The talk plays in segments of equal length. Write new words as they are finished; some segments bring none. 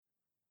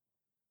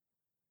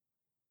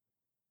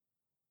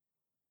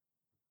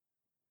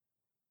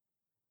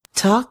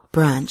Talk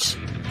Brunch.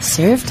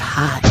 Served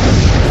hot.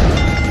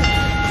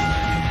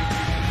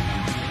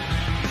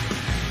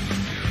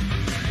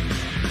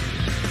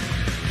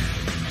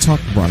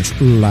 Talk Brunch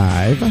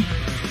live.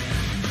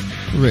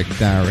 Rick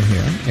Dara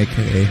here,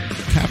 aka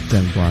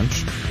Captain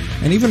Brunch.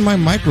 And even my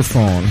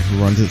microphone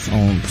runs its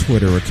own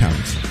Twitter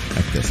account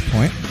at this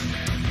point.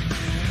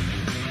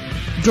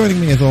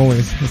 Joining me as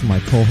always is my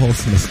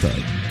co-host,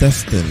 Mr.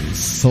 Destin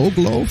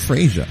Soulglow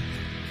Frazier.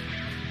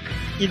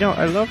 You know,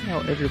 I love how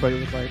everybody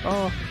was like,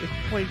 oh, it's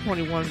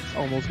 2021, it's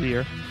almost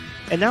here.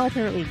 And now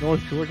apparently in North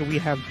Georgia we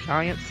have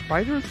giant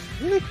spiders?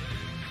 Really?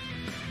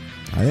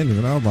 I didn't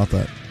even know about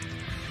that.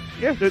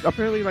 Yeah,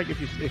 apparently like if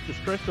you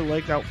stretch the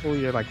legs out fully,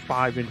 they're like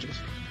 5 inches.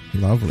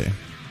 Lovely.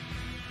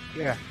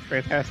 Yeah,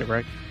 fantastic,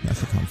 right?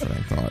 That's a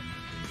comforting thought.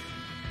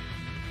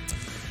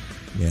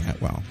 Yeah,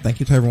 well, thank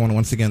you to everyone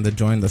once again that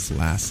joined us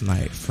last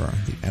night for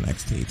the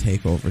NXT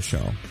TakeOver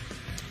show.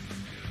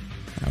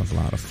 That was a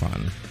lot of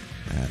fun.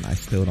 And I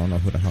still don't know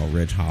who the hell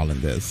Ridge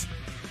Holland is.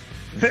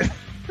 I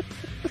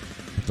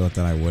thought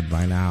that I would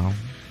by now.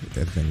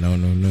 There's been no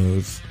new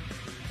news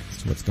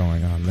as to what's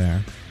going on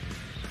there.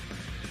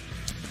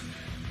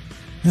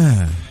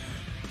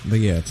 But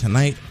yeah,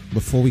 tonight,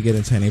 before we get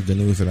into any of the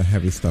news or the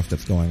heavy stuff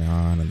that's going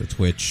on and the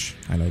Twitch,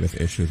 I know there's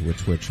issues with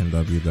Twitch and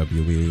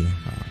WWE.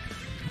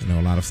 You know,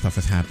 a lot of stuff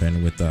has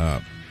happened with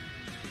the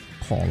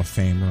Hall of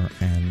Famer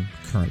and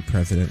current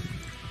president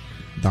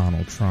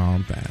Donald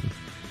Trump, and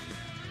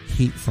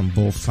heat from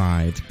both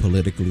sides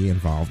politically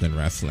involved in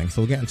wrestling.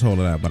 So we'll get into all of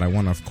that, but I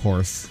want to, of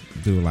course,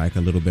 do like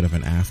a little bit of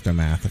an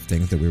aftermath of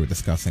things that we were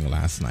discussing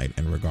last night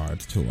in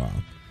regards to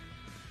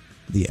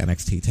the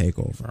NXT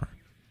TakeOver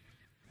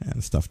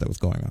and stuff that was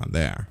going on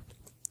there.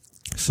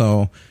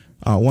 So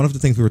one of the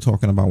things we were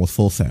talking about was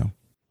Full Sail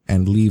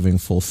and leaving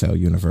Full Sail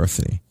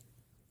University.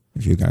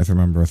 If you guys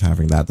remember us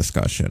having that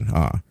discussion,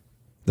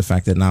 the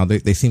fact that now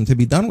they seem to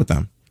be done with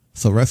them.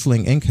 So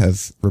Wrestling Inc.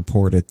 has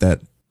reported that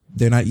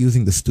they're not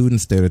using the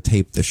students there to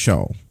tape the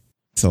show.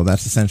 So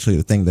that's essentially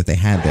the thing that they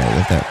had there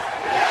with that.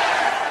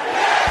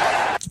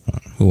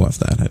 Who was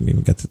that? I didn't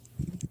even get a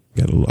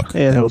look.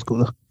 Yeah, that was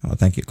cool. Oh,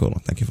 thank you,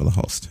 Kula. Thank you for the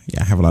host.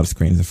 Yeah, I have a lot of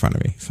screens in front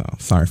of me, so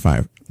sorry if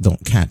I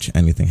don't catch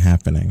anything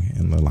happening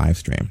in the live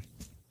stream.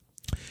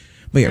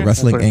 But yeah,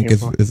 Wrestling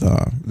Inc. is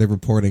they're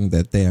reporting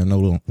that they are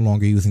no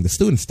longer using the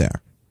students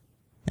there.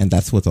 And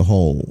that's what the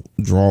whole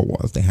draw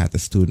was. They had the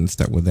students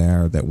that were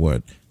there that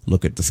would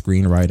look at the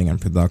screenwriting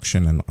and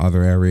production and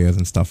other areas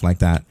and stuff like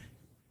that.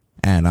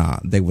 And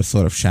they would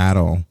sort of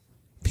shadow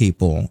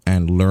people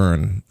and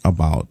learn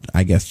about,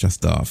 I guess,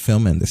 just the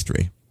film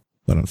industry.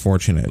 But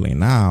unfortunately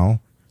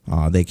now,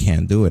 they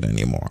can't do it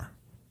anymore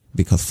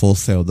because Full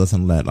Sail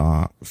doesn't let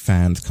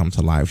fans come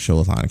to live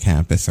shows on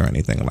campus or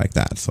anything like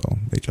that. So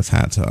they just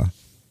had to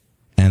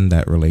end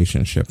that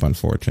relationship,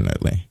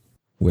 unfortunately,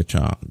 which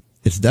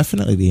it's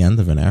definitely the end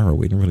of an era.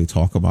 We didn't really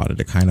talk about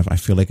it. I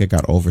feel like it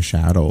got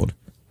overshadowed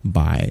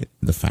by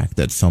the fact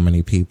that so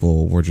many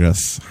people were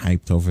just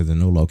hyped over the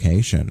new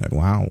location. And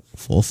wow,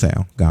 Full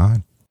Sail,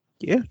 gone.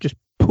 Yeah, just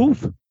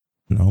poof.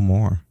 No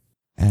more.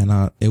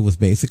 And it was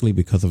basically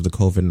because of the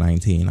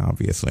COVID-19,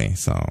 obviously.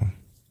 So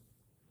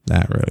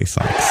that really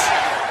sucks.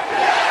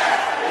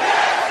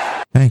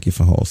 Thank you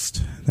for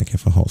host. Thank you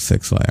for host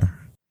Six Layer.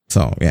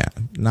 So yeah,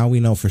 now we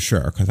know for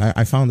sure, because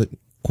I found it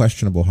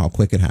questionable how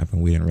quick it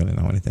happened. We didn't really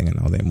know anything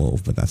and now they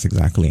moved, but that's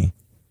exactly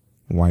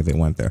why they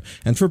went there.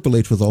 And Triple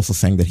H was also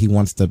saying that he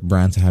wants the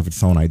brand to have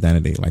its own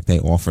identity. Like they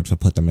offered to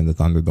put them in the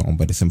Thunderdome,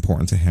 but it's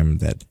important to him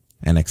that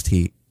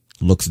NXT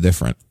looks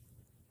different.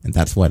 And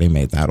that's why they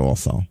made that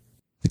also,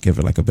 to give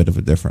it like a bit of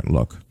a different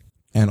look.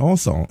 And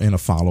also in a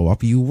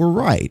follow-up, you were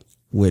right,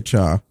 which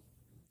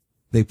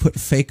they put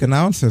fake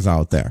announcers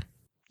out there.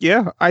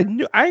 Yeah, I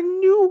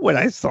knew what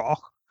I saw.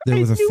 There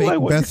was a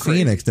fake Beth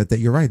Phoenix that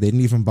you're right. They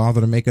didn't even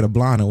bother to make it a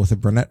blonde. It was a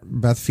brunette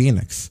Beth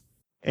Phoenix.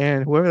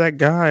 And whoever that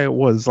guy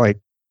was, like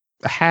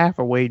half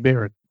a Wade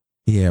Barrett.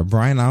 Yeah,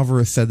 Brian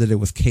Alvarez said that it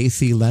was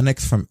Casey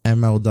Lennox from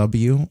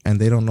MLW, and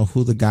they don't know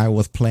who the guy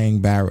was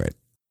playing Barrett.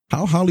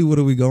 How Hollywood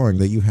are we going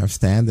that you have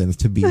stand-ins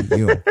to be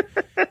you?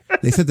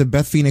 They said that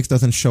Beth Phoenix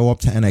doesn't show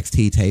up to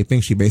NXT taping.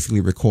 She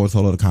basically records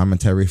all of the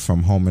commentary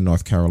from home in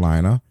North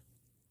Carolina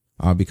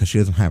because she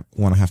doesn't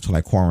want to have to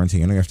like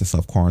quarantine. You have to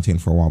self-quarantine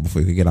for a while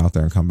before you can get out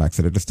there and come back.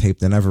 So they're just taped.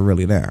 They're never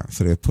really there.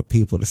 So they put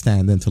people to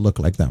stand in to look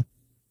like them,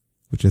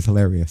 which is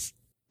hilarious.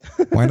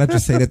 Why not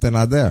just say that they're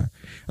not there?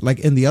 Like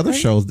in the other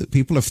shows, that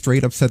people have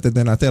straight up said that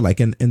they're not there. Like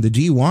in the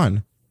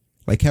G1,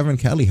 like Kevin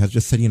Kelly has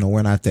just said,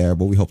 we're not there,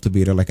 but we hope to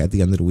be there like at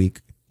the end of the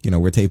week.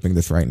 We're taping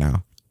this right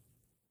now.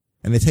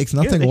 And it takes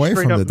nothing away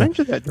from it.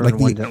 Mentioned that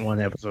during one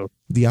episode.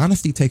 The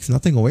honesty takes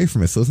nothing away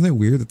from it. So isn't it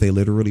weird that they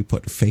literally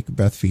put fake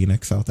Beth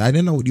Phoenix out there? I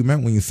didn't know what you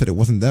meant when you said it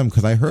wasn't them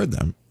because I heard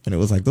them. And it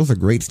was like, those are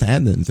great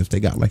stand-ins if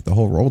they got like the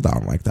whole roll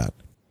down like that.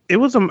 It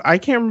was, I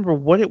can't remember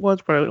what it was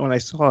when I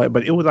saw it,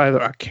 but it was either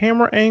a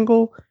camera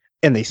angle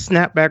and they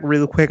snapped back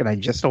really quick and I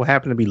just so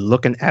happened to be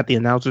looking at the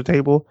announcer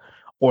table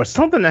or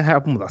something that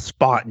happened with a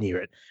spot near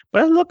it.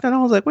 But I looked and I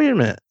was like, wait a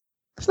minute,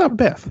 it's not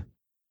Beth.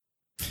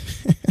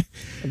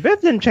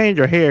 Beth didn't change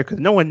her hair because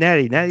knowing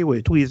Natty would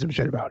have tweeted some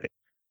shit about it.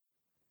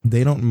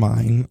 They don't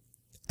mind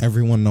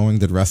everyone knowing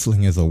that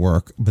wrestling is a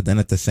work, but then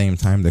at the same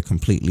time, they're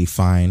completely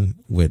fine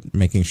with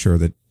making sure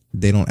that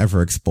they don't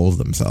ever expose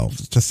themselves.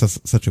 It's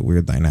just such a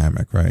weird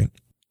dynamic, right?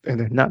 And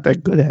they're not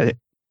that good at it.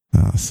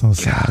 So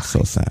sad, God.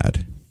 So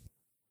sad.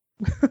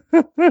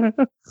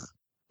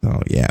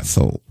 So yeah,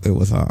 so it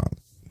was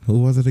who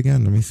was it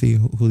again? Let me see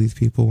who these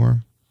people were.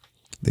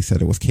 They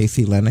said it was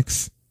Casey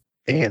Lennox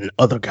and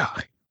other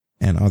guy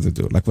and other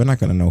dude. Like, we're not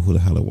gonna know who the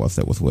hell it was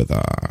that was with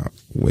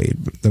Wade.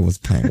 That was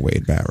playing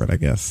Wade Barrett, I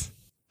guess.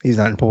 He's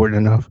not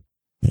important enough.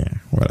 Yeah,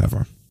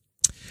 whatever.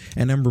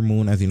 And Ember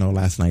Moon, as you know,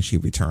 last night she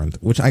returned,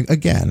 which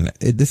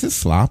this is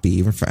sloppy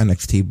even for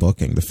NXT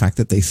booking. The fact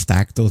that they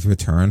stacked those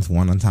returns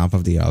one on top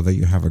of the other,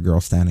 you have a girl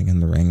standing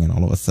in the ring and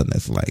all of a sudden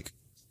it's like,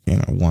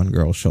 one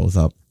girl shows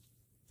up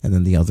and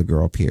then the other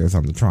girl appears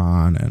on the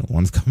Tron and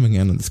one's coming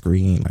in on the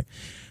screen.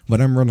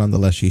 But Ember,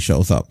 nonetheless, she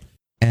shows up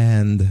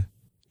and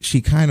she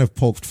kind of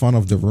poked fun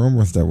of the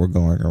rumors that were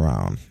going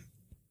around.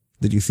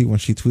 Did you see when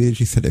she tweeted?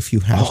 She said, if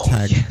you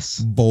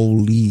hashtag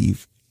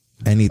believe,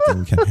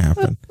 anything can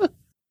happen.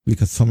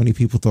 Because so many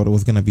people thought it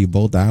was going to be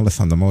Bo Dallas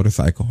on the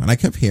motorcycle. And I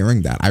kept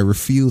hearing that. I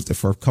refused it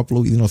for a couple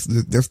of,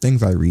 there's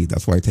things I read.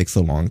 That's why it takes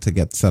so long to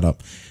get set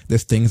up.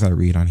 There's things I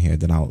read on here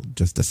that I'll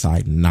just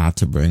decide not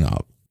to bring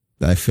up.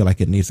 That I feel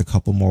like it needs a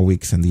couple more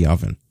weeks in the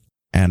oven.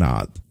 And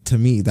to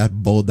me,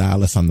 that Bo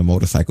Dallas on the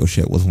motorcycle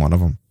shit was one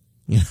of them.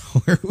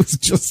 Where it was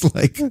just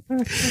like,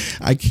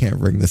 I can't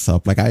bring this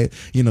up. Like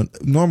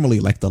normally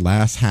like the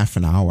last half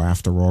an hour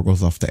after Raw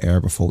goes off the air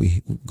before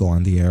we go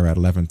on the air at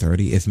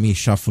 11:30 is me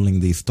shuffling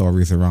these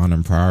stories around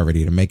in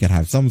priority to make it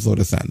have some sort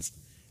of sense.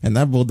 And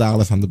that Bo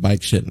Dallas on the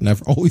bike shit will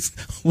always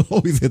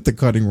hit the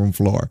cutting room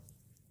floor.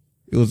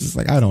 It was just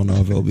like, I don't know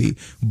if it'll be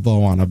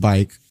Bo on a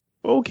bike.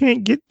 Bo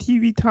can't get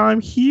TV time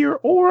here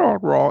or on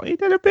Raw. Ain't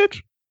that a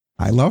bitch?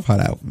 I love how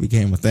that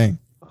became a thing.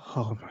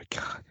 Oh my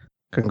God.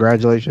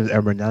 Congratulations,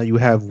 Ember. Now you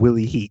have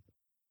Willie Heat.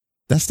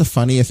 That's the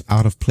funniest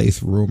out of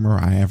place rumor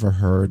I ever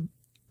heard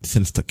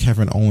since the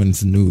Kevin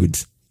Owens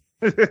nudes.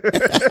 And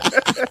the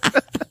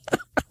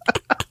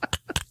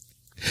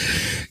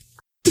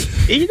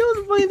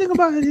funny thing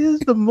about it is,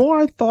 the more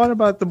I thought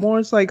about it, the more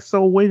it's like,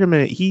 so wait a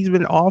minute, he's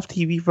been off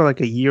TV for like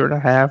a year and a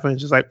half, and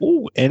it's just like,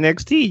 ooh,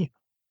 NXT.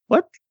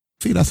 What?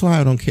 See, that's why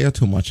I don't care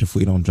too much if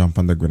we don't jump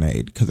on the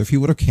grenade. Because if he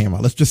would have came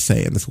out, let's just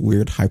say in this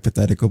weird,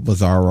 hypothetical,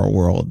 bizarro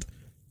world,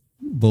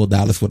 Bo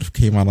Dallas would have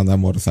came out on that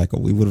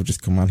motorcycle, we would have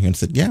just come on here and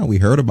said, yeah, we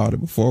heard about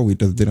it before. We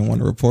just didn't want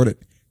to report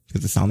it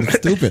because it sounded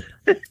stupid.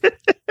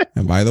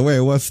 And by the way,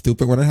 it was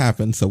stupid when it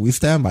happened. So we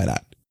stand by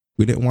that.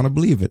 We didn't want to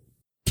believe it.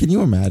 Can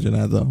you imagine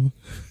that though?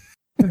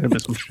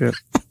 That'd some shit.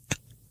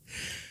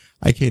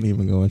 I can't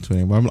even go into it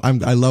anymore.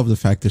 I love the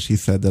fact that she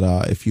said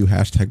that if you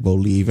hashtag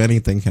believe,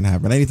 anything can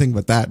happen. Anything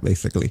but that,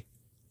 basically.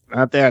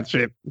 Not that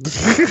shit.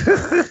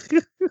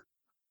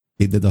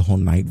 They did the whole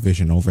night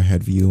vision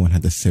overhead view and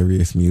had the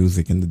serious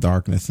music in the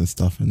darkness and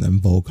stuff, and then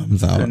Bo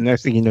comes out. The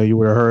next thing you know, you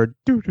would have heard.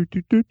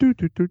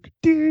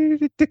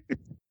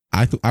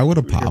 I would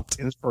have popped.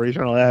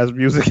 Inspirational ass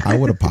music. I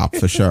would have popped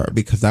for sure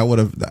because they would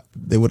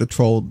have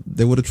trolled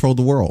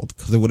the world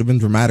because it would have been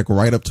dramatic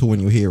right up to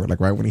when you hear it, like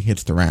right when he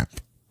hits the ramp,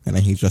 and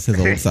then he's just his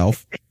old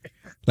self.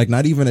 Like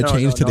not even a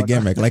change to the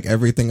gimmick. Like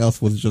everything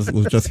else was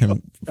just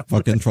him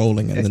fucking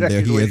trolling, and then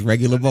there he is,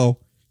 regular Bo.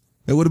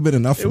 It would have been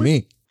enough for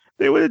me.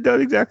 They would have done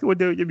exactly what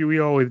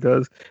WWE always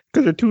does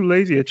because they're too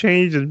lazy to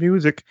change his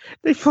music.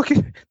 They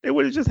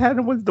would have just had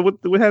him with the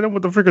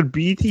freaking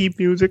BT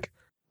music.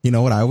 You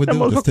know what I would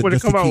do just to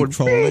keep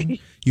trolling?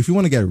 If you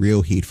want to get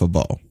real heat for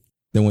Bo,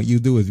 then what you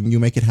do is you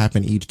make it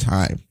happen each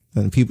time.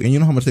 And you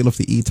know how much they love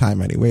to eat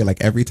time anyway.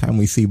 Like every time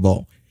we see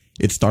Bo,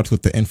 it starts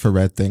with the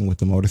infrared thing with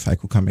the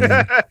motorcycle coming in,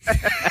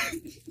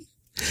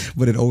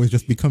 but it always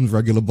just becomes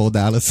regular Bo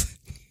Dallas.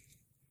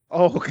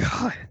 Oh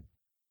God.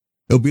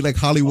 It'll be like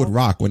Hollywood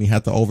Rock when he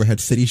had the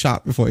overhead city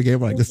shot before he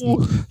gave like just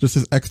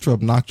this extra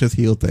obnoxious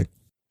heel thing.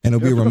 And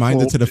it'll be a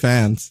reminder to the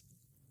fans.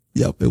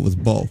 Yep, it was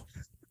Bo.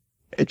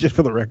 And just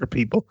for the record,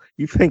 people,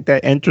 you think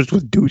that entrance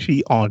was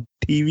douchey on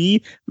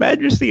TV?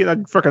 Imagine seeing a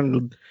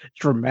freaking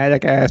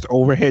dramatic ass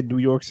overhead New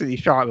York City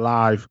shot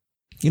live.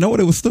 You know what?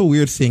 It was still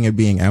weird seeing it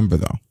being Ember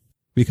though.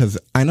 Because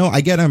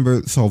I get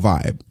Ember so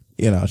vibe.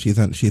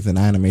 She's in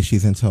anime,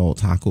 she's into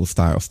otaku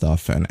style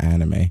stuff and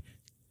anime.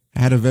 I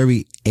had a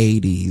very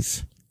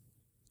 80s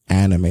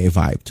anime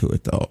vibe to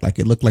it though. Like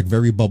it looked like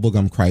very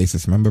Bubblegum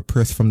Crisis. Remember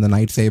Pris from the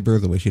Night Saber,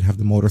 the way she'd have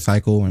the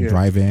motorcycle and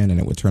drive in and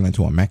it would turn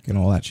into a mech and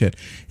all that shit.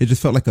 It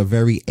just felt like a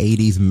very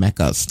 80s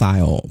mecha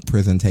style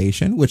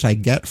presentation, which I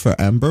get for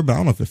Ember, but I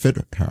don't know if it fit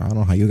her. I don't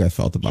know how you guys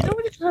felt about it.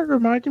 What it kind of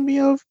reminded me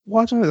of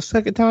watching it the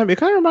second time? It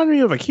kind of reminded me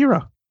of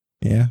Akira.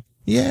 Yeah,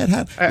 it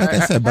had, like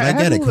I said, but I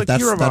get it because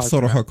that's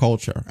sort of her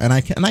culture, and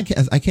I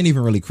can't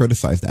even really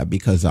criticize that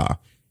because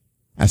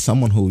as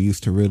someone who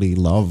used to really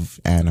love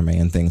anime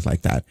and things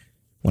like that,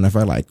 whenever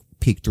I like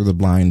peek through the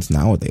blinds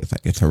nowadays,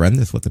 like it's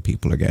horrendous what the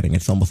people are getting.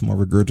 It's almost more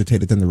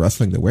regurgitated than the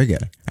wrestling that we're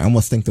getting. I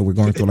almost think that we're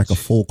going through like a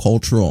full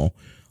cultural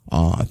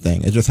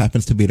thing. It just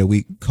happens to be that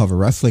we cover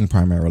wrestling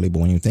primarily, but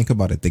when you think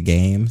about it, the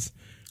games,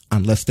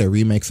 unless they're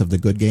remakes of the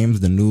good games,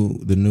 the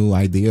new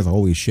ideas are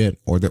always shit,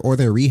 or they're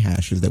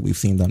rehashes that we've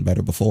seen done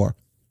better before.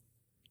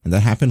 And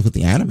that happens with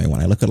the anime.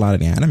 When I look at a lot of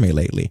the anime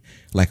lately,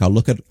 like I'll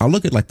look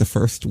at like the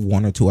first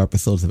 1 or 2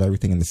 episodes of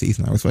everything in the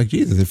season. I was like,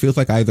 Jesus, it feels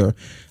like either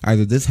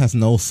this has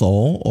no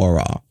soul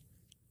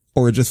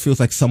or it just feels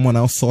like someone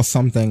else saw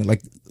something.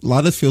 Like a lot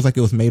of this feels like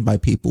it was made by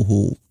people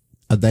who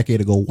a decade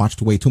ago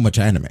watched way too much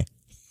anime,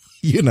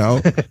 you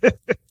know?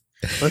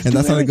 And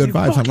that's not a good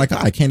vibe. So I'm like,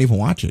 I can't even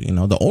watch it. You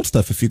know, the old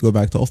stuff, if you go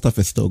back to old stuff,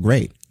 is still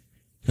great,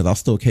 because I'll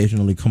still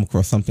occasionally come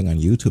across something on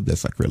YouTube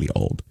that's like really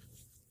old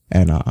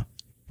and,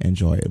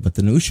 enjoy it. But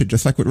the new shit,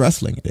 just like with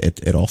wrestling,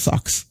 it all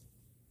sucks.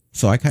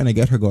 So I kind of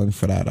get her going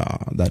for that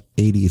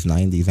 80s,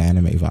 90s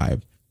anime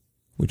vibe,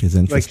 which is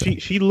interesting.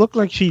 Like she looked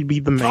like she'd be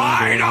the main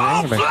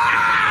Final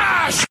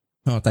Flash!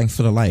 Oh, thanks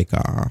for the like,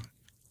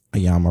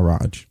 Ayama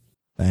Raj.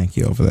 Thank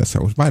you over there, sir.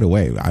 Which, by the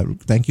way,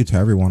 thank you to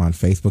everyone on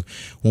Facebook.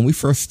 When we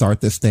first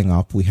start this thing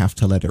up, we have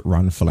to let it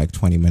run for like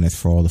 20 minutes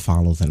for all the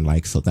follows and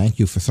likes. So thank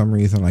you. For some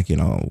reason, like, you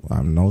know,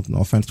 no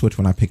offense, Twitch,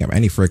 we're not picking up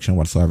any friction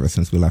whatsoever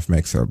since we left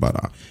Mixer,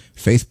 but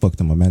Facebook,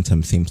 the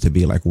momentum seems to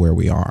be like where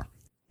we are.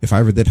 If I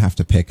ever did have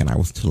to pick and I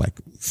was to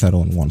like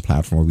settle in one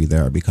platform, we'd be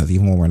there, because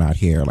even when we're not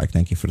here, like,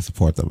 thank you for the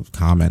support, the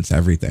comments,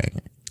 everything.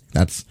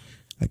 That's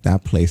like,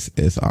 that place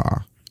is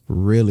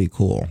really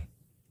cool.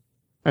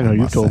 I know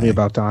you told me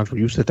about times where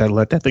you sit there and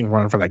let that thing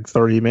run for like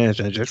 30 minutes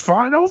and just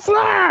Final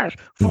Flash!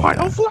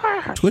 Final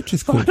Flash! Twitch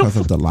is cool because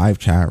of the live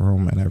chat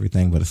room and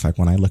everything, but it's like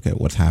when I look at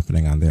what's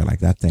happening on there, like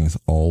that thing's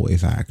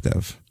always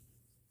active,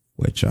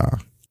 which,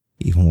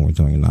 even when we're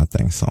doing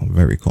nothing, so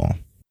very cool.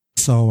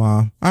 So,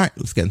 all right,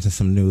 let's get into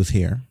some news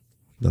here.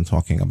 Done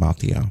talking about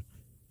the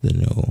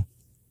new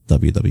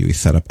WWE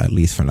setup, at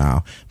least for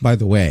now. By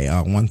the way,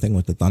 one thing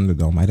with the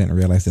Thunderdome, I didn't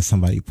realize that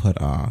somebody put,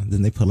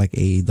 didn't they put like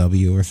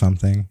AEW or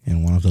something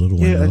in one of the little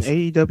windows? Yeah,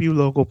 an AEW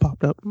logo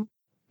popped up.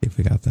 If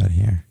we got that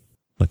here.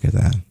 Look at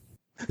that.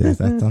 There's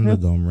that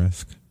Thunderdome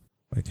risk.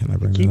 Wait, can I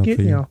bring it up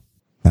for you?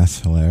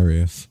 That's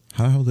hilarious.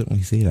 How the hell didn't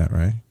we see that,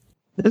 right?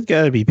 There's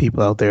gotta be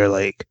people out there,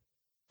 like,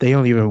 they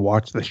don't even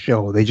watch the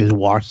show. They just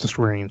watch the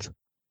screens.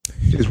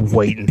 Just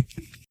waiting.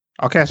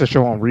 I'll cast the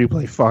show on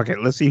replay. Fuck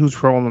it. Let's see who's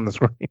trolling the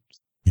screens.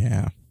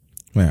 Yeah.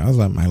 Well, that was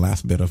like my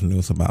last bit of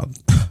news about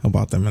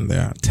them and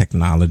their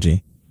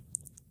technology.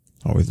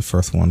 Always the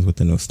first ones with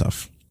the new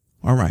stuff.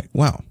 All right.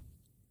 Well,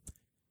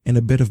 in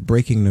a bit of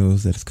breaking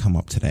news that has come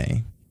up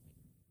today,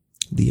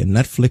 the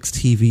Netflix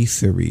TV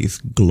series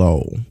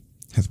Glow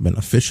has been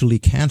officially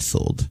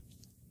canceled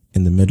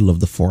in the middle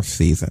of the 4th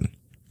season.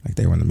 Like,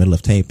 they were in the middle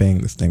of taping,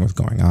 this thing was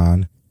going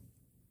on,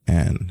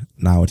 and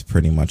now it's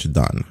pretty much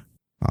done.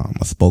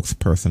 A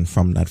spokesperson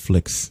from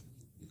Netflix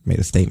made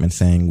a statement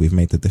saying, "We've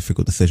made the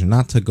difficult decision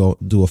not to go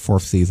do a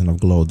 4th season of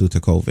Glow due to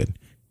COVID,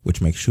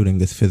 which makes shooting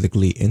this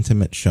physically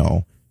intimate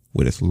show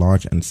with its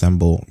large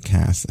ensemble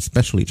cast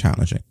especially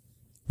challenging.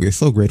 We are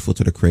so grateful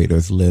to the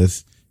creators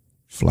Liz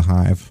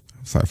Flahive,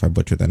 sorry if I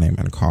butchered their name,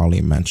 and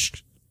Carly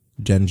Mensch,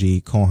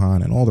 Genji,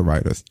 Kohan, and all the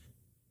writers,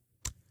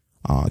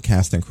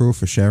 cast and crew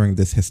for sharing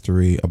this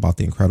history about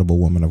the incredible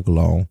woman of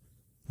Glow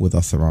with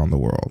us around the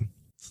world."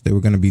 So they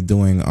were going to be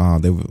doing,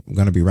 they were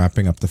going to be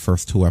wrapping up the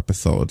first 2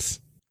 episodes,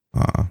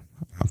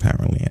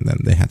 apparently, and then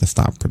they had to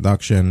stop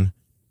production,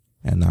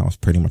 and now it's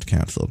pretty much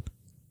canceled.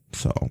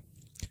 So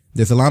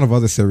there's a lot of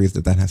other series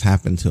that has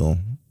happened to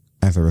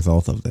as a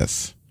result of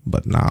this,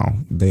 but now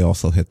they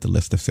also hit the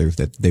list of series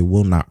that they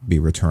will not be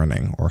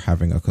returning or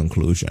having a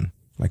conclusion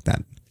like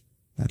that.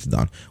 That's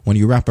done. When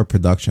you wrap up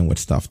production with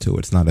stuff too,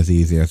 it's not as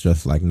easy as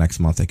just like next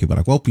month they could be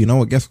like, well, you know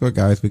what, guess what,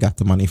 guys, we got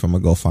the money from a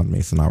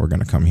GoFundMe, so now we're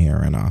going to come here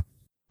and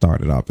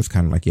start it up. It's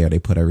kind of like, yeah, they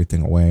put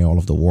everything away, all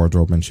of the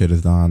wardrobe and shit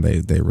is done,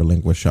 they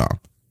relinquish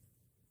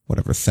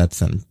whatever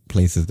sets and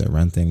places they're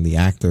renting, the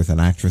actors and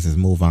actresses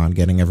move on,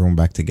 getting everyone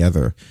back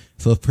together.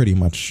 So it's pretty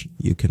much,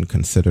 you can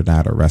consider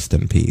that a rest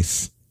in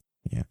peace.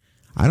 Yeah.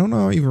 I don't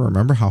know, I even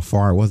remember how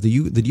far I was.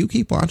 Did you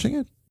keep watching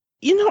it?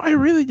 You know, I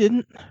really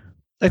didn't.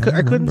 I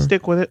couldn't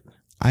stick with it.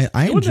 I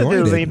enjoyed it.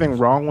 There was anything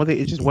wrong with it.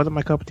 It just wasn't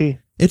my cup of tea.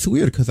 It's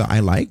weird because I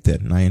liked it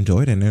and I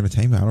enjoyed it and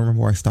entertainment. I don't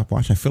remember where I stopped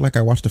watching. I feel like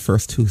I watched the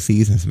first 2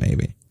 seasons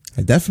maybe.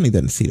 I definitely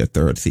didn't see the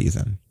 3rd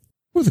season.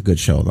 It was a good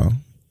show though.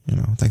 You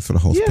know, thanks for the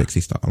host,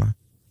 Pixie Starla.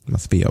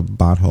 Must be a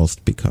bot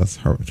host because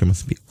she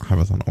must have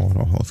us on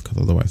auto host,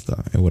 because otherwise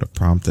it would have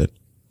prompted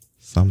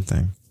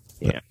something.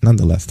 Yeah. But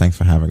nonetheless, thanks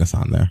for having us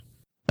on there.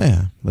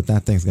 Yeah, but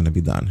that thing's going to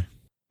be done.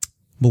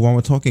 But when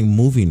we're talking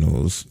movie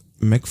news,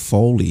 Mick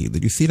Foley,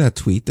 did you see that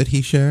tweet that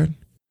he shared?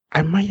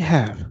 I might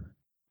have.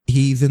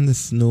 He's in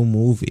this new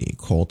movie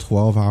called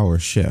 12-Hour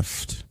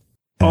Shift.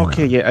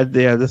 Okay, yeah,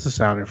 this is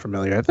sounding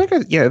familiar. I think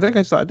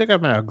I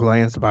might have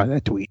glanced by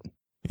that tweet.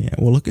 Yeah,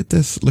 well, look at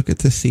this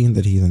scene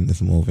that he's in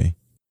this movie.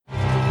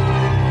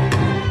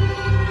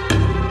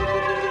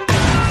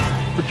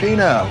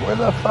 Regina, where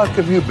the fuck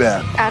have you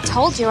been? I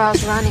told you I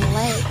was running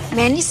late.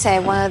 Man, you say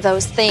one of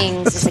those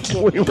things as a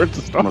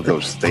kid. One of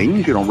those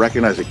things? You don't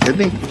recognize a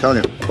kidney? I'm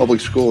telling you, public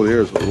school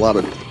here is a lot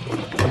of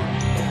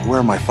where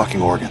are my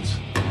fucking organs?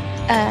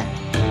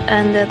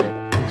 Under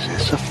the... Is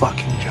this a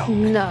fucking joke?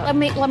 No.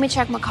 Let me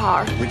check my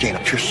car. Regina,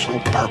 your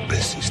sole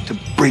purpose is to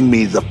bring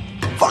me the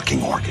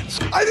fucking organs.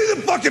 I need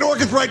the fucking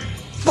organs right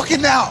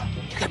fucking now.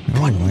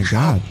 Oh my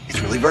God. It's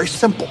really very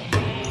simple.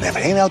 And if it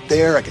ain't out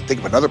there, I can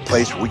think of another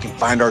place where we can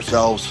find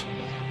ourselves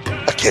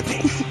a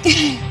kidney.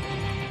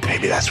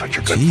 Maybe that's what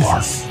you're good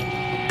Jesus. for.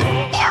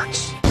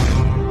 Parts.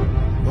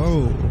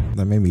 Whoa,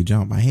 that made me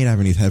jump. I hate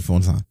having these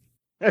headphones on.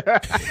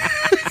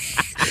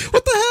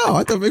 What the hell?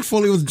 I thought Mick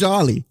Foley was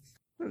jolly.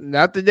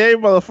 Not today,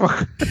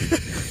 motherfucker.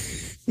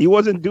 He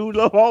wasn't Dude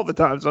Love all the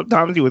time.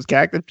 Sometimes he was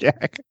Cactus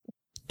Jack.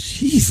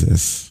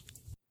 Jesus.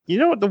 You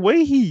know what? The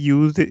way he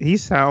used it, he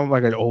sounds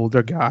like an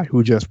older guy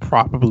who just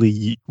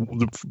probably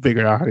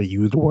figured out how to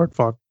use the word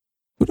fuck.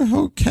 Who the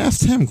hell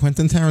cast him?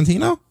 Quentin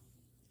Tarantino?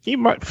 He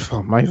might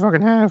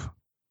fucking have.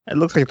 That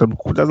looks like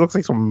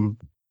some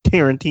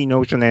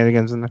Tarantino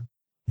shenanigans in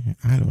there.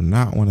 I do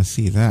not want to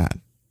see that.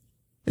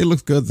 It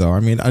looks good though. I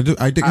mean, I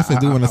guess I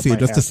do want to see it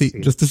just to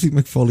see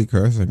Mick Foley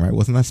cursing, right?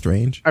 Wasn't that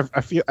strange?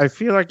 I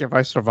feel like if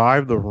I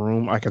survive The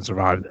Room, I can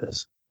survive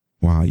this.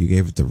 Wow, you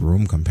gave it the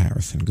Room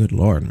comparison. Good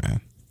Lord,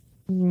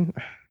 man.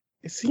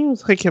 It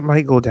seems like it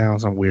might go down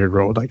some weird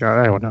road. Like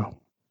I don't know.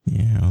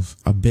 Yeah, it was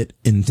a bit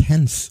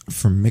intense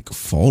for Mick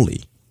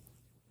Foley,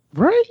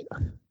 right?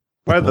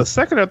 By the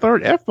second or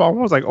third F-bomb,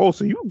 I was like, "Oh,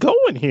 so you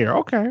going here?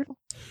 Okay."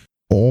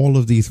 All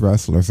of these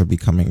wrestlers are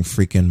becoming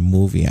freaking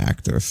movie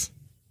actors.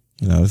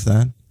 You notice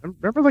that?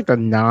 Remember, like the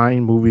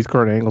 9 movies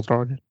Kurt Angle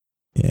started.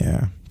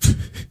 Yeah,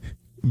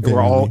 they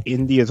were all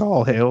indie as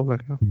all hell.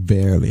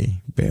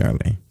 Barely.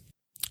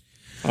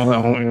 The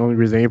only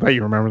reason anybody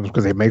remembers is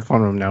because they make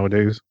fun of him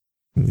nowadays.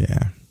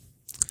 Yeah.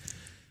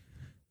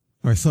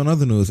 All right. So in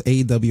other news,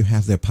 AEW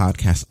has their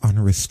podcast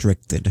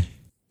Unrestricted,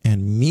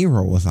 and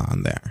Miro was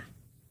on there,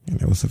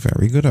 and it was a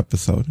very good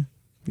episode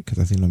because,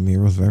 as you know,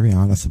 Miro was very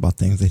honest about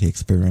things that he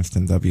experienced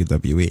in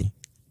WWE,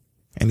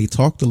 and he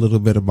talked a little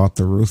bit about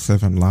the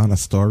Rusev and Lana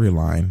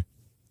storyline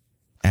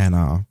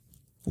and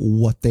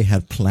what they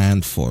had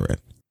planned for it.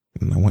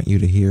 And I want you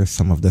to hear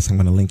some of this. I'm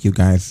going to link you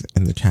guys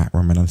in the chat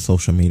room and on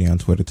social media on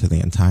Twitter to the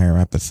entire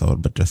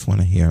episode, but just want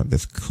to hear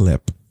this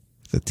clip,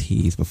 the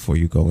tease before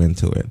you go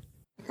into it.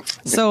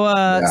 So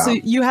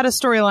you had a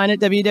storyline at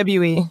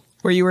WWE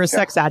where you were a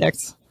sex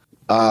addict.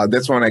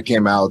 That's when I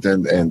came out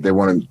and they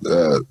wanted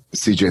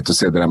CJ to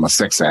say that I'm a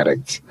sex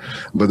addict.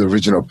 But the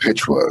original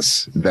pitch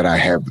was that I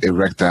have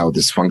erectile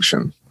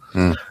dysfunction.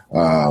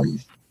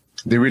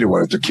 They really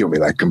wanted to kill me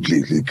like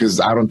completely because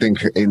I don't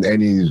think in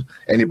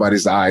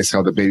anybody's eyes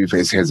how the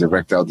babyface has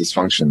erectile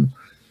dysfunction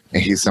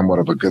and he's somewhat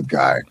of a good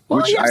guy.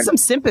 Well, you have some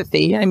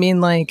sympathy. I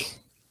mean, like...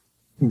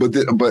 But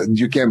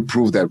you can't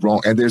prove that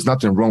wrong. And there's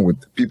nothing wrong with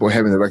people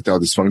having erectile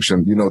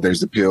dysfunction. You know, there's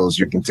the pills.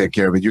 You can take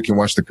care of it. You can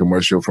watch the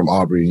commercial from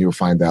Aubrey and you'll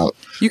find out.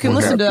 You can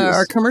listen to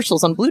our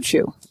commercials on Blue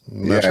Chew.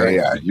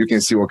 Yeah. You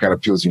can see what kind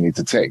of pills you need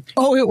to take.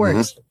 Oh, it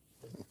works.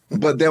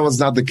 But that was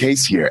not the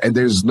case here. And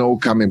there's no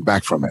coming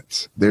back from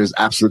it. There's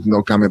absolutely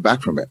no coming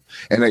back from it.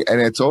 And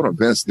I told him,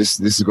 Vince, this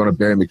is going to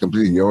bury me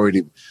completely. You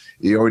already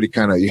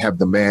you have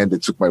the man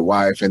that took my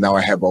wife and now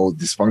I have all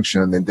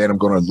dysfunction and then I'm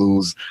going to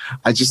lose.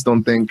 I just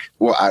don't think,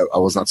 well, I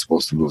was not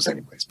supposed to lose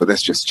anyways, but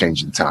that's just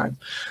changing time.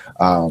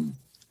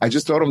 I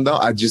just told him, no,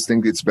 I just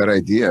think it's a better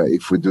idea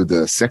if we do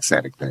the sex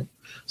addict thing.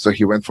 So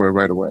he went for it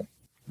right away.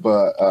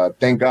 But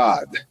thank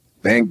God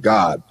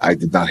I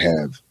did not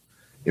have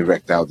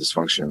erectile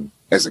dysfunction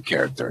as a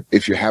character.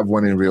 If you have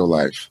one in real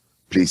life,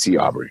 please see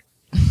Aubrey.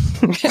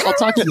 I'll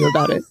talk to you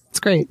about it. It's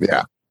great.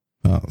 Yeah.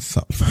 Oh, so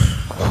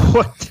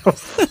What the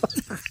fuck?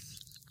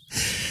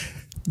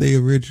 They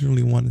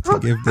originally wanted to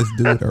give this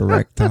dude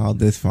erectile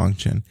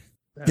dysfunction.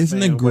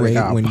 Isn't it great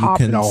when you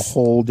can in a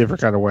whole different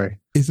kind of way?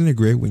 Isn't it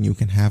great when you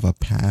can have a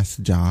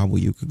past job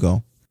where you could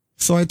go?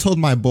 So I told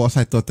my boss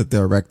I thought that the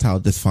erectile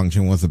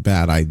dysfunction was a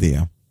bad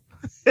idea.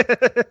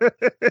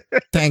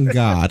 Thank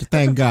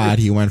God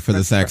he went for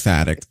the sex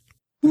addict.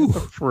 A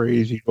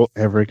phrase you don't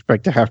ever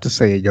expect to have to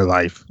say in your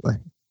life.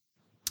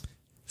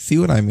 See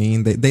what I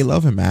mean? They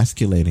love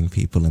emasculating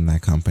people in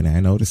that company. I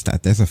noticed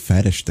that there's a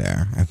fetish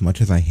there. As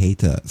much as I hate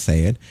to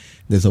say it,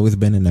 there's always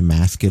been an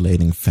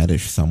emasculating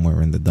fetish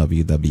somewhere in the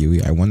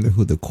WWE. I wonder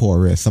who the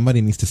core is. Somebody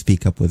needs to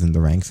speak up within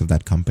the ranks of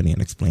that company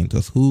and explain to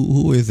us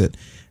who is it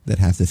that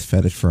has this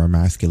fetish for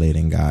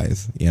emasculating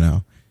guys, you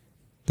know,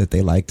 that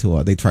they like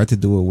to, they tried to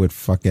do it with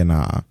fucking,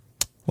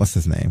 what's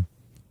his name?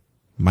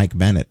 Mike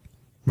Bennett,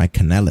 Mike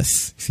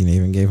Kanellis. See, they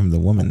even gave him the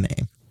woman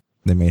name.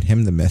 They made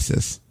him the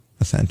missus,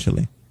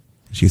 essentially.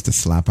 She used to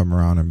slap him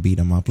around and beat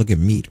him up. Look at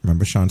Meat.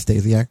 Remember Sean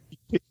Stasiak?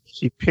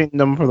 She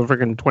pinned him for the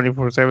freaking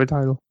 24/7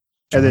 title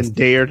and then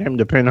dared him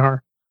to pin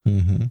her.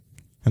 Mm-hmm.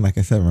 And like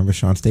I said, remember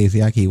Sean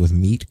Stasiak? He was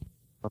Meat.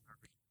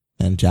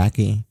 And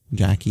Jackie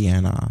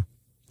and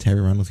Terry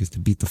Reynolds used to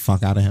beat the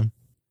fuck out of him.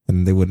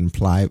 And they would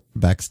imply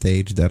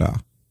backstage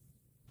that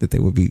they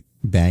would be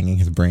banging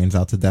his brains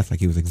out to death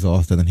like he was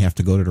exhausted. And he'd have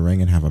to go to the ring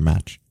and have a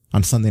match.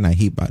 On Sunday Night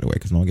Heat, by the way,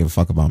 because no one gave a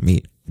fuck about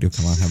Meat. Do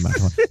come out and have match.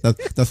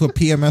 That's what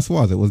PMS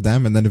was. It was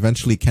them, and then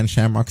eventually Ken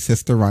Shamrock's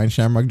sister Ryan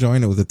Shamrock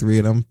joined. It was the three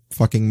of them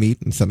fucking meet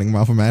and sending them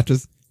out for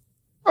matches.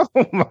 Oh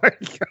my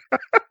god!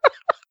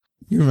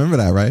 You remember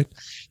that, right?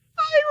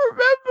 I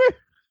remember.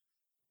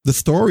 The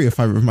story, if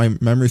my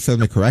memory serves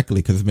me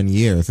correctly, because it's been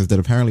years, is that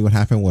apparently what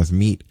happened was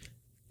Meat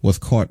was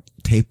caught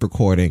tape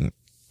recording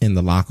in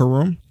the locker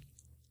room,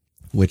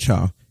 which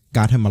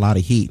got him a lot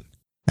of heat.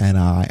 And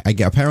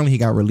apparently he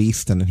got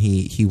released, and then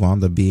he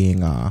wound up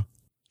being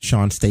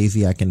Sean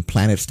Stasiak and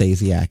Planet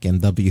Stasiak in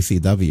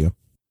WCW.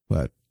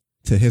 But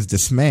to his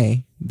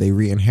dismay, they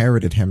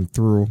re-inherited him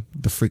through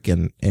the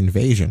freaking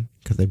Invasion,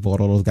 because they bought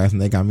all those guys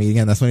and they got Meat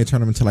again. That's when they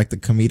turned him into like the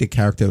comedic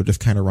character who just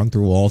kind of run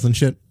through walls and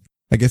shit.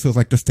 I guess it was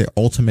like just their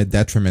ultimate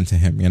detriment to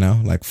him, you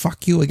know? Like,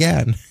 fuck you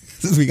again,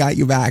 since we got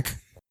you back.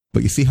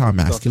 But you see how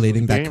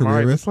emasculating that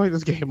career is? Play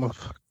this game up.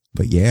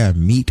 But yeah,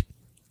 Meat.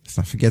 Let's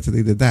not forget that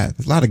they did that.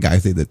 There's a lot of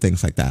guys they did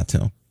things like that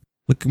too.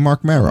 Look at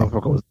Mark Merrow.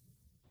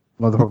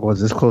 Motherfucker was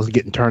this close to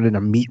getting turned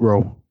into Meat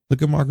Row.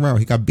 Look at Mark Merrow.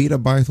 He got beat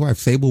up by his wife.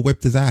 Sable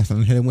whipped his ass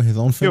and hit him with his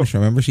own finisher.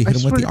 Remember, she hit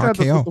him with the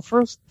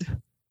RKO.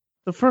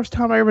 The first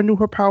time I ever knew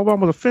her powerbomb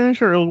was a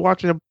finisher, it was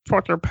watching a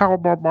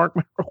powerbomb Mark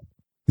Merrow.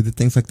 He did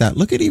things like that.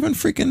 Look at even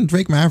freaking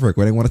Drake Maverick,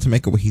 where they wanted to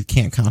make it where he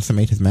can't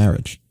consummate his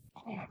marriage.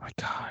 Oh my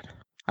god!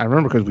 I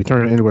remember because we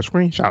turned it into a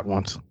screenshot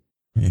once.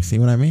 You see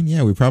what I mean?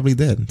 Yeah, we probably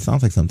did.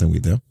 Sounds like something we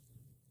do.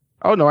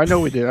 Oh no, I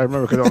know we did. I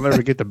remember because I'll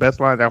never get the best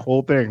line of that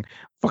whole thing.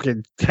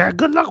 Fucking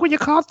good luck with your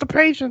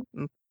constipation.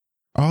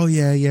 Oh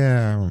yeah,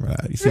 I remember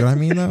that. You see what I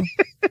mean though?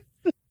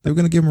 They were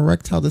gonna give him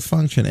erectile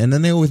dysfunction, and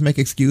then they always make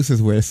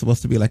excuses where it's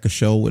supposed to be like a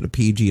show with a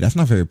PG. That's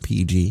not very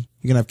PG.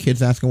 You're gonna have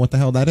kids asking what the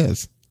hell that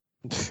is.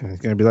 It's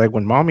gonna be like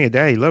when mommy and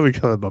daddy love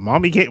each other,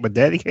 but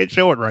daddy can't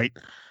show it right.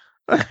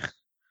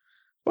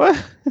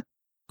 What?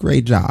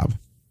 Great job.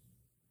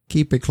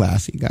 Keep it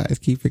classy, guys.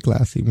 Keep it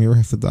classy. Miro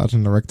has to dodge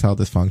an erectile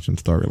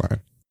dysfunction storyline.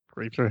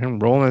 Pretty sure him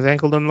rolling his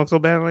ankle doesn't look so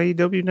bad on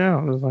AEW now.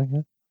 I was like,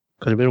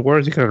 could have been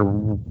worse. He could have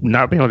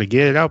not been able to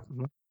get it out.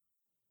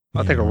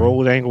 I'll take a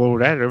rolled ankle over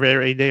that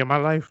every day of my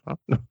life. All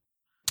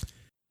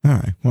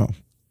right, well,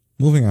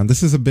 moving on.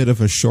 This is a bit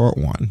of a short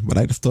one, but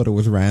I just thought it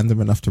was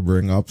random enough to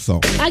bring up. So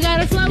I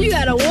got a flow, you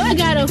got a what? I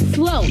got a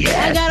flow.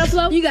 Yes. I got a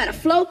flow, you got a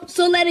flow.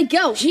 So let it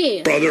go,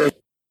 yeah, brother.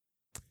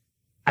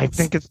 I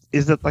think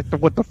is it like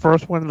the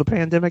first one in the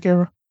pandemic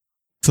era?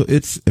 So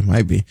it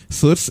might be.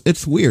 So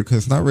it's weird because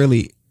it's not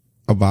really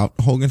about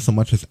Hogan so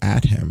much as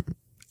at him.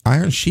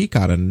 Iron Sheik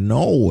out of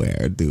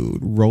nowhere, dude,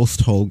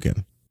 roast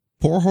Hogan.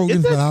 Poor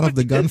Hogan's been out of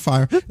the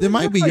gunfire. There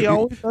might be.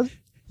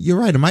 You're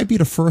right. It might be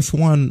the first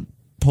one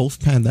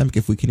post-pandemic,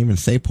 if we can even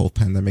say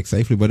post-pandemic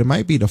safely, but it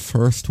might be the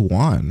first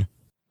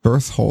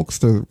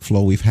Hulkster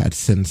flow we've had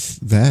since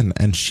then.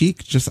 And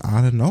Sheik just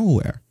out of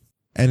nowhere.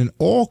 And in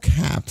all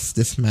caps,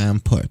 this man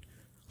put,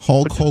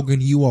 Hulk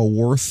Hogan, you are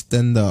worse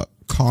than the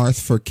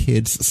Cars for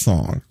Kids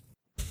song.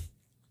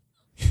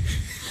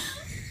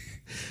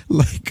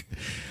 Like,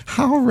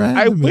 how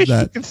random I wish is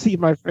that? You could see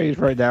my face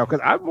right now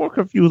because I'm more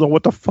confused on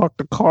what the fuck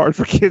the Cars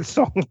for Kids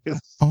song is.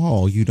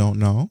 Oh, you don't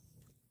know?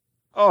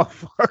 Oh,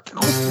 fuck.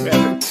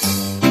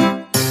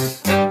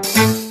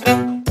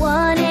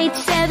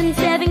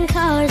 1877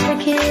 Cars for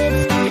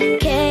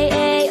Kids.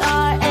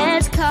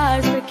 KARS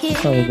Cars for Kids.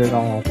 Hold it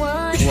on.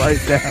 Right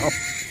now.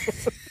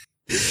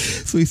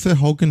 So he said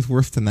Hogan's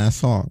worse than that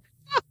song.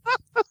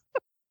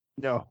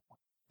 No.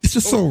 It's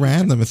just so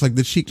random. It's like,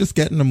 did Sheik just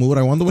get in the mood?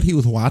 I wonder what he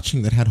was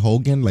watching that had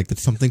Hogan. Like, did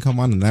something come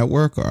on the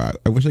network? Or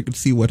I wish I could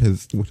see what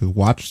his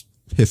watch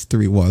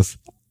history was.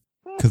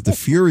 Because the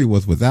Fury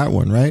was with that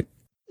one, right?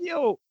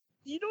 Yo,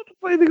 you know what the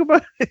funny thing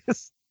about it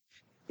is?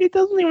 It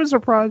doesn't even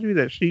surprise me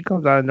that Sheik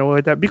comes out of nowhere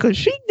like that because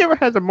she never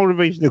has a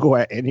motivation to go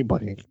at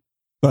anybody.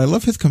 But I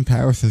love his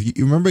comparisons.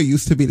 You remember it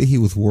used to be that he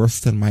was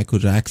worse than Michael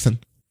Jackson?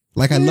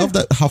 Like, I love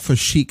that how for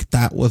Sheik,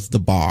 that was the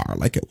bar.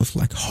 Like, it was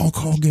like, Hulk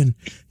Hogan,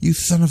 you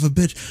son of a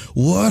bitch,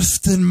 worse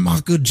than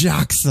Michael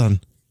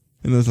Jackson.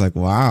 And it was like,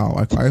 wow,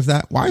 like, why is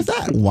that? Why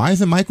is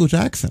it Michael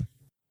Jackson?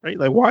 Right?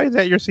 Like, why is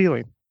that your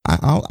ceiling?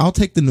 I'll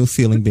take the new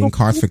ceiling being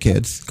Cars for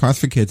Kids. Cars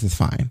for Kids is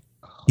fine.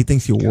 He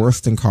thinks you're worse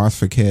than Cars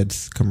for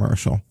Kids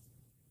commercial.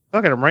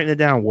 Look at him writing it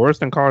down, worse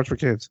than Cars for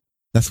Kids.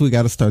 That's what we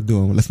got to start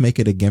doing. Let's make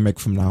it a gimmick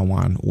from now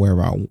on, where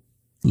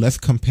let's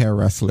compare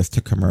wrestlers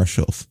to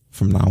commercials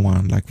from now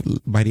on. Like,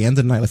 by the end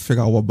of the night, let's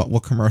figure out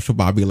what commercial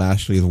Bobby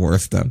Lashley is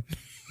worse than.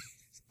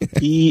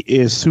 He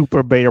is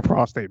super beta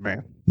prostate,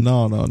 man.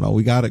 No.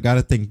 We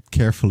gotta think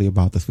carefully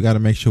about this. We gotta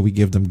make sure we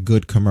give them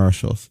good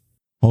commercials.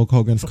 Hulk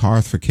Hogan's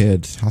Cars for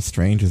Kids. How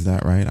strange is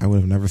that, right? I would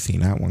have never seen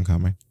that one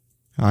coming.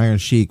 Iron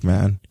Sheik,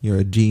 man. You're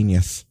a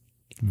genius.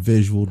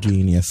 Visual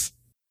genius.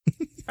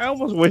 I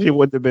almost wish it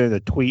wouldn't have been a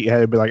tweet. It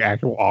had been like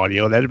actual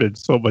audio. That'd have been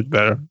so much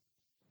better.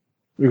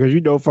 Because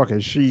you know fucking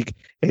Sheik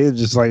is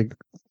just like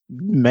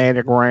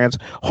manic rants.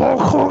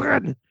 Hulk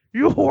Hogan,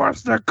 you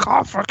worse than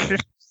Cars for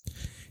Kids.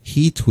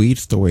 He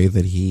tweets the way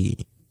that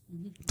he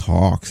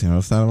talks. You know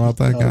what's that about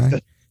that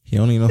guy? He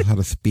only knows how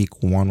to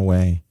speak one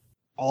way.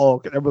 Oh,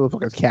 that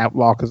motherfucker's cap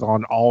lock is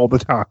on all the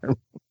time.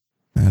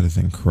 That is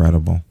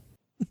incredible.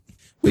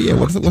 But yeah,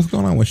 what's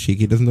going on with Sheik?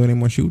 He doesn't do any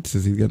more shoots.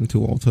 Is he getting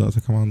too old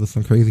to come on to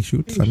some crazy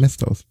shoots? I missed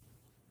those.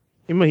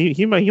 He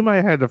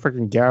might have to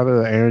freaking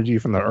gather the energy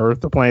from the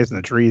earth, the plants, and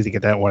the trees to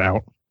get that one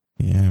out.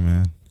 Yeah,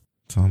 man.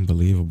 It's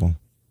unbelievable.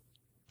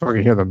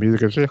 Fucking hear the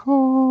music and say, Hulk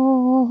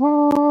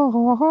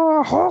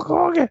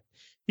Hogan,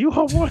 you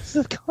have what's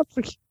this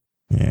country?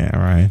 Yeah,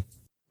 right.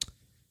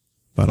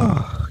 But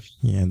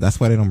yeah, that's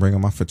why they don't bring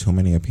him up for too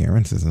many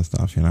appearances and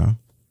stuff, you know?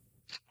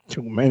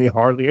 Too many,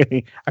 hardly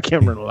any. I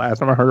can't remember the last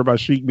time I heard about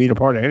Sheik being a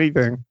part of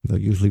anything. They'll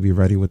usually be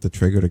ready with the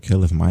trigger to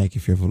kill his mic.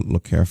 If you ever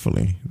look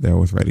carefully, they're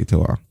always ready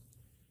to.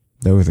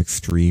 They was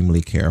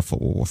extremely careful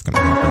with what's going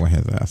to happen with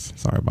his ass.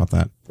 Sorry about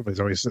that. Somebody's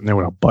always sitting there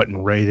with a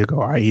button ready to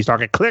go. All right, he's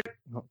talking click.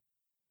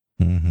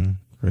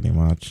 Pretty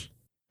much.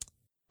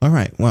 All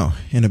right. Well,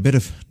 in a bit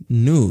of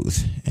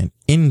news and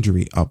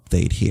injury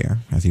update here,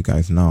 as you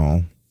guys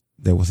know,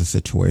 there was a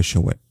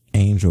situation with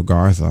Angel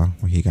Garza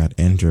where he got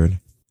injured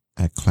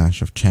at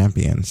Clash of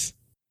Champions.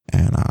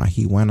 And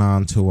he went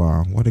on to,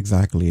 what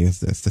exactly is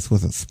this? This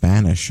was a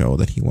Spanish show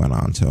that he went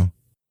on to.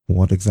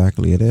 What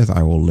exactly it is,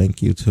 I will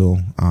link you to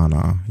on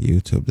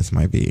YouTube. This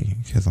might be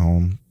his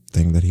own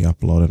thing that he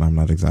uploaded. I'm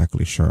not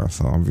exactly sure.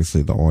 So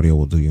obviously the audio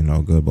will do you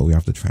no good, but we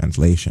have the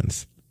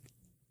translations.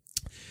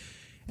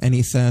 And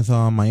he says,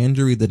 my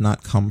injury did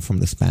not come from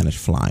the Spanish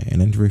fly.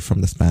 An injury from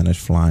the Spanish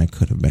fly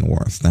could have been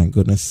worse. Thank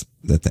goodness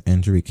that the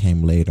injury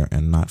came later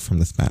and not from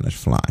the Spanish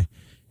fly.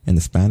 And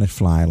the Spanish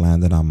fly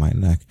landed on my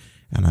neck,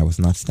 and I was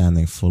not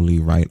standing fully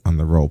right on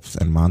the ropes,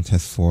 and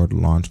Montez Ford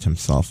launched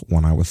himself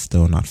when I was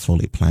still not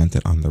fully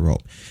planted on the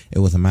rope. It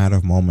was a matter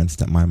of moments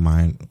that my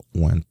mind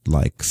went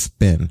like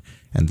spin,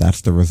 and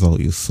that's the result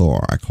you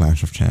saw at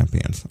Clash of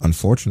Champions.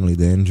 Unfortunately,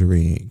 the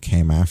injury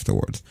came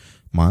afterwards.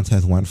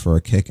 Montez went for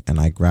a kick, and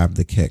I grabbed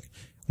the kick.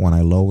 When I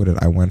lowered it,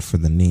 I went for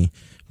the knee,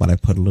 but I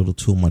put a little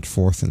too much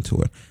force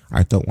into it.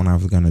 I thought when I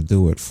was going to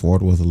do it,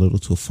 Ford was a little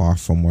too far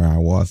from where I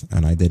was,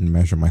 and I didn't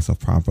measure myself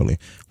properly.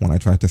 When I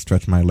tried to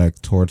stretch my leg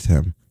towards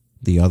him,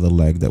 the other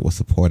leg that was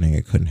supporting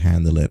it couldn't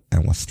handle it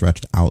and was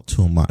stretched out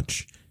too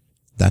much.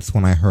 That's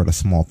when I heard a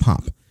small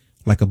pop,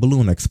 like a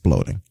balloon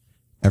exploding.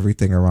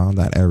 Everything around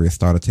that area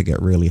started to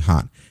get really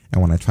hot,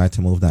 and when I tried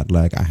to move that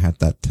leg, I had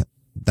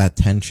that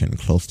tension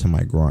close to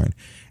my groin,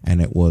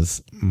 and it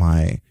was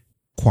my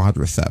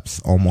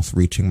quadriceps almost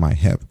reaching my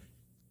hip.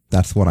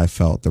 That's what I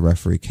felt. The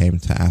referee came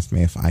to ask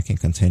me if I can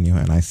continue,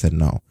 and I said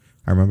no.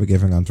 I remember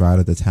giving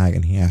Andrade the tag,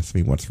 and he asked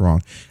me what's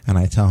wrong, and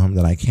I tell him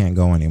that I can't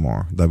go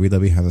anymore.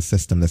 WWE has a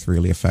system that's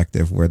really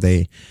effective where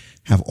they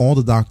have all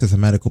the doctors and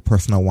medical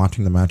personnel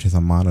watching the matches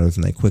on monitors,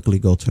 and they quickly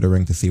go to the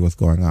ring to see what's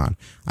going on.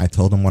 I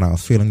told them what I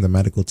was feeling. The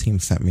medical team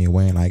sent me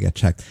away, and I get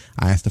checked.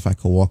 I asked if I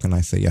could walk, and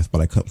I said yes,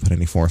 but I couldn't put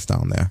any force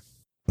down there.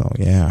 So,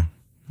 yeah,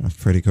 that's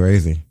pretty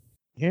crazy.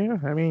 Yeah,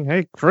 I mean,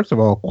 hey, first of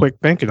all, quick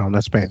thinking on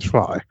the Spanish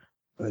fly.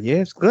 But yeah,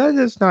 it's glad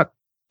it's not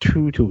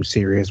too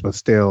serious, but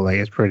still, like,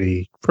 it's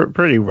pretty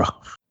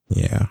rough.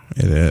 Yeah,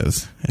 it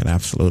is. It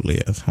absolutely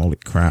is. Holy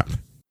crap.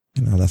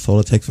 You know, that's all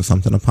it takes for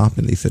something to pop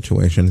in these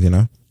situations, you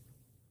know?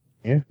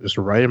 Yeah, just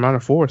the right amount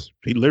of force.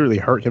 He literally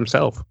hurt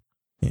himself.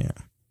 Yeah.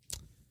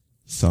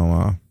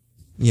 So,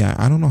 yeah,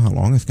 I don't know how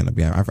long it's going to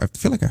be. I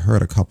feel like I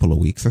heard a couple of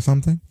weeks or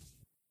something.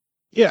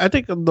 Yeah, I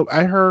think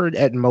I heard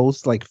at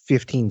most like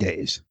 15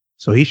 days.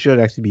 So he should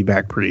actually be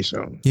back pretty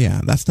soon.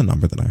 Yeah, that's the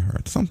number that I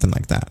heard. Something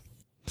like that.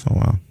 So,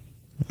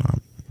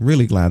 I'm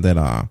really glad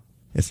that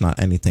it's not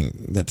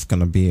anything that's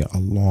going to be a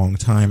long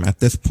time at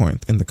this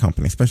point in the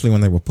company, especially when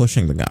they were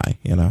pushing the guy,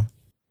 you know?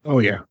 Oh,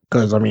 yeah.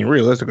 Because, I mean,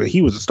 realistically,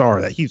 he's the star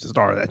of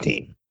that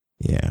team.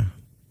 Yeah.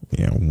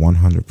 Yeah,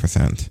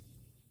 100%.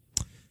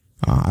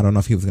 I don't know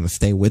if he was going to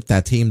stay with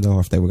that team, though,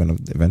 or if they were going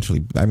to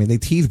eventually... I mean, they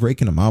teased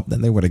breaking him up.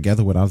 Then they were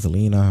together without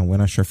Zelina, and we're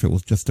not sure if it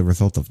was just the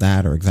result of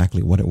that or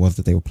exactly what it was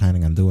that they were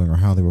planning on doing or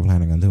how they were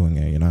planning on doing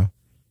it, you know?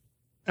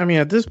 I mean,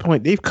 at this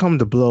point, they've come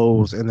to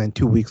blows and then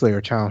 2 weeks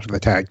later challenge for the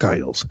tag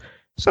titles.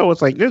 So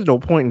it's like, there's no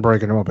point in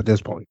breaking them up at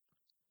this point.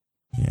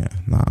 Yeah,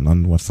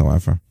 none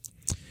whatsoever.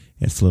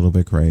 It's a little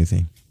bit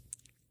crazy.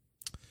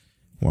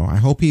 Well, I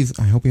hope he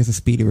has a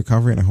speedy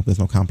recovery, and I hope there's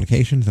no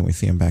complications, and we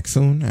see him back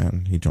soon,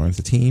 and he joins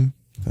the team.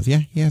 Because, yeah,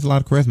 he has a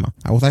lot of charisma.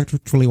 I was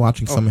actually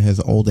watching some of his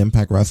old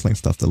Impact Wrestling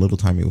stuff the little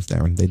time he was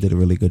there, and they did a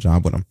really good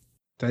job with him.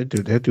 That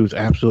dude's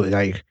absolutely,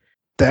 like,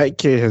 that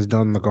kid has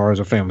done the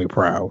Garza family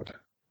proud.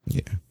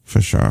 Yeah,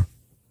 for sure.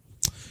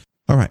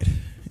 All right.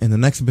 In the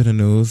next bit of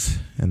news,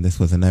 and this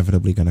was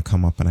inevitably going to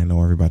come up, and I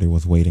know everybody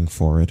was waiting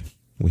for it,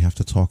 we have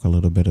to talk a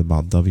little bit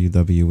about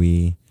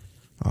WWE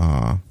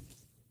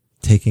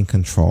taking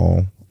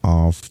control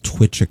of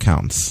Twitch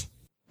accounts.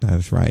 That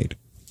is right.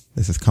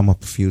 This has come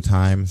up a few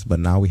times, but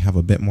now we have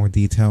a bit more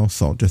detail,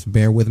 so just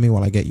bear with me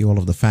while I get you all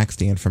of the facts,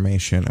 the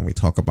information, and we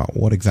talk about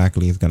what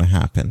exactly is going to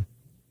happen.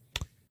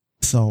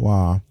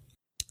 So,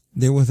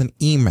 there was an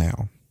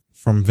email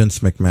from Vince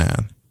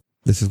McMahon.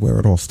 This is where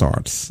it all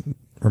starts,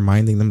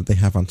 reminding them that they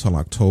have until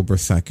October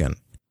 2nd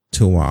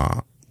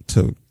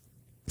to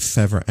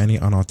sever any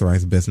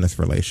unauthorized business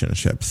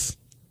relationships.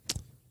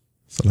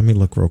 So let me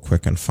look real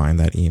quick and find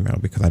that email,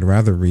 because I'd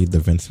rather read the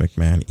Vince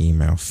McMahon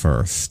email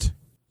first.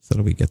 so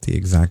that we get the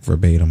exact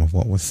verbatim of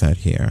what was said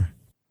here.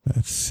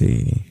 Let's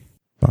see.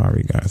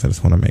 Sorry, guys. I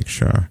just want to make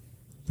sure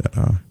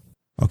that,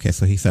 okay,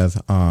 so he says,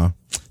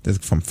 this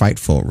from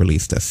Fightful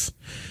released this.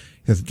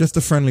 He says, just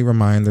a friendly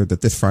reminder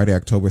that this Friday,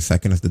 October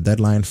 2nd, is the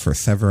deadline for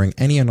severing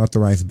any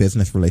unauthorized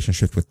business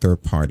relationships with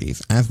third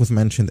parties. As was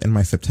mentioned in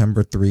my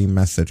September 3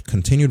 message,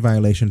 continued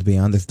violations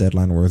beyond this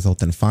deadline will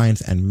result in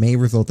fines and may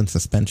result in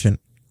suspension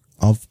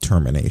of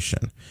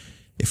termination.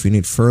 If you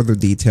need further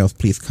details,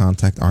 please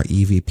contact our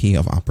EVP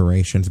of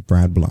Operations,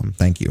 Brad Blum.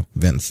 Thank you,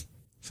 Vince.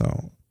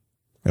 So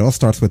it all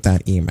starts with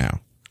that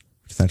email,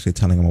 essentially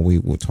telling them what we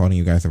were telling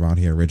you guys around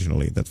here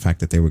originally, the fact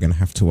that they were going to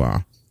have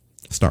to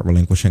start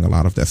relinquishing a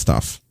lot of their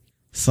stuff.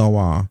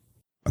 So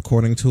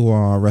according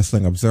to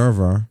Wrestling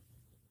Observer,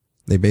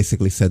 they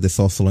basically said this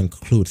also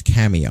includes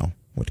Cameo,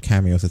 which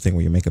Cameo is the thing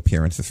where you make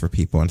appearances for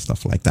people and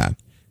stuff like that.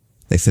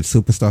 They said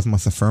superstars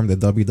must affirm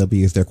that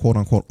WWE is their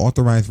quote-unquote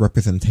authorized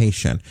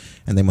representation,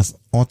 and they must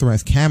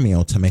authorize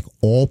Cameo to make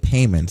all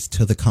payments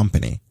to the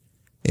company.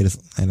 It is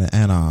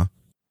and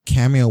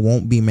Cameo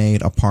won't be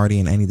made a party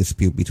in any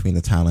dispute between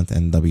the talent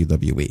and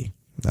WWE.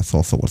 That's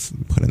also what's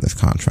put in this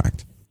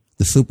contract.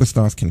 The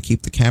superstars can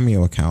keep the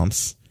Cameo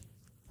accounts,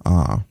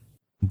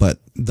 but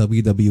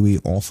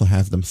WWE also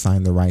has them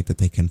sign the right that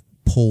they can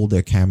pull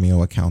their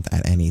Cameo account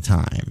at any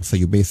time. So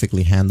you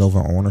basically hand over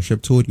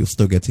ownership to it. You'll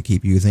still get to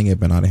keep using it,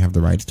 but now they have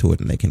the rights to it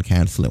and they can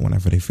cancel it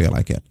whenever they feel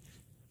like it.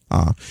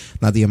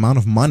 Now the amount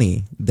of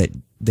money that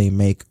they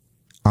make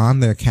on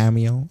their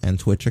Cameo and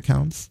Twitch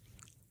accounts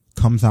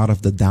comes out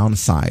of the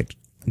downside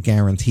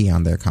guarantee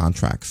on their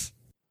contracts.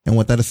 And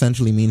what that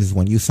essentially means is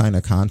when you sign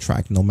a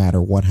contract, no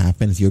matter what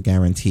happens, you're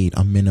guaranteed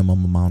a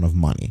minimum amount of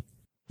money.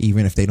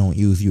 Even if they don't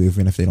use you,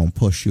 even if they don't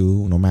push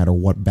you, no matter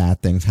what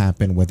bad things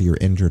happen, whether you're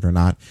injured or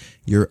not,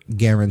 you're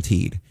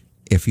guaranteed.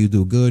 If you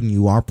do good and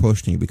you are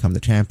pushed and you become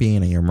the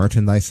champion and your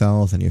merchandise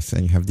sells and you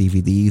have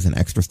DVDs and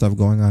extra stuff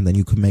going on, then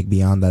you could make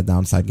beyond that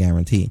downside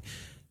guarantee.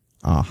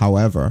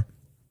 However,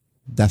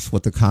 that's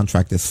what the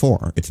contract is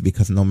for. It's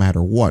because no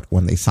matter what,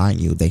 when they sign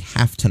you, they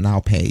have to now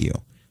pay you.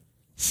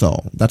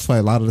 So that's why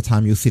a lot of the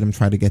time you see them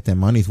try to get their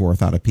money's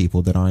worth out of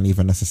people that aren't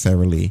even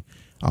necessarily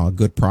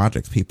good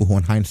projects, people who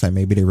in hindsight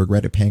maybe they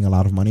regretted paying a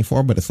lot of money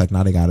for, but it's like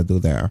now they got to do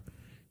their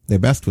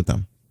best with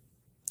them.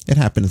 It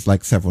happens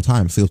like several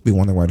times. So you'll be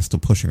wondering why they're still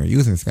pushing or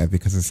using this guy,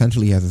 because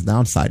essentially he has his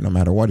downside. No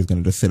matter what, he's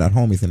going to just sit at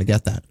home. He's going to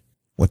get that.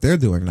 What they're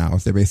doing now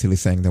is they're basically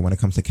saying that when it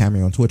comes to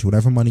Cameo and Twitch,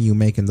 whatever money you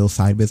make in those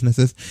side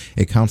businesses,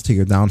 it counts to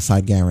your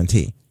downside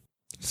guarantee.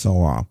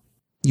 So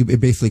it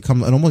basically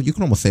comes, you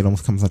can almost say it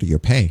almost comes out of your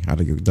pay,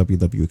 out of your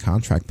WWE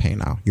contract pay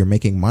now. You're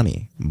making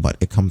money, but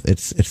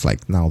it's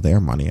like now their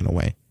money in a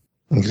way.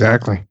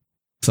 Exactly.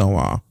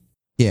 So,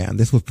 yeah,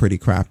 this was pretty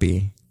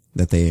crappy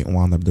that they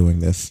wound up doing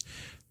this.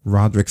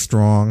 Roderick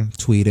Strong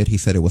tweeted, he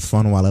said it was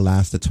fun while it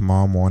lasted.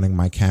 Tomorrow morning,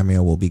 my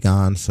Cameo will be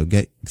gone. So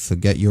get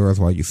yours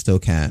while you still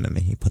can. And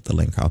then he put the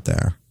link out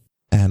there.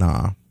 And,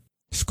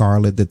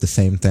 Scarlett did the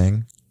same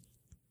thing.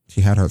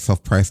 She had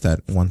herself priced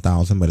at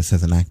 $1,000, but it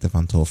says inactive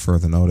until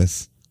further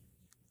notice.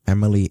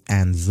 Emily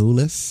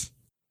Anzulis,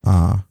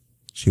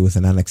 she was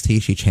in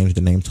NXT. She changed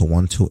the name to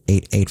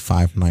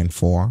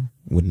 1288594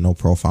 with no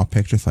profile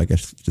picture. So I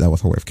guess that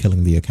was her way of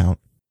killing the account.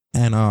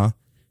 And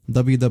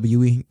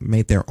WWE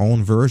made their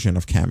own version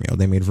of Cameo.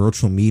 They made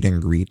virtual meet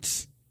and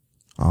greets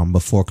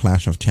before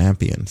Clash of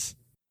Champions.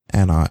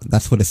 And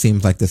that's what it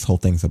seems like this whole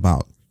thing's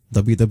about.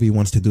 WWE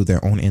wants to do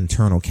their own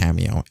internal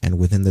Cameo, and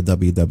within the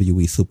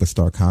WWE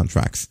superstar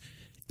contracts,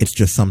 it's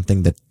just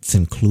something that's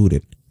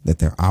included, that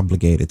they're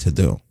obligated to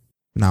do.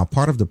 Now,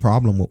 part of the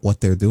problem with what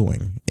they're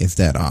doing is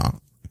that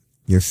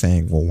you're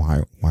saying,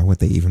 well, why would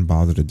they even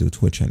bother to do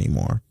Twitch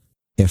anymore?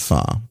 If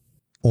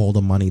all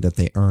the money that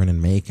they earn and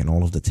make and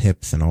all of the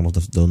tips and all of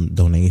the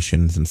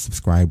donations and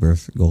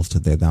subscribers goes to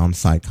their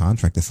downside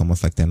contract, it's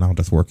almost like they're now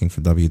just working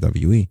for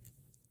WWE.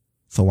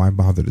 So why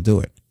bother to do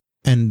it?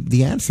 And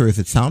the answer is,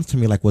 it sounds to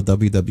me like what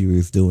WWE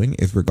is doing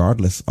is,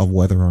 regardless of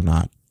whether or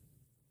not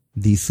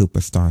these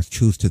superstars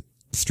choose to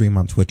stream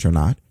on Twitch or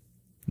not,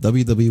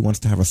 WWE wants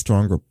to have a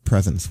stronger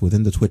presence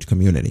within the Twitch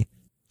community.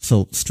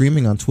 So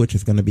streaming on Twitch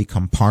is going to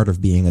become part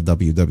of being a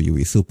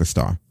WWE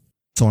superstar.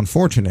 So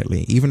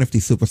unfortunately, even if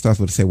these superstars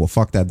would say, well,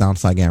 fuck that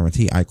downside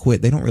guarantee, I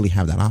quit, they don't really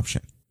have that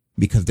option,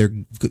 because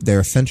they're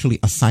essentially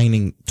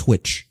assigning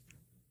Twitch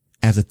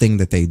as a thing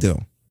that they do.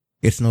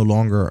 It's no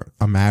longer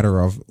a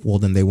matter of, well,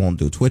 then they won't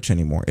do Twitch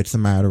anymore. It's a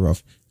matter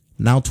of,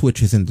 now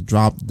Twitch is in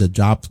the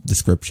job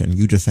description.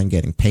 You just ain't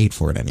getting paid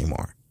for it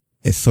anymore.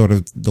 It's sort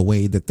of the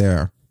way that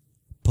they're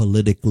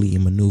politically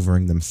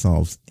maneuvering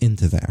themselves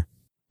into there.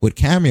 With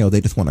Cameo,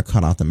 they just want to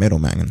cut out the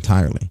middleman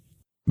entirely.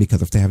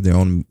 Because if they have their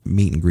own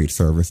meet and greet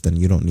service, then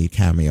you don't need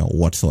Cameo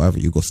whatsoever.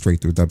 You go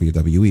straight through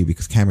WWE,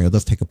 because Cameo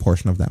does take a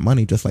portion of that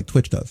money, just like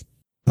Twitch does.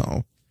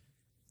 So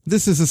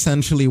this is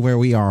essentially where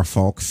we are,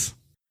 folks.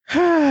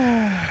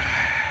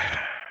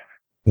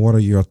 What are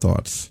your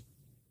thoughts?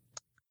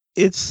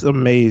 It's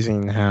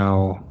amazing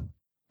how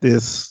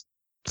this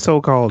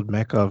so-called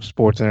mecca of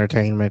sports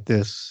entertainment,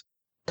 this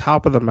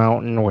top of the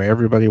mountain where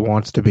everybody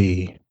wants to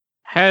be,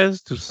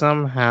 has to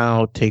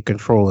somehow take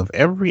control of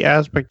every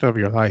aspect of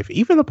your life,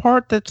 even the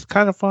part that's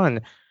kind of fun.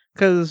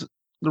 Because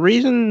the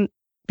reason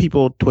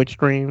people Twitch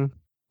stream,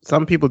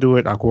 some people do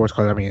it, of course,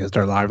 because it's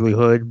their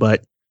livelihood,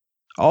 but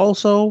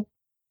also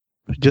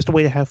just a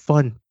way to have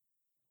fun.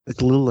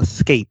 It's a little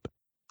escape.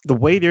 The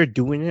way they're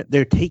doing it,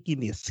 they're taking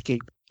the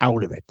escape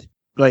out of it.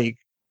 Like,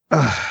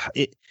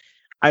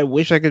 I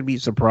wish I could be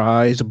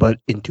surprised, but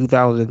in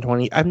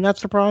 2020, I'm not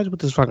surprised with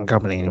this fucking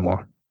company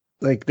anymore.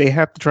 Like, they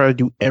have to try to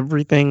do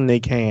everything they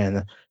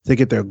can to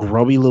get their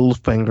grubby little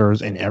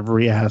fingers in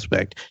every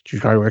aspect to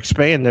try to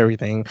expand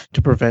everything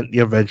to prevent the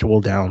eventual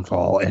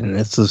downfall. And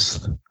it's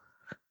just,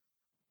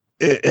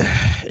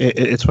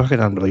 it's fucking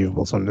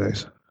unbelievable some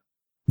days.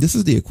 This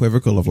is the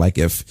equivocal of like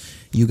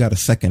if you got a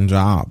second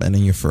job and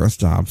then your first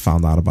job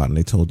found out about it and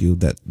they told you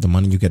that the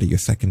money you get at your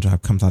second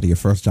job comes out of your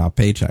first job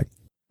paycheck.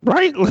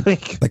 Right?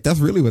 Like that's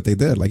really what they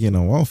did. Like,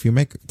 well, if you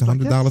make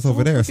 $100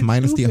 over there, it's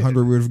minus the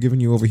 100 we would have given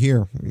you over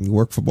here. You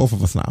work for both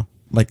of us now.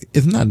 Like,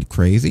 isn't that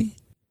crazy?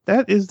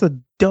 That is the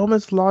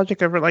dumbest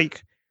logic ever.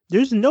 Like,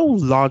 there's no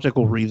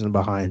logical reason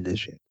behind this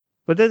shit.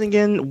 But then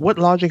again, what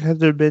logic has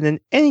there been in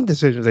any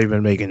decisions they've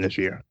been making this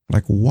year?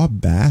 Like,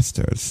 what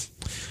bastards?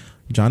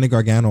 Johnny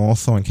Gargano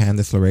also and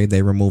Candice LeRae,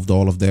 they removed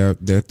all of their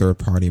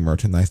third-party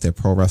merchandise. Their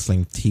Pro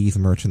Wrestling Tees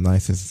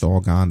merchandise is all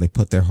gone. They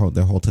put their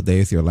whole today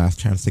is your last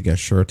chance to get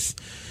shirts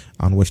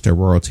on which their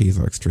royalties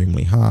are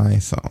extremely high.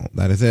 So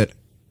that is it.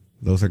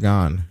 Those are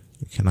gone.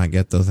 You cannot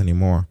get those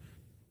anymore.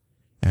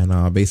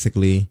 And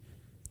basically,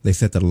 they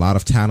said that a lot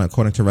of talent,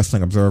 according to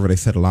Wrestling Observer, they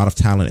said a lot of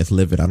talent is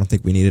livid. I don't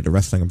think we needed a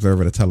Wrestling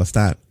Observer to tell us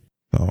that.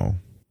 So,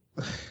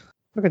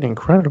 fucking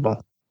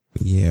incredible.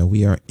 Yeah,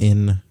 we are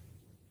in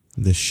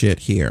the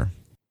shit here.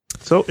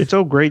 So it's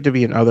so great to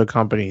be in other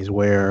companies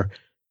where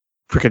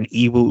freaking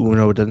Evil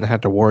Uno doesn't have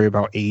to worry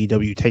about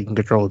AEW taking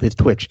control of his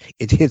Twitch.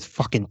 It's his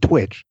fucking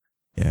Twitch.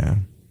 Yeah.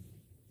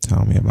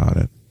 Tell me about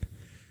it.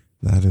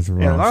 That is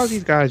rough. And a lot of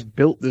these guys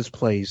built this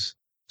place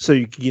so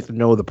you can get to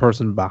know the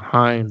person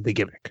behind the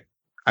gimmick.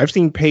 I've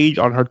seen Paige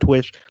on her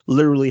Twitch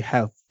literally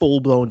have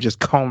full-blown just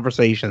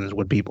conversations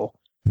with people.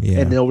 Yeah.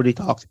 And nobody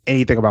talks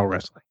anything about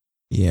wrestling.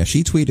 Yeah,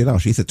 she tweeted out,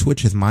 she said,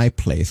 Twitch is my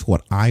place,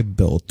 what I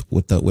built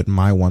with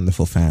my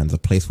wonderful fans, a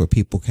place where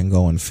people can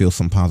go and feel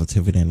some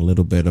positivity and a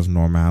little bit of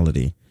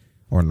normality,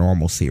 or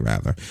normalcy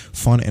rather.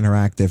 Fun,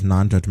 interactive,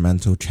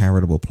 non-judgmental,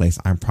 charitable place.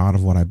 I'm proud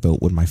of what I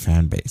built with my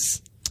fan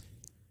base.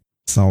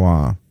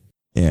 So,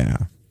 yeah.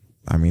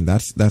 I mean,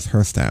 that's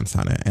her stance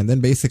on it. And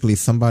then basically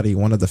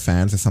one of the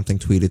fans or something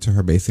tweeted to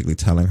her basically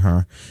telling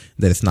her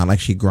that it's not like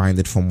she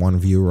grinded from one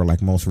viewer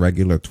like most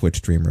regular Twitch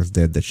streamers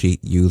did, that she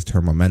used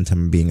her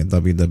momentum being a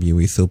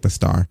WWE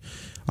superstar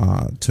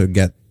to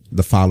get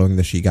the following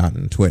that she got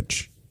in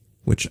Twitch.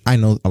 Which I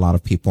know a lot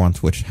of people on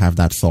Twitch have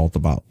that salt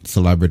about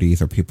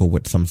celebrities or people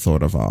with some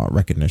sort of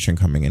recognition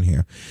coming in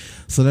here.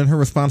 So then her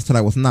response to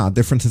that was,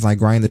 difference is I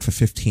grinded for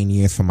 15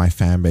 years for my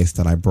fan base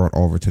that I brought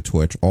over to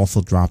Twitch,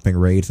 also dropping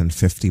raids and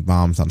 50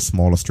 bombs on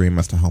smaller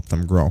streamers to help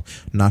them grow.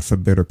 Not for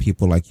bitter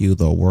people like you,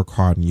 though. Work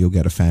hard and you'll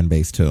get a fan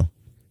base too.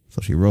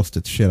 So she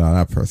roasted shit out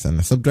of that person.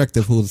 It's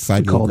subjective whose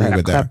side you agree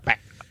with there.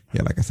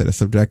 Yeah, like I said, it's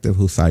subjective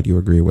whose side you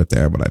agree with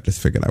there, but I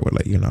just figured I would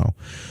let you know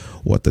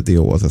what the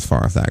deal was as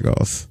far as that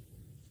goes.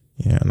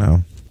 Yeah,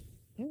 no.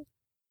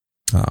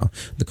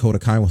 Dakota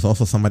Kai was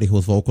also somebody who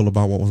was vocal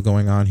about what was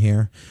going on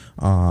here.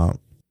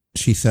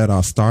 She said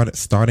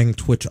starting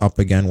Twitch up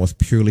again was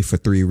purely for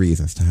 3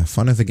 reasons: to have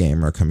fun as a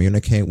gamer,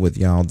 communicate with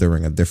y'all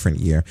during a different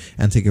year,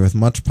 and to give as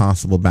much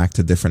possible back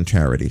to different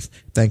charities.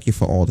 Thank you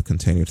for all the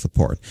continued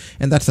support.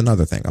 And that's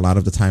another thing. A lot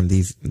of the time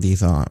these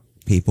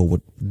people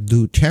would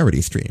do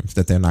charity streams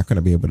that they're not going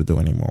to be able to do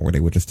anymore, where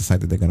they would just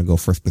decide that they're going to go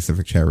for a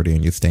specific charity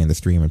and you stay in the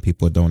stream and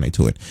people would donate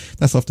to it.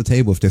 That's off the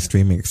table if they're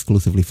streaming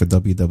exclusively for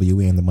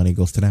WWE and the money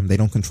goes to them. They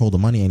don't control the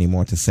money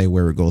anymore to say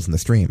where it goes in the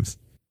streams.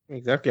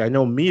 Exactly. I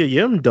know Mia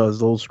Yim does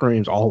those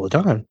streams all the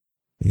time.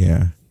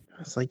 Yeah.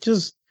 It's like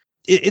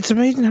it's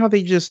amazing how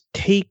they just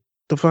take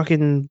the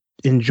fucking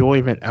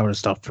enjoyment out of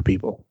stuff for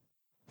people.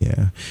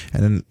 Yeah.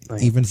 And then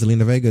even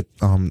Zelina Vega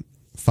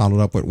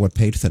followed up with what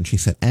Paige said. She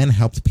said, and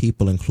helped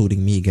people,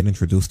 including me, get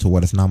introduced to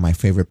what is now my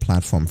favorite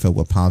platform, filled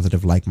with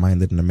positive,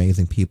 like-minded, and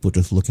amazing people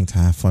just looking to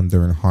have fun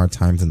during hard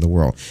times in the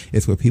world.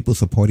 It's where people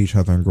support each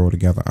other and grow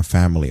together. A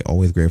family,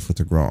 always grateful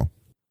to grow.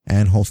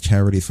 And host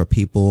charities for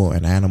people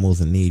and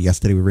animals in need.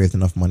 Yesterday, we raised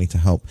enough money to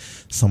help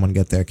someone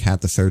get their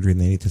cat the surgery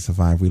they need to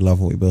survive. We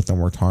love what we built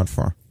and worked hard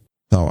for.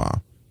 So,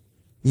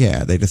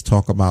 yeah, they just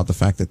talk about the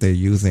fact that they're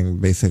using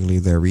basically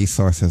their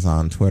resources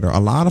on Twitter. A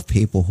lot of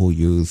people who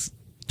use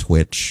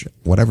Twitch,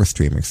 whatever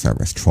streaming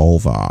service,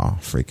 Trova,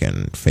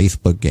 freaking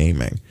Facebook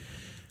gaming,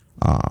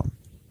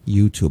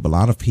 YouTube, a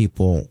lot of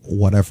people,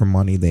 whatever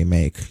money they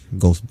make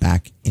goes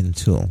back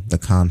into the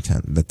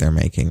content that they're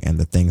making and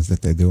the things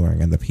that they're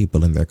doing and the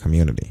people in their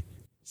community.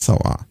 So,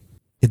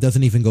 it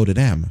doesn't even go to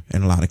them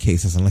in a lot of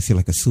cases unless you're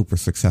like a super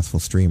successful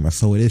streamer.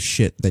 So it is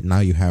shit that now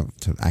you have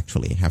to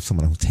actually have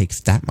someone who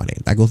takes that money.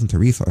 That goes into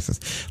resources.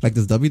 Like,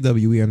 does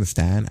WWE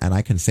understand? And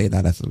I can say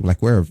that as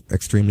like, we're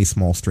extremely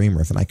small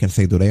streamers, and I can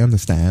say, do they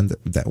understand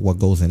that what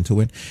goes into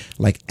it?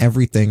 Like,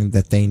 everything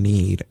that they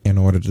need in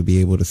order to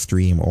be able to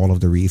stream, all of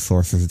the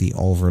resources, the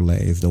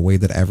overlays, the way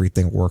that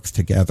everything works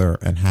together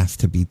and has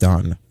to be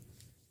done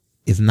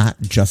is not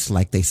just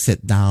like they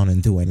sit down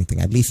and do anything.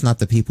 At least not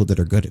the people that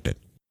are good at it.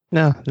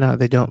 No,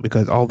 they don't,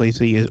 because all they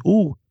see is,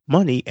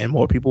 money, and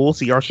more people will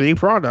see our shitty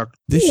product.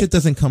 This shit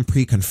doesn't come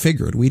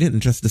pre-configured. We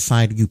didn't just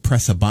decide you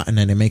press a button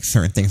and it makes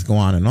certain things go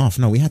on and off.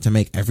 No, we had to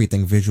make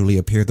everything visually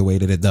appear the way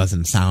that it does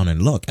and sound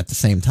and look at the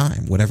same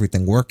time, with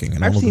everything working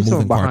and all of the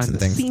moving parts and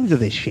things. I've seen some behind the scenes of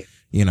this shit.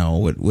 You know,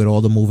 with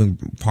all the moving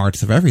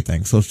parts of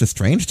everything. So it's just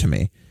strange to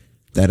me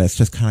that it's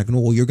just kind of,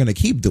 well, you're going to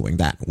keep doing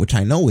that, which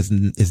I know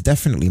is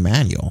definitely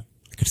manual.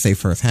 I could say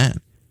firsthand.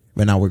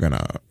 But now we're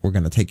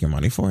gonna take your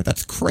money for it.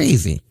 That's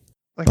crazy.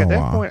 Like, at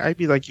that point, I'd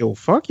be like, yo,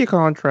 fuck your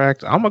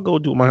contract. I'm going to go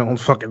do my own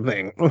fucking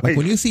thing. Like,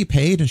 when you see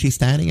Paige and she's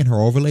standing in her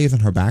overlays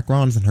and her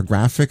backgrounds and her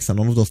graphics and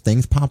all of those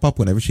things pop up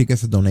whenever she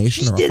gets a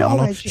donation or a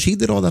follow, she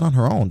did all that on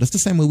her own. Just the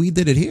same way we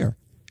did it here.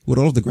 With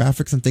all of the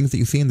graphics and things that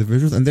you see in the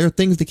visuals. And there are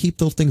things to keep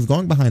those things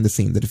going behind the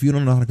scene that if you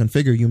don't know how to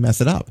configure, you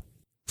mess it up.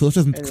 So it's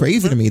just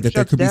crazy to me that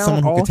there could be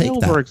someone who could take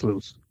that.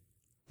 Loose.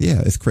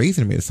 Yeah, it's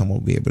crazy to me that someone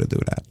would be able to do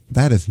that.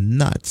 That is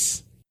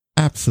nuts.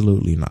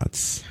 Absolutely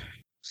nuts.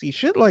 See,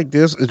 shit like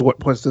this is what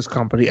puts this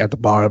company at the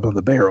bottom of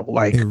the barrel.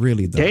 Like, it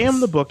really does. Damn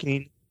the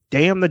booking,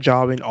 damn the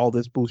jobbing, all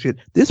this bullshit.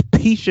 This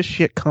piece of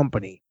shit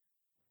company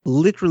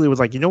literally was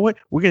like, you know what?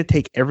 We're going to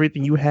take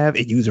everything you have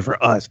and use it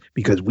for us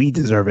because we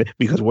deserve it,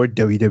 because we're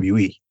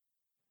WWE.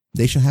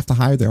 They should have to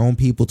hire their own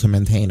people to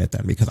maintain it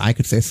then, because I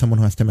could say someone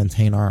who has to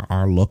maintain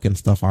our look and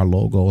stuff, our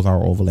logos,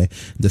 our overlay,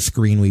 the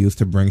screen we use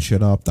to bring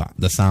shit up,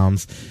 the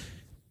sounds.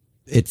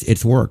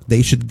 It's work.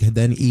 They should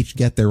then each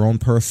get their own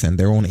person,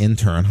 their own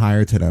intern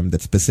hired to them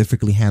that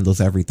specifically handles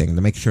everything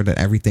to make sure that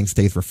everything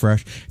stays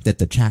refreshed, that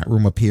the chat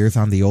room appears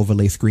on the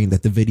overlay screen,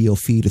 that the video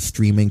feed is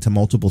streaming to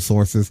multiple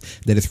sources,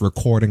 that it's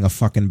recording a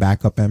fucking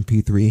backup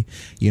MP3,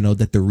 you know,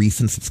 that the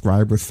recent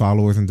subscribers,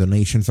 followers, and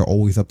donations are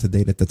always up to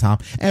date at the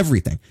top.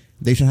 Everything.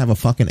 They should have a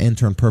fucking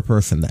intern per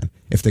person then,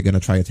 if they're going to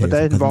try to take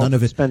it. Because none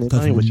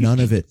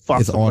of it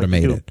is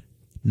automated.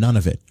 None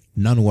of it.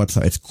 None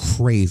whatsoever. It's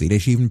crazy. They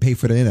should even pay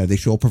for the internet. They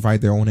should all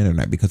provide their own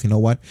internet, because you know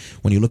what?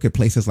 When you look at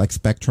places like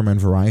Spectrum and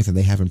Verizon,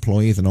 they have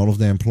employees, and all of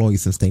their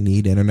employees, since they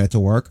need internet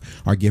to work,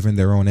 are given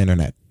their own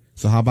internet.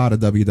 So how about a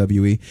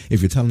WWE?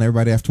 If you're telling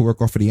everybody they have to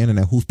work off of the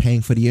internet, who's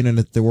paying for the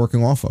internet they're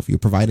working off of? You're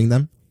providing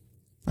them?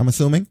 I'm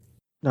assuming?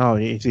 No,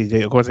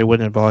 of course they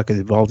wouldn't involve,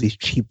 because all these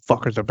cheap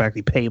fuckers are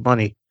actually pay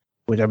money.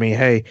 Which, I mean,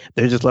 hey,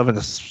 they're just loving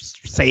to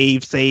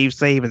save,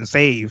 and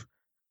save.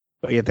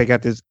 But yet they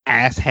got this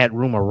asshat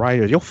room of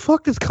writers. Yo,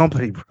 fuck this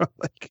company, bro.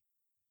 Like,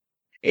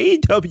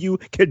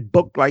 AEW can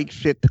book like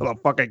shit till the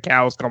fucking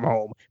cows come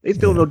home. They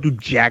still don't do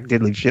jack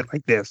diddly shit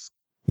like this.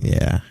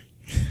 Yeah.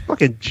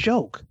 Fucking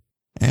joke.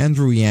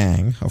 Andrew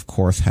Yang, of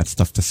course, had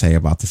stuff to say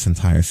about this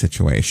entire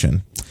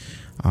situation.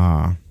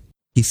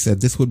 He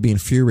said, this would be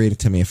infuriating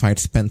to me if I had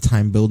spent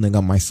time building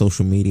up my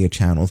social media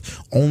channels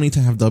only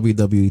to have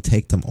WWE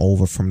take them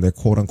over from their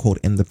quote-unquote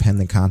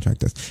independent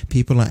contractors.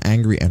 People are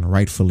angry, and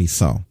rightfully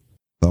so.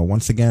 So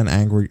once again,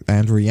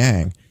 Andrew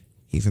Yang,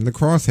 he's in the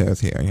crosshairs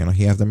here. You know,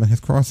 he has them in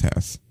his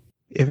crosshairs.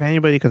 If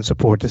anybody can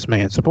support this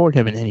man, support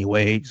him in any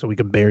way so we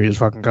can bury his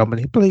fucking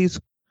company, please.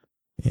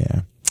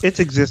 Yeah. Its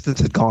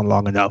existence has gone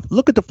long enough.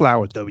 Look at the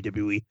flowers,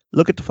 WWE.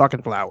 Look at the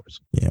fucking flowers.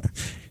 Yeah.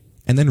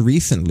 And then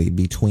recently,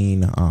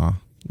 between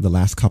the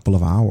last couple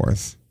of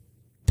hours,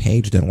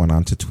 Paige then went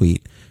on to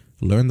tweet,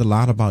 learned a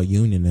lot about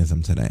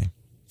unionism today.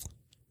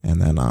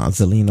 And then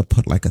Zelina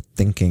put like a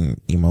thinking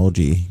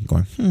emoji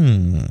going,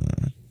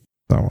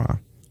 So,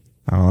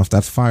 I don't know if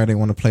that's fire they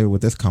want to play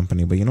with this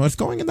company, but, you know, it's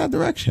going in that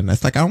direction.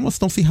 It's like, I almost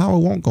don't see how it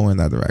won't go in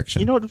that direction.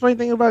 You know what the funny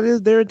thing about it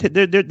is?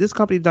 This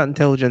company's not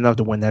intelligent enough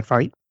to win that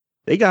fight.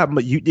 They got,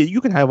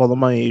 you can have all the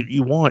money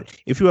you want.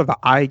 If you have the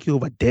IQ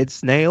of a dead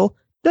snail,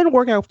 it doesn't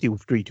work out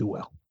for you too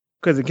well.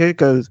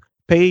 Because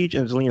Paige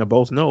and Zelina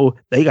both know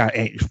they got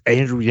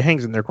Andrew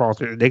Yang in their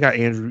crosshairs. They got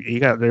Andrew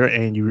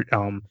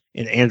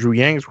in Andrew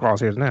Yang's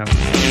crosshairs now.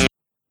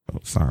 Oh,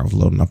 sorry, I was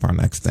loading up our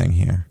next thing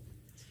here.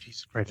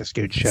 Right, that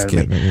scared shit out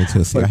of me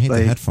too. See, I hate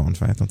the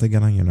headphones, right? Don't they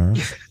get on your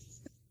nerves?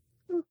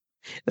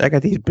 I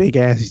got these big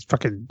ass, these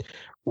fucking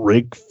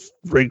rig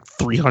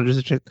 300s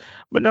and shit.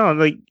 But no,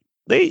 like,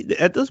 they,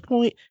 at this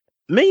point,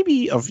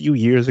 maybe a few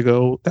years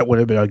ago, that would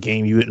have been a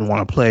game you didn't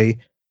want to play.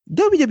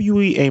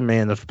 WWE ain't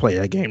man enough to play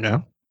that game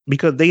now,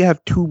 because they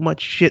have too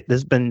much shit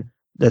that's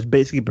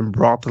basically been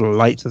brought to the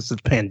light since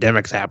this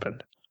pandemic's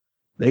happened.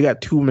 They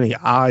got too many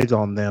eyes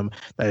on them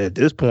that at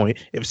this point,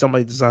 if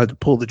somebody decides to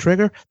pull the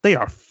trigger, they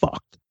are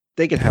fucked.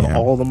 They can have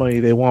all the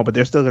money they want, but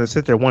they're still going to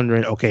sit there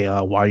wondering, okay,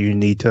 why you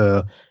need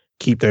to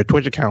keep their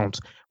Twitch accounts?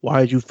 Why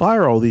did you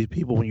fire all these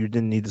people when you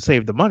didn't need to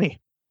save the money?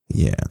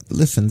 Yeah.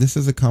 Listen, this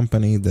is a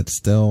company that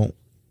still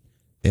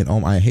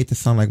I hate to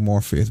sound like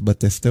Morpheus, but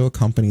they're still a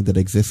company that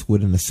exists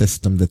within a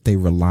system that they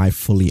rely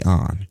fully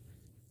on.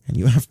 And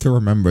you have to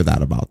remember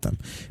that about them,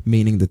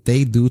 meaning that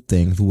they do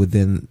things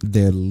within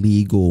their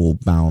legal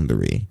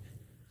boundary.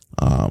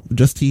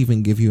 Just to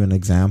even give you an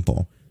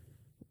example,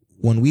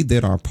 when we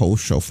did our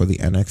post show for the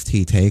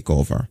NXT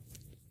takeover,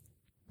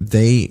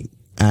 they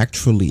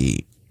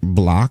actually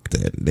blocked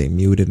it. They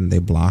muted and they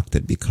blocked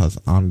it because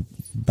on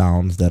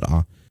bounds that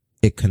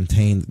it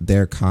contained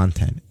their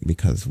content,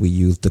 because we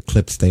used the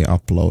clips they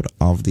upload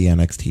of the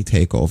NXT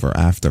takeover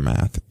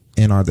aftermath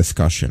in our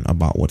discussion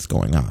about what's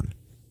going on.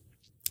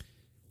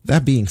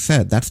 That being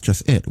said, that's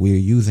just it. We're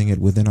using it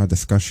within our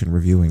discussion,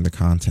 reviewing the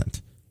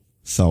content.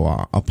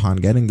 So upon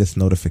getting this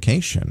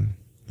notification,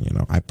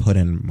 I put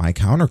in my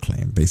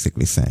counterclaim,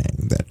 basically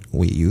saying that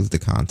we use the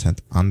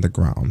content on the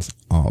grounds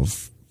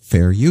of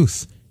fair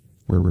use.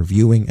 We're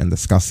reviewing and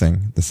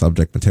discussing the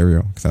subject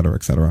material, etc.,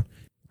 etc.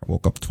 I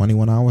woke up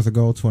 21 hours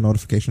ago to a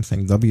notification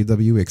saying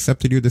WWE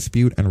accepted your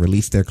dispute and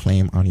released their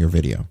claim on your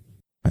video.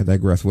 I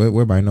digress.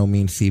 We're by no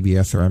means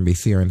CBS or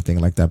NBC or anything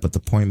like that, but the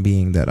point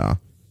being that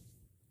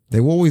they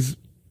will always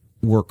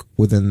work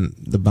within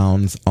the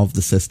bounds of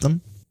the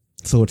system.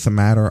 So it's a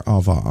matter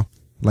of,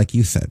 like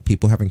you said,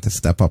 people having to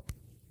step up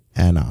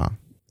and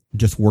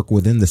just work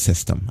within the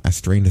system, as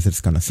strange as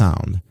it's going to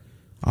sound.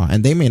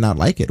 And they may not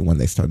like it when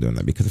they start doing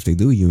that, because if they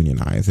do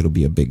unionize, it'll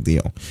be a big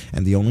deal.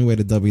 And the only way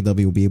the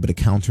WWE will be able to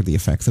counter the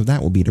effects of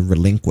that will be to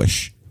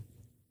relinquish.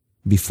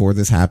 Before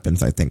this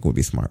happens, I think would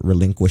be smart.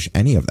 Relinquish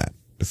any of that.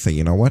 Just say,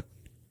 you know what?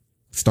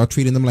 Start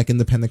treating them like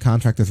independent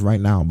contractors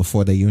right now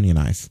before they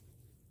unionize.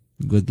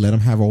 Good, let them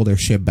have all their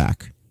shit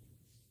back.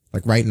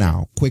 Like right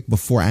now, quick,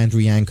 before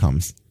Andrew Yang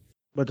comes.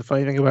 But the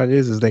funny thing about it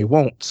is they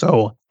won't.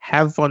 So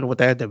have fun with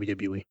that,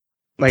 WWE.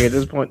 Like at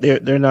this point,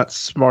 they're not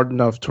smart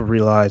enough to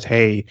realize,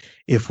 hey,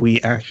 if we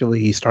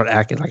actually start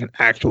acting like an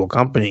actual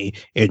company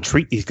and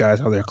treat these guys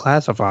how they're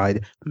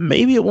classified,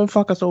 maybe it won't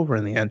fuck us over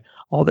in the end.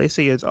 All they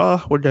see is,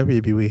 oh, we're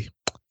WWE.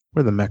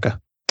 We're the Mecca.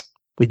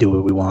 We do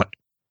what we want.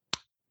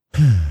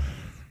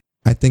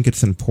 I think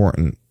it's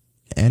important.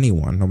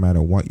 Anyone, no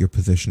matter what your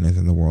position is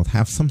in the world,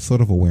 have some sort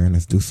of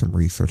awareness, do some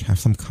research, have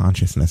some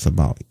consciousness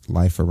about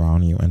life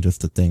around you and just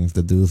the things,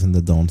 the do's and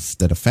the don'ts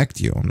that affect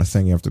you. I'm not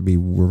saying you have to be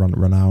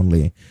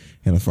renownedly,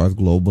 as far as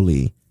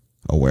globally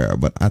aware,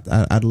 but at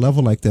a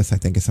level like this, I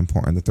think it's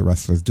important that the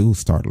wrestlers do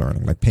start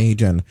learning. Like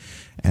Paige and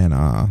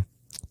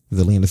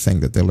Zelina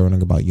saying that they're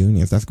learning about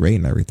unions. That's great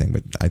and everything,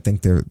 but I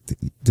think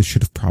this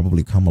should have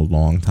probably come a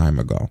long time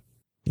ago.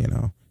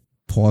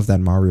 Pause that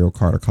Mario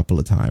Kart a couple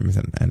of times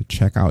and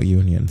check out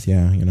unions.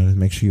 Yeah, just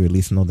make sure you at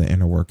least know the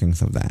inner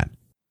workings of that.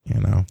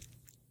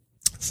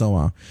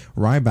 So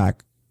Ryback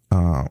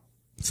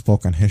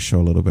spoke on his show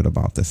a little bit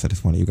about this. I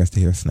just wanted you guys to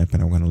hear a snippet.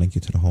 I'm going to link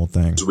you to the whole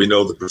thing. We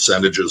know the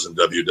percentages in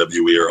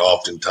WWE are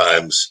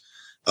oftentimes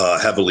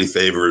heavily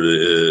favored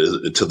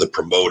to the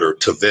promoter,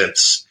 to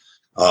Vince.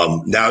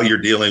 Now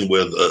you're dealing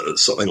with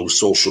something with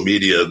social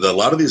media. A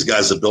lot of these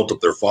guys have built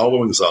up their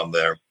followings on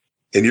there,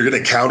 and you're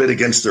going to count it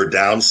against their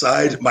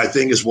downside. My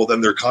thing is, well, then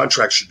their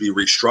contract should be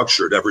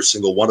restructured, every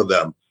single one of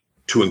them,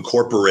 to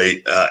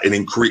incorporate and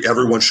increase.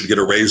 Everyone should get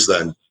a raise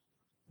then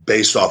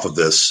based off of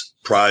this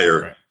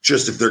prior, right.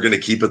 Just if they're going to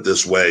keep it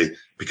this way,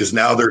 because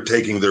now they're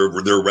taking their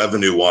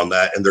revenue on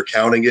that and they're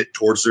counting it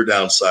towards their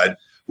downside,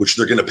 which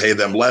they're going to pay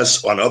them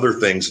less on other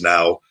things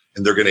now,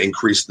 and they're going to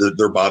increase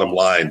their bottom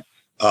line.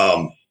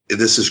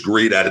 This is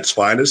greed at its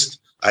finest.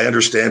 I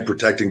understand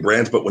protecting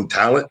brands, but when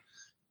talent,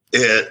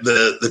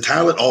 the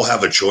talent all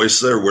have a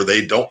choice there where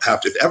they don't have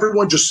to. If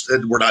everyone just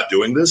said we're not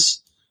doing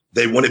this,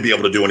 they wouldn't be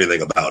able to do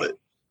anything about it.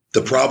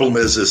 The problem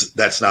is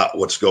that's not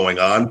what's going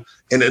on.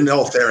 And in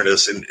all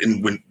fairness,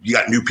 and when you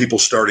got new people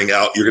starting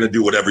out, you're going to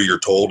do whatever you're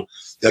told.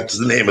 That's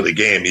the name of the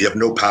game. You have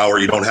no power.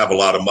 You don't have a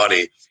lot of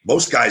money.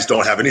 Most guys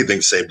don't have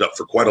anything saved up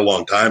for quite a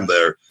long time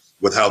there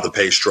with how the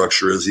pay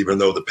structure is, even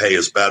though the pay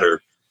is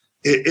better.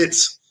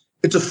 It's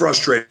a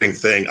frustrating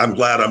thing. I'm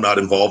glad I'm not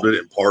involved in it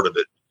and part of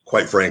it,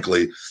 quite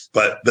frankly.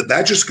 But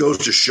that just goes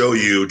to show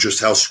you just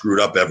how screwed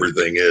up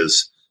everything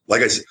is.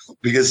 Like I said,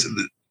 because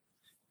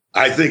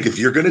I think if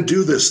you're going to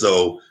do this,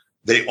 though,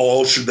 they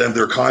all should then,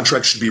 their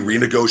contract should be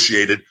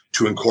renegotiated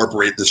to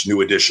incorporate this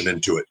new addition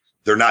into it.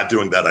 They're not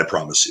doing that, I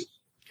promise you.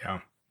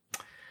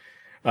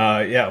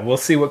 Yeah. We'll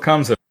see what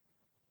comes of it.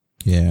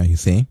 Yeah, you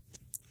see?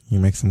 You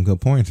make some good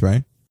points,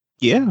 right?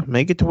 Yeah,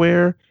 make it to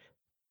where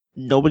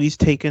nobody's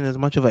taking as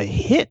much of a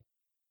hit.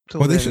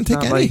 Well, they shouldn't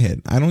take any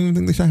hit. I don't even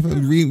think they should have to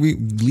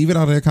leave it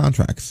out of their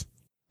contracts,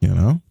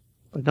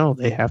 But no,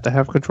 they have to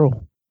have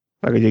control.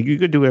 Like you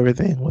could do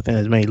everything within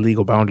as many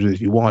legal boundaries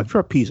as you want. If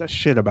you're a piece of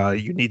shit about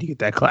it, you need to get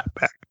that clap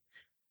back.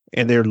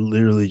 And they're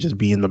literally just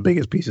being the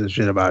biggest pieces of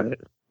shit about it.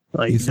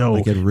 Like, no,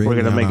 really we're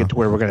going to make it to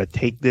where we're going to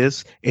take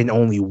this and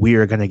only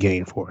we're going to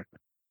gain for it.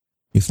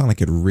 You sound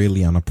like it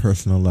really on a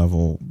personal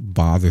level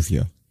bothers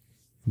you.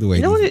 The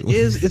way what it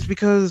is? It's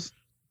because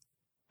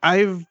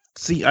I've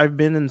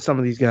been in some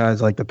of these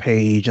guys like the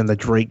Page and the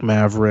Drake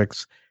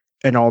Mavericks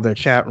and all their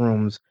chat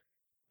rooms,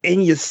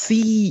 and you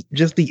see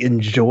just the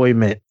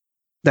enjoyment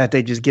that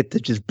they just get to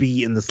just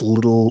be in this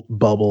little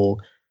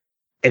bubble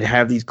and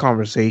have these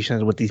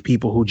conversations with these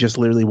people who just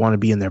literally want to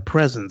be in their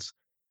presence.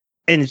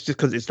 And it's just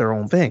because it's their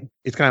own thing.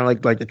 It's kind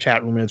of like the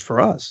chat room is for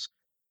us.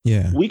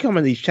 Yeah. We come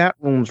in these chat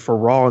rooms for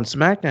Raw and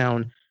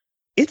SmackDown.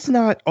 It's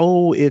not,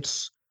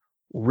 it's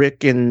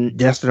Rick and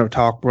Destin of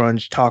Talk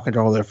Brunch talking to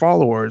all their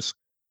followers.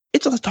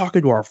 It's us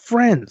talking to our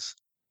friends.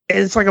 And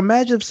it's like,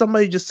 imagine if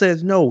somebody just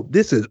says, no,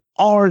 this is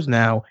ours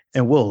now,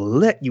 and we'll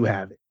let you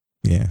have it.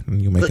 Yeah,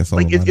 and you make us all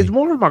like money. It's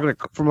more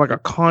from like a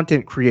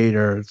content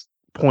creator's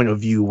point of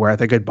view where I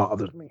think it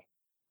bothers me.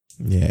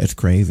 Yeah, it's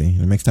crazy.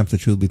 It makes them to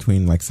choose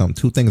between like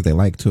two things they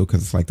like too,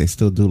 because it's like they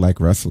still do like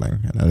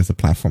wrestling, and that is a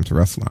platform to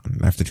wrestle on.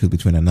 And I have to choose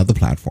between another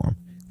platform,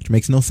 which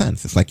makes no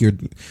sense. It's like you're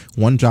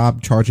one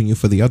job charging you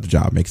for the other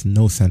job. Makes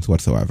no sense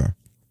whatsoever.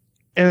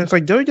 And it's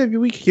like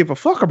WWE can give a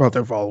fuck about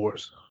their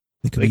followers.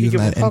 They could They be can using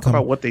give a that fuck income.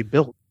 about what they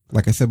built.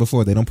 Like I said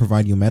before, they don't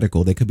provide you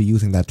medical. They could be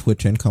using that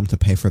Twitch income to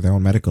pay for their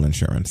own medical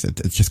insurance.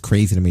 It's just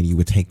crazy to me that you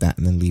would take that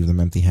and then leave them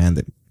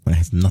empty-handed when it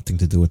has nothing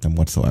to do with them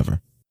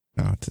whatsoever.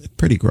 No, it's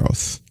pretty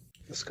gross.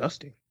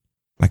 Disgusting.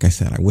 Like I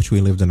said, I wish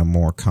we lived in a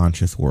more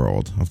conscious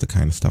world of the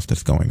kind of stuff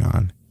that's going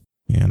on,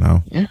 you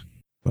know? Yeah.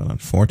 But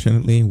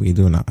unfortunately, we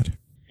do not.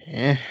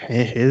 Yeah,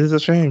 it is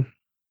a shame.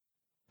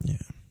 Yeah.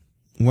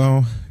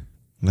 Well,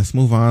 let's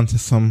move on to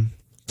some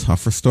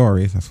tougher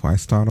stories. That's why I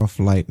start off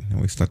light and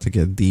we start to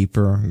get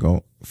deeper and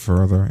go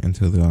further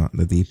into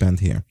the deep end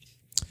here.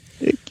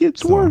 It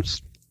gets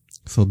worse.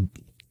 So,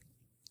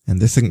 and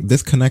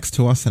this connects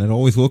to us, and it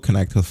always will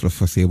connect to us for the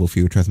foreseeable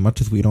future, as much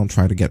as we don't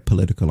try to get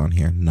political on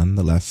here.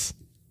 Nonetheless,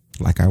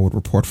 like I would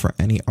report for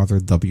any other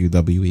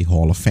WWE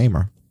Hall of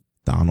Famer,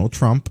 Donald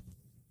Trump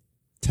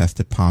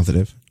tested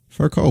positive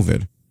for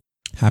COVID.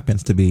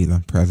 Happens to be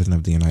the President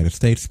of the United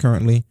States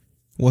currently.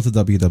 Was a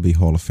WWE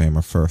Hall of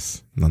Famer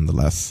first,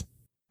 nonetheless.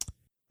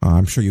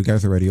 I'm sure you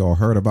guys already all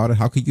heard about it.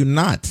 How could you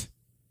not?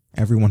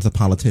 Everyone's a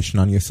politician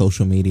on your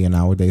social media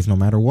nowadays, no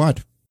matter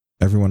what.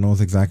 Everyone knows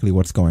exactly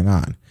what's going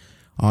on.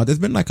 There's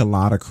been like a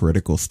lot of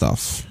critical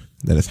stuff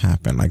that has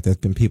happened. Like there's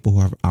been people who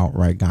have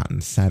outright gotten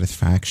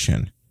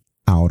satisfaction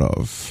out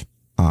of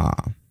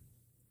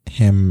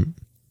him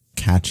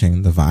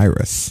catching the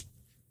virus.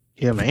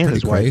 Yeah, man,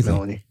 his wife,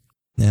 Melanie.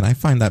 And I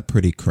find that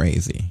pretty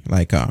crazy.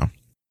 Like,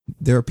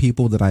 there are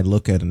people that I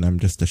look at and I'm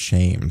just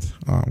ashamed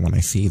when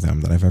I see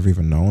them, that I've ever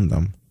even known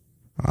them,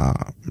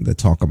 that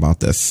talk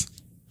about this.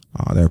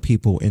 There are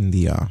people in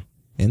the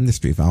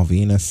industry. Val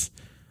Venus,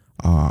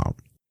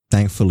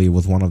 thankfully,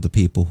 was one of the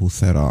people who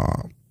said,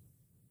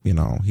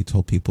 he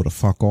told people to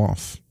fuck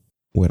off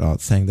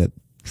with saying that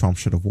Trump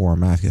should have wore a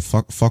mask. Yes,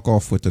 fuck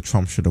off with the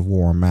Trump should have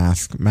wore a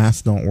mask.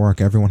 Masks don't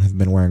work. Everyone has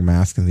been wearing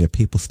masks, and yet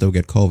people still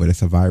get COVID.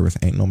 It's a virus.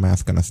 Ain't no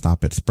mask gonna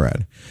stop its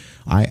spread.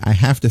 I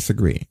half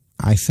disagree.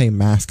 I say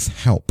masks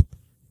help.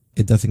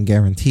 It doesn't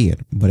guarantee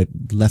it, but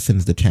it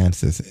lessens the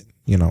chances.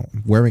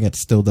 Wearing it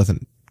still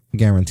doesn't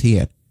guarantee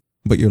it,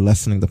 but you're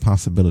lessening the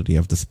possibility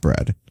of the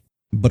spread.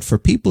 But for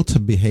people to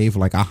behave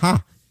like,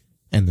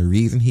 and the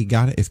reason he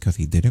got it is because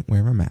he didn't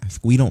wear a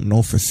mask. We don't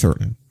know for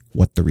certain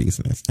what the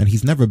reason is. And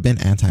he's never been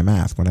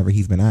anti-mask. Whenever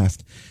he's been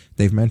asked,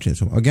 they've mentioned it.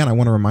 So again, I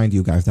want to remind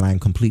you guys that I am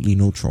completely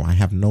neutral. I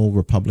have no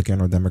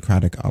Republican or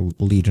Democratic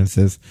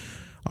allegiances.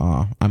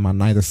 I'm on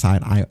neither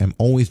side. I am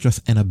always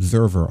just an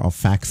observer of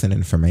facts and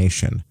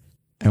information.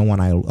 And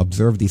when I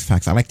observe these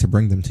facts, I like to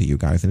bring them to you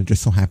guys. And it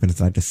just so happens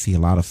that I just see a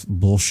lot of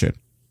bullshit.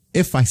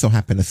 If I so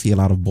happen to see a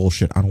lot of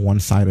bullshit on one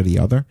side or the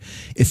other,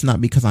 it's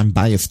not because I'm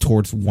biased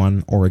towards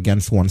one or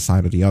against one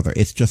side or the other.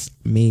 It's just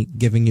me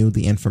giving you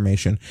the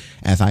information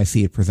as I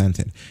see it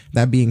presented.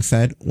 That being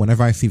said,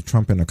 whenever I see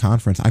Trump in a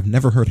conference, I've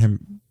never heard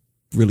him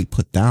really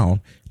put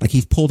down. Like,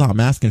 he's pulled out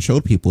masks and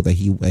showed people that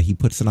he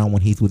puts it on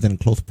when he's within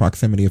close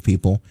proximity of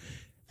people,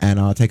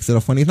 and takes it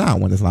off when he's not,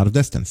 when there's a lot of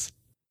distance.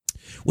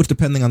 Which,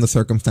 depending on the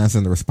circumstances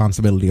and the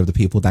responsibility of the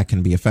people, that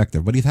can be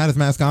effective. But he's had his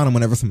mask on him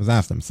whenever someone's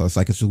asked him. So it's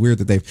just weird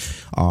that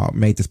they've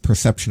made this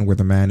perception where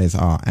the man is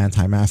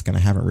anti-mask, and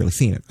I haven't really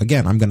seen it.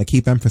 Again, I'm going to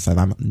keep emphasizing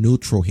I'm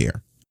neutral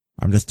here.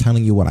 I'm just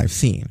telling you what I've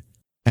seen.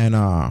 And,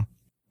 I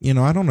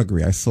don't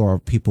agree. I saw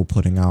people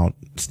putting out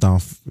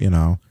stuff,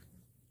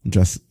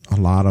 just a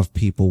lot of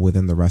people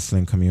within the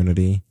wrestling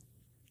community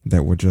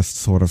that were just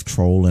sort of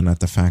trolling at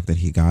the fact that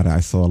he got it.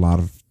 I saw a lot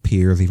of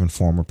peers, even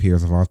former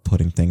peers of ours,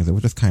 putting things that were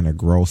just kind of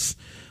gross,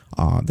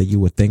 that you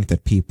would think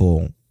that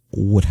people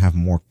would have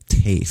more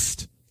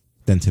taste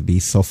than to be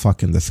so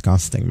fucking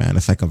disgusting, man.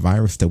 It's like a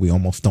virus that we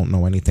almost don't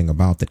know anything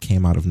about, that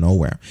came out of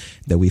nowhere,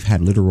 that we've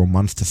had literal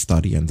months to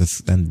study and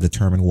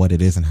determine what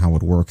it is and how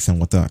it works and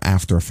what the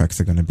after effects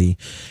are going to be.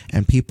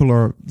 And people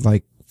are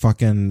like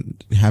fucking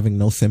having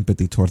no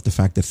sympathy towards the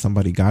fact that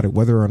somebody got it,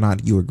 whether or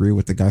not you agree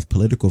with the guy's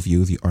political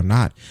views or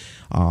not.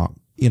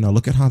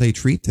 Look at how they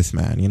treat this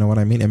man. You know what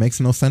I mean? It makes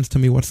no sense to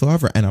me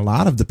whatsoever. And a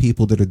lot of the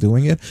people that are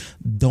doing it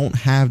don't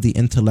have the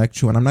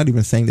intellectual, and I'm not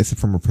even saying this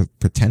from a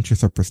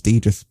pretentious or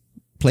prestigious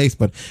place,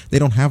 but they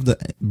don't have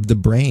the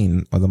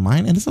brain or the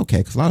mind. And it's okay,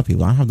 because a lot of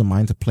people don't have the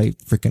mind to play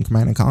freaking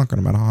Command and Conquer.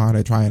 No matter how hard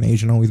I try, an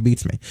Asian always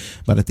beats me.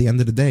 But at the end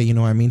of the day, you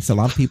know what I mean? So a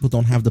lot of people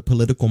don't have the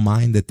political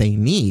mind that they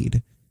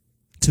need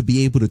to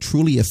be able to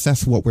truly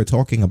assess what we're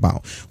talking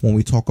about when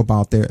we talk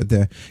about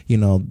their you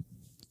know,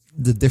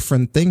 the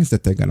different things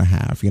that they're going to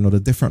have, you know, the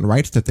different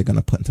rights that they're going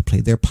to put into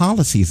play, their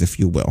policies, if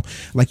you will.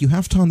 Like, you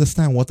have to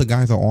understand what the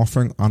guys are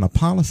offering on a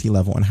policy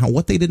level and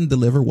what they didn't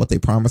deliver, what they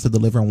promised to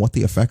deliver, and what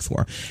the effects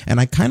were. And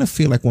I kind of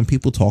feel like when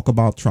people talk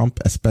about Trump,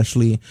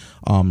 especially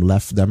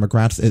left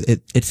Democrats,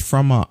 it's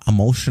from a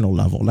emotional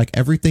level. Like,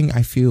 everything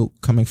I feel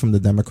coming from the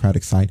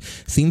Democratic side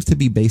seems to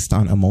be based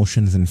on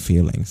emotions and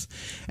feelings.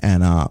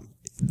 And I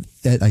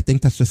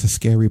think that's just a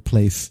scary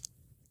place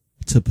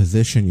to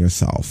position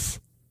yourself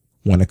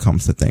when it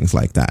comes to things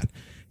like that.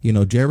 You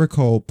know,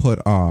 Jericho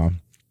put out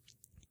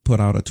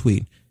a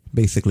tweet,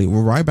 basically,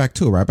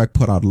 Ryback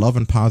put out love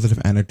and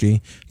positive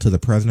energy to the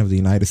President of the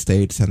United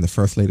States and the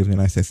First Lady of the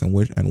United States,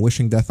 and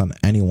wishing death on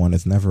anyone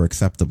is never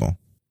acceptable.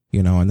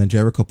 You know, and then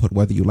Jericho put,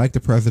 whether you like the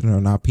president or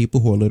not,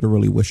 people who are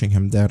literally wishing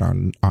him dead are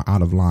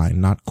out of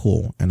line, not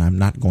cool, and I'm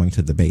not going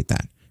to debate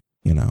that.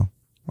 You know,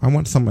 I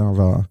want some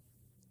of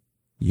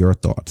your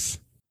thoughts.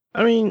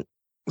 I mean,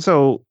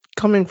 so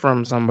coming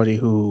from somebody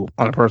who,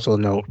 on a personal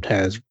note,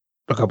 has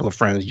a couple of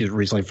friends just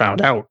recently found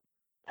out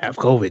have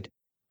COVID,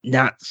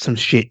 not some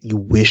shit you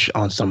wish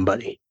on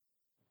somebody.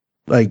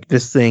 Like,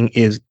 this thing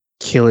is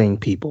killing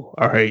people,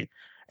 all right?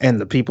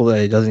 And the people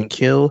that it doesn't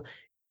kill,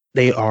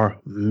 they are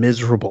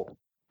miserable.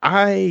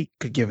 I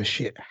could give a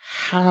shit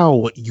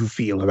how you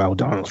feel about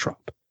Donald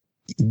Trump.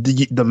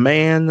 The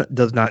man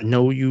does not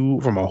know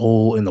you from a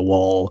hole in the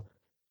wall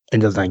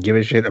and does not give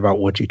a shit about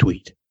what you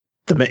tweet.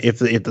 If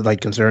the like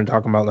concern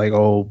talking about, like,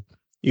 oh,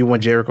 even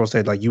when Jericho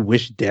said, like, you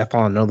wish death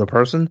on another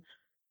person,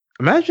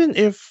 imagine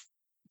if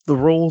the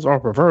roles are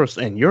reversed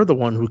and you're the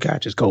one who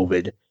catches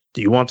COVID.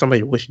 Do you want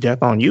somebody to wish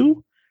death on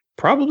you?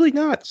 Probably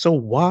not. So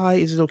why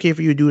is it okay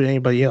for you to do it to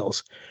anybody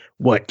else?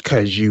 What,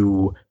 because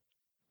you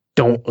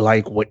don't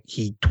like what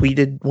he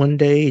tweeted one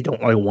day,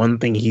 don't like one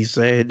thing he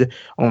said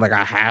on like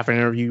a half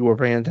interview or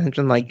paying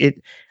attention? Like,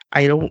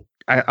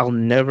 I'll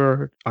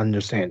never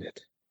understand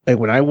it. Like,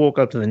 when I woke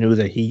up to the news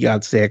that he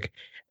got sick,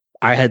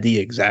 I had the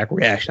exact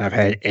reaction I've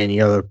had to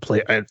any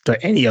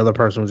other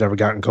person who's ever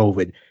gotten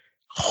COVID.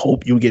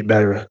 Hope you get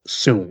better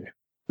soon,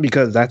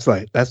 because that's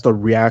the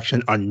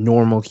reaction a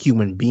normal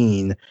human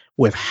being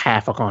with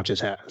half a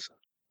conscience has.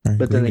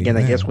 But then again,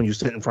 I guess when you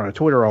sit in front of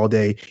Twitter all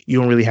day, you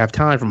don't really have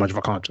time for much of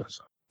a conscience.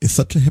 It's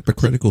such a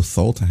hypocritical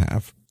soul to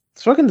have.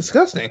 It's fucking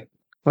disgusting.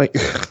 Like,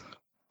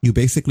 you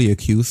basically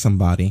accuse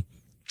somebody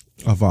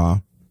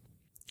of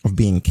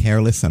being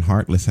careless and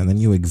heartless, and then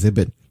you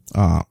exhibit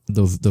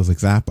those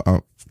exact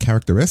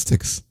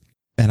characteristics.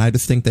 And I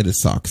just think that it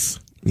sucks,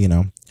 you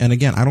know. And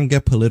again, I don't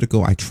get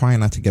political. I try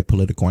not to get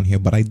political on here,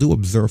 but I do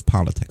observe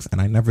politics and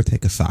I never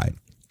take a side.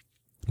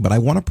 But I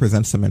want to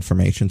present some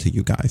information to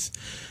you guys,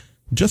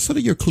 just so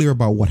that you're clear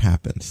about what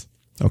happens.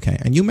 Okay.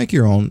 And you make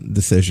your own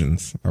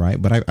decisions. All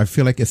right. But I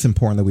feel like it's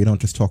important that we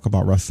don't just talk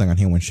about wrestling on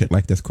here when shit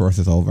like this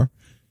crosses over.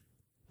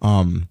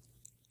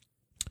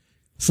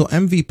 So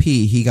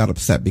MVP, he got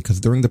upset because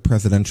during the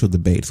presidential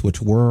debates,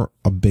 which were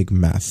a big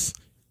mess,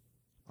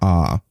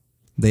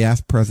 they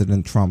asked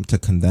President Trump to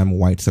condemn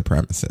white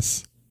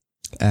supremacists.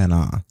 And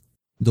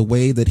the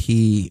way that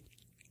he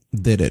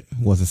did it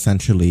was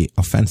essentially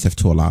offensive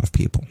to a lot of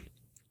people,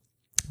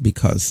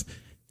 because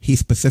he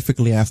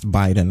specifically asked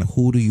Biden,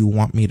 who do you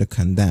want me to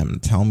condemn?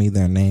 Tell me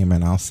their name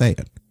and I'll say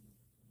it.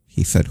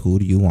 He said, who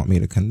do you want me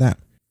to condemn?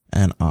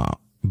 And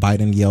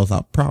Biden yells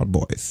out, Proud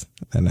Boys.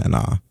 And then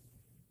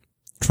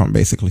Trump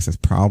basically says,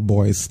 Proud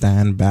Boys,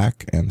 stand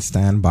back and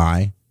stand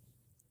by.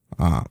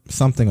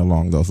 Something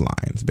along those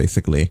lines,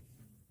 basically.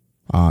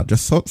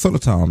 Just sort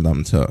of telling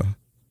them to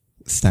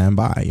stand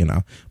by, you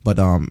know. But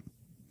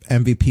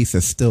MVP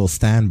says, still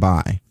stand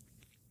by.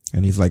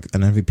 And he's like,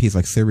 and MVP's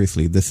like,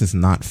 seriously, this is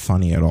not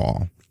funny at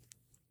all.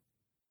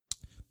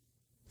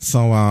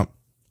 So a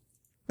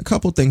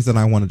couple things that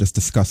I want to just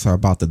discuss are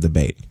about the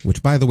debate,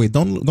 which, by the way,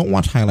 don't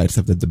watch highlights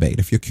of the debate.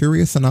 If you're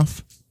curious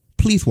enough,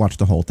 please watch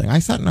the whole thing. I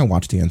sat and I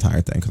watched the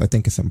entire thing because I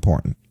think it's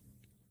important.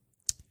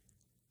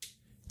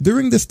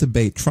 During this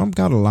debate, Trump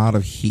got a lot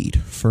of heat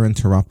for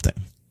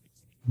interrupting.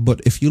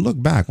 But if you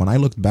look back, when I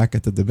looked back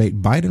at the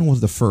debate, Biden was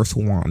the first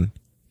one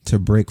to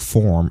break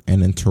form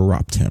and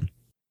interrupt him.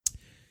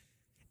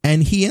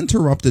 And he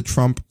interrupted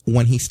Trump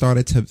when he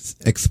started to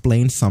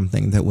explain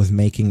something that was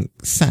making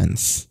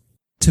sense.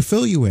 To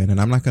fill you in,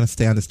 and I'm not going to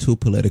stay on this too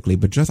politically,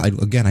 but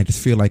I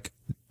just feel like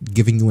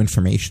giving you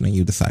information and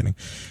you deciding.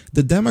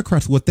 The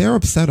Democrats, what they're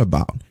upset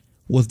about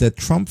was that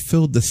Trump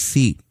filled the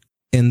seat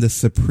in the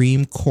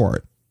Supreme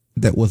Court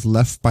that was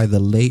left by the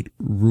late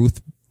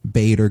Ruth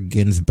Bader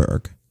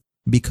Ginsburg.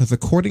 Because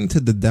according to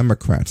the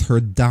Democrats, her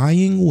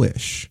dying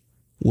wish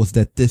was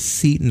that this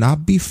seat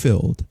not be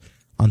filled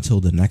until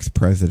the next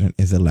president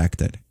is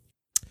elected.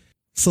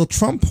 So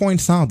Trump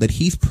points out that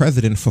he's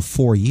president for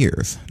 4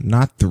 years,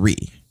 not 3.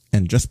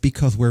 And just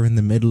because we're in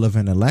the middle of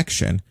an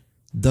election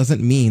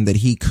doesn't mean that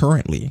he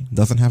currently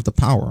doesn't have the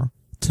power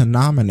to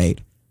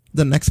nominate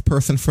the next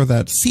person for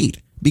that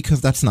seat,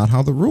 because that's not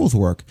how the rules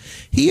work.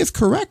 He is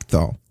correct,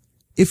 though.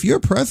 If you're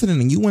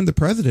president and you win the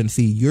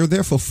presidency, you're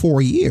there for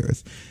 4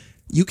 years.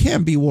 You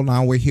can't be, well,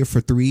 now we're here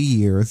for 3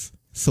 years,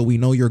 so we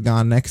know you're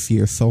gone next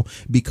year. So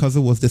because it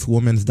was this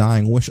woman's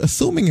dying wish,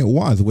 assuming it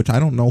was, which I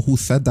don't know who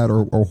said that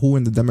or who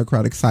in the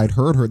Democratic side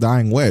heard her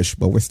dying wish,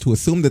 but we're to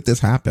assume that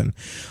this happened.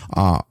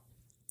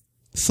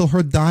 So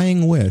her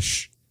dying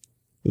wish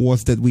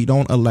was that we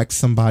don't elect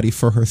somebody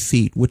for her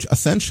seat, which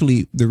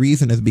essentially the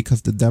reason is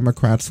because the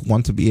Democrats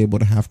want to be able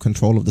to have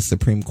control of the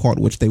Supreme Court,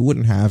 which they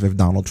wouldn't have if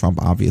Donald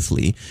Trump,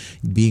 obviously,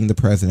 being the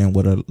president,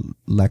 would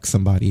elect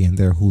somebody in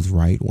there who's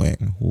right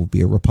wing, who will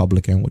be a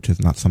Republican, which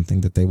is not something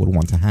that they would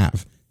want to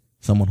have.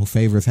 Someone who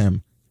favors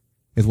him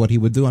is what he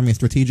would do. I mean,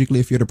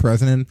 strategically, if you're the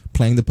president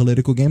playing the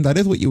political game, that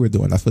is what you were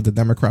doing. That's what the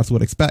Democrats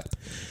would expect.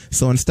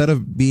 So instead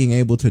of being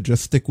able to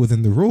just stick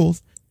within the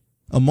rules,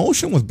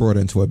 emotion was brought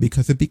into it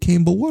because it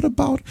became, but what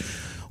about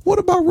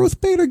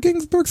Ruth Bader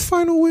Ginsburg's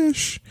final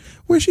wish,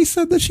 where she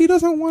said that she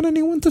doesn't want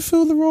anyone to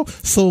fill the role?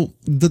 So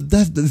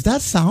does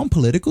that sound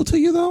political to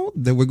you, though?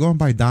 That we're going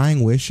by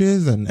dying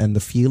wishes and the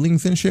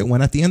feelings and shit,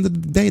 when at the end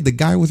of the day, the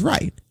guy was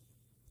right.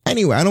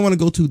 Anyway, I don't want to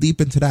go too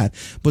deep into that,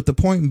 but the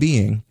point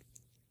being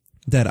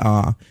that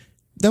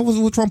that was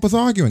what Trump was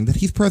arguing, that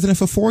he's president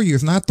for 4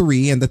 years, not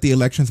 3, and that the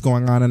election's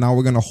going on, and now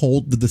we're going to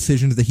hold the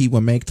decisions that he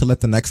will make to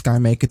let the next guy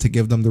make it, to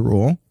give them the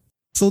rule.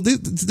 So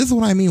this is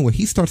what I mean, where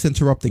he starts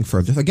interrupting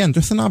further. Again,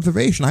 just an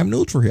observation. I'm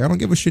neutral here. I don't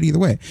give a shit either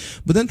way.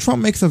 But then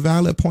Trump makes a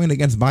valid point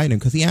against Biden,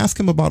 because he asked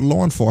him about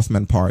law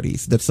enforcement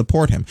parties that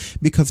support him.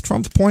 Because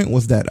Trump's point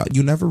was that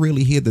you never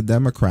really hear the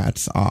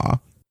Democrats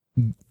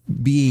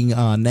being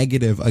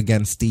negative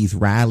against these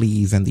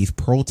rallies and these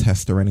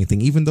protests or anything,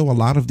 even though a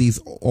lot of these,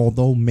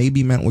 although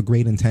maybe meant with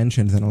great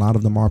intentions and a lot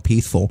of them are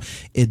peaceful,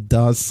 it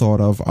does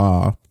sort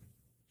of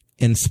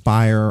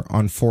inspire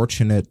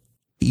unfortunate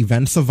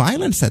events of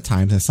violence at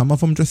times, and some of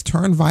them just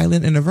turn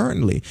violent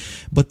inadvertently.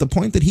 But the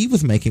point that he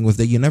was making was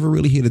that you never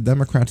really hear the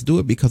Democrats do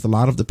it, because a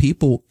lot of the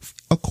people,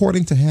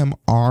 according to him,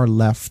 are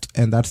left,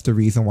 and that's the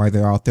reason why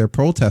they're out there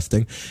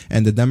protesting,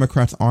 and the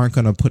Democrats aren't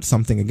going to put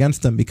something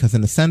against them, because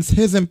in a sense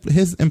his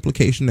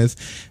implication is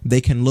they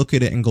can look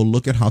at it and go,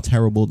 look at how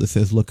terrible this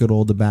is, look at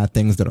all the bad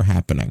things that are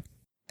happening.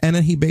 And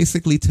then he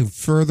basically, to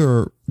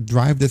further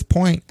drive this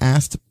point,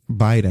 asked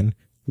Biden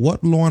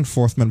what law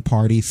enforcement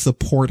parties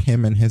support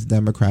him and his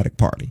Democratic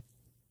Party.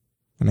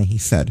 And then he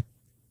said,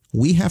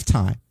 we have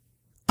time.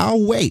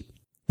 I'll wait.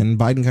 And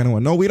Biden kind of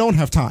went, no, we don't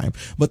have time.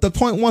 But the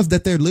point was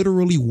that there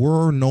literally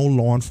were no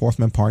law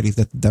enforcement parties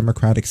that the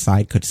Democratic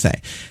side could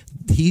say.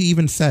 He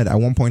even said, at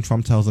one point,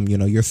 Trump tells him,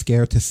 you're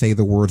scared to say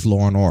the words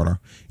law and order.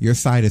 Your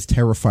side is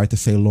terrified to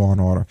say law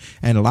and order.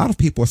 And a lot of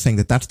people are saying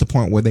that that's the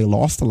point where they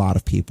lost a lot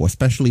of people,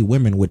 especially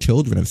women with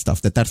children and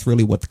stuff, that's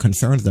really what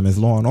concerns them, is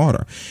law and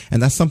order.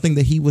 And that's something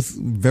that he was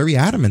very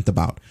adamant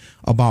about,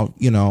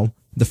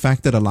 the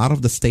fact that a lot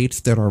of the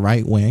states that are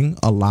right wing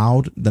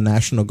allowed the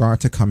National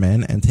Guard to come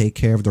in and take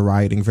care of the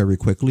rioting very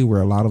quickly,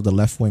 where a lot of the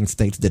left wing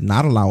states did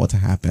not allow it to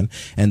happen.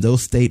 And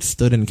those states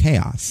stood in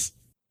chaos.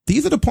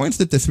 These are the points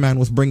that this man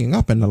was bringing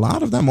up, and a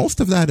lot of that,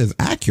 most of that is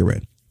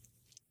accurate.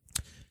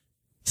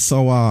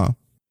 So,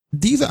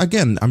 these are,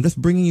 again, I'm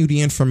just bringing you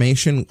the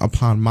information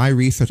upon my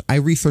research. I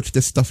research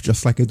this stuff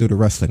just like I do the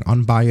wrestling,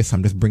 unbiased.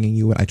 I'm just bringing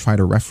you it. I try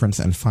to reference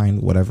and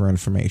find whatever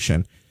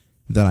information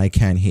that I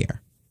can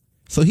here.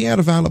 So he had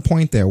a valid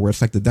point there, where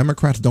it's like the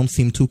Democrats don't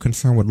seem too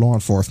concerned with law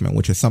enforcement,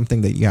 which is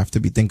something that you have to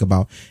be think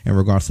about in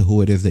regards to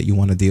who it is that you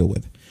want to deal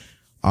with.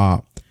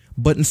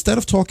 But instead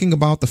of talking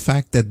about the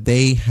fact that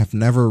they have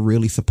never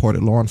really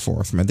supported law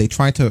enforcement, they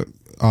try to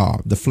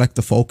deflect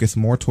the focus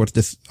more towards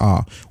this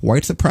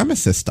white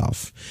supremacist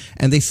stuff.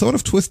 And they sort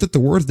of twisted the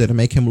words there to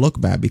make him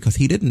look bad, because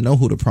he didn't know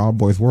who the Proud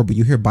Boys were. But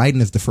you hear Biden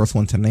is the first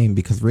one to name,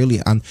 because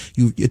really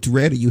it's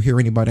rare that you hear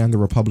anybody on the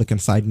Republican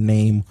side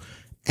name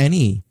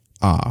any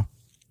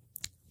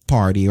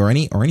party or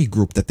any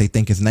group that they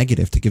think is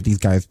negative to give these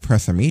guys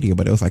press or media.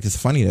 But it was like,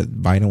 it's funny that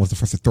Biden was the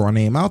first to throw a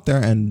name out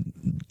there, and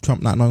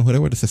Trump not knowing who they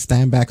were. It's a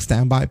stand back,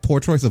 stand by.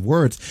 Poor choice of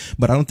words,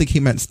 but I don't think he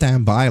meant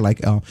stand by. Like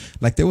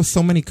there was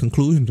so many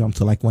conclusions jumped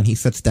to, like when he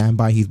said stand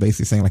by, he's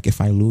basically saying, like,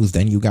 if I lose,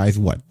 then you guys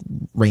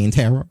reign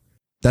terror.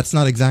 That's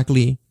not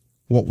exactly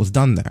what was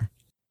done there.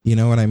 You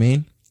know what I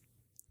mean?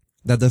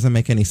 That doesn't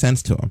make any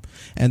sense to him.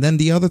 And then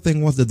the other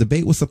thing was, the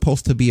debate was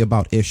supposed to be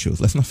about issues.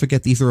 Let's not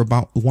forget, these are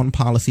about one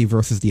policy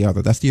versus the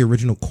other. That's the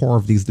original core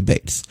of these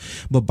debates.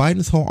 But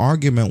Biden's whole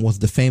argument was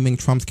defaming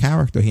Trump's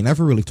character. He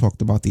never really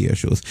talked about the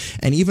issues.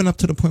 And even up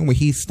to the point where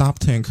he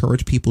stopped to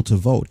encourage people to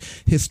vote,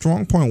 his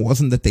strong point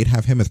wasn't that they'd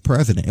have him as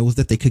president. It was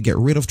that they could get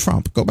rid of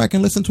Trump. Go back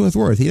and listen to his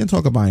words. He didn't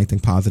talk about anything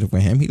positive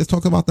with him. He just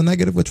talked about the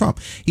negative with Trump.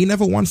 He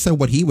never once said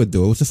what he would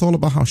do. It was just all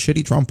about how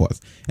shitty Trump was.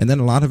 And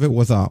then a lot of it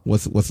was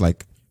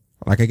like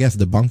I guess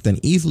debunked and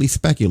easily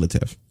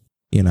speculative,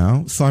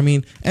 So, I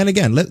mean, and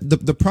again,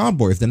 the Proud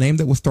Boys, the name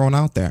that was thrown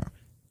out there,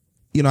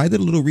 I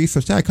did a little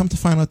research there. I come to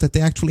find out that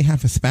they actually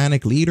have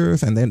Hispanic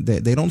leaders, and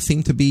they don't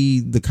seem to be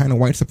the kind of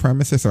white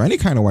supremacists or any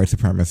kind of white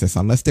supremacists,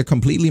 unless they're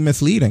completely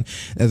misleading.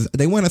 As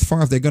they went as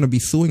far as they're going to be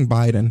suing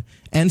Biden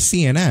and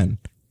CNN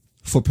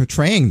for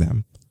portraying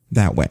them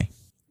that way.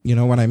 You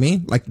know what I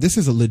mean? Like, this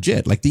is a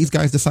legit, like, these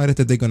guys decided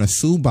that they're going to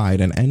sue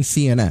Biden and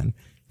CNN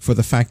for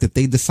the fact that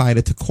they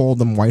decided to call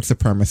them white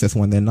supremacists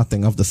when they're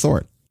nothing of the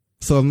sort.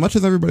 So as much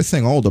as everybody's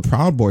saying, oh, the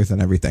Proud Boys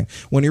and everything,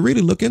 when you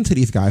really look into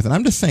these guys, and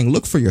I'm just saying,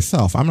 look for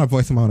yourself. I'm not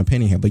voicing my own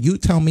opinion here, but you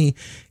tell me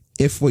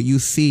if what you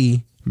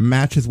see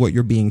matches what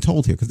you're being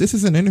told here. Because this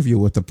is an interview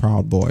with the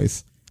Proud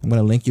Boys. I'm going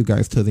to link you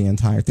guys to the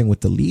entire thing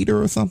with the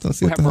leader or something.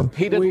 We have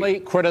repeatedly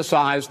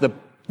criticized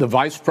the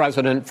vice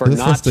president for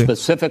not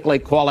specifically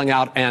calling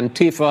out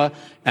Antifa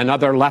and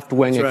other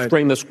left-wing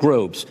extremist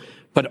groups.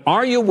 But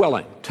are you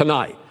willing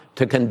tonight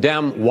to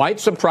condemn white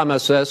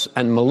supremacists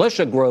and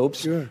militia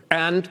groups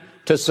and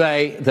to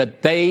say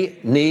that they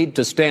need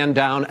to stand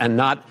down and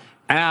not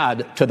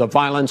add to the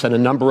violence in a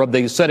number of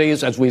these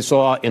cities, as we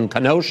saw in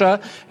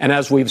Kenosha and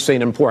as we've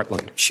seen in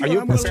Portland?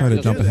 Let's try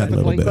to jump ahead a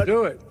little bit.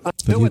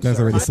 Because you guys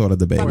already saw the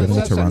debate. We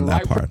need to run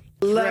that part.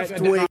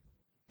 Left-wing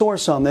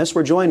source on this.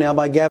 We're joined now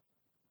by Gavin.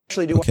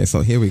 Okay,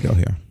 so here we go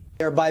here.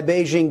 By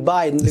Beijing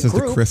Biden, this is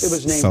group, the Chris it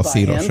was named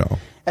Salcedo by him show.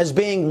 As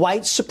being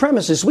white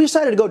supremacists. We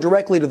decided to go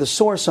directly to the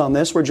source on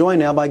this. We're joined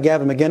now by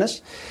Gavin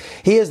McInnes.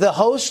 He is the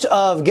host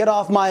of Get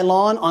Off My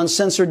Lawn on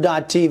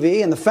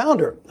Censored.tv and the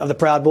founder of the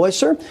Proud Boys.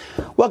 Sir,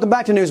 welcome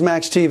back to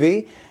Newsmax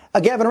TV.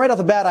 Gavin, right off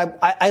the bat,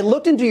 I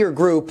looked into your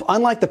group.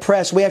 Unlike the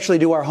press, we actually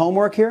do our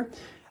homework here.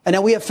 And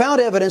now we have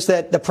found evidence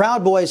that the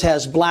Proud Boys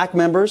has black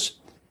members.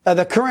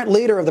 The current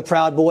leader of the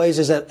Proud Boys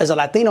is a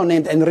Latino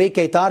named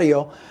Enrique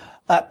Tarrio.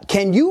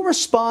 Can you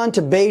respond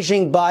to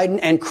Beijing Biden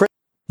and Chris?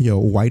 Yo,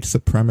 white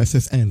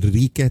supremacist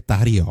Enrique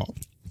Tarrio.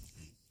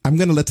 I'm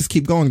going to let this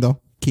keep going,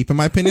 though. Keeping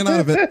my opinion out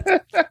of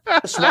it.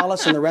 Chris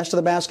Wallace and the rest of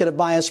the basket of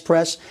biased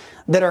press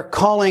that are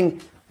calling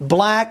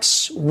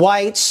blacks,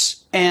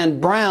 whites,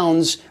 and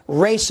browns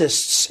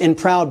racists in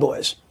Proud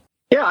Boys.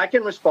 Yeah, I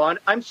can respond.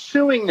 I'm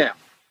suing them.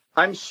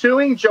 I'm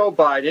suing Joe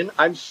Biden.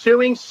 I'm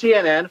suing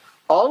CNN.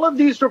 All of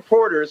these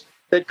reporters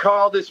that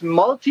call this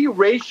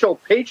multiracial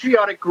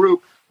patriotic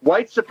group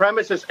white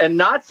supremacists and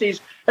Nazis,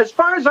 as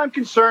far as I'm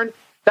concerned,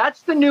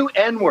 that's the new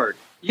N-word.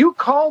 You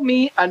call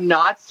me a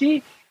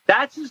Nazi,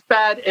 that's as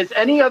bad as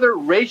any other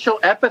racial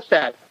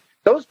epithet.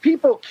 Those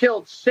people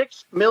killed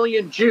 6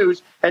 million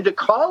Jews, and to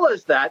call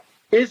us that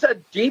is a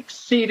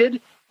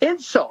deep-seated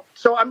insult.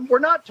 So we're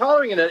not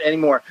tolerating it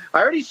anymore.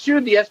 I already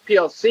sued the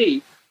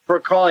SPLC for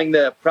calling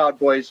the Proud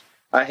Boys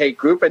a hate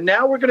group, and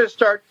now we're going to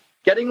start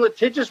getting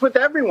litigious with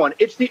everyone.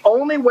 It's the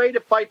only way to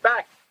fight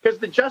back, because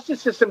the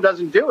justice system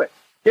doesn't do it.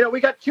 You know,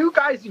 we got 2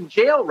 guys in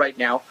jail right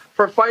now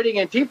for fighting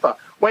Antifa.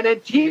 When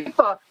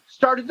Antifa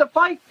started the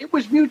fight, it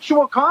was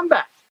mutual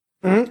combat.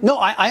 Mm-hmm. No,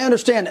 I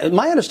understand.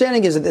 My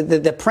understanding is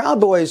that the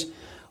Proud Boys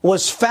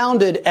was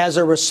founded as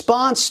a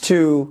response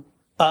to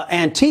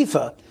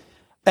Antifa.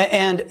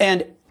 And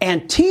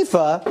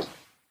Antifa,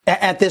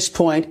 at this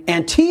point,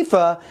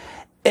 Antifa,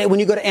 when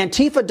you go to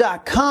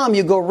Antifa.com,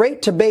 you go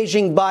right to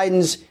Beijing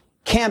Biden's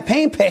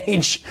campaign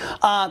page.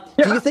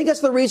 Do you think that's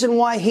the reason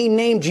why he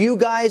named you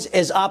guys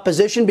as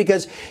opposition?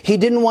 Because he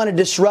didn't want to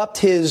disrupt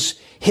his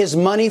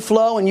money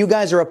flow, and you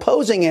guys are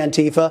opposing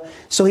Antifa,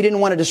 so he didn't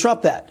want to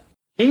disrupt that.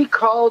 He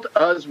called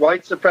us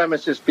white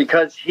supremacists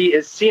because he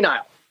is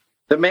senile.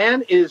 The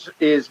man is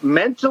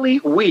mentally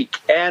weak.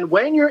 And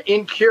when you're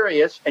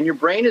incurious and your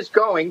brain is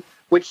going,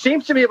 which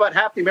seems to be about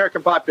half the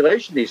American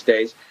population these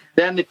days,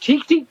 then the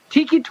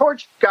Tiki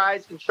Torch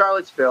guys in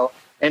Charlottesville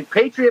and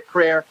Patriot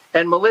Prayer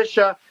and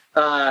militia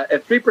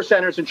and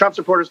 3%ers and Trump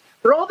supporters,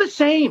 they're all the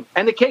same.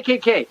 And the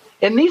KKK.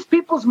 In these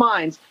people's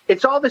minds,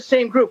 it's all the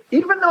same group,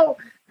 even though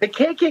the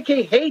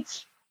KKK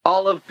hates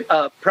all of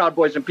Proud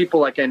Boys and people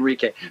like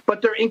Enrique.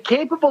 But they're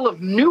incapable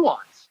of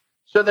nuance.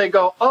 So they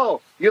go, oh,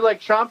 you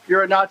like Trump?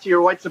 You're a Nazi, you're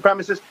a white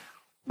supremacist.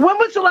 When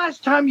was the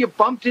last time you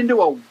bumped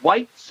into a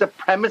white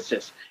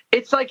supremacist?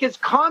 It's like as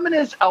common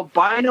as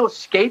albino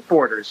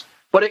skateboarders,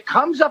 but it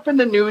comes up in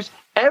the news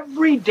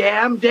every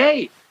damn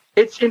day.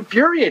 It's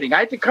infuriating. I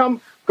had to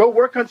go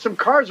work on some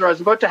cars, or I was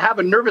about to have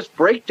a nervous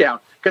breakdown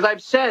because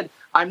I've said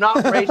I'm not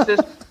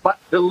racist, but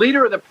the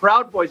leader of the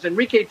Proud Boys,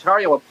 Enrique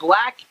Tarrio, a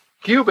black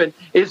Cuban,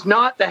 is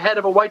not the head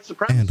of a white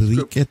supremacist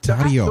Enrique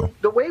Tarrio.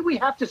 The way we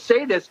have to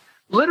say this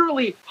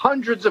literally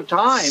hundreds of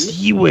times,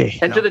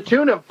 and to the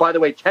tune of, by the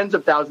way, tens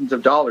of thousands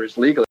of dollars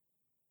legally.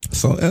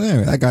 So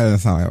anyway, that guy doesn't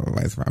sound like a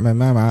vice president.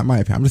 My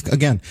opinion.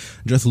 I'm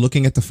just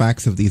looking at the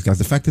facts of these guys.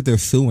 The fact that they're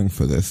suing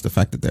for this, the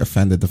fact that they're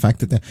offended, the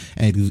fact that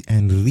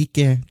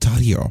Enrique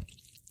Tarrio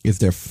is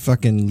their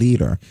fucking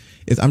leader.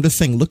 I'm just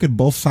saying, look at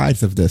both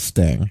sides of this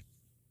thing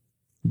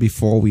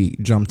before we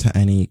jump to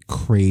any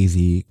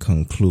crazy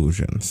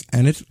conclusions.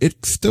 And it's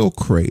still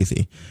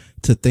crazy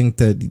to think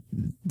that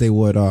they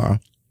would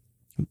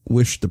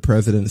wish the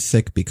president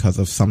sick because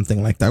of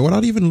something like that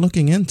without even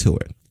looking into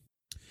it.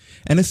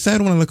 And it's sad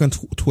when I look on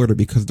Twitter,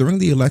 because during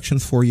the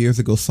elections 4 years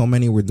ago, so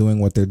many were doing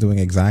what they're doing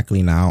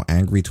exactly now,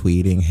 angry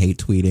tweeting, hate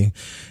tweeting,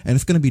 and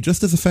it's going to be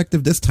just as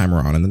effective this time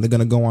around. And then they're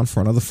going to go on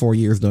for another 4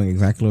 years doing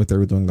exactly what they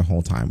were doing the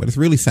whole time. But it's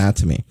really sad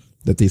to me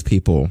that these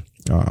people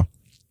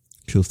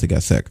choose to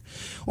get sick.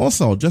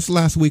 Also, just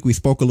last week, we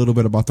spoke a little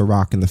bit about The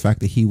Rock and the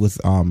fact that he was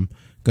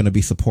going to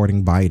be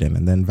supporting Biden.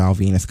 And then Val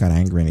Venus got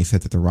angry and he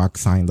said that The Rock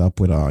signed up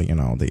with,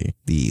 the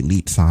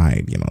elite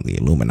side, the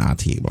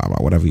Illuminati, blah, blah,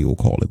 whatever you will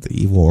call it, the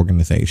evil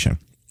organization.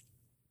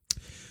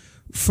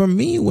 For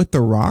me, with The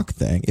Rock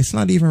thing, it's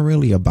not even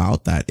really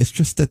about that. It's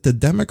just that the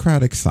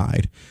Democratic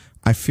side,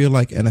 I feel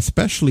like, and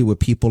especially with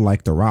people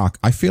like The Rock,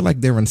 I feel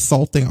like they're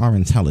insulting our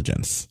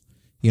intelligence.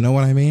 You know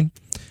what I mean?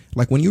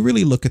 Like when you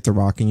really look at The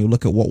Rock and you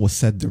look at what was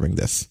said during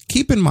this,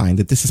 keep in mind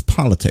that this is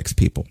politics,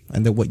 people,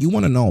 and that what you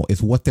want to know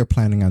is what they're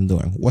planning on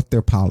doing, what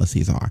their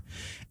policies are.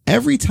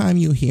 Every time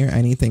you hear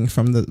anything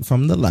from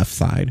the left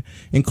side,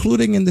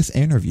 including in this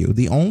interview,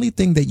 the only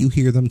thing that you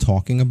hear them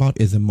talking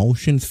about is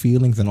emotions,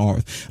 feelings, and all.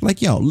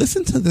 Like, yo,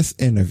 listen to this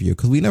interview,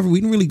 because we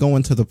didn't really go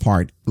into the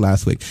part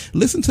last week.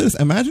 Listen to this.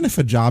 Imagine if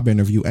a job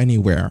interview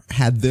anywhere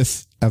had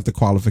this as the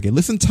qualification.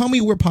 Listen, tell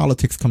me where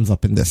politics comes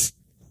up in this.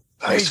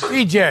 Hey,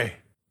 DJ.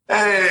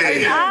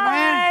 Hey.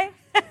 Hi.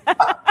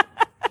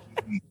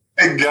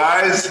 Hey,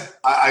 guys.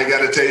 I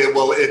got to tell you,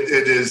 well, it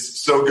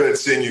is so good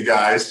seeing you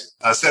guys.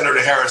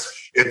 Senator Harris,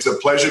 it's a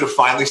pleasure to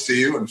finally see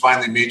you and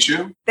finally meet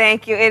you.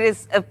 Thank you. It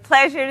is a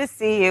pleasure to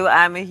see you.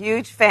 I'm a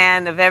huge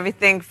fan of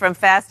everything from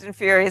Fast and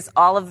Furious,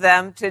 all of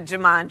them, to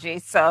Jumanji.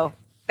 So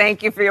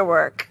thank you for your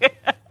work.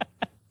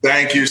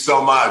 Thank you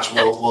so much.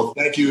 Well,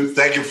 thank you.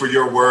 Thank you for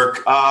your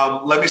work.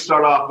 Let me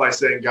start off by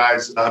saying,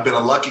 guys, I've been a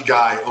lucky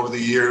guy over the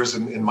years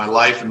in my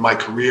life and my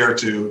career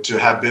to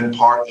have been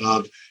part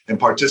of and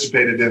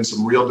participated in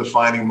some real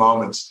defining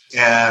moments.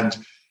 And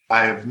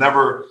I have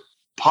never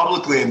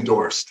publicly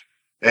endorsed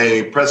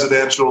a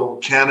presidential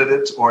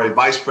candidate or a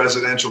vice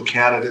presidential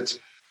candidate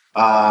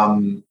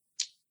in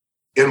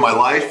my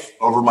life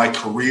over my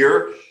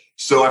career.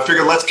 So I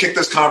figured let's kick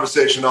this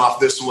conversation off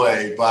this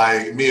way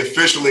by me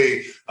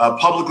officially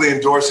publicly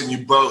endorsing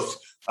you both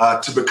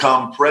to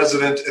become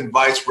president and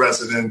vice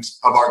president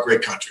of our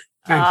great country.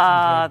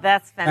 Oh,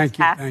 that's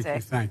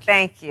fantastic.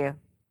 Thank you.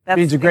 That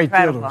means a great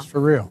deal to us, for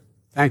real.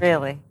 Thank you.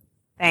 Really.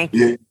 Thank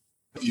you.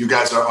 You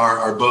guys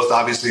are both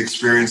obviously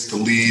experienced to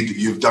lead.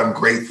 You've done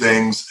great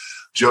things.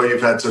 Joe,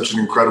 you've had such an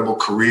incredible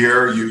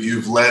career.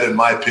 You've led, in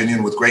my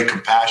opinion, with great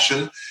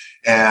compassion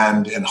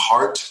and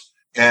heart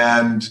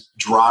and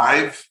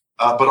drive,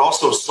 but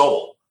also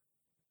soul.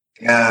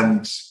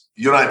 And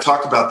you and I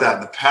talked about that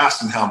in the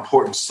past and how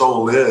important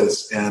soul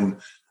is. And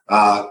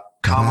Kamala,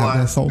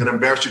 I'm going to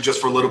embarrass you just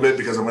for a little bit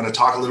because I'm going to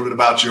talk a little bit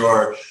about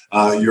your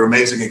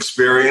amazing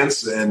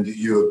experience. And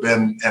you have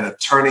been an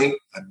attorney,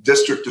 a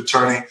district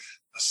attorney,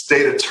 a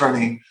state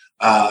attorney,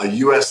 a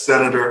U.S.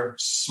 senator,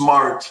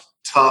 smart,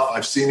 tough.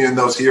 I've seen you in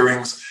those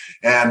hearings.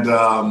 And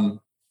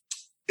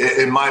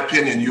in my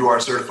opinion, you are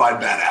a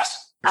certified badass.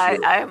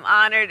 I'm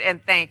honored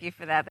and thank you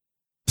for that.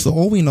 So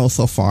all we know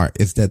so far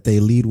is that they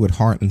lead with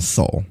heart and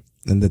soul,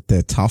 and that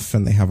they're tough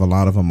and they have a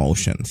lot of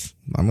emotions.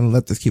 I'm going to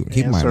let this keep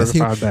in mind.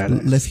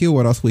 Let's hear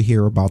what else we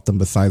hear about them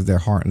besides their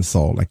heart and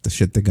soul, like the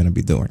shit they're going to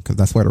be doing, because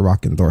that's why The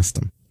Rock endorsed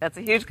them. That's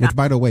a huge compliment. Which,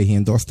 by the way, he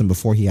endorsed them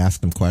before he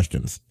asked them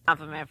questions.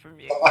 Compliment from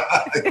you.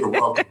 You're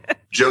welcome.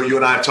 Joe, you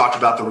and I have talked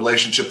about the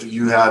relationship that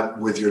you had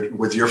with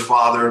your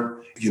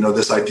father. You know,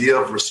 this idea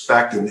of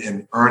respect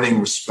and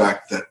earning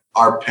respect that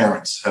our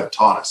parents have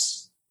taught us.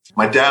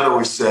 My dad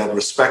always said,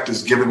 respect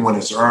is given when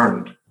it's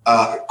earned.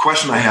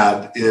 Question I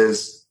had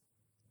is,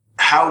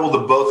 how will the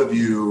both of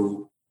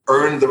you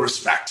earn the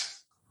respect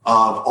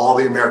of all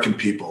the American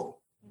people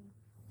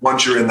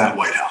once you're in that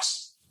White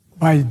House?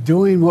 By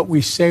doing what we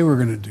say we're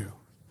going to do,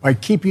 by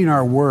keeping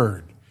our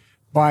word,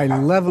 by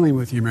leveling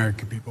with the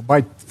American people,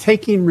 by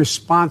taking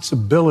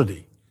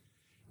responsibility.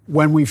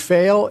 When we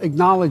fail,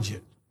 acknowledge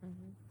it.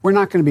 We're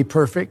not going to be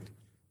perfect,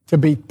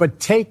 but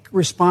take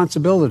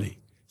responsibility.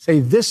 Say,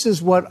 this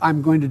is what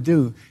I'm going to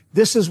do.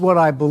 This is what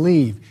I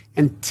believe.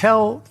 And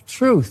tell the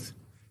truth.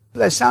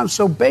 That sounds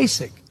so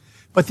basic.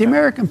 But the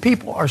American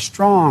people are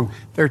strong.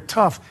 They're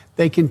tough.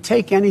 They can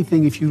take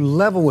anything if you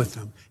level with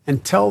them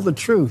and tell the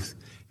truth.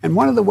 And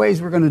one of the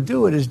ways we're going to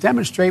do it is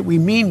demonstrate we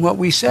mean what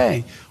we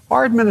say.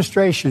 Our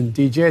administration,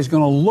 DJ, is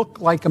going to look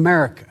like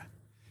America.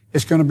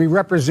 It's going to be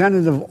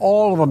representative of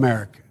all of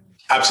America.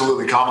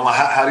 Absolutely. Kamala,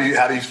 how do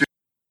you feel?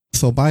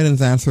 So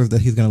Biden's answer is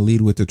that he's going to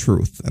lead with the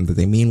truth, and that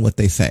they mean what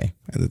they say,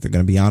 and that they're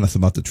going to be honest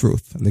about the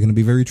truth, and they're going to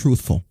be very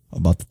truthful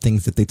about the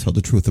things that they tell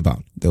the truth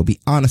about. There'll be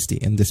honesty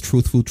in this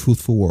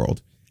truthful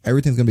world.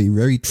 Everything's going to be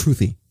very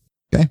truthy.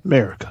 Okay?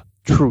 America.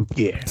 Truth,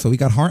 yeah. So we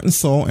got heart and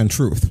soul and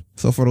truth.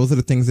 So for those are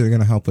the things that are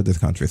going to help with this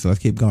country. So let's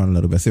keep going a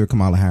little bit. See what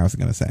Kamala Harris is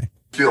going to say.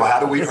 Phil, how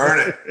do we earn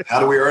it?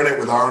 How do we earn it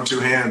with our own two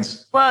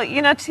hands? Well,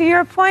 to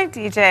your point,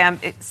 DJ,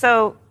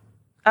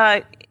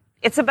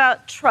 it's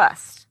about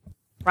trust.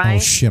 Right? Oh,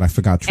 shit, I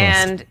forgot trust.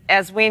 And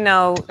as we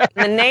know,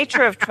 the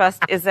nature of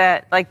trust is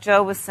that, like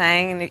Joe was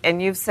saying, and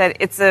you've said,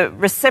 it's a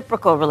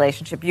reciprocal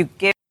relationship. You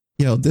give.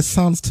 This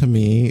sounds to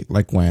me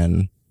like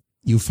when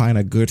you find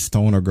a good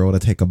stoner girl to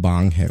take a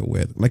bong hit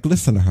with. Like,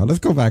 listen to her. Let's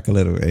go back a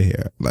little bit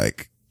here.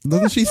 Like,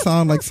 doesn't she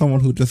sound like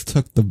someone who just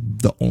took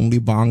the only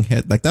bong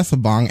hit? Like, that's a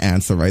bong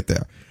answer right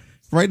there.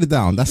 Write it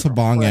down. That's a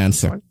bong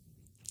answer.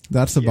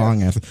 That's the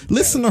bong answer.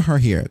 Listen to her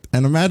here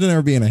and imagine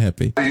her being a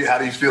hippie. How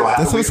do you feel?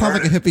 That's what it sounds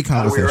like, a hippie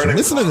conversation.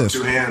 Listen to this.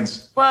 2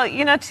 hands. Well,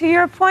 to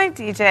your point,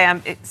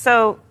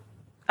 DJ,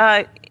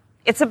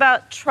 it's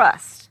about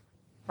trust,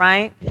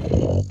 right?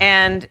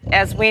 And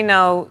as we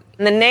know,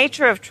 the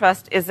nature of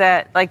trust is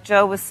that, like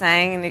Joe was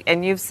saying,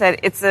 and you've said,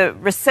 it's a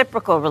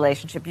reciprocal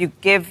relationship. You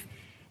give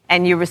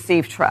and you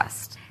receive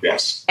trust.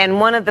 Yes. And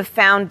one of the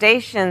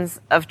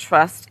foundations of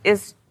trust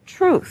is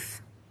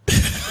truth.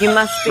 You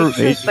must speak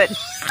truth, but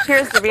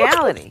here's the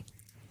reality.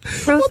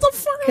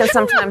 Truth can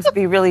sometimes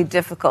be really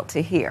difficult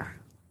to hear.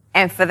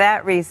 And for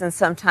that reason,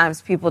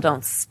 sometimes people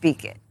don't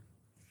speak it.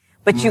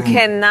 But you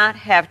cannot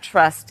have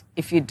trust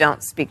if you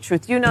don't speak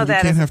truth. You know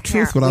that as a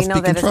parent. We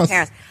know that as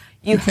parents.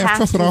 You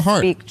have to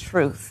speak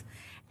truth.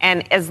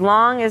 And as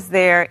long as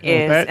there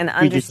is an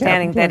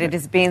understanding that it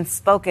is being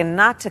spoken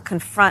not to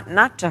confront,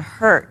 not to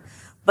hurt,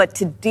 but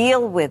to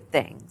deal with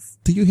things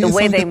the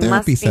way they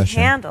must be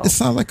handled. It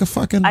sounds like a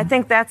fucking... I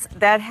think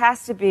that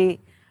has to be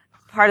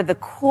part of the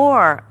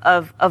core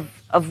of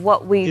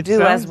what we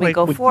do as we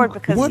go forward.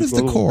 Because what is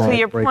the core? To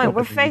your point,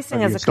 we're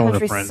facing as a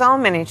country so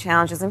many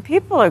challenges, and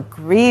people are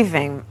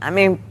grieving. I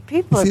mean,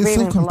 people are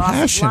grieving the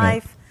loss of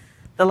life,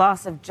 the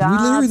loss of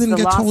jobs, the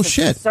loss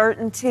of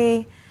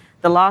certainty,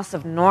 the loss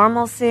of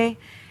normalcy.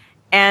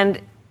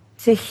 And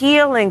to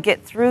heal and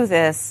get through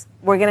this,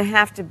 we're going to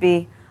have to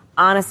be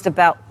honest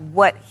about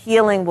what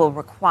healing will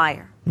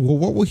require. Well,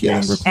 what will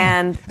healing require?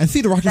 And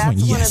see, The Rock is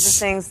that's yes. one of the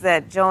things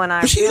that Joe and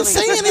I but she really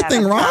didn't say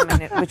anything, Rock.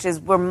 Which is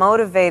we're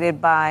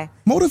motivated by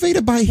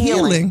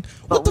healing.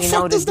 What the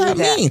fuck does that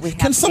mean?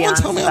 Can someone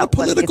tell me on a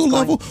political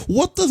level,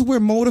 what does we're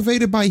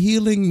motivated by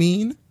healing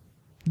mean?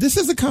 This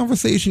is a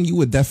conversation you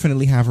would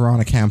definitely have around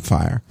a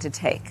campfire. To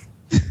take.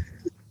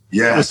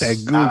 Yes,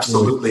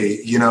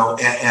 absolutely.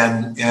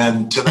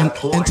 And to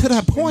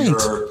that point,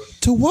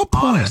 to what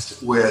point?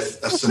 Honest with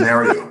a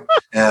scenario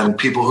and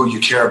people who you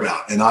care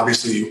about. And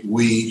obviously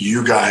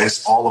you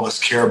guys, all of us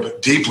care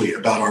deeply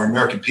about our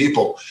American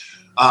people.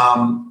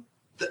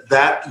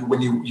 That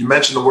when you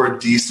mentioned the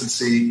word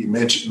decency, you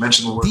mentioned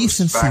the word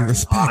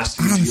respect,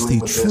 honesty,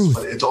 dealing with truth. this,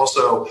 but it's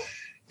also,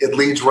 it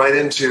leads right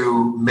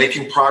into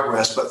making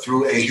progress, but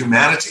through a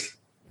humanity.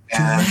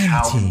 And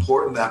how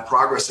important that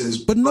progress is.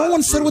 But no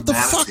one said what the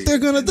fuck they're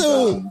going to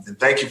do. And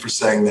thank you for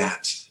saying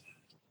that.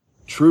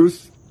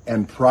 Truth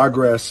and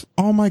progress.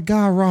 Oh my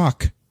God,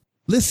 Rock.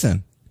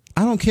 Listen,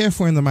 I don't care if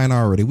we're in the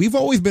minority. We've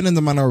always been in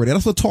the minority.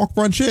 That's what Talk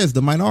Brunch is,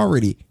 the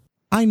minority.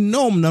 I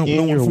know no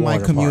one from my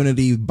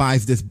community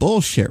buys this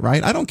bullshit,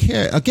 right? I don't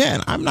care.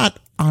 Again, I'm not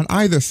on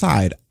either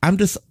side. I'm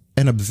just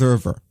an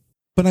observer.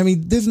 But I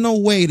mean, there's no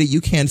way that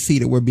you can't see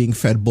that we're being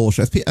fed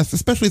bullshit,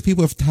 especially if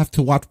people have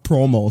to watch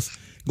promos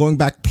going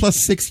back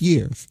plus 6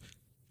 years.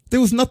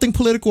 There was nothing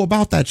political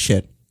about that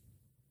shit.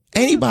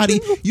 Anybody,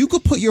 you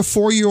could put your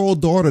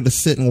 4-year-old daughter to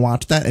sit and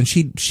watch that and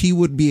she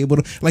would be able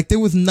to, like, there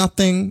was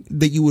nothing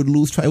that you would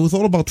lose track. It was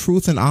all about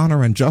truth and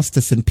honor and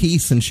justice and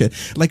peace and shit.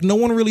 Like, no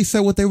one really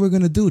said what they were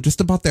going to do,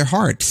 just about their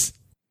hearts.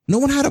 No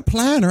one had a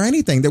plan or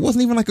anything. There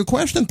wasn't even like a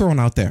question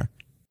thrown out there.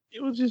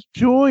 It was just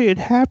joy and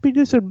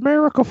happiness in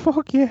America.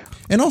 Fuck yeah.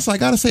 And also, I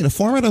got to say, the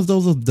format of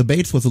those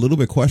debates was a little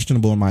bit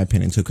questionable in my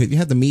opinion, too. Because you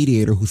had the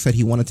mediator who said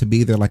he wanted to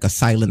be there like a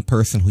silent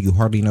person who you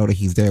hardly know that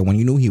he's there when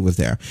you knew he was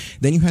there.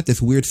 Then you had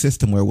this weird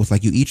system where it was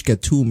like you each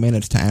get 2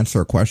 minutes to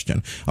answer a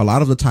question. A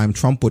lot of the time,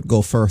 Trump would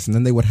go first, and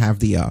then they would have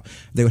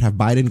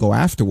Biden go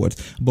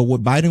afterwards. But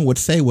what Biden would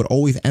say would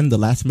always end the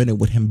last minute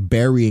with him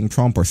burying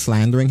Trump or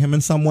slandering him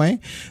in some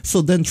way.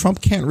 So then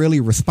Trump can't really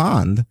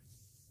respond,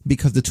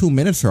 because the 2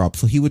 minutes are up.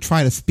 So he would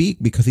try to speak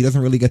because he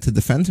doesn't really get to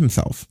defend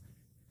himself.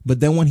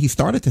 But then when he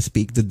started to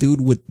speak, the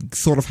dude would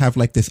sort of have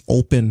like this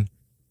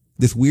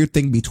weird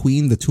thing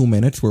between the 2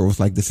 minutes where it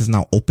was like, this is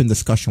now open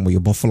discussion where you're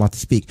both allowed to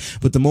speak.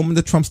 But the moment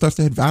that Trump starts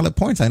to hit valid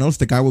points, I noticed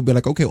the guy would be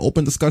like, okay,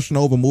 open discussion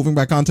over, moving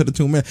back onto the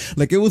 2 minutes.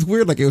 Like, it was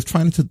weird. Like, it was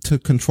trying to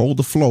control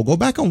the flow. Go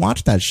back and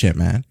watch that shit,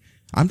 man.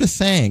 I'm just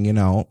saying,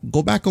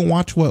 go back and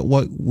watch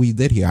what we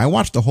did here. I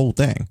watched the whole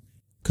thing.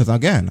 Because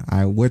again,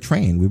 we're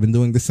trained. We've been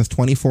doing this since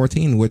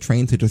 2014. We're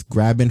trained to just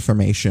grab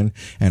information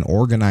and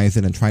organize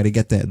it and try to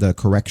get the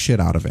correct shit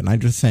out of it. And I'm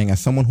just saying,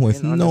 as someone who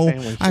has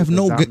I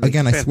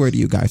swear to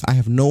you guys, I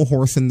have no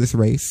horse in this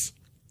race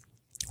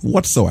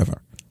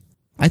whatsoever.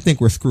 I think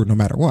we're screwed no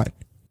matter what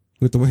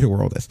with the way the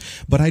world is.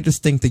 But I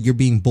just think that you're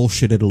being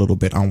bullshitted a little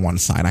bit on one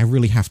side. I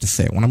really have to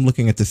say it. When I'm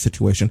looking at this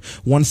situation,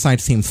 one side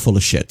seems full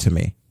of shit to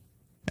me.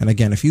 And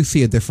again, if you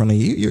see it differently,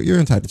 you're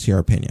entitled to your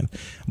opinion.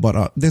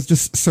 But there's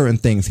just certain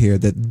things here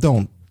that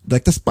don't,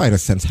 like, the spider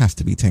sense has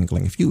to be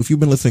tingling. If you've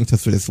been listening to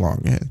us for this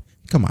long,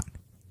 come on.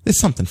 There's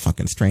something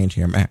fucking strange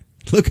here, man.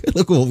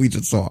 Look what we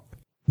just saw.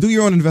 Do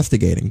your own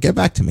investigating. Get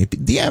back to me.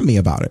 DM me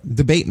about it.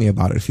 Debate me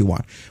about it if you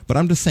want. But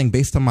I'm just saying,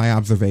 based on my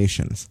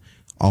observations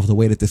of the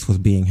way that this was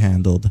being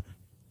handled,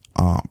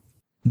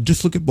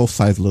 just look at both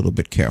sides a little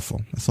bit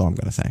careful. That's all I'm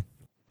going to say.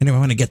 Anyway, I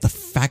want to get the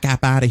fat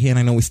app out of here, and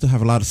I know we still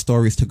have a lot of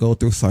stories to go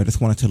through, so I just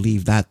wanted to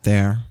leave that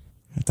there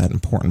at that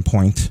important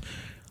point.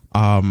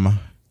 I'm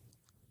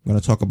going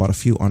to talk about a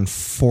few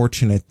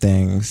unfortunate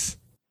things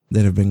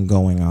that have been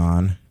going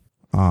on.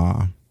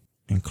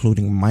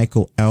 including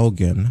Michael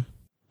Elgin.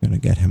 I'm going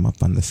to get him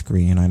up on the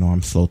screen. I know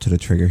I'm slow to the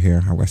trigger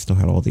here. I still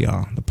had all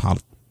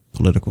the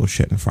political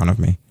shit in front of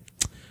me.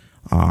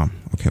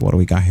 Okay, what do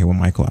we got here with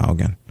Michael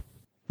Elgin?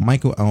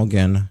 Michael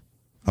Elgin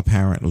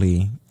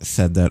apparently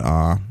said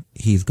that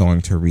he's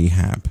going to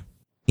rehab.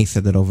 He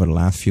said that over the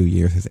last few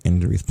years, his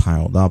injuries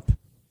piled up.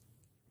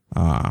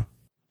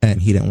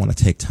 And he didn't want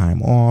to take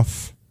time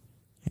off.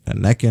 He had a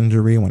neck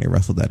injury when he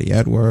wrestled Eddie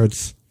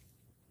Edwards.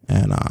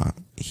 And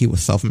he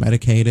was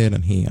self-medicated,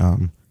 and he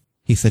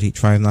said he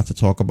tries not to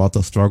talk about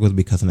those struggles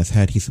because in his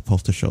head he's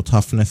supposed to show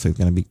toughness, so he's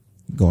going to be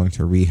going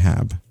to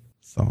rehab.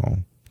 So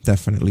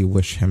definitely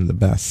wish him the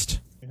best.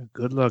 Yeah,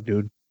 good luck,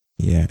 dude.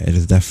 Yeah, it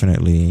is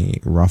definitely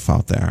rough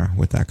out there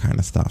with that kind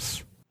of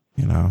stuff,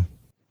 you know.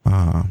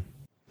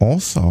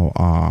 Also,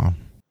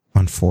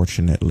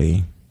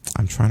 unfortunately,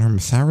 I'm trying to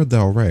remember Sarah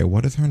Del Rey.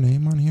 What is her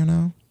name on here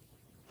now?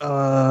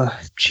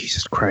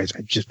 Jesus Christ,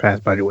 I just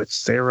passed by it with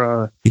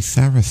Sarah. She's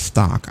Sarah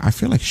Stock. I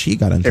feel like she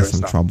got into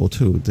some trouble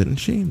too, didn't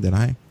she? Did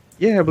I?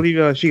 Yeah, I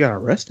believe she got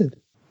arrested.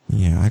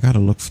 Yeah, I gotta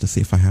look to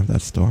see if I have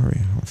that story.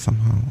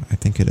 Somehow, I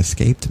think it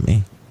escaped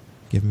me.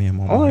 Give me a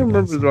moment. All I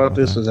remember about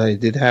this was that it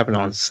did happen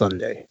on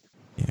Sunday.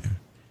 Yeah,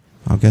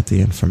 I'll get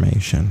the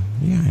information.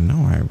 Yeah, I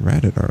know. I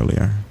read it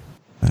earlier.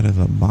 That is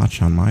a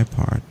botch on my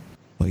part.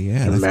 But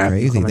yeah, that's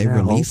crazy.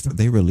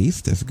 They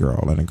released this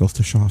girl, and it goes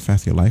to show how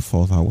fast your life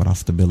falls out without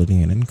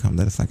stability and income.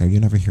 That it's like you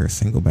never hear a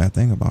single bad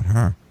thing about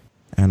her.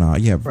 And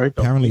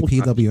apparently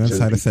PW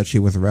Insider said she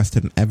was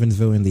arrested in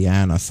Evansville,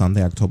 Indiana,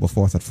 Sunday, October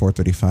 4th at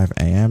 4:35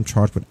 a.m.,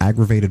 charged with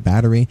aggravated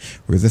battery,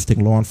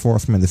 resisting law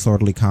enforcement,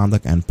 disorderly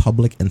conduct, and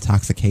public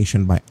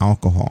intoxication by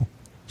alcohol.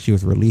 She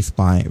was released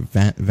by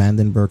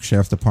Vandenberg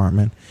Sheriff's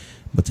Department,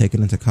 but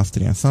taken into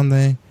custody on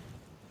Sunday.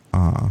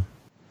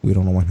 We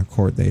don't know when her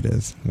court date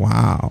is.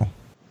 Wow.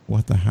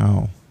 What the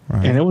hell?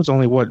 Right. And it was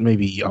only,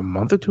 maybe a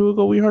month or two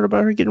ago we heard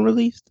about her getting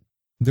released?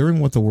 During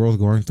what the world's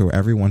going through,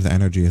 everyone's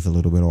energy is a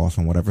little bit off,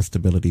 and whatever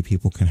stability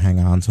people can hang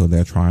on to,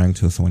 they're trying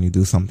to. So when you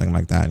do something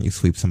like that and you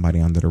sweep somebody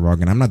under the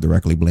rug, and I'm not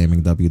directly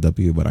blaming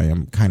WWE, but I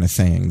am kind of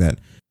saying that,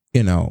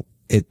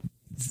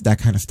 that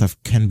kind of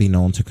stuff can be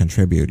known to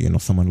contribute.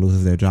 Someone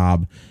loses their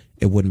job,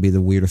 it wouldn't be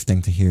the weirdest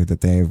thing to hear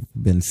that they've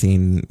been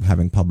seen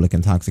having public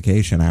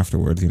intoxication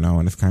afterwards,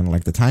 and it's kind of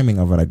like the timing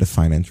of it I just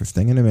find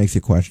interesting, and it makes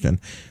you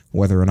question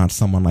whether or not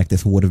someone like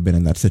this would have been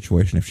in that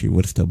situation if she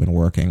would have still been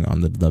working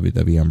under the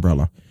WWE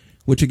umbrella.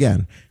 Which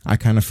again, I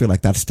kind of feel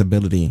like that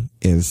stability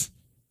is,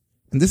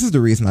 and this is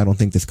the reason I don't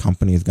think this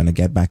company is going to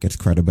get back its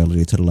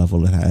credibility to the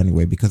level it had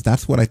anyway, because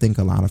that's what I think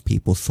a lot of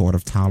people sort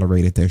of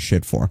tolerated their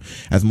shit for.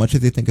 As much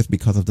as they think it's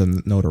because of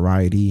the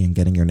notoriety and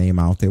getting your name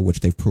out there, which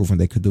they've proven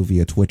they could do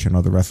via Twitch and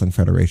other wrestling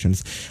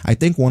federations, I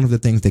think one of the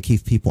things that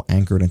keeps people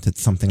anchored into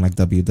something like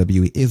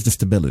WWE is the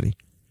stability.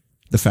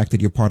 The fact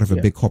that you're part of a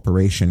big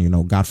corporation,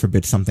 God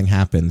forbid something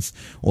happens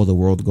or the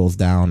world goes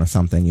down or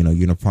something,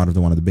 you're part of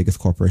one of the biggest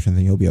corporations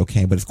and you'll be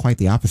okay. But it's quite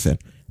the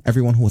opposite.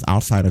 Everyone who was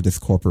outside of this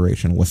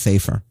corporation was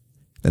safer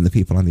than the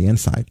people on the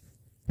inside.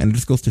 And it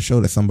just goes to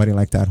show that somebody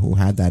like that who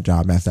had that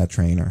job as that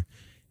trainer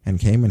and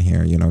came in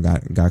here,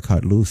 got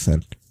cut loose,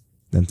 and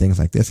then things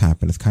like this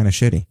happen. It's kind of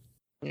shitty.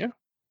 Yeah.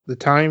 The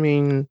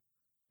timing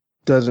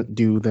doesn't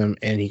do them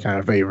any kind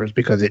of favors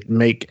because it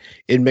makes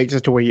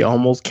it to where you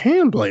almost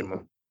can blame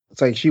them. It's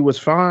like she was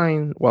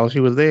fine while she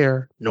was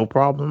there, no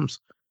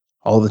problems.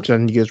 All of a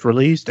sudden, she gets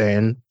released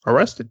and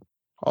arrested.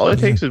 All it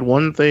takes is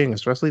one thing,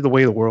 especially the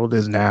way the world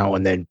is now,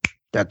 and then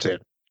that's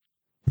it.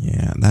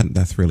 Yeah,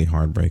 that's really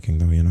heartbreaking,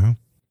 though.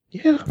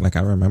 Yeah. Like,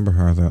 I remember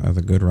her as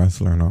a good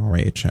wrestler in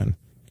RH, and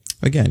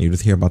again, you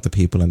just hear about the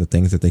people and the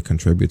things that they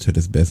contribute to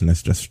this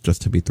business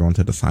just to be thrown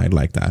to the side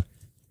like that.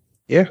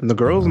 Yeah, and the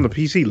girls in the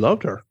PC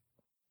loved her.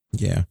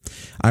 Yeah.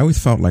 I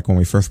always felt like when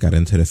we first got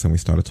into this and we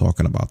started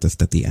talking about this,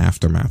 that the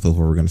aftermath was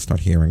where we're going to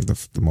start hearing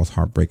the most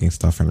heartbreaking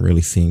stuff and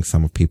really seeing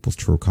some of people's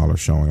true colors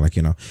showing. Like,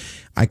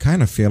 I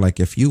kind of feel like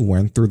if you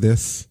went through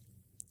this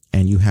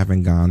and you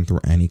haven't gone through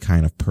any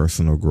kind of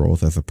personal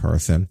growth as a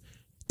person,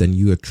 then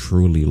you are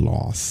truly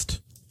lost.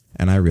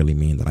 And I really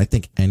mean that. I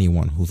think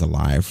anyone who's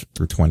alive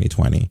through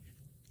 2020,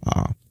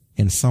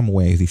 in some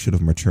ways you should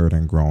have matured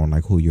and grown,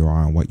 like who you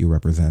are and what you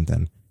represent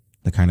and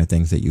the kind of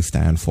things that you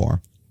stand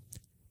for.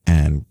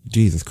 And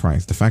Jesus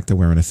Christ, the fact that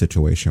we're in a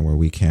situation where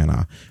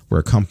we're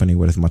a company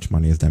with as much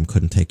money as them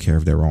couldn't take care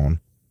of their own.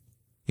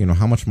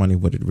 How much money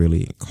would it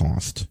really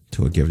cost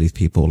to give these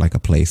people like a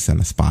place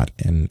and a spot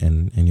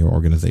in your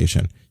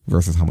organization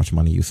versus how much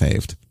money you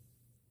saved?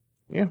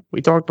 Yeah,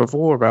 we talked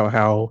before about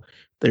how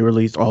they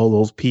released all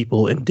those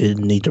people and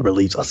didn't need to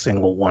release a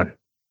single one.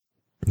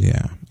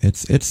 Yeah,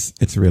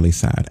 it's really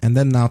sad. And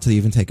then now to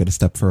even take it a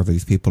step further,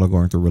 these people are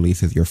going through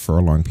releases. You're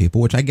furloughing people,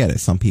 which I get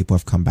it. Some people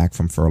have come back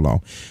from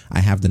furlough.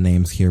 I have the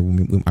names here.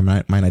 I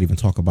might not even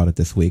talk about it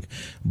this week,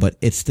 but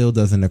it still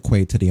doesn't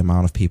equate to the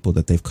amount of people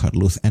that they've cut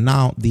loose. And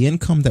now the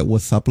income that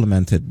was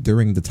supplemented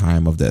during the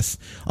time of this,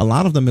 a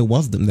lot of them, it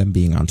was them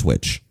being on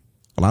Twitch.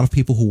 A lot of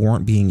people who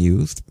weren't being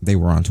used, they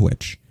were on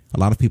Twitch. A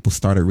lot of people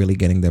started really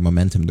getting their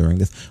momentum during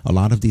this. A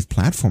lot of these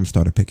platforms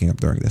started picking up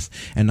during this.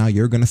 And now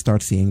you're going to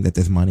start seeing that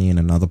there's money in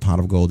another pot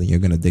of gold and you're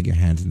going to dig your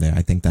hands in there.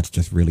 I think that's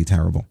just really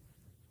terrible.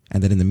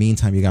 And then in the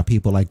meantime, you got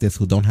people like this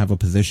who don't have a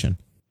position,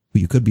 who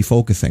you could be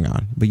focusing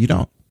on, but you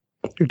don't.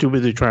 You're too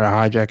busy trying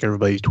to hijack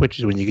everybody's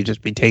Twitches when you could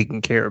just be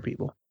taking care of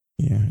people.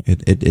 Yeah,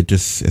 it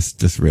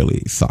just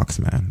really sucks,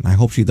 man. I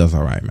hope she does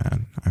all right,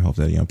 man. I hope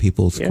that,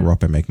 people screw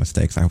up and make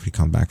mistakes. I hope she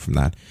comes back from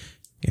that.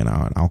 And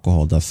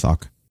alcohol does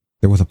suck.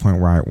 There was a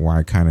point where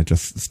I kind of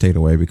just stayed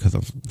away because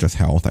of just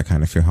health. I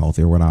kind of feel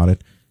healthier without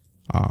it.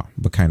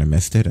 But kind of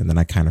missed it. And then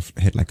I kind of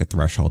hit like a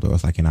threshold where I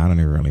was like, I don't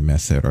even really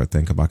miss it or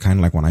think about, kind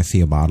of like when I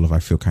see a bottle of, I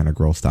feel kind of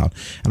grossed out.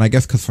 And I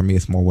guess because for me,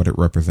 it's more what it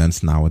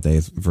represents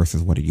nowadays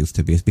versus what it used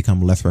to be. It's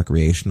become less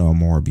recreational,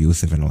 more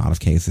abusive in a lot of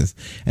cases.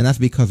 And that's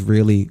because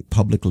really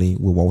publicly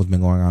with what was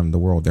been going on in the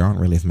world, there aren't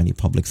really as many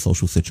public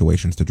social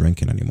situations to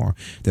drink in anymore.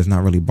 There's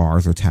not really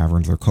bars or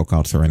taverns or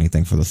cookouts or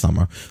anything for the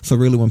summer. So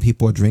really when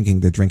people are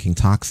drinking, they're drinking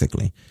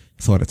toxically.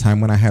 So at a time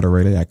when I had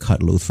already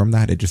cut loose from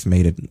that, it just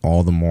made it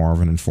all the more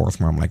of an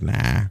enforcement. I'm like,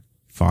 nah,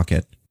 fuck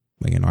it.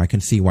 But, I can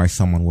see why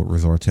someone would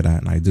resort to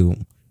that, and I do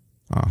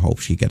hope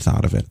she gets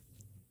out of it.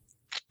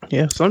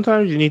 Yeah,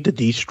 sometimes you need to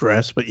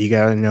de-stress, but you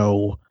got to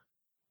know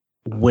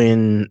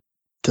when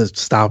to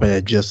stop it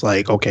at just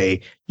like,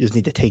 okay, you just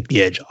need to take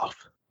the edge off.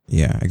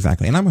 Yeah,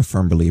 exactly. And I'm a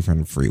firm believer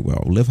in free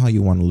will. Live how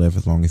you want to live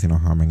as long as you're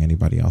not harming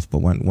anybody else. But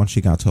once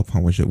she got to a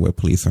point where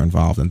police are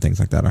involved and things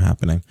like that are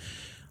happening,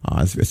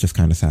 it's just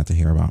kind of sad to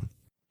hear about.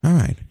 All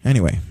right.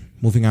 Anyway,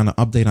 moving on, an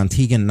update on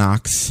Tegan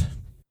Knox,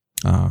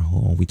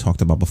 who we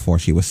talked about before.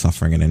 She was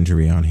suffering an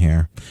injury on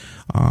here.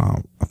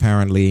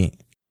 Apparently,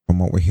 from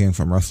what we're hearing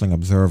from Wrestling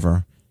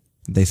Observer,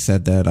 they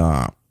said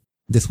that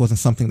this wasn't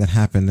something that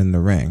happened in the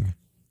ring.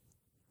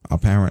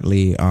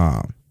 Apparently,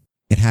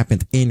 it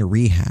happened in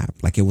rehab.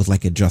 Like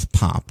it just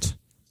popped.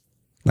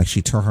 Like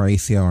she tore her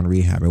ACL in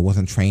rehab. It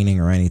wasn't training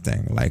or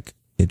anything. Like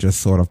it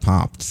just sort of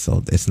popped.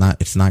 So it's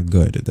not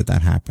good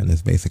that happened.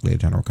 It's basically a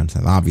general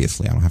consensus.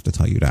 Obviously, I don't have to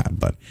tell you that,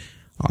 but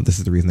this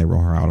is the reason they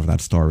wrote her out of that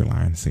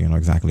storyline. So you know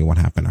exactly what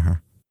happened to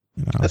her.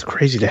 That's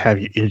crazy to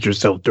have you injure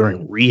yourself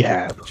during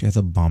rehab. She has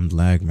a bummed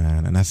leg,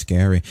 man, and that's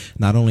scary.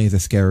 Not only is it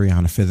scary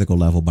on a physical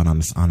level, but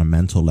on a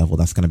mental level,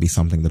 that's going to be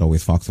something that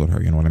always fucks with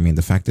her. You know what I mean?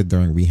 The fact that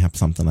during rehab,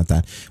 something like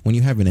that, when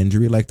you have an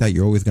injury like that,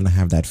 you're always going to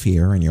have that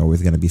fear, and you're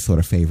always going to be sort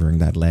of favoring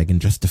that leg, and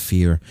just the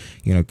fear.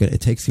 You know,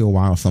 it takes you a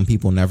while. Some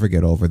people never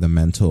get over the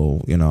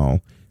mental,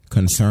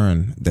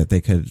 concern that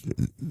they could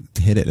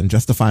hit it, and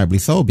justifiably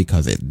so,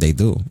 because they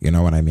do. You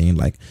know what I mean?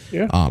 Like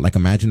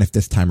imagine if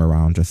this time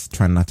around, just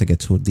trying not to get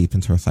too deep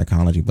into her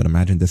psychology, but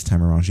imagine this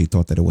time around she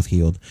thought that it was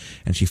healed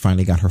and she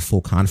finally got her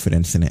full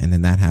confidence in it, and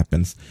then that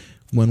happens.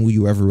 When will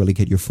you ever really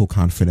get your full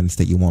confidence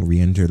that you won't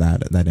re-injure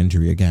that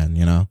injury again?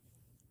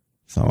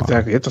 So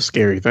exactly, it's a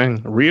scary thing.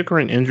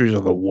 Reoccurring injuries are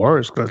the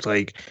worst, because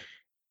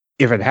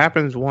if it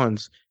happens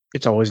once,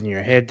 it's always in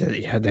your head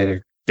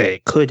that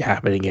it could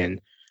happen again.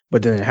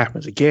 But then it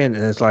happens again,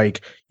 and it's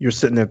like you're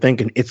sitting there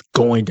thinking it's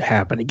going to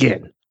happen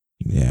again.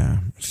 Yeah,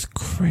 it's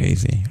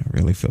crazy. I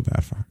really feel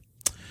bad for her.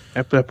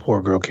 That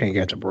poor girl can't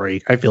get a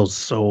break. I feel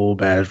so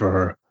bad for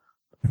her.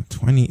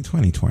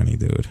 2020,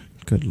 dude.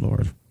 Good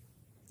Lord.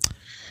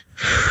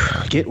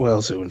 Get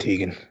well soon,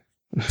 Tegan.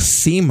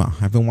 CIMA.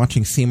 I've been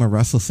watching CIMA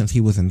wrestle since he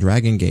was in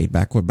Dragon Gate,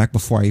 back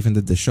before I even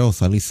did the show,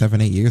 so at least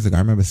 7-8 years ago. I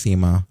remember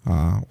CIMA.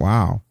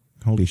 Wow.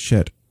 Holy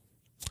shit.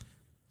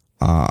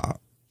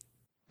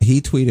 He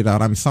tweeted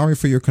out, "I'm sorry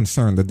for your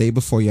concern. The day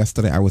before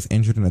yesterday, I was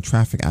injured in a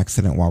traffic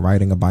accident while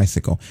riding a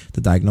bicycle. The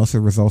diagnosis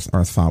results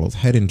are as follows: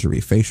 head injury,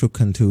 facial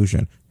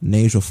contusion,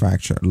 nasal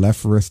fracture,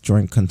 left wrist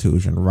joint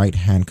contusion, right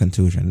hand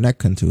contusion, neck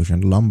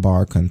contusion,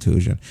 lumbar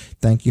contusion.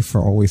 Thank you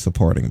for always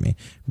supporting me.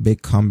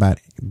 Big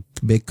comeback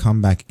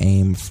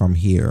aim from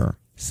here.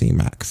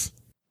 C-Max."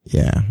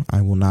 Yeah, I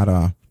will not,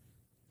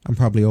 I'm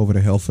probably over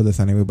the hill for this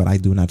anyway, but I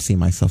do not see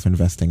myself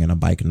investing in a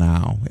bike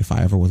now if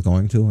I ever was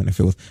going to. And if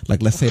it was,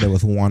 like, let's say there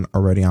was one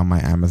already on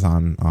my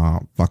Amazon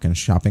fucking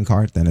shopping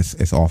cart, then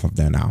it's off of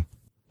there now.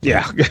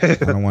 Yeah. I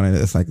don't want to,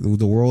 it's like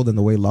the world and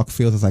the way luck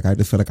feels. It's like, I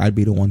just feel like I'd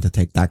be the one to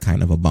take that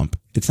kind of a bump.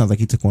 It sounds like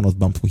he took one of those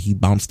bumps where he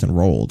bounced and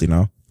rolled,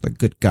 Like,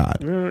 good God.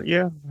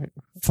 Yeah.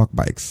 Fuck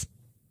bikes.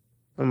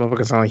 That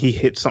motherfucker sound like he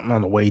hit something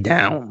on the way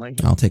down.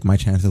 I'll take my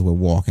chances with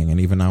walking, and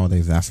even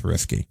nowadays, that's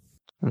risky.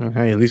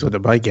 Hey, at least with the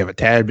bike, you have a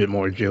tad bit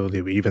more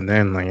agility, but even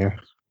then,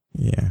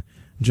 Yeah,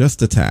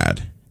 just a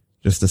tad.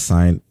 Just a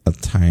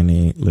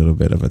tiny little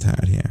bit of a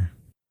tad here.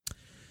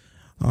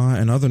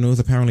 In other news,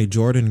 apparently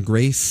Jordan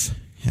Grace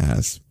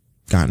has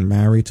gotten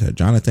married to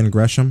Jonathan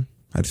Gresham.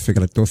 I just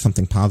figured I'd throw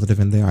something positive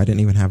in there. I didn't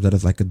even have that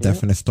as like a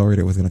definite story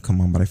that was going to come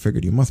on, but I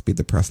figured you must be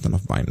depressed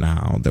enough by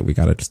now that we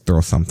got to just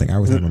throw something. I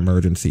always have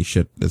emergency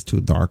shit that's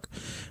too dark.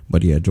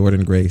 But yeah,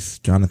 Jordan Grace,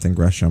 Jonathan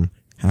Gresham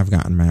have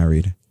gotten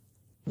married.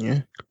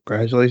 Yeah,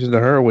 congratulations to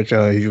her, which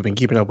you've been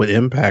keeping up with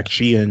Impact.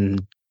 She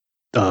and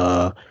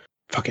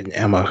fucking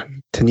Emma,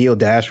 Tennille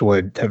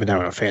Dashwood, have been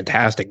having a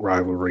fantastic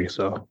rivalry,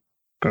 so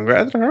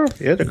congrats to her.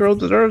 Yeah, the girl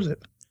deserves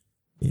it.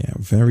 Yeah,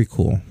 very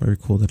cool. Very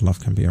cool that love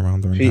can be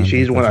around during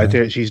she's one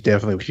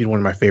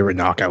of my favorite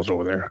knockouts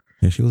over there.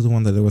 Yeah, she was the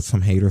one that there was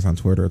some haters on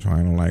Twitter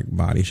trying to like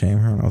body shame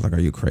her, and I was like, "Are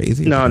you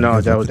crazy?"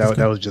 No,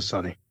 that was just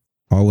Sunny.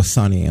 Oh, it was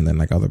Sunny, and then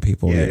like other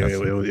people. Yeah,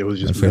 it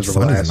was just because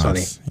of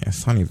Sunny. Yeah,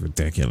 Sunny's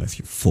ridiculous.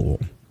 You fool.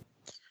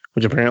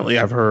 Which apparently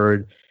I've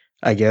heard,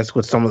 I guess,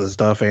 with some of the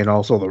stuff and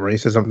also the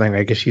racism thing,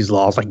 I guess she's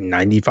lost like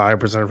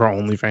 95% of her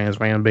OnlyFans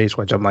fan base,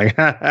 which I'm like,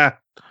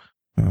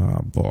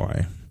 oh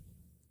boy.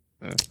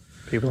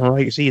 People don't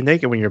like to see you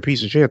naked when you're a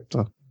piece of shit.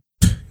 So.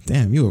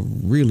 Damn, you were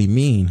really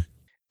mean.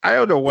 I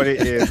don't know what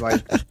it is.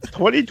 Like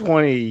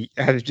 2020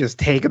 has just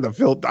taken the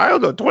filth. I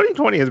don't know.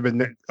 2020 has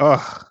been.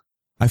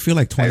 I feel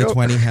like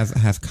 2020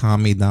 has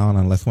calmed me down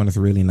unless when it's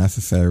really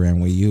necessary,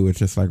 and with you, it's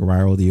just like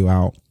riled you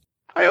out.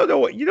 I don't know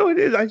what it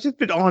is. I've just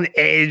been on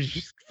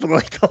edge for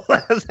like the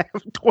last half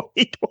of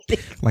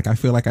 2020. Like I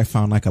feel like I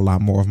found like a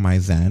lot more of my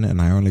zen,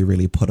 and I only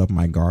really put up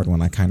my guard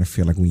when I kind of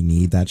feel like we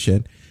need that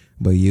shit.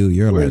 But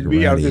you're like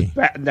ready. I'm just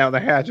batting down the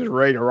hatches,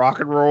 ready to rock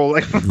and roll.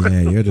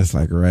 Yeah, you're just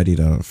like ready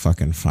to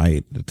fucking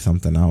fight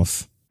something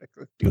else.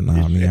 But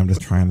nah, me, I'm just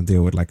trying to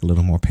deal with like a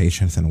little more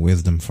patience and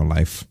wisdom for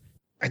life.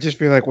 I just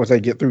feel like once I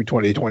get through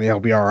 2020,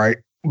 I'll be all right.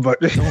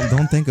 But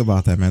don't think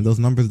about that, man. Those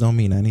numbers don't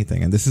mean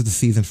anything. And this is the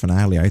season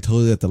finale. I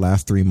told you that the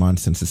last 3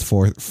 months, since it's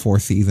four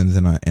seasons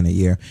in a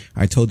year,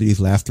 I told you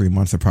these last 3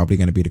 months are probably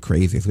going to be the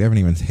craziest. We haven't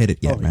even hit it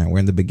yet, man. We're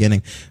in the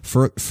beginning.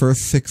 First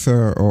 6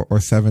 or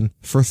 7,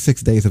 first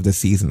 6 days of this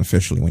season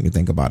officially. When you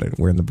think about it,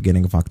 we're in the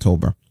beginning of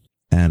October,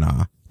 and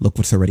look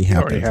what's already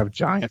happened. We already have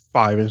giant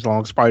 5-inch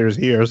long spiders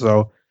here,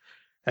 so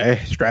hey,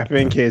 strap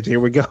in, kids.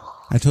 Here we go.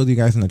 I told you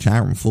guys in the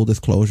chat room, full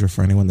disclosure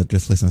for anyone that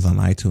just listens on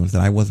iTunes,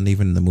 that I wasn't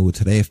even in the mood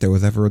today. If there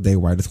was ever a day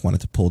where I just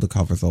wanted to pull the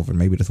covers over and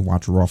maybe just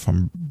watch Raw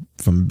from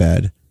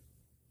bed,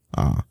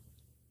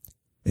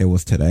 it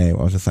was today. I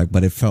was just like,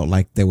 but it felt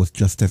like there was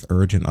just as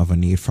urgent of a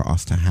need for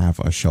us to have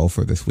a show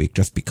for this week,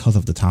 just because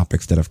of the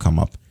topics that have come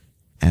up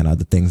and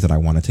the things that I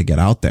wanted to get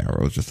out there.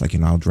 It was just like,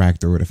 I'll drag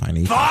through it if I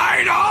need to.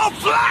 Final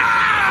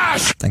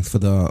Flash! Thanks for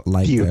the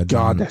like. Dear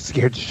God, that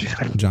scared the shit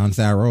out of me. John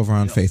Zarrow over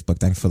on Facebook.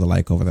 Thanks for the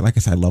like over there. Like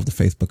I said, I love the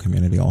Facebook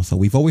community also.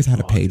 We've always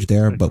had a page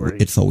there, but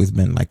it's always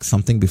been like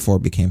something before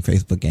it became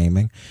Facebook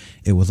Gaming.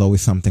 It was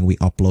always something we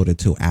uploaded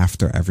to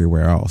after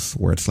everywhere else,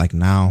 where it's like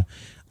now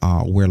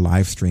we're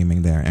live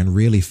streaming there. And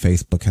really,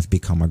 Facebook has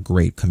become a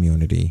great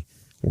community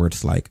where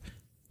it's like,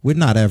 with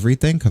not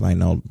everything, because I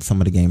know some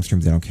of the game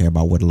streams they don't care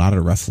about. With a lot of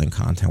the wrestling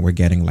content, we're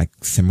getting like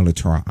similar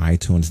to our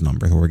iTunes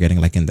numbers, where we're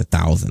getting like in the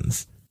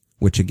thousands.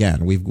 Which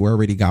again, we've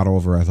already got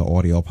over as an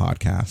audio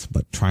podcast,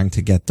 but trying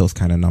to get those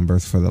kind of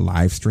numbers for the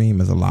live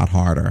stream is a lot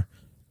harder.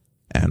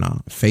 And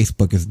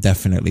Facebook is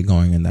definitely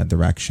going in that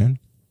direction.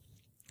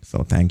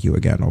 So thank you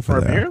again over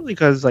there. Apparently,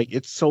 because like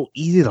it's so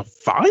easy to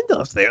find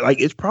us there. Like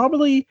it's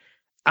probably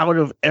out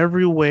of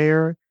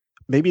everywhere.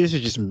 Maybe this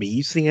is just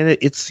me seeing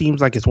it. It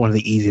seems like it's one of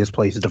the easiest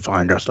places to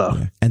find our stuff.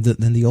 Yeah. And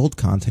then the old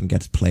content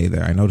gets played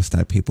there. I noticed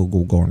that people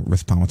go and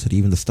respond to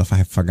even the stuff I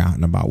have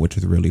forgotten about, which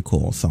is really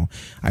cool. So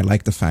I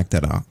like the fact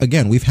that,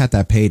 again, we've had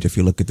that page, if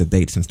you look at the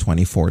date, since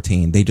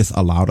 2014. They just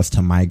allowed us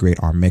to migrate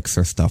our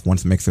Mixer stuff.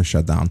 Once Mixer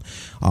shut down,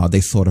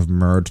 they sort of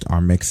merged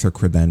our Mixer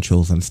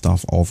credentials and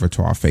stuff over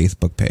to our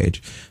Facebook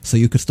page. So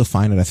you could still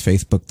find it as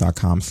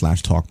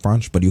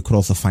facebook.com/talkbrunch, but you could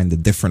also find the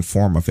different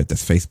form of it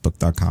as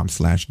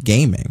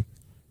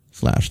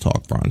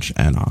facebook.com/gaming/talkbrunch.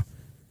 And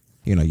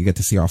you get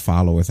to see our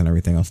followers and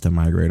everything else to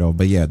migrate over.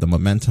 But yeah, the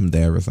momentum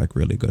there is like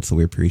really good, so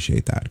we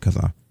appreciate that because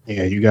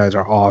yeah, you guys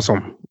are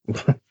awesome.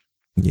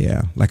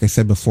 Yeah, like I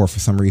said before, for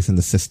some reason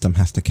the system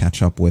has to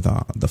catch up with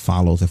the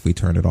follows if we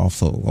turn it off,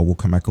 so we'll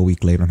come back a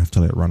week later and have to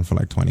let it run for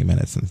like 20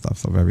 minutes and stuff.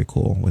 So very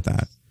cool with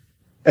that.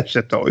 That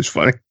shit's always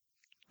funny.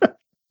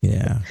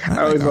 Yeah, I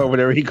always love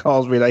whenever he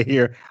calls me and I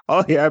hear,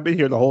 oh yeah, I've been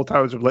here the whole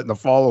time, just letting the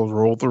follows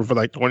roll through for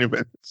like 20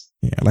 minutes.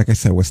 Yeah, like I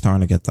said, we're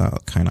starting to get the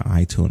kind of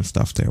iTunes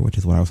stuff there, which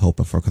is what I was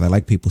hoping for, because I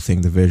like people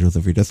seeing the visuals.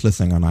 If you're just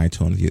listening on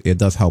iTunes, it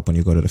does help when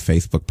you go to the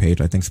Facebook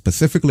page. I think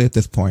specifically at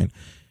this point,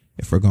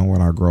 if we're going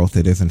with our growth,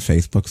 it is in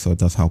Facebook, so it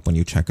does help when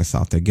you check us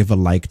out there. Give a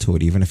like to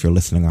it, even if you're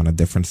listening on a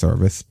different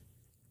service.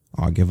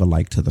 Give a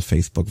like to the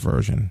Facebook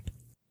version.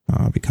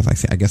 Because I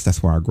guess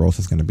that's where our growth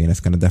is going to be, and it's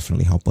going to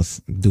definitely help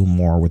us do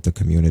more with the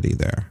community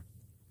there,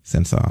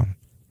 since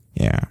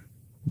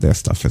their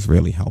stuff is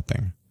really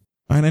helping.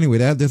 And anyway,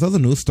 there's other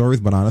news stories,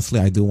 but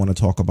honestly, I do want to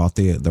talk about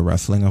the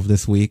wrestling of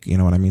this week. You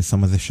know what I mean?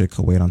 Some of this shit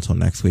could wait until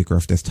next week, or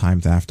if there's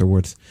times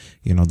afterwards.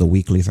 The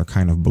weeklies are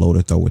kind of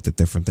bloated though with the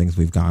different things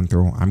we've gone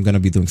through. I'm going to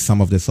be doing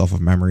some of this off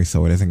of memory,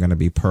 so it isn't going to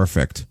be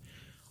perfect.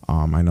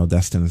 I know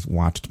Destin's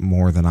watched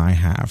more than I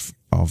have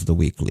of the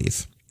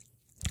weeklies.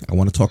 I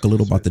want to talk a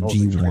little about the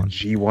G1.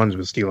 G1's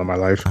been stealing my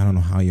life. I don't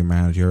know how you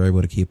manage. You're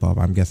able to keep up.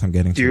 I guess I'm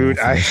getting too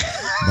but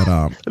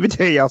let me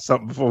tell y'all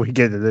something before we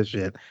get into this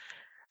shit.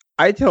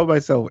 I tell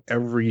myself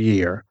every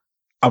year,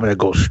 I'm going to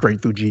go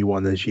straight through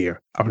G1 this year.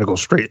 I'm going to go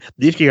straight.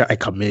 This year, I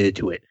committed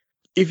to it.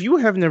 If you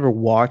have never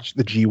watched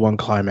the G1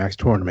 Climax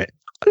tournament,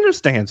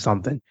 understand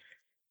something.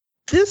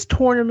 this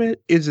tournament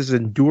is as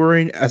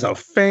enduring as a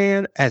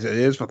fan as it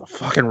is for the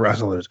fucking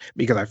wrestlers,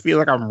 because I feel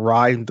like I'm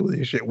riding through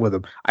this shit with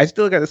them. I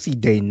still got to see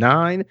day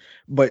 9,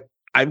 but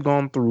I've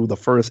gone through the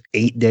first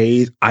 8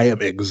 days. I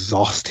am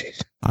exhausted.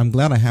 I'm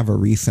glad I have a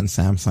recent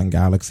Samsung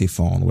Galaxy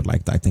phone with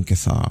I think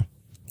it's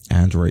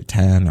Android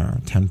 10 or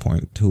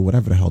 10.2,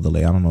 whatever the hell the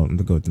I don't know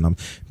the good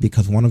number.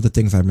 Because one of the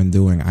things I've been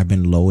doing, I've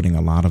been loading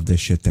a lot of this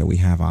shit that we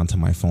have onto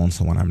my phone.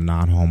 So when I'm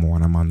not home or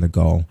when I'm on the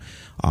go,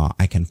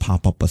 I can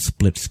pop up a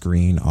split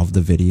screen of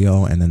the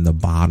video, and then the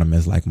bottom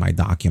is like my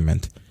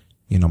document,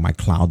 my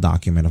cloud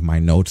document of my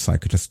notes. So I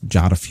could just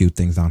jot a few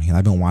things on here.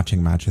 I've been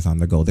watching matches on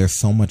the go. There's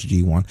so much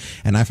G1,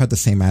 and I've had the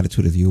same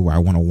attitude as you, where I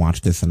want to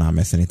watch this and not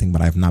miss anything,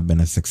 but I've not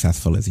been as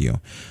successful as you.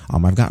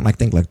 I've gotten, I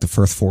think, the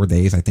first 4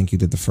 days. I think you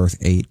did the first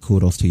 8.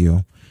 Kudos to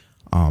you.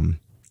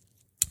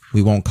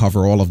 We won't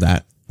cover all of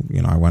that.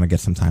 I want to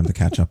get some time to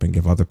catch up and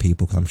give other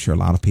people, because I'm sure a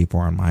lot of people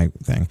are on my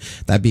thing.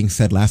 That being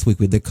said, last week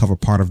we did cover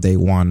part of day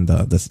 1,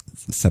 the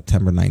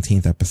September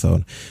 19th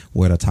episode,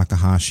 where the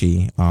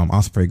Takahashi,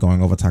 Ospreay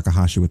going over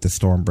Takahashi with the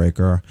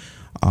Stormbreaker,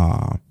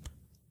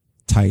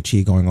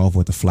 Taichi going over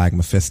with the Flag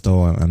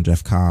Mephisto and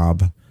Jeff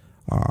Cobb.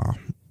 I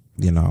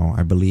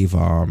believe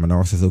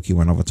Minoru Suzuki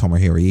went over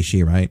Tomohiro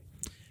Ishii, right?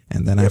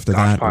 And then after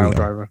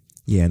that,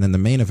 and then the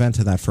main event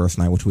of that first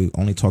night, which we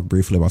only talked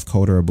briefly about, was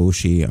Kota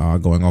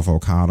Ibushi going over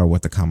Okada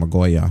with the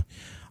Kamigoya.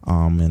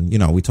 And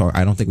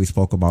I don't think we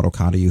spoke about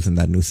Okada using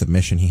that new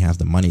submission. He has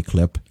the money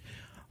clip.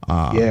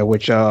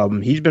 Which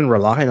he's been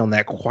relying on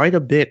that quite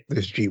a bit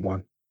this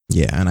G1.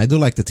 Yeah, and I do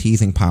like the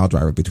teasing pile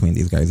driver between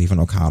these guys, even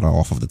Okada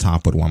off of the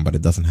top with one, but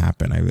it doesn't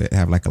happen. I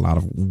have a lot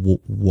of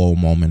whoa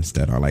moments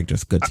that are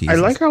just good teasers.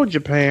 I like how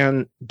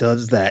Japan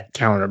does that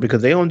counter,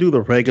 because they don't do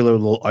the regular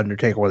little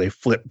Undertaker where they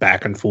flip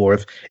back and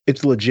forth.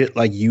 It's legit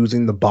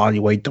using the body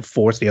weight to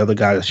force the other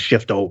guy to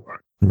shift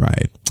over.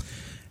 Right.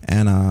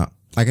 And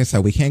like I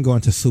said, we can't go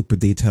into super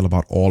detail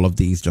about all of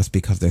these just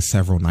because there's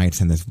several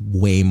nights and there's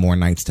way more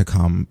nights to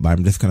come. But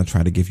I'm just going to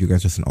try to give you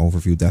guys just an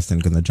overview.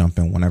 Destin's going to jump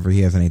in whenever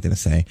he has anything to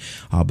say.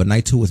 But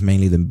night 2 was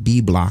mainly the B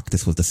block.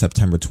 This was the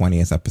September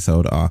 20th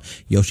episode.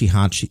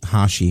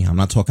 Yoshihashi, I'm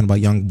not talking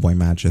about young boy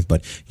matches,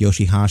 but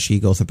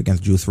Yoshihashi goes up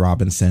against Juice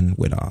Robinson,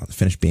 with the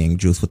finish being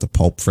Juice with the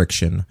Pulp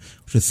Friction,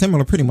 which is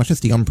similar pretty much. It's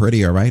the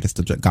Unprettier, right? It's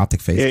the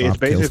Gothic face. Yeah, it's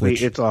basically,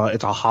 it's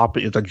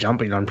a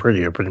jumping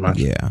Unprettier pretty much.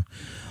 Yeah.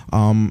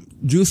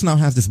 Juice now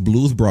has this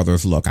Blues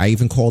Brothers look. I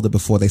even called it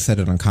before they said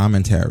it on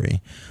commentary.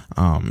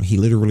 He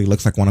literally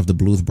looks like one of the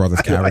Blues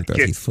Brothers characters.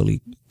 He's fully,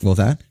 what was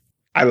that?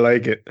 I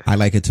like it. I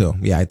like it too.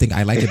 Yeah, I think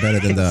I like it better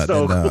than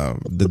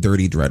the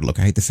dirty dread look.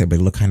 I hate to say it, but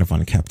he looked kind of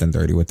unkept and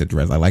dirty with the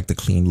dreads. I like the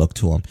clean look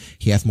to him.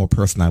 He has more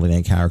personality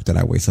and character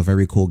that way. So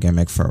very cool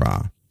gimmick for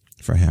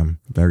him.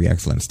 Very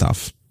excellent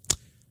stuff.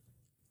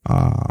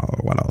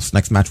 What else?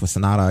 Next match was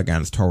Sonata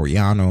against Toru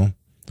Yano.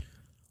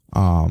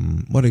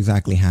 What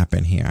exactly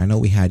happened here? I know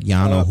we had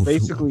Yano.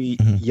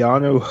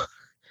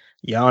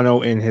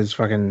 Yano in his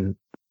fucking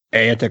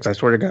antics. I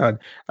swear to God,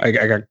 I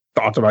got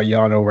thoughts about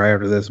Yano right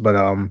after this,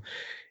 but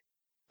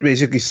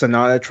basically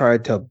Sonata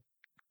tried to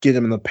get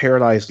him in the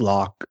Paradise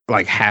Lock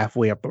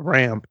halfway up the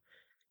ramp,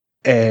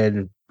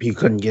 and he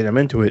couldn't get him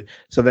into it.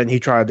 So then he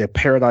tried to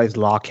Paradise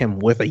Lock him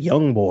with a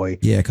young boy.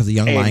 Yeah, because the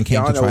young lion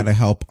came to try to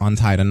help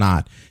untie the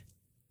knot.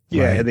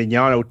 Yeah, right. And then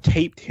Yano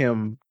taped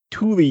him.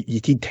 He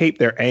taped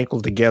their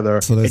ankles together,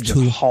 so and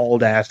just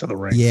hauled ass to the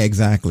ring. Yeah,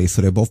 exactly.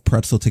 So they're both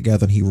pretzel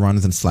together, and he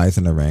runs and slides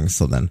in the ring.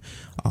 So then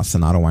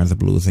Sonata winds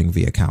up losing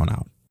via count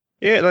out.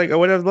 Yeah,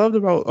 what I've loved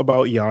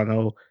about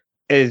Yano,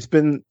 it's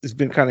been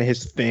kind of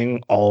his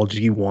thing all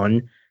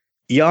G1.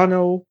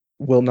 Yano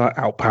will not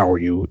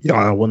outpower you.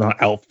 Yano will not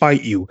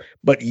outfight you.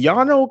 But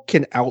Yano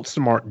can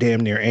outsmart damn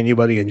near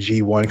anybody in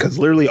G1, because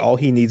literally all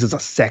he needs is a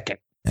second.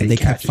 And they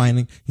kept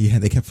finding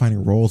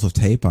rolls of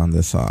tape on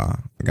this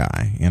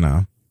guy,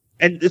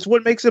 And it's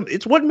what makes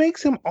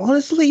him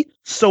honestly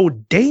so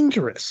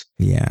dangerous.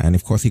 Yeah, and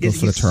of course he goes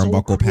for the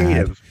turnbuckle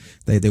pad.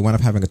 They wind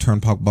up having a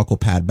turnbuckle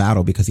pad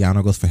battle because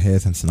Yano goes for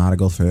his and Sonata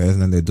goes for his,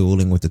 and then they're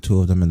dueling with the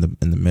two of them in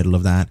the middle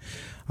of that.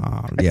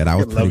 That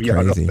was pretty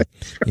crazy.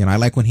 I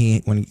like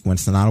when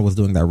Sonata was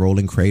doing that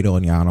rolling cradle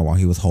in Yano while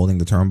he was holding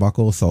the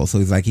turnbuckle. So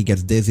he's he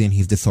gets dizzy and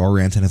he's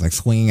disoriented and he's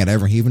swinging at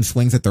everyone. He even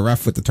swings at the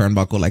ref with the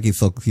turnbuckle,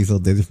 he's so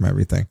dizzy from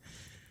everything.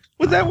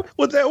 Was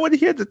that when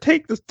he had to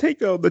take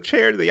the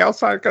chair to the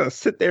outside, kind of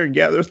sit there and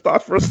gather his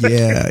thoughts for a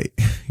second?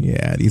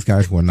 Yeah, these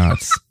guys were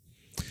nuts.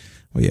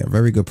 Well, yeah,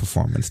 very good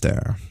performance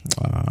there.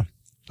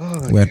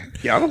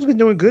 Yano's been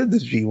doing good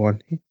this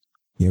G1.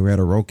 Yeah, we had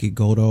Hiroki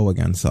Goto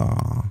against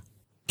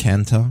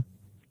Kenta.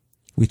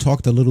 We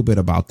talked a little bit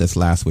about this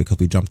last week because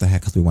we jumped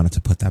ahead because we wanted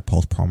to put that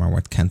post promo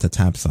where Kenta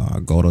taps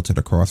Goto to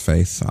the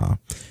crossface.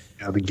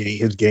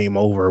 His game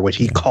over, which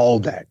he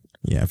called that.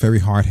 Yeah, very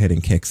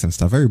hard-hitting kicks and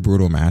stuff. Very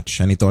brutal match.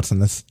 Any thoughts on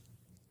this?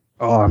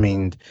 Oh, I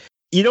mean,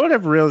 you know what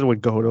I've realized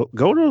with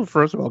Goto?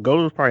 First of all,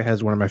 Goto probably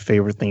has one of my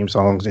favorite theme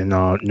songs in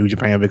New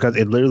Japan because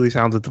it literally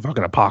sounds like the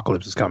fucking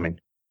apocalypse is coming.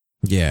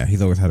 Yeah,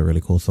 he's always had a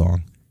really cool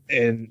song.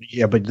 And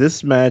yeah, but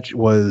this match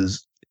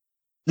was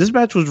like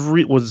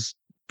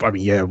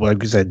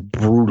you said,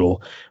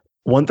 brutal.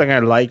 one thing I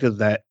like is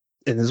that,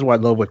 and this is what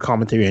I love with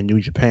commentary in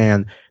New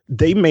Japan,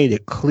 they made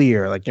it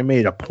clear, like they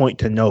made a point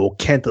to know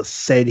Kenta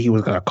said he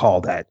was going to call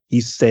that.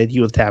 He said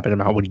he was tapping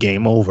him out with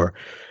game over.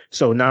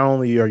 So not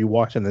only are you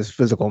watching this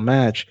physical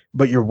match,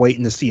 but you're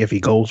waiting to see if he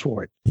goes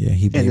for it. Yeah,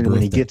 and then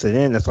when he gets it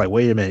in, it's like,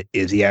 wait a minute,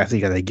 is he actually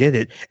going to get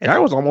it? And I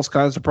was almost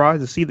kind of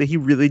surprised to see that he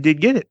really did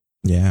get it.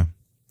 Yeah,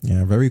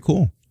 very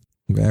cool.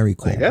 Very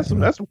cool. Like, that's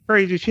some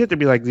crazy shit to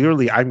be like,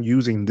 literally, I'm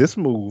using this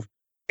move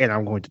and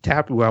I'm going to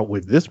tap you out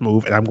with this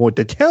move, and I'm going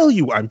to tell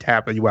you I'm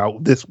tapping you out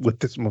with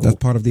this move. That's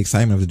part of the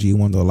excitement of the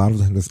G1, though. A lot of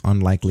times there's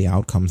unlikely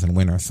outcomes and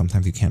winners.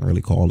 Sometimes you can't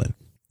really call it.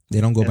 They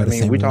don't go by the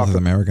same rules as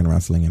American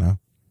wrestling, you know?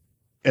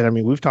 And I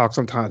mean, we've talked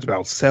sometimes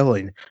about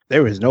selling.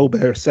 There is no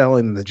better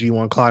selling than the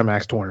G1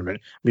 Climax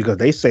tournament, because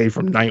they say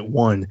from night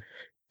one,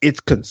 it's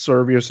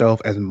conserve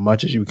yourself as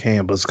much as you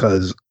can,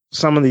 because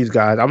some of these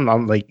guys,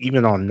 I'm like,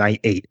 even on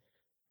night 8,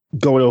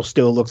 Goto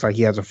still looks like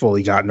he hasn't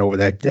fully gotten over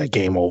that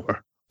game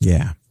over.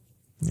 Yeah.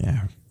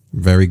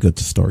 Very good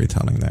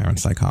storytelling there and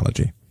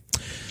psychology.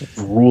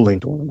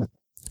 Ruling tournament.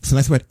 So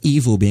next we had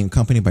Evil being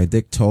accompanied by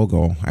Dick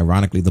Togo,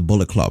 ironically the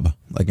Bullet Club,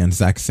 against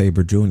Zack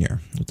Sabre Jr.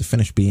 With the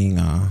finish being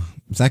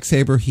Zack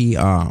Sabre, he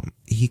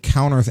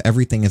counters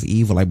everything as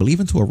Evil, I believe,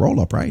 into a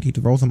roll-up, right? He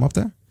rolls him up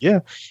there? Yeah.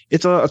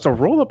 It's a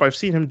roll-up I've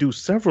seen him do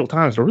several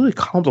times. A really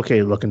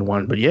complicated looking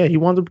one, but yeah, he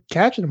wound up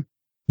catching him.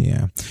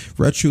 Yeah.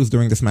 Red Shoes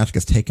during this match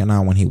gets taken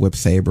out when he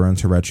whips Sabre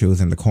into Red Shoes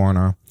in the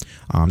corner.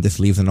 This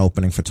leaves an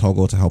opening for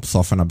Togo to help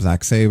soften up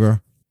Zack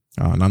Sabre.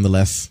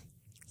 Nonetheless,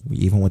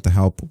 even with the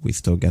help, we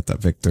still get that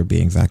victor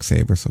being Zack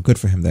Sabre. So good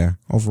for him there.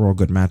 Overall,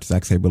 good match.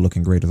 Zack Sabre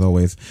looking great as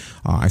always.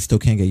 I still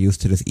can't get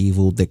used to this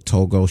Evil Dick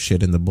Togo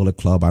shit in the Bullet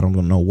Club. I don't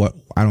know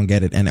I don't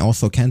get it. And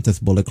also Kenta's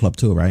Bullet Club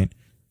too, right?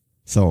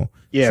 So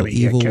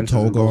Evil,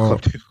 Togo,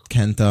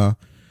 Kenta.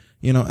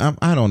 You know,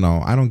 I don't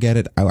know. I don't get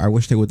it. I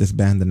wish they would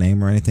disband the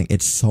name or anything.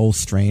 It's so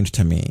strange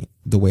to me,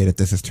 the way that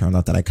this has turned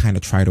out, that I kind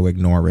of try to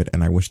ignore it,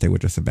 and I wish they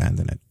would just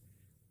abandon it.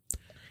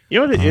 You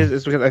know what it is?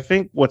 It's because I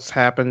think what's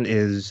happened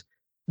is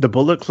the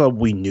Bullet Club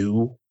we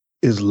knew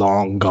is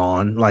long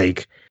gone.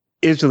 Like,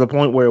 it's to the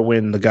point where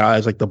when the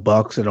guys like the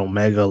Bucks and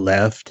Omega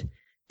left,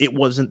 it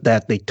wasn't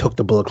that they took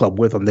the Bullet Club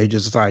with them. They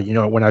just decided, you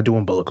know, we're not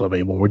doing Bullet Club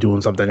anymore. We're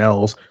doing something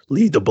else.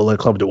 Leave the Bullet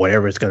Club to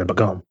whatever it's going to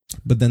become.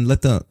 But then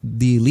let the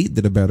Elite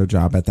did a better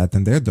job at that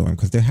than they're doing,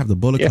 because they have the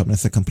Bullet Club and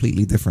it's a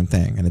completely different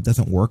thing and it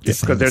doesn't work the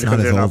same. Because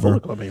they're not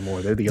Bullet Club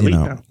anymore. They're the Elite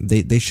now.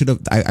 They should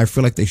have. I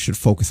feel like they should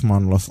focus more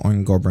on Los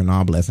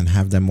Ingobernables and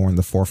have them more in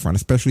the forefront,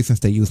 especially since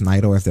they use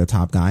Naito as their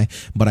top guy.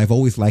 But I've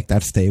always liked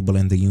that stable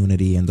and the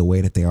unity and the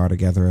way that they are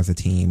together as a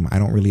team. I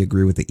don't really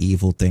agree with the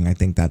Evil thing. I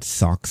think that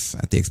sucks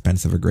at the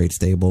expense of a great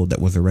stable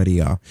that was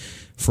already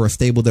for a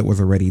stable that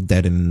was already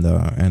dead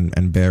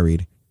and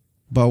buried.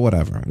 But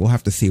whatever. We'll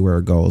have to see where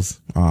it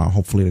goes.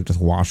 Hopefully they just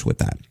wash with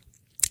that.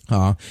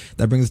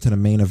 That brings us to the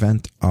main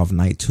event of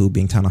night 2,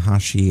 being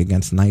Tanahashi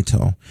against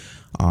Naito.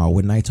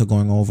 With Naito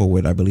going over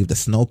with, I believe, the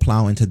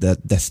snowplow into the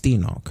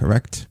Destino,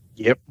 correct?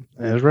 Yep,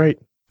 that's right.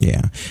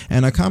 Yeah.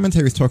 And our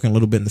commentary is talking a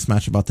little bit in this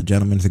match about the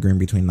gentleman's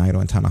agreement between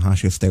Naito and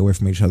Tanahashi to stay away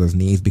from each other's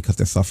knees because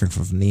they're suffering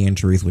from knee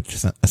injuries, which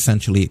is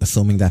essentially,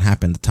 assuming that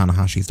happened,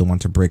 Tanahashi's the one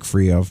to break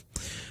free of.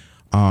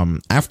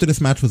 After this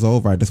match was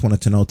over, I just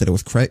wanted to note that it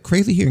was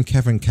crazy hearing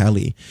Kevin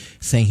Kelly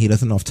saying he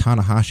doesn't know if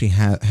Tanahashi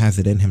has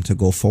it in him to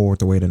go forward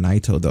the way that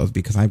Naito does,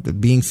 because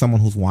being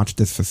someone who's watched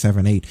this for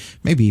 7, 8,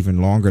 maybe even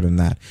longer than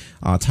that,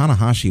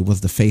 Tanahashi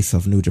was the face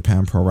of New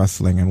Japan Pro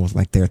Wrestling and was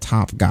like their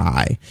top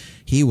guy.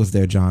 He was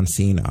their John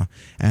Cena.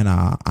 And,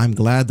 I'm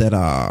glad that,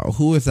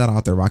 who is that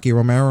out there? Rocky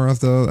Romero as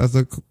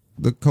the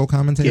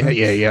co-commentator?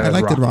 Yeah. I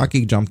like that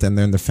Rocky jumped in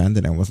there and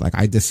defended and was like,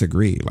 I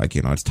disagree. Like,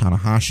 you know, it's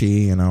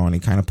Tanahashi, you know, and he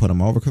kind of put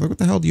him over. Because like, what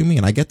the hell do you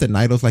mean? I get that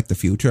Naito's like the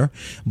future,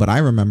 but I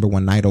remember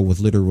when Naito was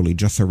literally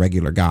just a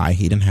regular guy.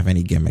 He didn't have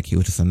any gimmick. He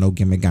was just a no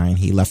gimmick guy, and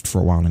he left for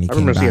a while and he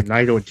came back. I remember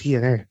seeing Naito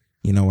in TNA.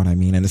 You know what I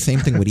mean? And the same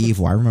thing with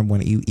Evil. I remember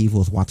when Evil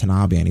was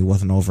Watanabe and he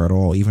wasn't over at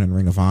all, even in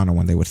Ring of Honor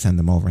when they would send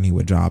him over and he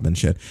would job and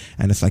shit.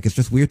 And it's like, it's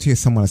just weird to hear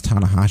someone as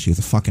Tanahashi is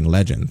a fucking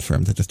legend for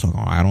him to just talk,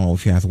 I don't know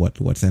if he has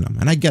what's in him.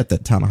 And I get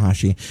that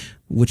Tanahashi,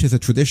 which is a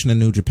tradition in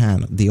New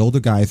Japan, the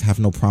older guys have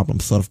no problem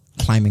sort of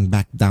climbing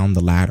back down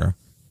the ladder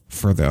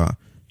for the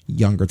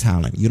younger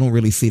talent. You don't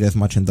really see it as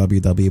much in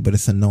WWE, but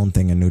it's a known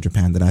thing in New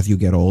Japan that as you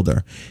get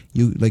older,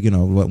 you like, you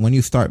know, when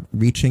you start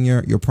reaching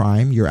your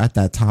prime, you're at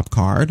that top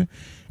card.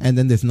 And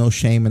then there's no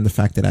shame in the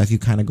fact that as you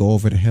kind of go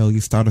over the hill,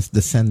 you start to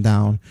descend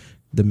down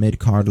the mid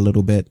card a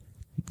little bit.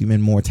 You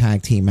in more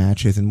tag team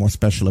matches and more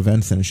special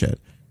events and shit.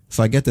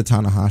 So I get that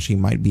Tanahashi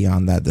might be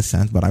on that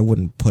descent, but I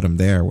wouldn't put him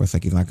there where it's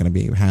like he's not going to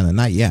be handling.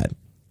 Not yet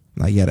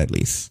at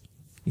least.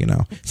 You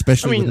know,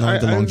 especially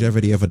with the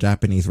longevity of a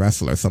Japanese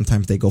wrestler.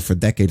 Sometimes they go for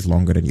decades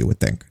longer than you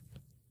would think.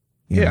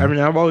 You know? I mean,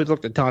 I've always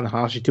looked at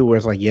Tanahashi too, where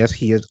it's like, yes,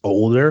 he is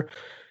older,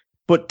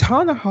 but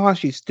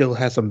Tanahashi still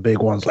has some big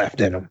ones left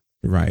in him.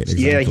 Right.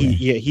 Exactly.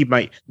 Yeah, he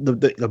might.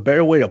 The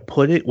better way to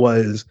put it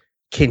was,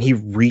 can he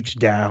reach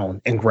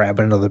down and grab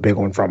another big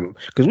one from him?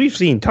 Because we've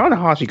seen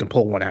Tanahashi can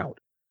pull one out,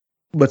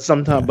 but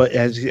sometimes, but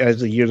as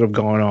the years have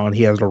gone on,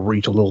 he has to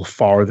reach a little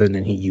farther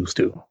than he used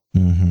to.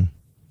 Mm-hmm.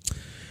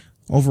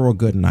 Overall,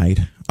 good night.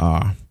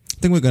 I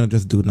think we're going to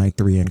just do night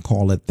 3 and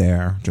call it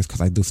there, just because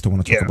I do still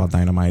want to talk about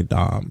Dynamite,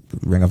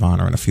 Ring of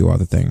Honor, and a few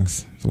other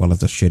things, as well as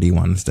the shitty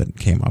ones that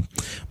came up.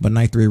 But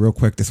night 3, real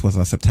quick, this was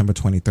September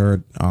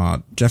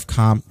 23rd. Jeff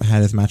Cobb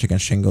had his match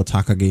against Shingo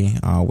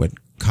Takagi, with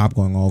Cobb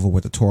going over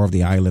with the Tour of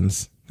the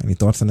Islands. Any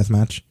thoughts on this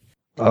match?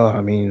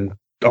 I mean,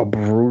 a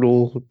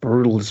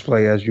brutal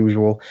display as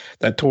usual.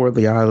 That Tour of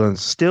the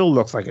Islands still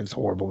looks like it's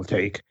horrible to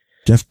take.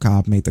 Jeff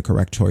Cobb made the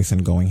correct choice in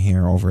going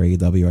here over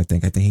AEW. I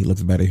think he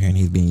looks better here and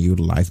he's being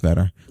utilized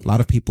better. A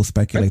lot of people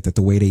speculate that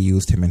the way they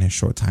used him in his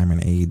short time in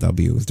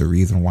AEW is the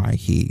reason why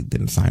he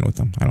didn't sign with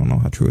them. I don't know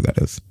how true that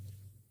is.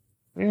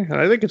 Yeah,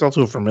 I think it's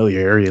also a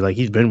familiarity. Like,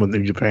 he's been with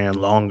New Japan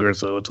longer,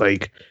 so it's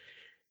like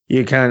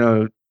you kind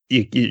of,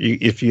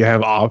 if you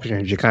have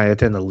options, you kind of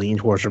tend to lean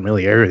towards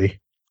familiarity.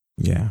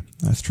 Yeah,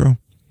 that's true.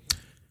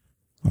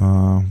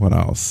 What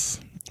else?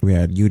 We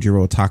had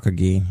Yujiro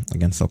Takagi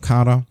against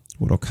Okada.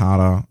 With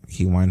Okada,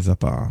 he winds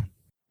up. Was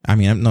it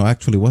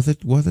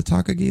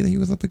Takagi that he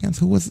was up against?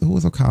 Who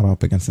was Okada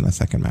up against in the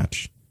second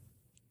match?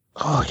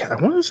 Oh yeah, I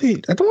don't want to say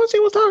it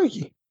was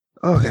Takagi.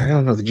 Oh, okay, I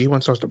don't know. The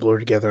G1 starts to blur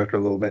together after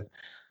a little bit.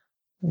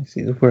 Let's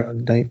see. We're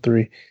on night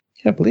 3.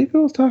 Yeah, I believe it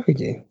was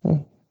Takagi.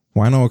 Oh.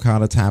 Well, I know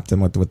Okada tapped him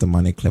with the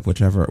money clip,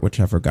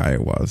 whichever guy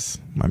it was.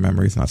 My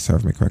memory's not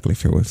serving me correctly.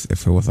 If it was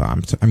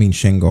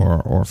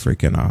Shingo or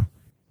freaking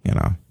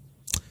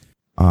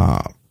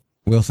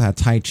we also had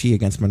Taichi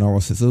against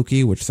Minoru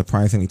Suzuki, which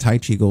surprisingly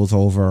Taichi goes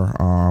over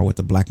with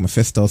the Black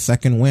Mephisto.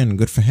 Second win.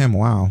 Good for him.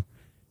 Wow.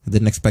 I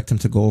didn't expect him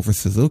to go over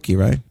Suzuki,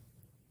 right?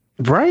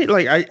 Right.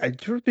 Like, I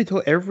truth be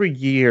told, every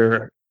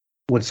year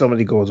when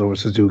somebody goes over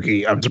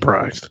Suzuki, I'm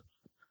surprised.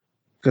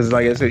 Because,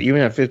 like I said,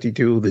 even at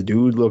 52, the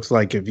dude looks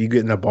like if you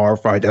get in a bar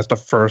fight, that's the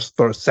first,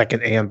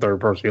 second, and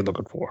third person you're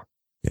looking for.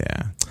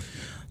 Yeah.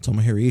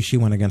 Tomohiro Ishii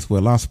went against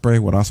Will Ospreay,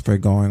 with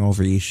Ospreay going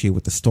over Ishii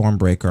with the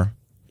Stormbreaker.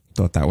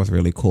 Thought that was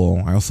really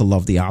cool. I also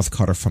love the Oz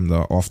Cutter from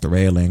the off the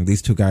railing.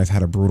 These two guys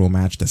had a brutal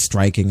match. The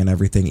striking and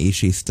everything.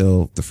 Ishii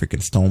still the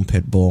freaking Stone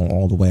Pit Bull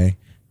all the way.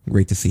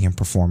 Great to see him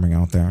performing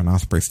out there. And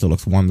Ospreay still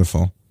looks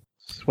wonderful.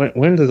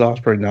 When does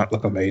Ospreay not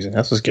look amazing?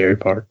 That's the scary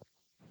part.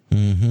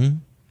 Mm-hmm.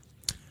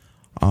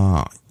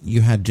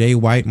 You had Jay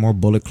White, more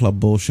Bullet Club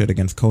bullshit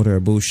against Kota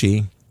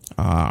Ibushi.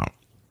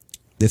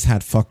 This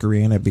had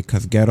fuckery in it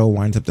because Geto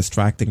winds up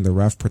distracting the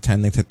ref,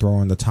 pretending to throw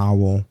in the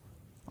towel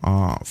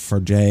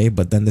for Jay,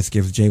 but then this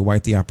gives Jay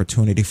White the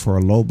opportunity for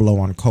a low blow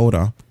on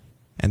Kota,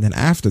 and then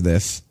after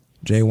this,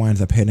 Jay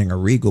winds up hitting a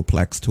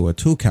Regalplex to a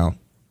 2 count,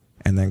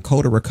 and then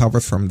Kota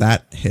recovers from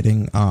that,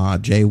 hitting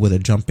Jay with a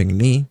jumping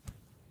knee,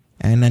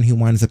 and then he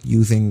winds up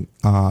using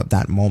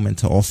that moment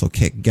to also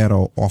kick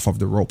Geto off of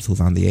the ropes who's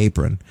on the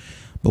apron.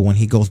 But when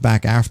he goes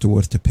back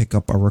afterwards to pick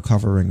up a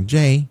recovering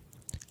Jay,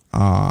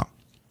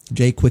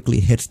 Jay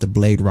quickly hits the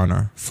Blade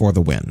Runner for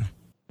the win.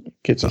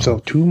 Gets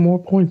himself 2 more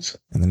points.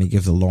 And then he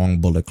gives a long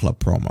Bullet Club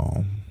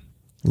promo.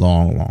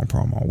 Long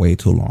promo. Way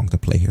too long to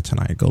play here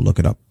tonight. Go look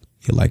it up.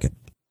 You'll like it.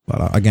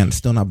 But again,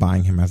 still not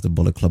buying him as the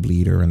Bullet Club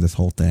leader in this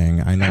whole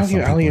thing. I know. I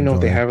don't even know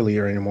if they have a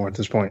leader anymore at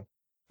this point.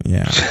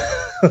 Yeah.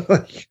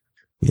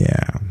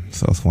 Yeah.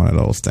 So it's one of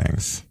those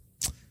things.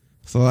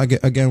 So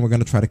again, we're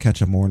going to try to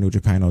catch up more. New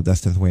Japan,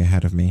 Destin's way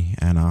ahead of me.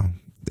 And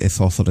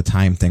it's also the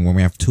time thing when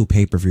we have 2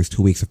 pay-per-views,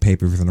 2 weeks of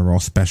pay-per-views in a row,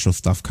 special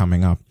stuff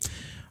coming up.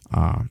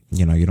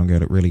 You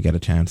don't really get a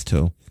chance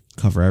to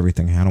cover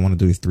everything. I don't want to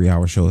do these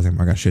 3-hour shows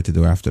anymore. I got shit to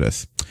do after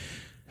this.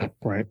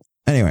 Right.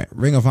 Anyway,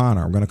 Ring of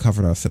Honor. I'm going to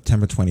cover the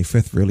September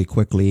 25th really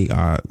quickly.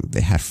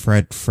 They had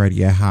Fred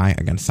Yehai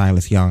against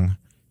Silas Young.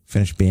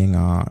 Finish being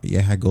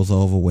Yehai goes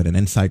over with an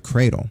inside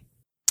cradle.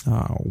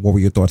 What were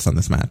your thoughts on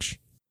this match?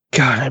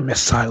 God, I miss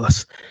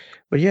Silas.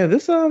 But yeah,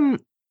 this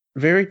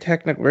very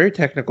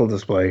technical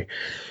display.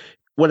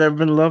 What I've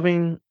been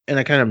loving and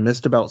I kind of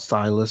missed about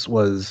Silas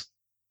was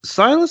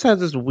Silas has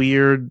this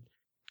weird,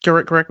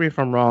 correct me if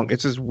I'm wrong,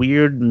 it's this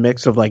weird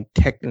mix of like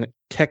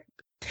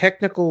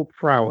technical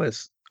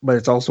prowess, but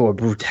it's also a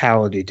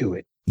brutality to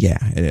it. Yeah,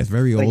 it is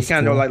very old school.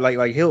 Kind of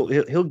like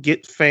he'll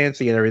get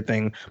fancy and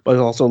everything, but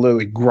also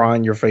literally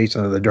grind your face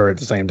into the dirt at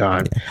the same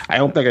time. Yeah. I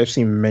don't think I've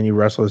seen many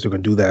wrestlers who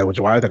can do that, which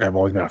is why I think I've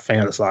always been a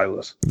fan of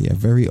Silas. Yeah,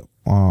 very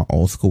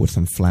old school with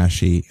some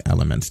flashy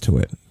elements to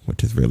it,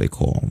 which is really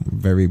cool.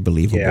 Very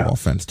believable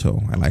offense too.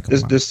 I like him.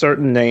 There's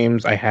certain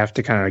names I have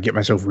to kind of get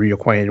myself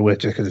reacquainted with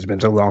just because it's been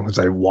so long since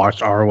I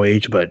watched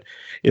ROH, but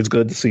it's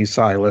good to see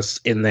Silas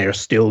in there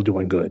still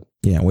doing good.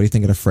 Yeah, what do you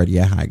think of the Fred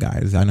Yehai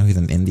guy? I know he's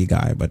an indie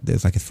guy, but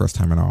it's like his first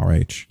time in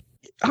ROH.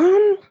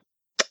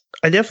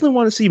 I definitely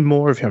want to see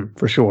more of him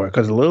for sure,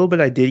 because a little bit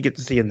I did get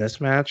to see in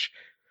this match.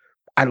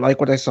 I like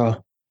what I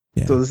saw.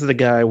 Yeah. So this is a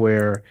guy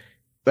where,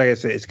 like I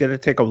said, it's going to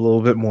take a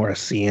little bit more of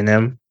seeing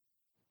him,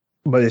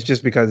 but it's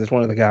just because it's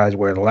one of the guys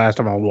where the last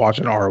time I was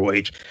watching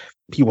ROH,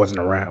 he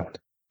wasn't around.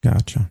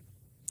 Gotcha.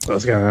 So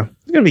it's gonna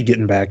be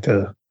getting back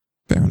to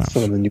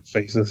some of the new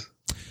faces.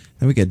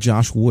 Then we get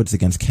Josh Woods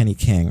against Kenny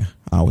King,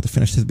 with the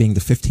finish being the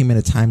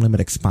 15-minute time limit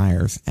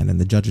expires, and then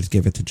the judges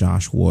give it to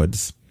Josh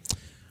Woods.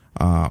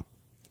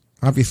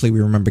 obviously we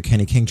remember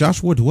Kenny King.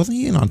 Josh Woods, wasn't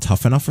he in on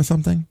Tough Enough or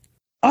something?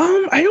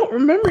 I don't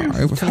remember.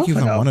 I think he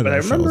was on one of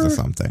those shows or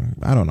something.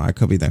 I don't know. I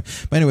could be there.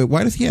 But anyway,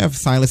 why does he have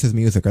Silas's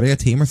music? Are they a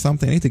team or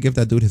something? I need to give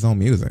that dude his own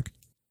music.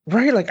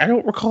 Right, like I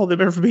don't recall them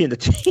ever being a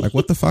team. Like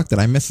what the fuck? Did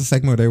I miss a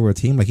segment where they were a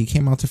team? Like he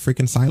came out to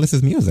freaking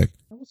Silas's music.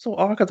 That was so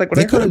odd because like when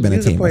they I could have been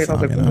a team. Playing, I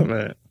was like, wait a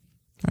minute.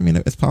 I mean,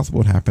 it's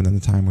possible it happened in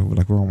the time we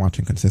weren't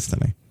watching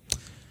consistently.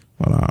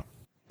 But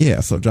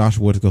yeah, so Josh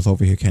Woods goes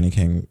over here. Kenny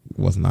King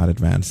was not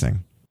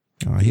advancing.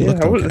 He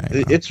looked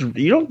okay. It's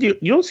you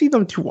don't see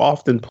them too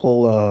often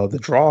pull the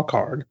draw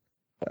card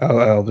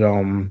out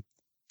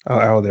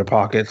of their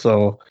pocket.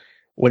 So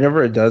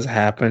whenever it does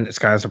happen, it's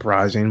kind of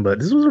surprising. But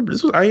this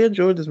was I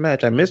enjoyed this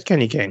match. I missed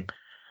Kenny King.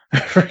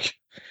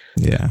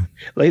 Yeah,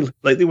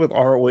 lately with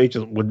ROH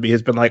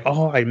it's been like,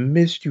 oh, I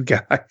missed you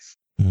guys.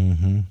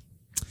 Mm-hmm.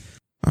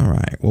 All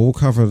right. Well, we'll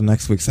cover the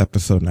next week's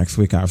episode next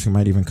week. Obviously, we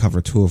might even cover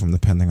 2 of them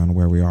depending on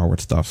where we are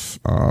with stuff.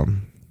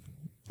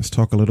 Let's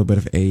talk a little bit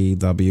of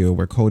AEW,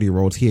 where Cody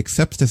Rhodes, he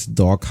accepts this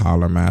dog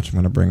collar match. I'm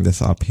going to bring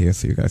this up here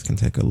so you guys can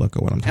take a look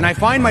at what I'm talking about. And I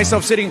find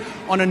myself sitting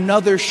on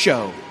another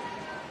show.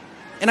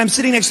 And I'm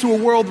sitting next to a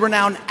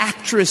world-renowned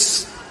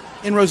actress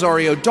in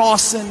Rosario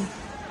Dawson,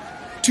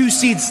 2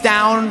 seats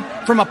down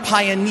from a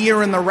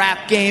pioneer in the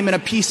rap game and a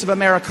piece of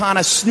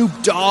Americana, Snoop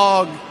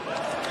Dogg.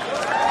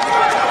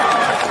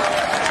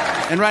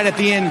 And right at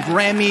the end,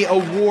 Grammy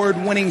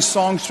Award-winning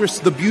songstress,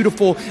 the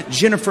beautiful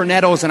Jennifer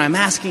Nettles. And I'm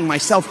asking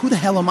myself, who the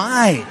hell am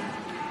I?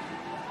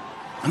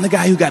 I'm the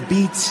guy who got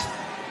beat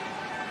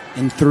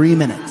in 3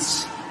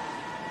 minutes.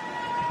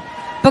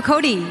 But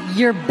Cody,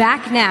 you're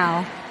back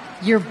now.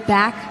 You're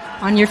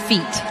back on your feet.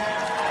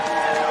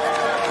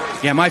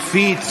 Yeah, my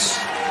feet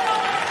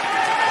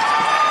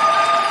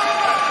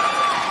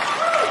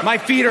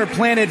are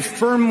planted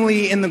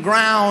firmly in the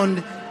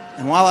ground.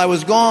 And while I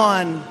was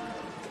gone,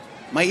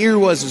 my ear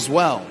was as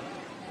well.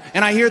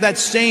 And I hear that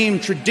same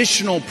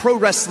traditional pro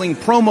wrestling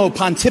promo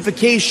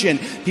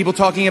pontification. People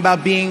talking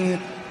about being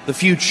the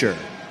future.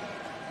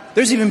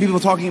 There's even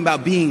people talking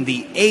about being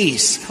the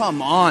ace.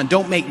 Come on,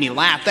 don't make me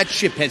laugh. That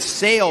ship has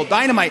sailed.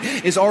 Dynamite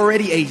is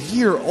already a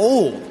year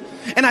old.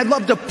 And I'd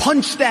love to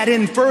punch that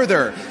in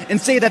further and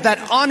say that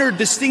that honored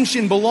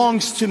distinction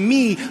belongs to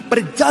me, but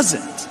it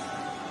doesn't.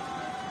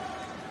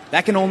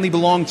 That can only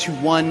belong to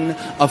one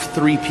of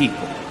 3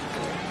 people.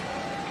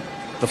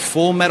 The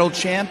Full Metal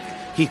champ,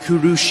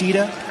 Hikaru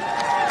Shida.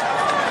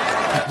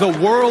 The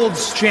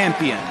world's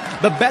champion,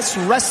 the best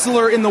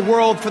wrestler in the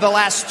world for the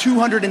last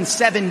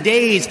 207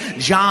 days,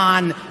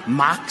 Jon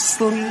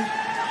Moxley.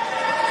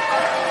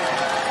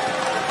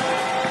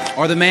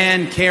 Or the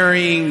man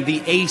carrying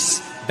the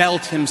ace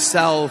belt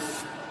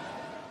himself,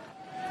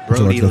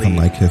 Brody George doesn't Lee.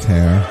 like his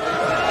hair.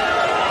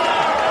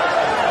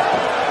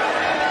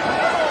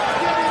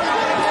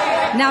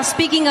 Now,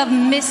 speaking of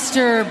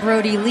Mr.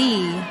 Brody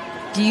Lee,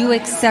 do you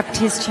accept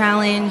his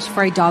challenge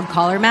for a dog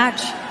collar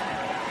match?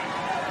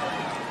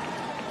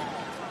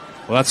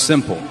 Well, that's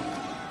simple.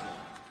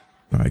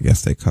 I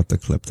guess they cut the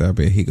clip there,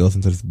 but he goes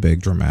into this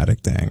big dramatic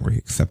thing where he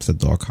accepts a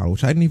dog collar,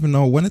 which I didn't even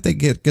know. When did they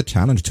get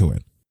challenged to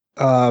it?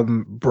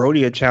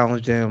 Brody had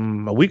challenged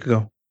him a week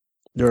ago.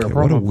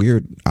 What a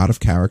weird, out of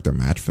character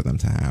match for them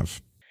to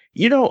have.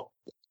 You know,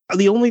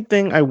 the only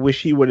thing I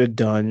wish he would have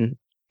done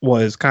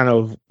was kind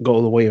of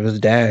go the way of his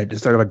dad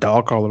instead of a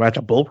dog collar match,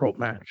 a bull rope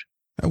match.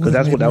 Because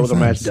that was a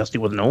match Dusty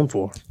was known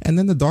for. And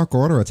then the Dark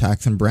Order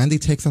attacks, and Brandy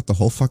takes out the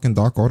whole fucking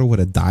Dark Order with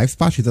a dive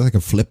spot. She does like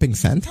a flipping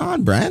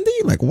senton. Brandy?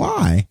 Like,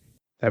 why?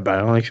 That bite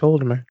on the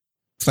shoulder, man.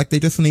 It's like they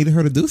just needed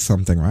her to do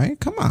something, right?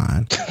 Come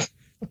on.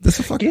 This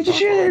is fucking. Get your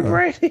shit in,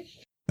 Brandy.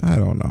 I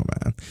don't know,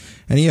 man.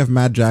 And you have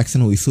Matt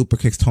Jackson, who he super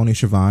kicks Tony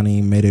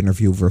Schiavone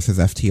mid-interview versus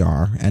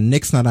FTR. And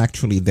Nick's not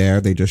actually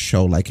there. They just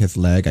show like his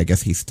leg. I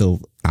guess he's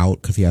still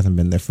out because he hasn't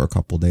been there for a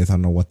couple of days. I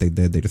don't know what they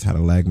did. They just had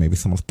a leg. Maybe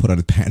someone's put on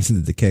his pants and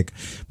did the kick.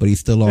 But he's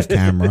still off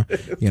camera.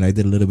 You know, he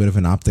did a little bit of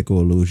an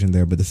optical illusion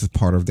there, but this is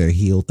part of their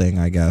heel thing,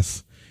 I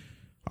guess.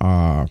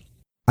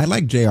 I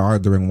like JR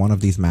during one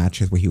of these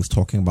matches where he was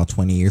talking about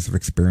 20 years of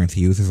experience.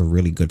 He uses a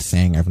really good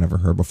saying I've never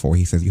heard before.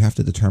 He says, you have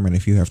to determine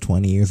if you have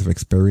 20 years of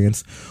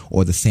experience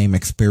or the same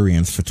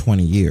experience for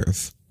 20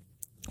 years,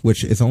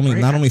 which is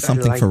not only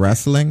something for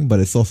wrestling, but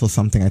it's also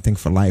something I think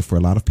for life, where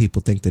a lot of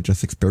people think that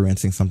just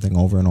experiencing something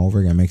over and over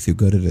again makes you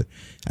good at it,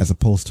 as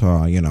opposed to,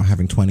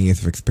 having 20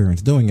 years of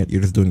experience doing it.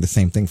 You're just doing the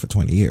same thing for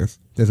 20 years.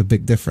 There's a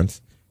big difference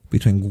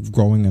between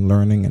growing and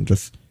learning and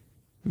just,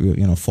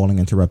 falling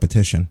into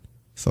repetition.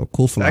 So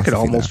cool philosophy. That could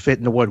almost fit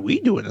into what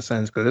we do in a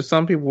sense, because there's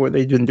some people where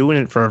they've been doing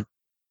it for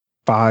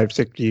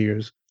 5-6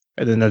 years,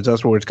 and then there's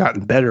us where it's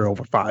gotten better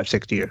over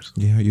 5-6 years.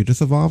 Yeah, you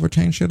just evolve or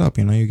change shit up.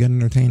 You get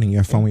entertaining, you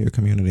have fun with your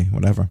community,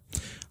 whatever.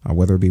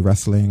 Whether it be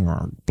wrestling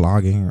or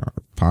blogging or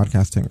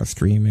podcasting or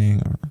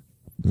streaming or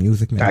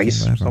music making,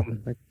 Dice or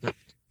something like that.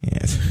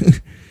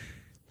 Yes.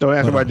 Don't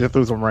ask about just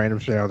threw some random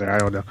shit out there. I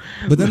don't know.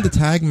 But then the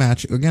tag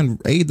match, again,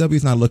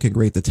 AEW's not looking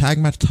great. The tag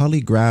match, Tully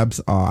grabs,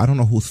 I don't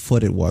know whose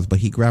foot it was, but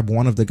he grabbed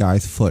one of the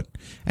guy's foot.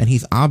 And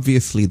he's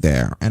obviously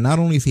there. And not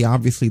only is he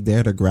obviously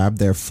there to grab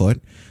their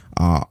foot,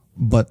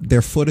 but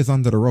their foot is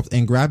under the rope.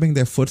 And grabbing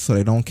their foot so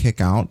they don't kick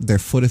out, their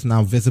foot is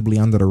now visibly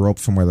under the rope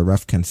from where the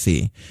ref can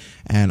see.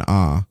 And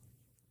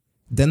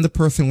then the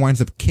person winds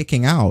up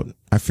kicking out.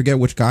 I forget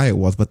which guy it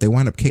was, but they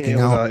wind up kicking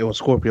out. It was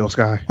Scorpio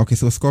Sky. Okay,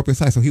 so it was Scorpio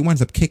Sky. So he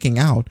winds up kicking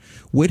out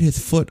with his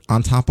foot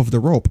on top of the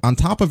rope. On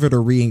top of it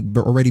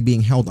already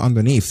being held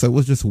underneath. So it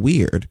was just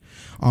weird.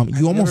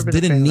 You almost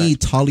didn't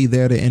need Tully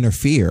there to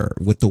interfere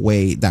with the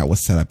way that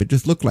was set up. It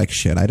just looked like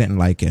shit. I didn't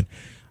like it.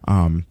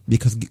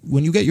 Because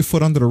when you get your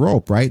foot under the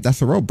rope, right,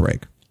 that's a rope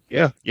break.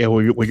 Yeah.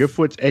 When your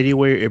foot's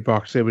anywhere in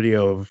proximity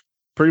of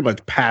pretty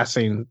much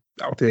passing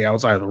out to the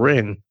outside of the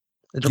ring,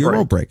 it's a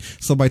rope break.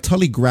 So by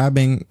Tully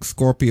grabbing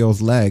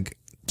Scorpio's leg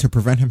to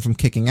prevent him from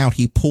kicking out,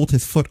 he pulled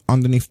his foot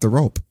underneath the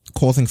rope,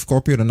 causing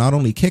Scorpio to not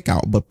only kick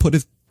out, but put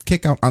his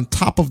kick out on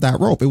top of that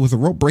rope. It was a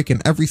rope break in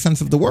every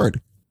sense of the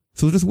word.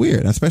 So it was just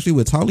weird, especially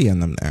with Tully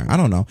and them there. I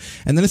don't know.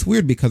 And then it's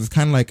weird because it's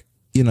kind of like,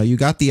 you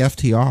got the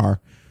FTR,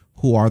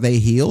 who are they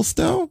heels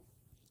still?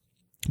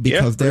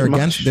 Because they're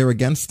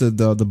against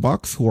the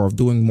Bucks, who are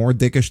doing more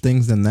dickish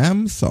things than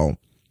them. So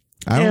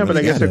I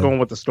guess they're going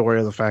with the story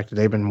of the fact that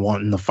they've been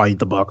wanting to fight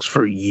the Bucks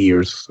for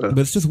years. So. But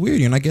it's just weird.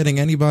 You're not getting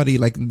anybody,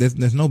 like,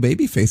 there's no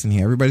baby face in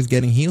here. Everybody's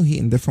getting heel heat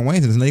in different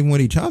ways. It's not even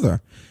with each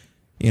other.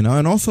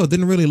 And also it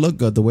didn't really look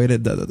good the way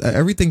that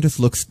everything just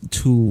looks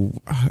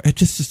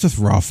it's just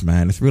rough,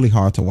 man. It's really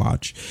hard to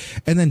watch.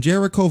 And then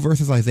Jericho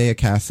versus Isaiah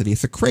Cassidy.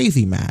 It's a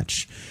crazy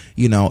match.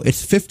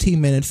 It's 15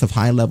 minutes of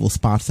high level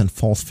spots and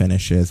false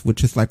finishes,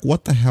 which is like,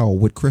 what the hell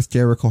with Chris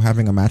Jericho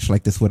having a match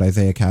like this with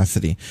Isaiah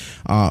Cassidy?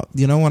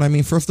 You know what I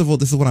mean? First of all,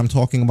 this is what I'm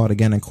talking about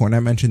again. And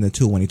Cornette mentioned it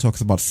too when he talks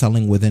about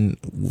selling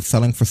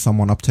for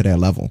someone up to their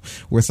level,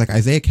 where it's like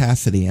Isaiah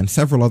Cassidy and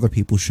several other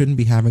people shouldn't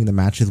be having the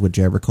matches with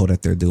Jericho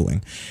that they're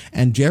doing.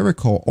 And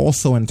Jericho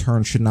also in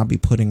turn should not be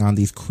putting on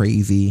these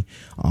crazy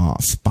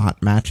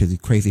spot matches, these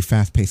crazy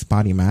fast-paced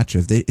spotty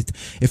matches.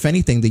 If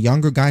anything, the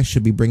younger guys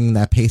should be bringing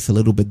that pace a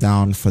little bit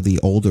down for the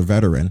older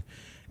veteran,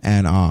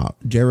 and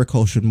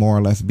Jericho should more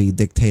or less be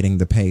dictating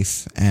the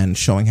pace and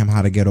showing him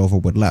how to get over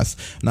with less.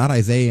 Not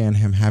Isaiah and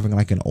him having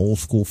like an old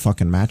school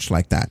fucking match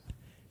like that.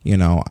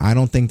 I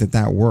don't think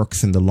that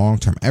works in the long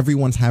term.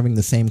 Everyone's having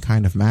the same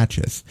kind of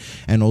matches.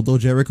 And although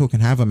Jericho can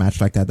have a match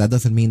like that, that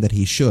doesn't mean that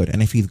he should.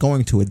 And if he's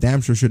going to, it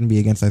damn sure shouldn't be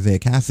against Isaiah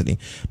Cassidy.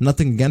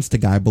 Nothing against the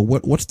guy, but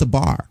what's the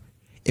bar?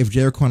 If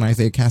Jericho and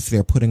Isaiah Cassidy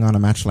are putting on a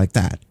match like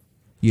that,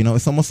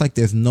 it's almost like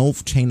there's no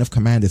chain of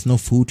command. There's no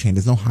food chain.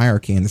 There's no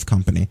hierarchy in this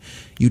company.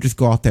 You just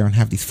go out there and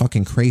have these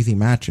fucking crazy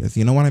matches.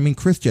 You know what I mean?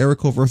 Chris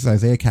Jericho versus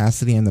Isaiah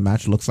Cassidy and the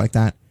match looks like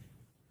that.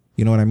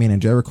 You know what I mean?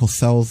 And Jericho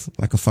sells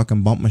like a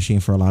fucking bump machine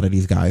for a lot of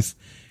these guys.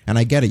 And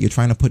I get it. You're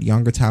trying to put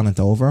younger talent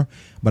over,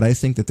 but I just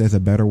think that there's a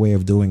better way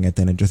of doing it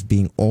than it just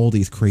being all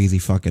these crazy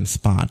fucking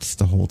spots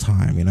the whole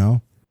time,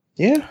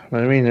 Yeah.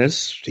 I mean,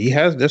 there's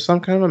some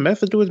kind of a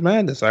method to his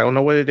madness. I don't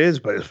know what it is,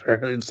 but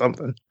it's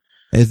something.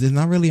 There's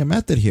not really a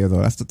method here,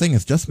 though. That's the thing.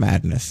 It's just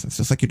madness. It's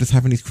just like you're just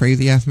having these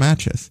crazy ass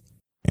matches,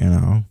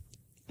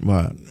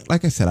 But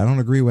like I said, I don't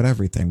agree with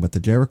everything, but the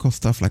Jericho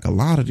stuff, like a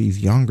lot of these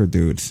younger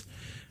dudes,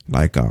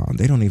 like,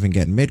 they don't even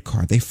get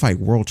mid-card. They fight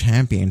world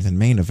champions and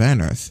main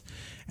eventers.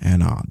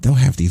 And, they'll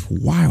have these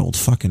wild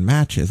fucking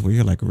matches where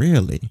you're like,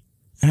 really?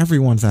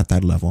 Everyone's at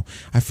that level.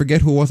 I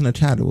forget who was in the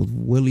chat. It was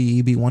Willie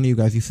EB. One of you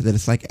guys used to say that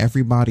it's like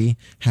everybody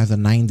has a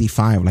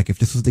 95. Like if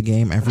this was the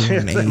game,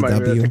 everyone in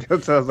AEW.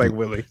 That sounds like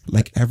Willie.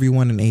 Like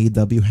everyone in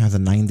AEW has a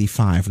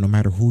 95. No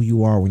matter who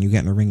you are, when you get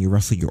in the ring, you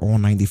wrestle, you're all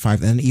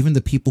 95. And even the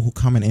people who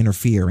come and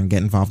interfere and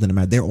get involved in the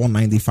match, they're all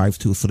 95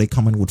 too. So they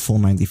come in with full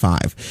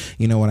 95.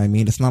 You know what I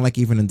mean? It's not like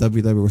even in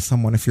WWE where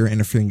someone, if you're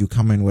interfering, you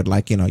come in with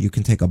like, you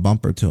can take a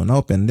bump or two.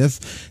 Nope. And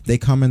they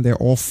come in, they're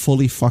all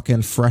fully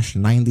fucking fresh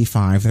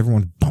 95s.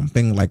 Everyone's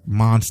bumping like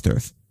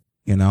monsters.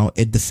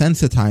 It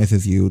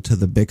desensitizes you to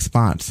the big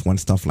spots when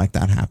stuff like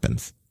that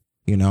happens.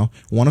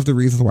 One of the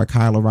reasons why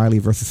Kyle O'Reilly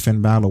versus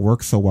Finn Balor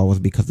works so well was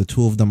because the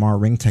two of them are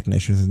ring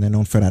technicians and they're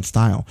known for that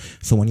style.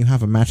 So when you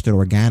have a match that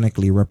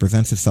organically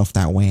represents itself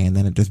that way and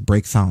then it just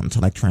breaks out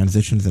into like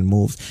transitions and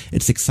moves,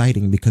 it's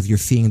exciting because you're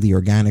seeing the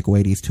organic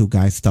way these two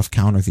guys stuff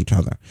counters each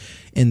other.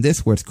 In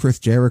this, where it's Chris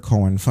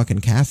Jericho and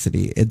fucking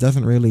Cassidy, there's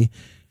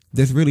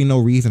really no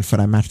reason for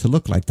that match to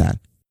look like that,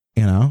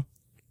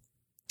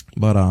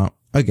 But,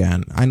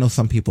 again, I know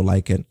some people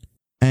like it.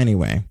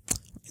 Anyway,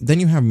 then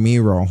you have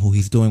Miro, who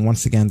he's doing,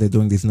 once again, they're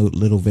doing these new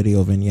little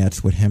video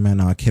vignettes with him and,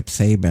 Kip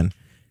Sabian.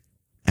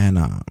 And,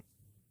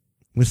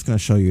 we're just gonna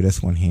show you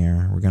this one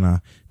here.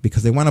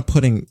 Because they want to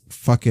putting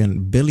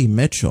fucking Billy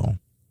Mitchell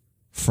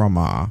from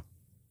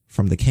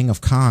the King of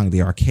Kong,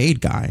 the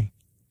arcade guy.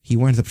 He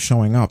winds up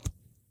showing up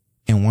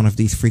in one of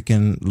these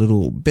freaking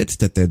little bits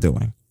that they're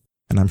doing.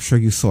 And I'm sure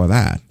you saw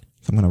that.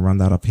 So I'm gonna run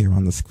that up here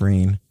on the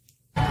screen.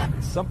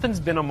 Something's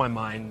been on my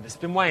mind. It's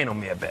been weighing on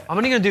me a bit. I'm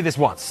only going to do this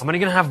once. I'm only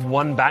going to have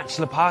one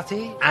bachelor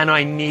party, and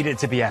I need it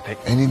to be epic.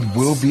 And it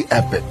will be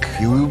epic.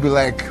 You will be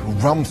like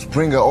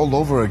Rumspringa all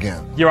over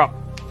again. You're up.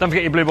 Don't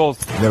forget your blue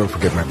balls. Never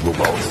forget my blue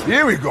balls.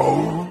 Here we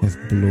go. His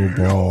blue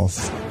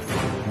balls.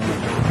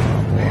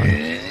 Oh,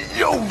 boy.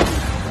 Yo.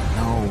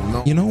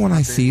 You know when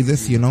I see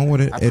this, you know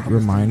what it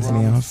reminds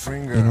me of?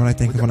 You know what I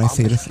think of when I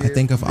see this? I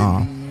think of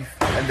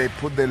and they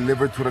put their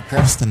liver to the test.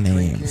 What's the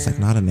name? It's like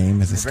not a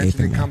name is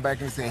escaping me.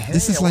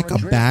 This is like a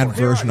bad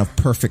version of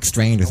Perfect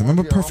Strangers.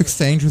 Remember Perfect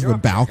Strangers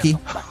with Balky?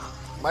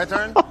 My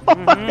turn?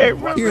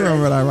 You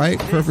remember that, right?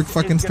 Perfect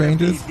fucking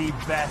Strangers?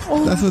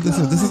 That's what this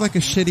is. This is like a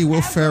shitty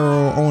Will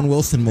Ferrell, Owen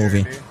Wilson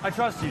movie. I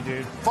trust you,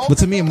 dude. But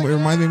to me, it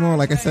reminds me more,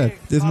 like I said,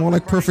 there's more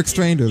like Perfect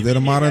Strangers. They're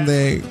the modern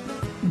day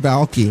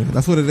Balky.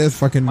 That's what it is.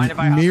 Fucking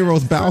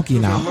Nero's Balky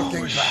now.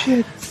 Oh,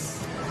 shit.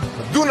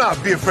 Do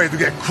not be afraid to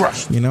get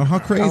crushed. You know, how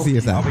crazy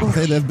is that?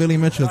 Say that Billy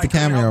Mitchell is the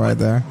cameo right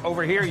there.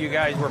 Over here, you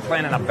guys were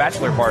planning a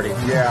bachelor party.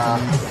 Yeah,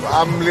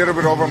 I'm a little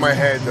bit over my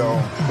head, though.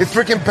 It's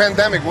freaking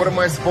pandemic. What am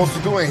I supposed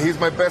to do? And he's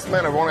my best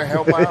man. I want to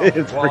help out.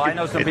 Well, I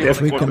know some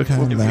people that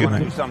would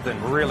do something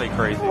really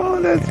crazy.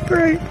 Oh, that's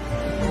great.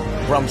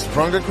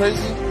 Rumspringa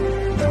crazy?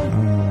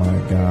 Oh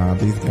my god,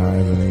 these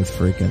guys and these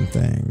freaking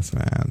things,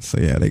 man. So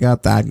yeah, they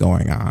got that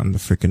going on. The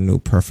freaking new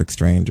Perfect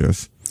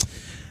Strangers.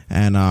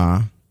 And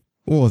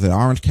what was it?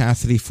 Orange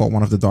Cassidy fought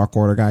one of the Dark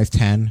Order guys,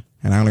 10.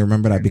 And I only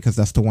remember that because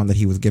that's the one that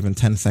he was given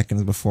 10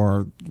 seconds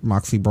before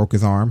Moxley broke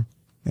his arm.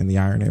 In the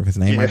irony of his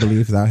name, I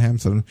believe. Is that him?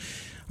 So,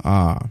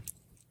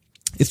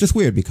 it's just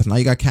weird because now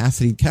you got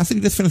Cassidy.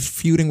 Cassidy just finished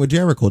feuding with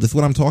Jericho. This is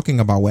what I'm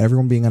talking about, with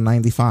everyone being a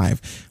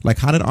 95. Like,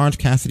 how did Orange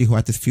Cassidy, who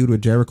had this feud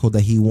with Jericho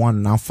that he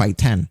won, now fight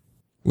 10?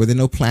 Were there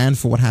no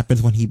plans for what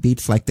happens when he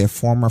beats, like, their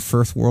former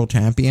first world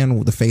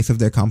champion, the face of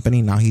their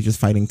company? Now he's just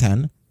fighting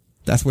 10?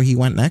 That's where he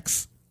went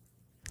next?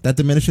 That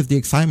diminishes the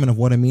excitement of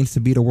what it means to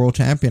be the world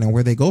champion and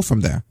where they go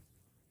from there.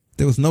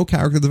 There was no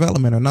character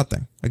development or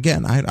nothing.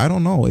 Again, I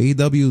don't know.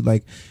 AEW,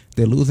 like,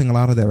 they're losing a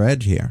lot of their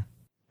edge here.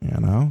 You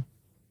know?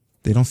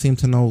 They don't seem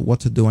to know what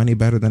to do any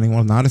better than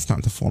anyone. Now they're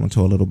starting to fall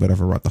into a little bit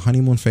of a rut. The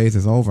honeymoon phase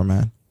is over,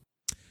 man.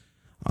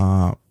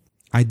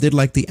 I did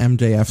like the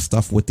MJF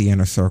stuff with the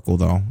Inner Circle,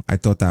 though. I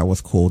thought that was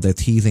cool. They're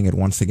teasing it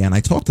once again. I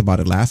talked about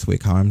it last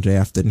week, how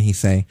MJF, didn't he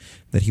say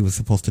that he was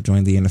supposed to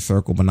join the Inner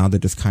Circle, but now they're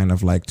just kind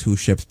of like two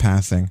ships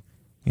passing,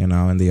 you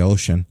know, in the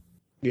ocean.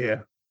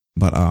 Yeah.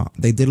 But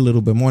they did a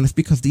little bit more, and it's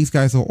because these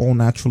guys are all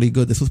naturally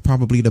good. This was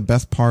probably the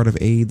best part of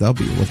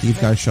AEW, with these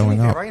guys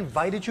showing up. I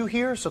invited you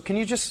here, so can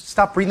you just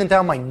stop breathing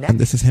down my neck? And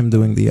this is him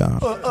doing the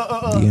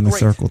Inner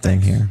Circle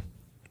thing here.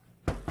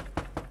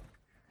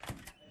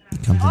 He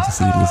comes in to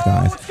see these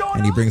guys,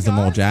 and he brings them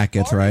all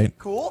jackets, right?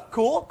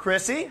 Cool.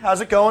 Chrissy,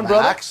 how's it going,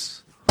 brother?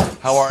 Max,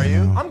 how are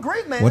you? I'm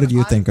great, man. What did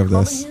you think of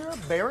this?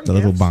 The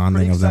little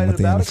bonding of them with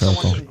the Inner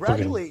Circle.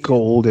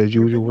 Gold as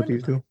usual with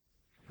these two.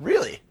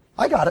 Really?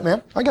 I got it,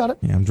 man. I got it.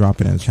 Yeah, I'm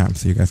dropping it in the chat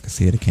so you guys can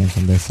see it. It came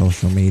from their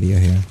social media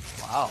here.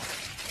 Wow.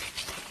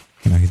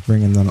 You know, he's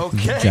bringing them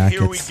the jackets.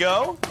 Here we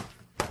go.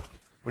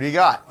 What do you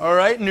got? All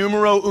right,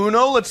 numero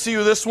uno. Let's see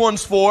who this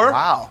one's for.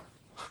 Wow.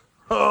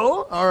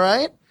 Oh, all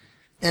right.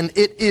 And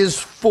it is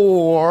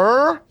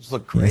for... This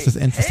look great. Yeah, it's just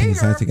interesting. He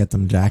decided to get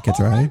them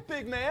jackets, right?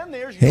 Big man,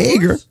 there's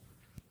Hager. Yours.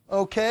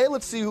 Okay,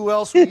 let's see who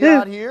else we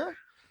got here.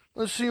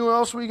 So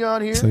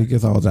he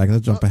gets all the jackets.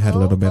 Let's jump ahead a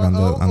little bit on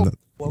the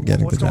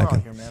getting the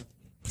jacket.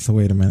 So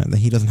wait a minute.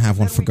 He doesn't have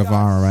one for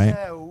Guevara, right?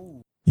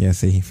 Yeah,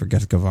 see, he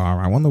forgets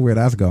Guevara. I wonder where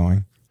that's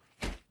going.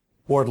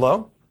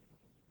 Wardlow?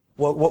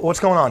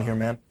 What's going on here,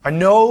 man? I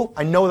know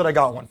that I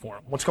got one for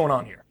him. What's going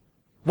on here?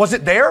 Was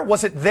it there?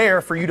 Was it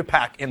there for you to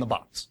pack in the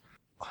box?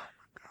 Oh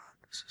my God,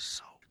 this is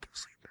so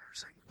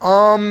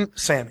embarrassing.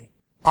 Sammy,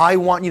 I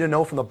want you to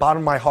know from the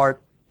bottom of my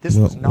heart, this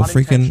was not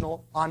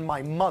intentional on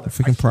my mother.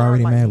 Freaking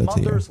priority mail it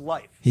to you.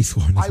 He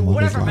swore on his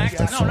mother's life.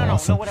 That's so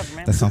awesome.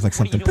 That sounds like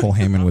something Paul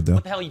Heyman would do.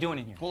 What the hell are you doing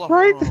in here? Hold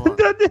on.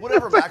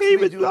 Whatever Max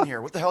is doing in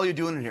here. What the hell are you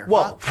doing in here?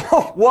 Whoa.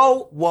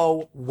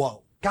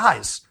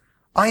 Guys,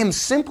 I am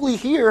simply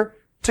here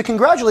to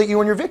congratulate you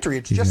on your victory.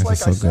 It's just like I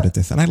said. He's so good at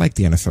this. And I like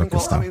the Inner Circle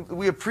stuff.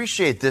 We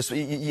appreciate this.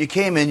 You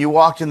came in, you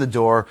walked in the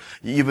door,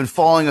 you've been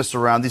following us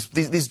around.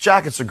 These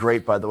jackets are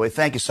great, by the way.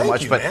 Thank you so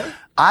much. But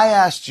I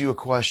asked you a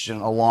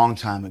question a long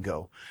time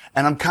ago,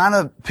 and I'm kind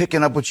of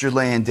picking up what you're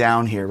laying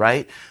down here,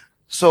 right?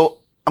 So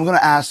I'm going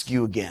to ask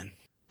you again.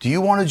 Do you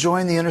want to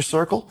join the Inner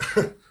Circle?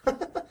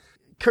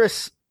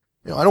 Chris,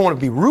 I don't want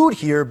to be rude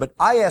here, but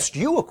I asked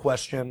you a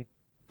question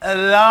a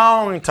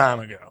long time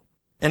ago.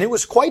 And it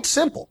was quite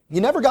simple. You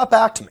never got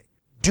back to me.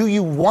 Do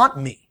you want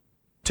me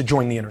to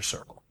join the Inner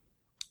Circle?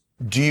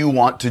 Do you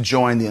want to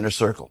join the Inner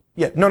Circle?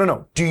 Yeah,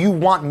 no. Do you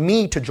want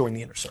me to join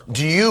the Inner Circle?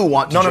 Do you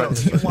want to join the Inner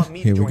Circle? Do you want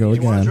me Here we go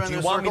again. Do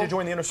you want me to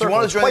join the Inner Circle? Do you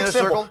want to join the Inner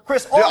Circle?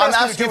 Chris, all I'm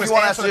asking you to do is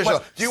answer the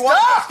question. Do you want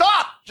to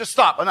stop? Just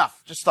stop.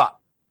 Enough. Just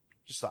stop.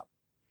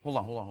 Hold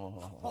on.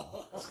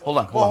 Whoa. It's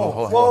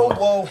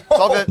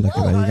all good. Look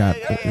at that. You got,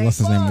 what's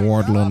his name?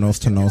 Wardlow nose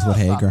to nose with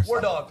Hager.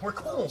 We're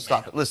cool.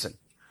 Stop it. Listen.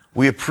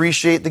 We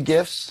appreciate the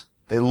gifts.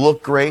 They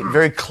look great.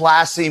 Very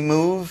classy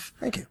move.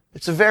 Thank you.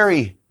 It's a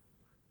very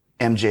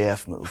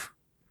MJF move.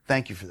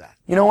 Thank you for that.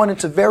 You know what?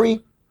 It's a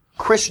very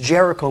Chris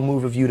Jericho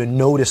move of you to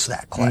notice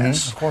that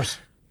class. Of course.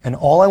 And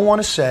all I want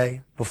to say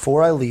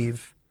before I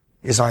leave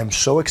is I'm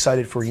so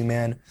excited for you,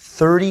 man.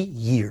 30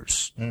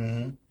 years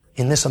in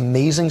this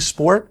amazing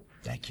sport.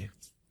 Thank you.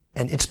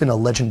 And it's been a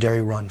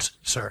legendary run,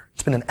 sir.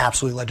 It's been an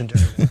absolutely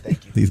legendary run.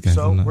 Thank you. These guys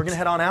so we're going to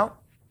head on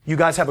out. You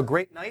guys have a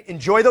great night.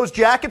 Enjoy those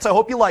jackets. I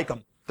hope you like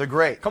them. They're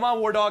great. Come on,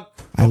 War Dog.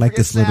 I like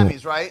this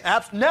Sammy's, little.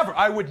 right? Never.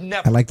 I would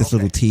never. I like this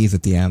little tease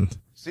at the end.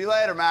 See you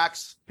later,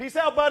 Max. Peace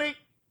out, buddy.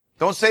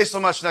 Don't say so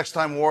much next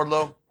time,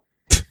 Wardlow.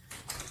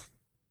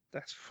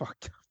 That's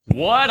fucked up.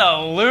 What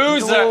a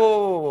loser.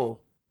 No.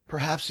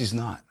 Perhaps he's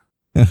not.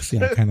 See,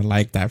 I kind of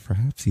like that.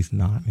 Perhaps he's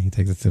not. And he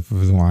takes a sip of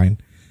his wine.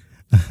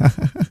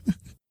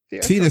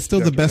 See, there's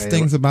still the best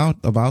things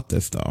about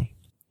this, though.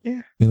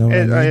 Yeah. You know what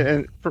I mean?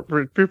 And for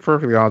be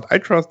perfectly honest, I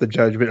trust the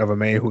judgment of a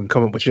man who can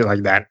come up with shit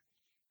like that.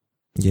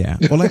 Yeah.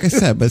 Well, like I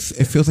said, but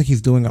it feels like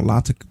he's doing a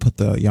lot to put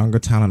the younger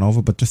talent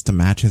over, but just the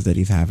matches that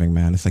he's having,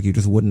 man, it's like you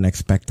just wouldn't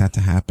expect that to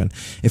happen.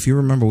 If you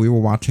remember, we were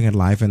watching it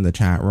live in the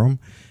chat room,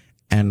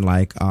 and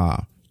like,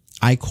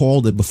 I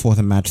called it before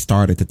the match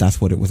started that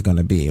that's what it was going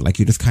to be. Like,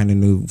 you just kind of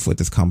knew for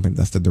this company,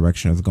 that's the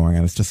direction it's going.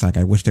 And it's just like,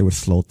 I wish they would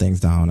slow things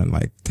down and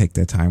like take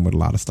their time with a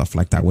lot of stuff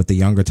like that. With the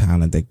younger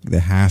talent, there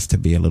has to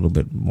be a little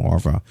bit more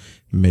of a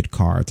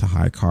mid-card to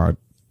high-card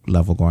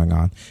level going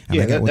on. And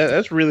yeah,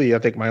 that's really, I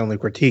think, my only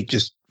critique.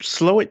 Just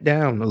slow it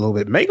down a little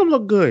bit. Make them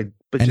look good,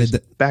 but just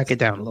back it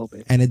down a little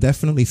bit. And it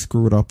definitely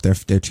screwed up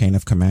their chain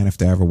of command, if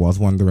there ever was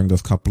one, during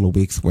those couple of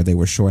weeks where they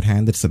were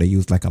shorthanded. So they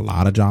used like a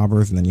lot of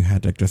jobbers, and then you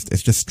had to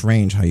it's just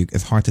strange how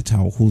it's hard to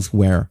tell who's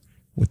where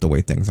with the way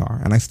things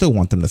are. And I still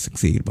want them to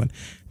succeed, but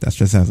that's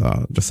just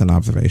just an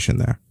observation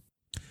there.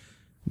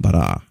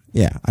 But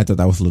yeah, I thought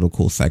that was a little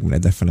cool segment.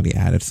 It definitely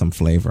added some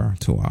flavor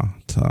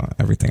to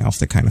everything else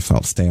that kind of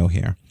felt stale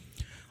here.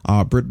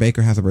 Britt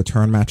Baker has a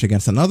return match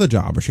against another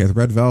jobber. She has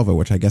Red Velvet,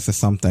 which I guess is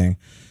something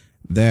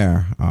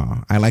there.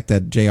 I like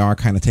that JR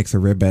kind of takes a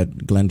rib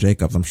at Glenn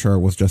Jacobs. I'm sure it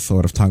was just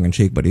sort of tongue in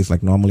cheek, but he's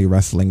like, normally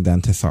wrestling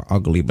dentists are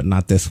ugly, but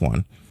not this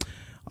one.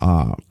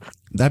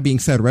 That being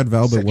said, Red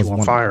Velvet was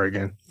on fire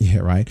again. Yeah,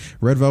 right.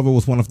 Red Velvet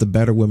was one of the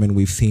better women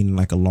we've seen in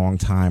like a long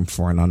time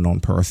for an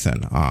unknown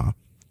person.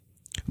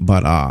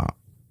 But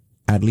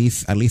at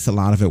least a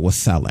lot of it was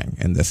selling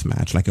in this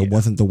match. Like, it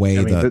wasn't the way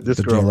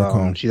this girl,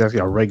 Jericho, she's actually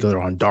a regular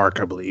on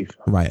Dark, I believe.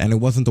 Right. And it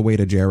wasn't the way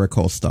the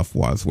Jericho stuff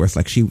was, where it's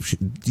like she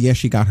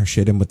got her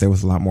shit in, but there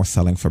was a lot more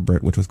selling for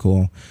Britt, which was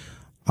cool.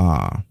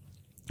 But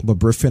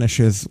Britt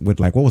finishes with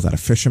like, what was that? A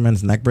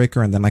fisherman's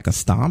neckbreaker and then like a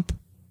stomp?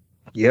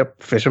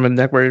 Yep. Fisherman's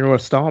neckbreaker or a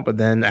stomp. But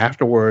then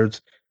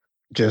afterwards,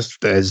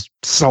 just as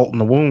salt in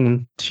the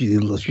wound, she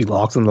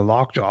locks in the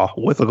lockjaw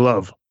with a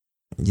glove.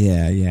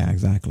 Yeah,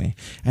 exactly.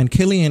 And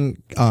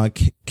Killian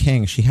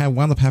King, she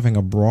wound up having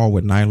a brawl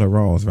with Nyla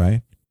Rose,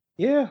 right?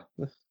 Yeah.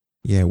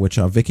 Yeah, which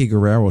Vicky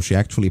Guerrero, she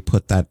actually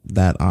put that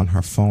on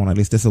her phone. At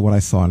least this is what I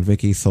saw on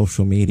Vicky's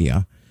social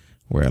media,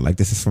 where like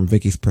this is from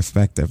Vicky's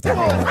perspective. Get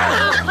it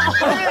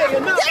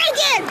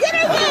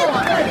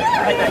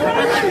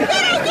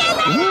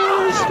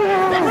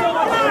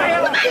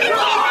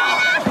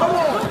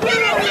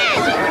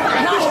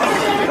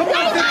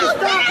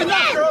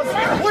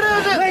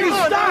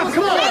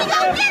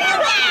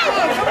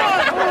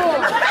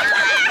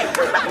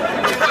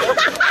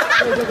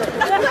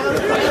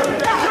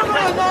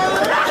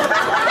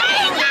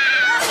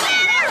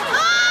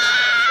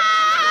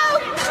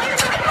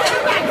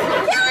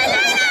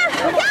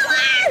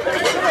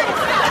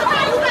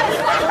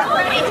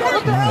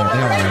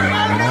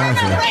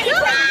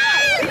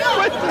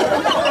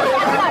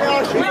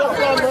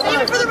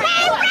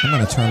I'm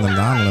going to turn them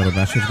down a little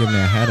bit. She's giving me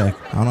a headache.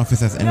 I don't know if it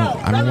has any.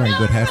 I'm wearing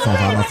good headphones.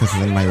 I don't know if this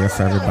is in my ear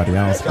for everybody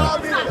else, but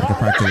I can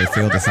practically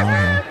feel the sound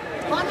here.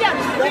 Calm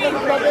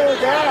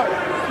down.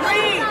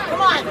 Breathe.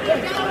 Come on.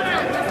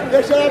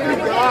 They should have been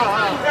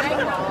gone.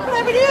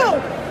 Whatever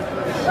you.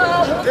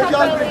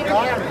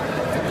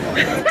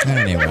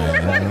 Anyway.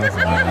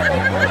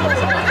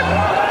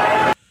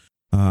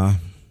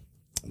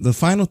 The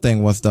final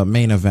thing was the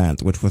main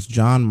event, which was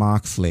Jon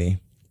Moxley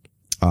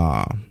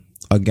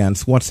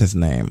against, what's his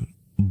name?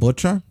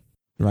 Butcher,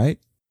 right?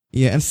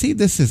 Yeah, and see,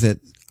 this is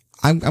it.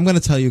 I'm going to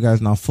tell you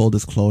guys now, full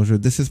disclosure,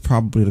 this is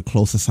probably the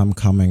closest I'm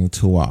coming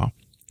to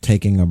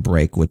taking a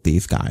break with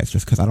these guys,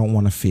 just because I'm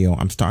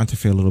starting to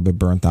feel a little bit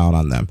burnt out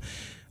on them.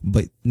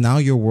 But now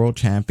your world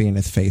champion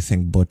is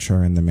facing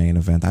Butcher in the main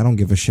event. I don't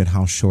give a shit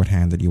how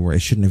shorthanded you were.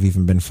 It shouldn't have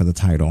even been for the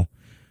title.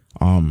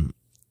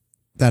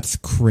 That's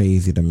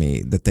crazy to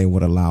me that they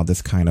would allow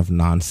this kind of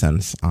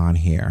nonsense on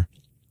here.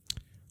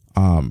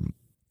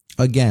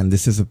 Again,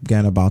 this is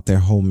again about their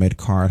whole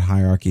mid-card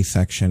hierarchy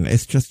section.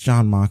 It's just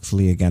Jon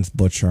Moxley against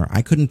Butcher.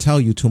 I couldn't tell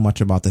you too much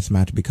about this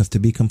match because, to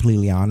be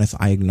completely honest,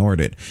 I ignored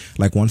it.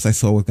 Like, once I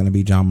saw it was going to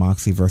be Jon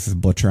Moxley versus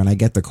Butcher, and I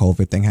get the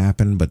COVID thing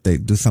happened, but they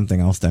do something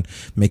else, then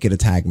make it a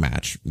tag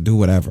match. Do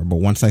whatever. But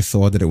once I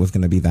saw that it was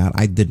going to be that,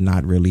 I did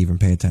not really even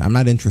pay attention. I'm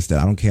not interested.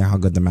 I don't care how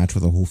good the match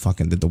was or who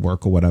fucking did the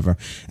work or whatever.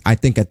 I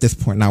think at this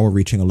point now we're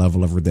reaching a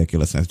level of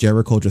ridiculousness.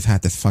 Jericho just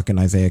had this fucking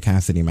Isaiah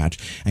Cassidy match,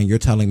 and you're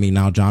telling me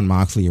now Jon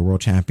Moxley, your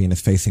world champion, is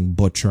facing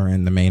Butcher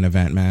in the main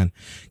event, man.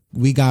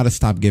 We gotta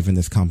stop giving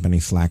this company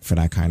slack for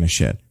that kind of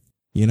shit.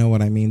 You know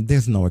what I mean?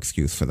 There's no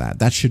excuse for that.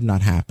 That should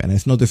not happen.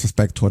 It's no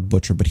disrespect toward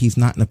Butcher, but he's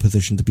not in a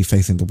position to be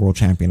facing the world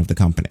champion of the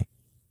company.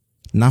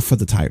 not for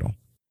the title.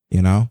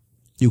 You know,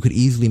 you could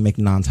easily make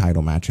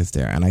non-title matches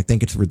there. And I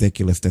think it's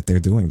ridiculous that they're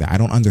doing that. I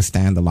don't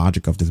understand the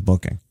logic of this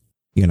booking.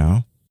 You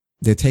know,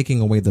 they're taking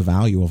away the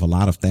value of a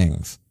lot of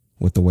things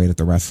with the way that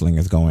the wrestling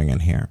is going in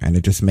here. And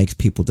it just makes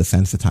people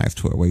desensitized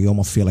to it, where you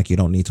almost feel like you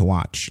don't need to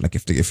watch. Like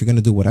if you're going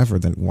to do whatever,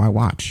 then why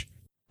watch?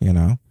 You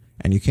know?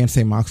 And you can't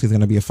say Moxley's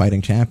going to be a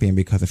fighting champion,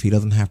 because if he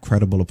doesn't have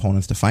credible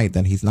opponents to fight,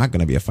 then he's not going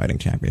to be a fighting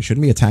champion. It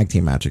shouldn't be a tag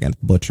team match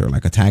against Butcher,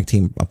 like a tag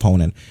team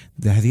opponent.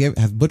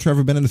 Has Butcher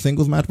ever been in a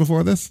singles match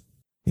before this?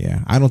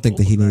 Yeah, I don't think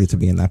that he needed to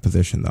be in that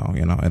position, though.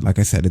 You know, like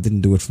I said, it didn't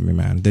do it for me,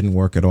 man. It didn't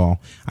work at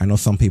all. I know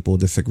some people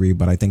disagree,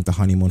 but I think the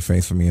honeymoon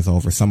phase for me is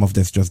over. Some of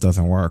this just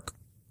doesn't work.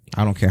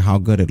 I don't care how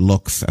good it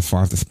looks as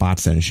far as the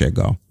spots and shit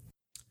go.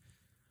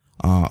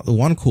 The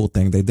one cool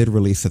thing, they did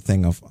release a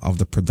thing of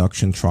the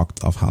production truck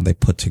of how they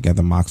put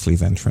together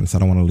Moxley's entrance. I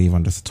don't want to leave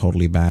on just a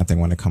totally bad thing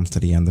when it comes to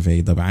the end of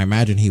AEW. I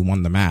imagine he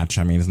won the match.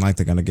 I mean, it's like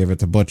they're going to give it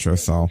to Butcher,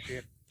 so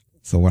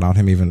without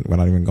even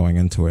going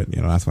into it,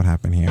 you know, that's what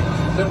happened here.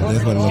 This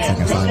is what it looks like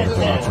inside the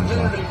production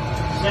truck.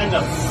 Stand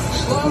up.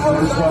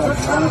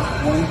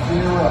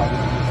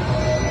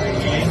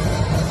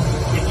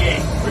 Good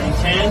game. Bring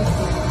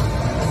 10.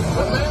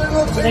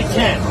 Take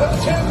 10. Bring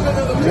 9.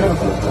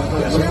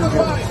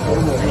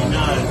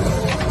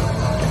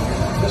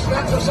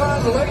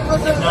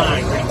 Take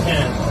 9. Bring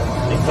 10.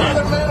 Take 10.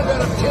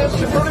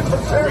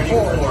 Bring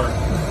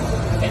 4.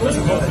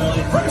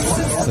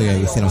 So yeah,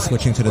 you see them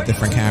switching to the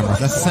different cameras.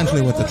 That's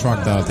essentially what the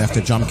truck does. They have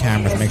to jump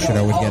cameras, make sure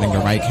they're always getting the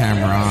right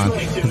camera on,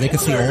 because they can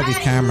see all these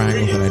camera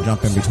angles and they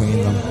jump in between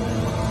them.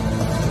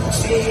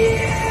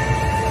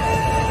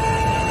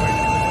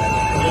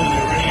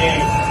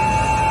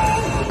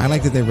 I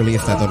like that they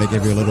released that, though. They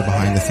give you a little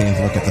behind the scenes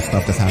look at the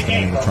stuff that's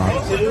happening in the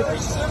truck.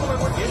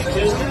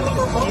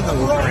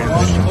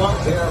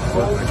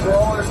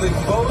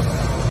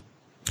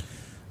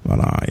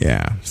 But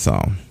yeah,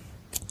 so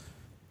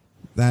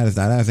that is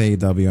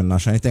AEW in a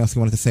nutshell. Anything else you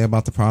wanted to say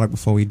about the product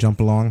before we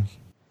jump along?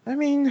 I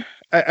mean,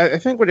 I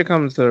think when it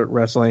comes to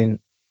wrestling,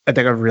 I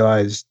think I've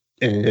realized,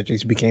 and it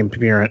just became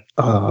apparent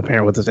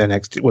with this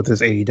NXT, with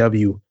this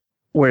AEW,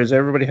 whereas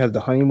everybody has the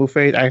honeymoon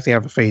phase, I actually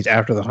have a phase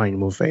after the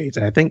honeymoon phase,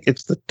 and I think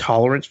it's the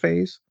tolerance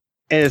phase.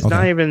 And it's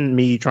not even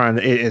me trying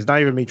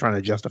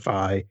to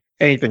justify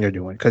anything they're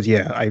doing, because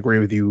yeah, I agree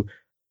with you.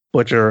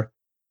 Butcher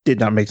did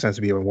not make sense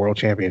to be a world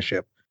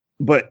championship,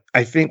 but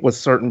I think with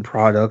certain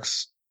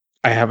products,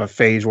 I have a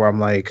phase where I'm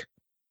like,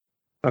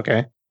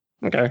 okay,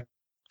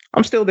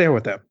 I'm still there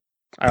with them.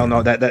 I don't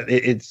know that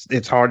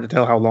it's hard to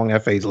tell how long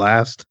that phase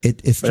lasts. I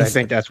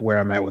think that's where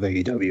I'm at with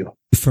AEW.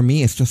 For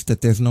me, it's just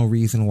that there's no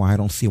reason why I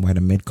don't see why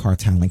the mid-card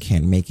talent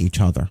can't make each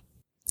other.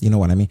 You know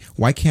what I mean?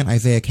 Why can't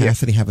Isaiah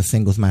Cassidy have a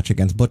singles match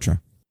against Butcher?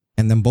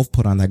 And then both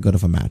put on that good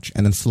of a match.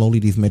 And then slowly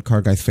these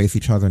mid-card guys face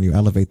each other and you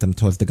elevate them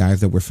towards the guys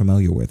that we're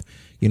familiar with.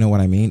 You know what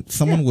I mean?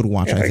 Someone would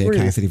watch Isaiah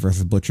Cassidy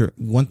versus Butcher.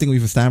 One thing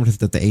we've established is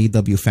that the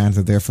AEW fans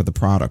are there for the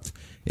product.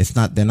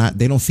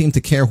 They don't seem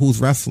to care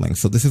who's wrestling.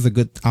 So this is a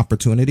good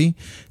opportunity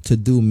to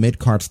do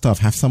mid-card stuff.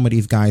 Have some of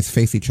these guys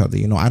face each other.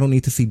 You know, I don't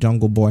need to see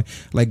Jungle Boy.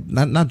 Like,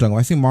 not Jungle.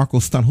 I see Marco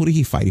Stunt. Who did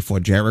he fight? He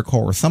fought Jericho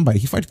or somebody.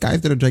 He fights guys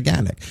that are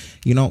gigantic.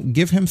 You know,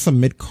 give him some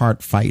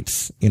mid-card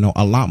fights, you know,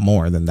 a lot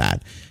more than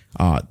that.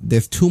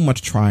 There's too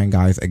much trying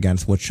guys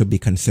against what should be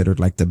considered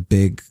like the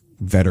big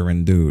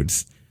veteran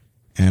dudes.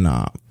 And,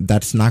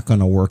 that's not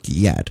going to work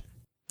yet,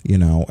 you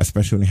know,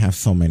 especially when you have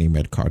so many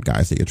mid-card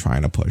guys that you're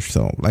trying to push.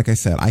 So, like I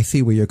said, I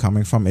see where you're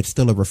coming from. It's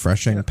still a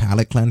refreshing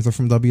palate cleanser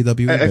from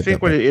WWE. I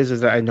think what it is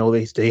that I know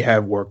they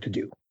have work to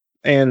do.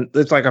 And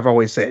it's like I've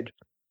always said,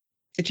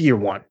 it's year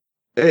one.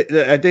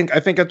 I think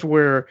that's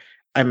where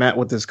I'm at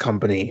with this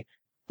company.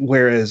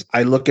 Whereas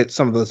I look at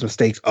some of those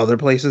mistakes other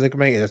places they can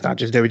make, and it's not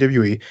just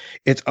WWE,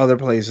 it's other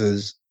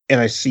places, and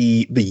I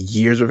see the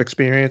years of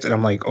experience, and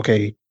I'm like,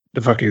 okay,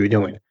 the fuck are you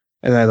doing?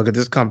 And then I look at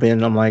this company,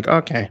 and I'm like,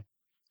 okay,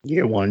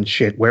 year one,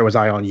 shit, where was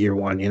I on year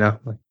one, you know?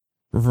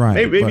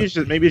 Right. Maybe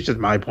it's just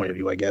my point of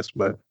view, I guess,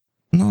 but.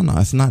 No,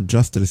 it's not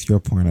just that it's your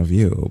point of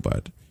view,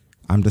 but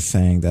I'm just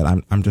saying that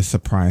I'm just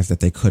surprised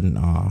that they couldn't,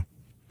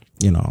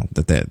 you know,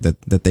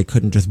 that they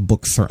couldn't just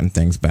book certain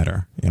things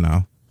better, you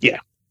know? Yeah.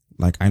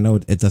 Like, I know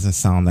it doesn't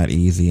sound that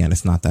easy and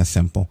it's not that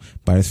simple,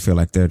 but I just feel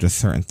like there are just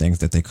certain things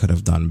that they could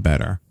have done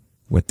better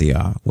with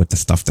the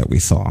stuff that we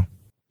saw.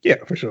 Yeah,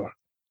 for sure.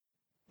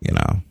 You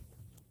know,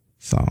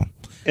 so.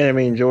 And I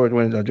mean, George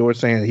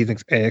saying that he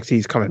thinks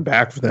NXT's coming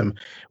back for them.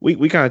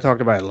 We kind of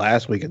talked about it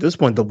last week. At this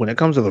point, when it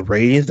comes to the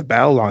ratings, the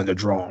battle lines are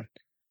drawn.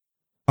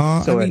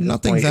 So I mean,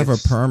 nothing's ever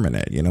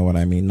permanent. You know what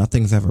I mean?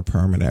 Nothing's ever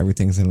permanent.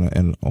 Everything's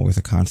in always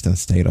a constant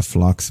state of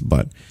flux,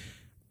 but.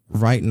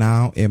 Right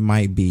now, it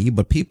might be,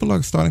 but people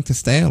are starting to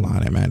stale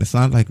on it, man. It's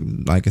not like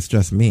it's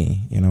just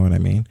me. You know what I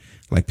mean?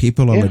 Like,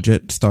 people are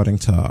legit starting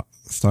to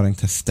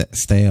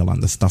stale on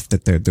the stuff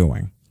that they're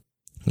doing.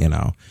 You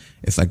know,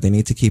 it's like they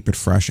need to keep it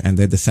fresh, and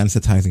they're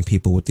desensitizing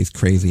people with these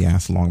crazy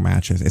ass long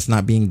matches. It's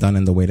not being done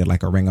in the way that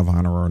like a Ring of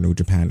Honor or a New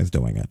Japan is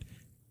doing it.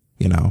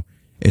 You know,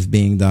 it's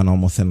being done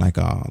almost in like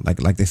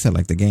they said,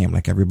 like the game,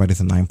 like everybody's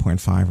a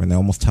 9.5 and they're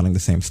almost telling the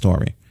same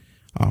story.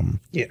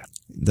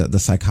 The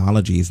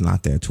psychology is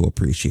not there to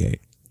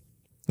appreciate,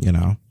 you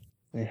know?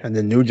 And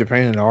the New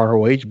Japan and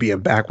ROH being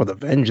back with a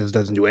vengeance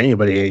doesn't do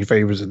anybody any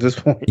favors at this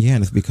point. Yeah,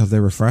 and it's because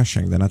they're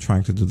refreshing. They're not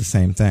trying to do the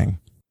same thing.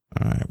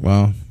 All right,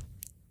 well,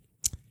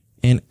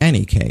 in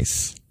any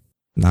case,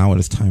 now it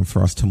is time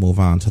for us to move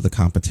on to the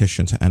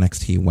competition, to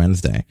NXT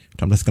Wednesday.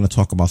 I'm just going to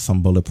talk about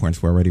some bullet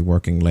points. We're already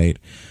working late.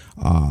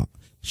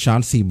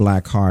 Shotzi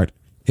Blackheart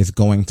is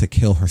going to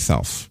kill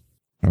herself.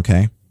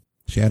 Okay?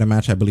 She had a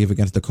match, I believe,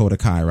 against Dakota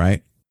Kai,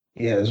 right?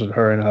 Yeah, this was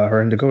her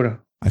and Dakota.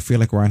 I feel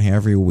like we're on here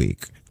every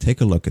week.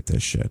 Take a look at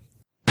this shit.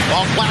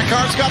 Well,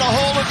 Blackheart's got a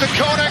hold of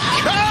Dakota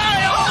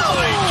Kai. Oh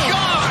my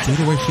God! See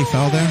the way she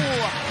fell there?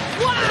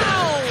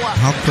 Wow!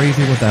 How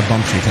crazy was that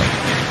bump she took?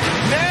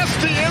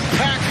 Nasty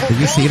impact for Did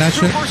you see that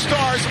shit?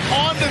 Superstars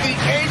onto the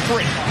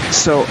apron.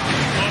 So,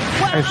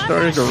 I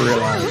started to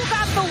realize. Who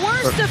got the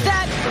worst of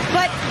that?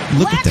 But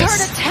look at Blackheart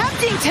this.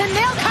 attempting to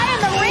nail Kai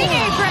in the ring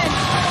apron.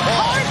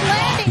 Hard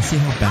landing. You see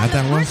how bad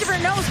that was? Bridge of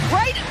her nose,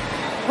 right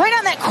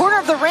on that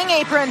corner of the ring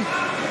apron.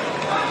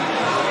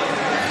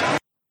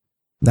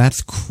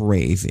 That's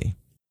crazy.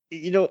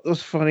 You know, it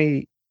was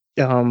funny.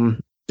 It's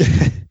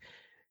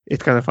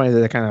kind of funny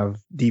that it kind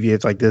of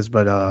deviates like this,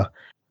 but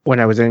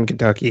when I was in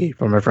Kentucky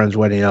for my friend's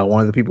wedding,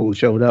 one of the people who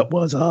showed up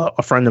was a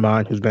friend of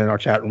mine who's been in our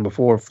chat room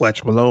before,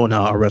 Fletch Malone,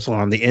 a wrestler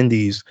on the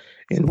Indies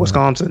in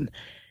Wisconsin.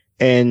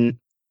 And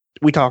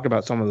we talked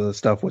about some of the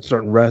stuff with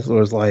certain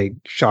wrestlers like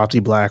Shotzi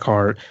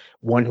Blackheart,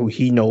 one who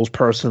he knows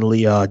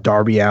personally,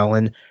 Darby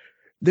Allin.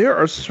 There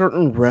are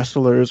certain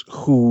wrestlers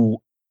who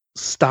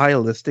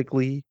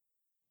stylistically,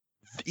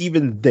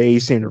 even they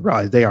seem to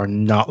realize they are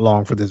not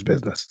long for this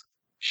business.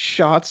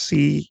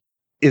 Shotzi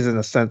is in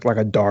a sense like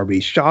a Darby.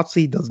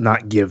 Shotzi does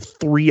not give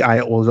 3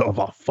 iota of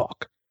a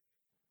fuck.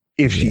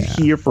 If she's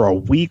here for a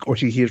week or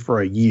she's here for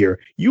a year,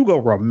 you go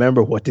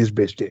remember what this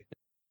bitch did.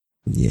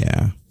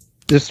 Yeah.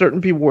 There's certain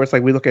people where it's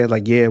like, we look at it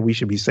like, yeah, we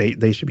should be safe.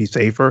 They should be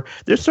safer.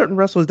 There's certain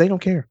wrestlers, they don't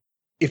care.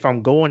 If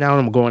I'm going out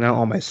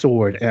on my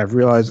sword. And I've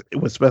realized,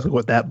 especially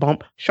with that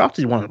bump,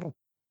 Shotzi's one of them.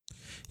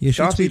 Yeah,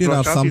 she tweeted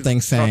out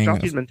something saying...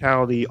 Shotzi's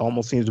mentality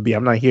almost seems to be,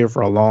 I'm not here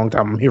for a long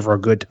time, I'm here for a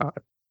good time.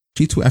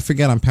 I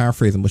forget, I'm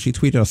paraphrasing, but she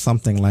tweeted out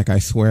something like, I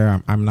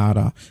swear I'm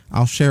not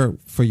I'll share it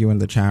for you in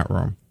the chat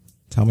room.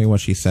 Tell me what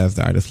she says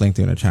there. I just linked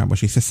it in the chat, but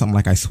she says something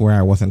like, I swear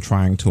I wasn't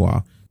trying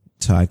to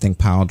I think,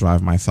 pile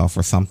drive myself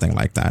or something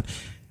like that.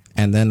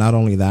 And then not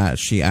only that,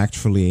 she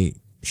actually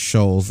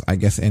shows, I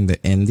guess, in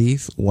the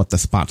indies, what the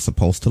spot's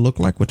supposed to look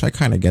like, which I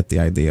kind of get the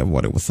idea of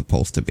what it was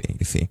supposed to be,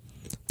 you see.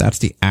 That's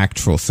the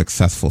actual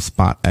successful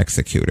spot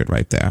executed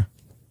right there.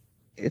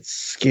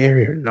 It's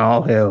scarier than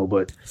all hell,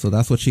 but... So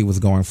that's what she was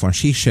going for.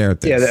 She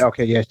shared this.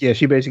 Yeah,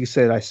 she basically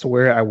said, I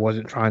swear I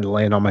wasn't trying to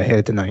land on my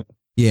head tonight.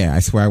 Yeah, I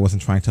swear I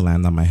wasn't trying to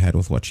land on my head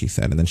was what she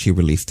said. And then she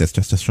released this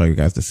just to show you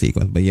guys the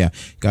sequence. But yeah,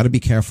 got to be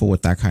careful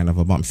with that kind of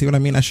a bump. See what I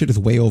mean? That shit is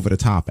way over the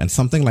top. And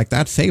something like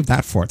that, save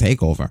that for a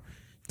takeover.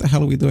 The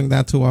hell are we doing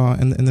that to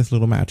in this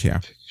little match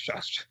here?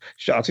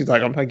 Shotzi's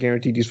like, I'm not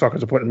guaranteed these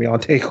fuckers are putting me on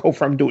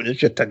takeover. I'm doing this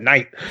shit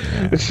tonight.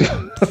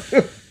 Yeah.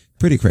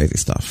 Pretty crazy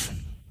stuff.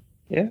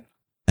 Yeah.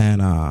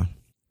 And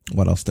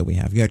what else do we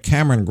have? You got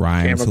Cameron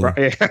Grimes.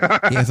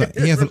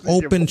 He has an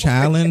open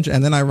challenge,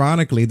 and then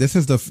ironically, this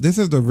is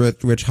the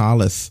Rich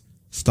Hollis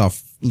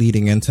stuff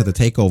leading into the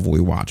takeover we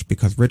watch,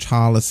 because Rich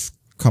Hollis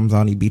comes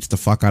on, he beats the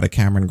fuck out of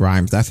Cameron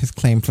Grimes. That's his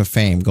claim for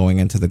fame going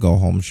into the Go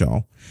Home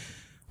show.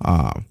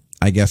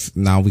 I guess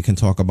now we can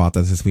talk about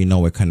this as we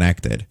know it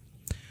connected.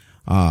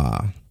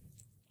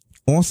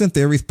 Austin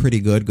Theory's pretty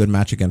good. Good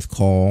match against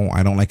Cole.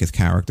 I don't like his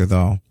character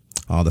though.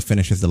 The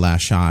finish is the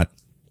last shot.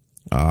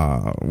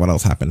 What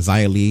else happened?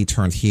 Xia Li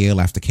turns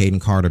heel after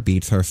Caden Carter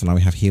beats her, so now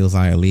we have heel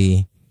Xia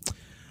Li.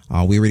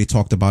 We already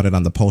talked about it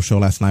on the post show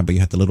last night, but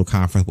you had the little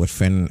conference with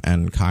Finn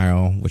and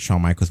Kyle, with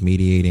Shawn Michaels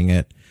mediating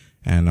it,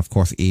 and of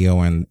course Io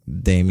and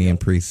Damian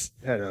Priest.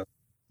 Go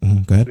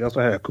ahead. We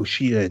also had a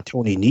Kushida and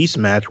Tony Nese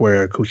match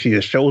where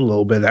Kushida showed a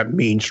little bit of that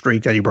mean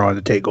streak that he brought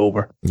to take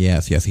over.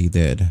 Yes, he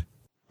did.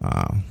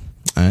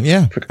 And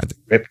yeah,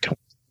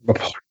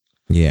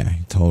 yeah,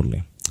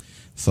 totally.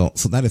 So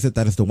that is it.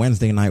 That is the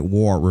Wednesday Night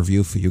War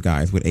review for you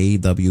guys, with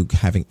AEW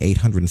having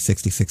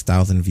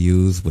 866,000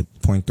 views with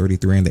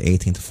 0.33 in the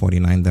 18 to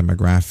 49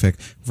 demographic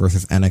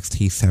versus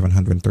NXT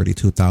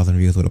 732,000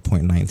 views with a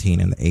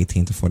 0.19 in the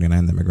 18 to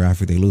 49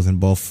 demographic. They lose in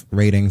both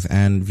ratings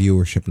and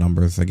viewership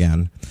numbers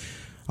again,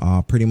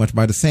 pretty much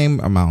by the same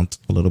amount,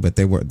 a little bit.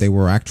 They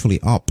were actually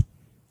up.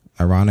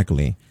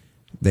 Ironically,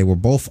 they were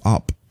both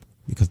up,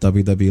 because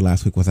WWE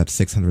last week was at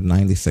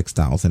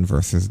 696,000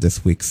 versus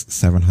this week's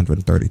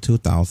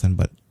 732,000.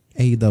 But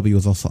AEW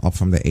was also up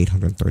from the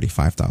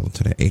 835,000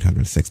 to the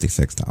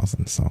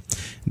 866,000. So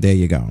there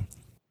you go.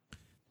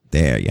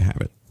 There you have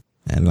it.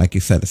 And like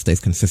you said, it stays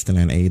consistent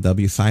on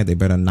AEW side. They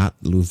better not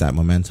lose that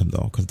momentum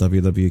though, because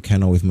WWE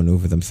can always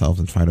maneuver themselves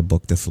and try to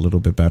book this a little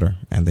bit better.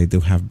 And they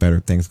do have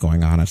better things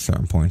going on at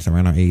certain points. And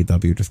right now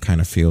AEW just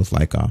kind of feels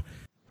like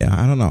yeah,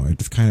 I don't know. It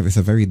just it's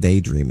a very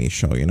daydreamy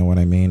show. You know what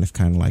I mean? It's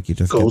kind of like you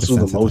just goes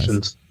through the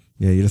motions.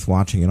 Yeah, you're just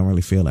watching. You don't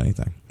really feel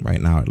anything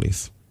right now, at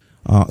least.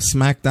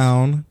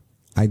 SmackDown,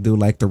 I do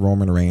like the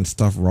Roman Reigns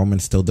stuff.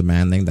 Roman's still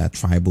demanding that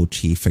tribal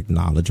chief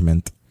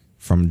acknowledgement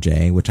from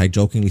Jay, which I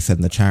jokingly said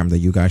in the chat room that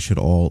you guys should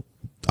all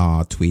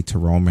tweet to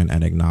Roman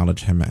and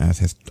acknowledge him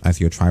as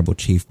your tribal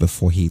chief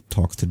before he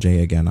talks to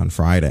Jay again on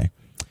Friday.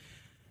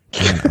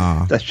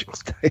 And, That's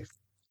just nice.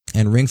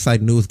 And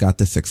Ringside News got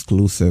this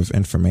exclusive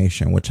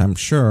information, which I'm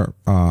sure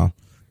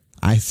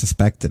I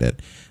suspected it,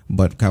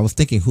 but I was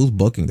thinking, who's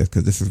booking this?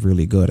 Because this is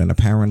really good. And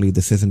apparently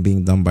this isn't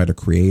being done by the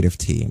creative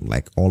team.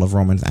 Like, all of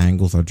Roman's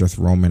angles are just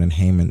Roman and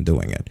Heyman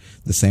doing it.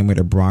 The same way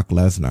that Brock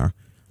Lesnar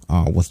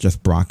was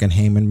just Brock and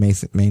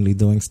Heyman mainly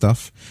doing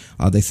stuff.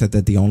 They said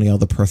that the only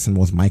other person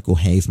was Michael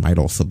Hayes might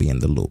also be in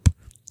the loop.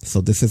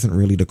 So this isn't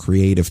really the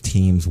creative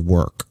team's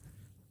work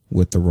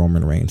with the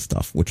Roman Reigns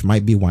stuff, which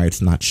might be why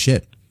it's not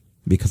shit.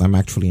 Because I'm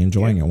actually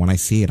enjoying it. When I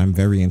see it, I'm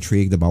very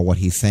intrigued about what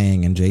he's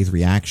saying and Jay's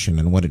reaction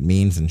and what it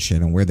means and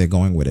shit and where they're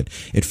going with it.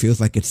 It feels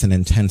like it's an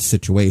intense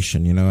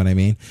situation, you know what I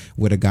mean?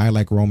 With a guy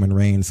like Roman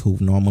Reigns, who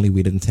normally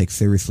we didn't take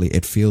seriously,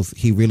 it feels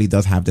he really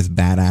does have this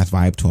badass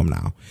vibe to him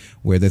now,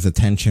 where there's a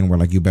tension where,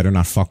 like, you better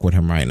not fuck with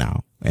him right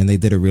now. And they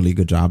did a really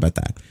good job at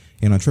that.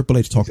 You know, Triple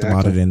H talked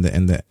about it in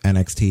the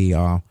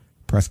NXT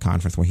press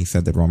conference, where he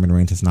said that Roman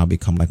Reigns has now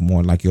become like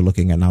more like you're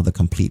looking at now the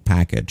complete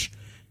package.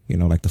 You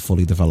know, like the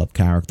fully developed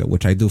character,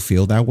 which I do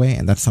feel that way.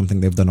 And that's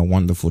something they've done a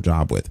wonderful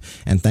job with.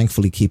 And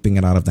thankfully, keeping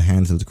it out of the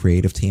hands of the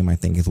creative team, I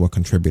think, is what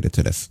contributed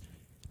to this.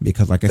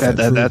 Because, like I said,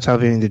 that's how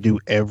they need to do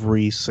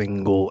every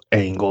single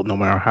angle, no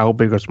matter how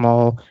big or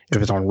small,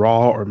 if it's on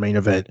Raw or main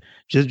event.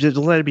 Just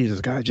let it be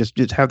this guy. Just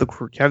have the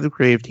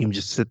creative team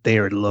just sit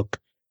there and look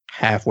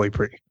halfway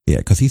pretty. Yeah,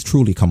 because he's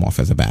truly come off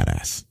as a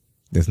badass.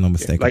 There's no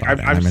mistake about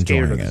it. I'm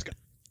enjoying it.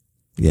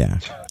 Yeah.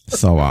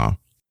 So,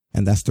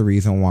 and that's the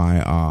reason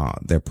why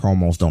their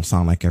promos don't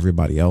sound like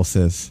everybody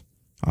else's.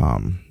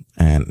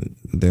 And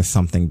there's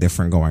something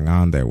different going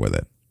on there with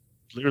it.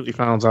 Literally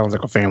sounds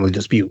like a family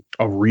dispute,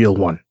 a real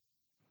one.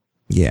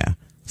 Yeah.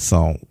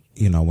 So,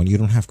 you know, when you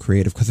don't have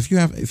creative, because if you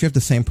have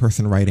the same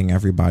person writing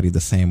everybody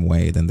the same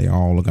way, then they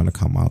all are going to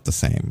come out the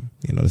same.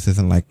 You know, this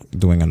isn't like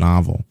doing a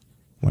novel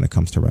when it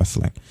comes to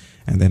wrestling.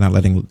 And they're not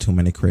letting too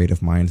many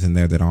creative minds in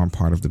there that aren't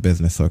part of the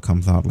business, so it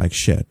comes out like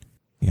shit.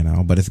 You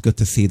know, but it's good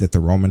to see that the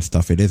Roman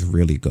stuff, it is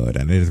really good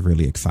and it is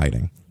really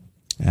exciting.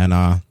 And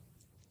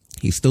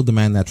he still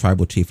demands that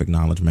tribal chief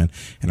acknowledgement.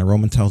 And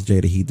Roman tells Jay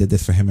that he did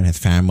this for him and his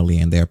family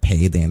and their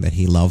payday, and that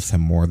he loves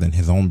him more than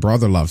his own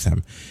brother loves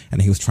him.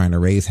 And he was trying to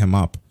raise him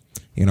up.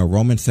 You know,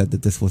 Roman said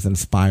that this was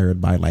inspired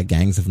by like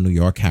gangs of New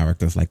York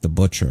characters like the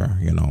Butcher,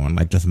 you know, and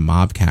like just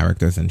mob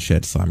characters and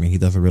shit. So, I mean, he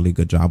does a really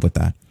good job with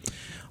that.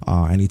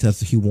 And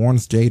he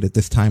warns Jay that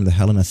this time the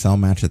Hell in a Cell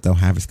match that they'll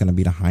have is going to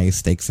be the highest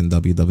stakes in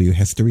WWE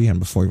history. And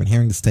before even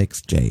hearing the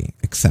stakes, Jay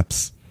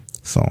accepts.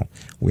 So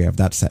we have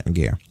that set in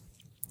gear.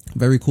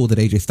 Very cool that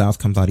AJ Styles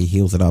comes out. He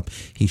heals it up.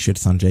 He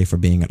shits on Jay for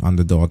being an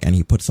underdog, and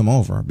he puts him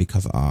over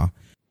because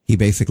he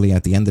basically,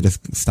 at the end of this,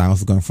 Styles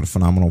is going for the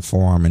phenomenal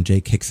forearm, and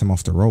Jay kicks him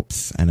off the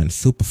ropes, and then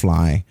super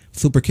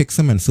kicks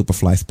him, and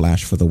Superfly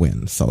splash for the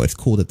win. So it's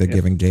cool that they're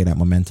giving Jay that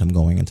momentum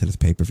going into this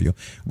pay-per-view,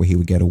 where he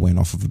would get a win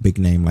off of a big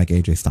name like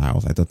AJ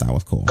Styles. I thought that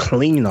was cool.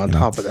 Clean on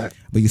top of that.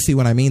 But you see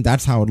what I mean?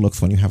 That's how it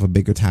looks when you have a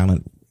bigger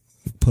talent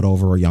put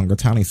over a younger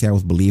talent. You see, I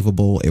was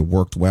believable. It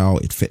worked well.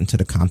 It fit into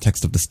the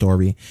context of the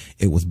story.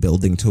 It was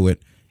building to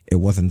it. It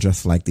wasn't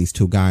just like these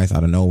two guys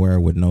out of nowhere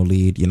with no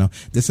lead, you know.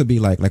 This would be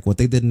like what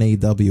they did in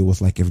AEW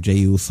was like if Jey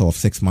Uso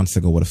 6 months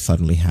ago would have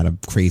suddenly had a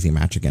crazy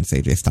match against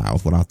AJ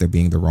Styles without there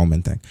being the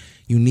Roman thing.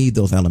 You need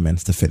those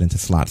elements to fit into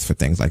slots for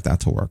things like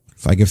that to work.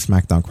 So I give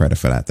SmackDown credit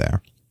for that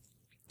there.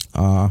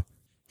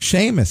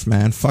 Sheamus,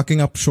 man,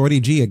 fucking up Shorty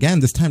G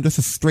again. This time just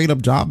a straight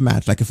up job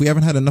match. Like, if we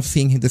haven't had enough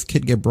seeing this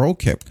kid get bro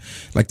kicked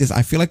like this,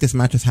 I feel like this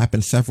match has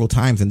happened several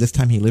times, and this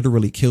time he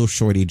literally kills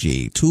Shorty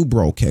G. 2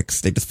 bro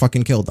kicks. They just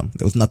fucking killed him.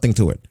 There was nothing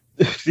to it.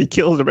 He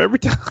kills him every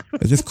time.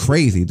 It's just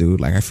crazy, dude.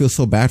 Like, I feel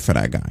so bad for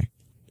that guy.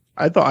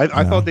 I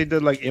thought they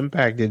did like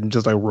Impact and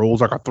just like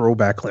rolls like a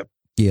throwback clip.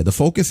 Yeah, the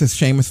focus is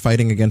Sheamus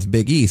fighting against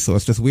Big E, so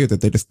it's just weird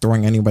that they're just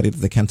throwing anybody that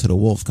they can to the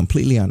wolves.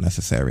 Completely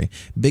unnecessary.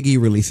 Big E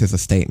releases a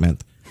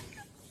statement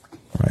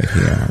right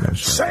here.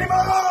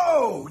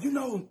 Shame-o! You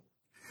know,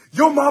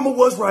 your mama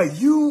was right.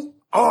 You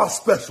are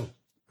special.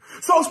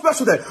 So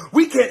special that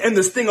we can't end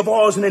this thing of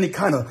ours in any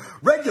kind of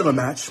regular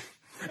match.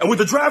 And with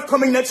the draft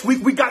coming next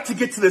week, we got to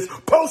get to this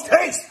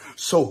post-haste.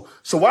 So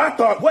I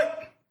thought,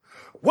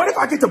 what if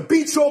I get to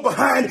beat your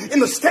behind in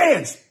the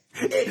stands?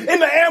 In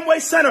the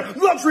Amway Center,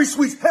 luxury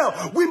suites,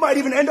 hell, we might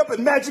even end up at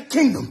Magic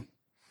Kingdom.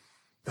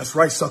 That's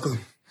right, sucker.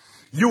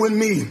 You and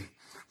me,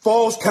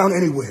 falls count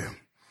anywhere.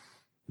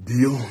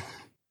 Deal?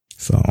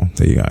 So,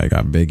 there you go. You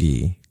got Big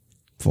E.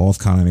 Falls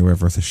count anywhere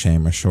versus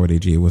Sheamus. Shorty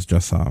G was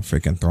just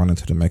freaking thrown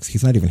into the mix.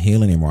 He's not even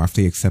heel anymore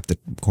after he accepted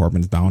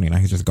Corbin's bounty. Now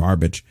he's just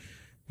garbage.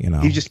 You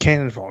know, he's just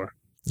cannon fodder.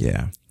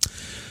 Yeah.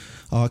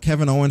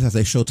 Kevin Owens, as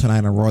they showed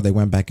tonight on Raw, they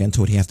went back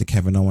into it. He has the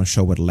Kevin Owens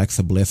show with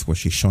Alexa Bliss, where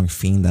she's showing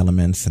Fiend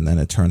elements, and then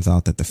it turns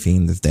out that the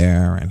Fiend is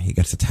there, and he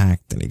gets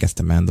attacked, and he gets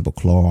the mandible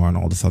claw, and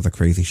all this other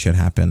crazy shit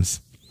happens.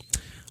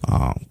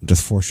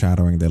 just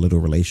foreshadowing their little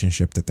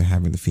relationship that they're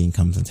having. The Fiend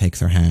comes and takes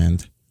her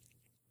hand.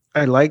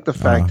 I like the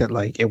fact that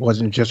like it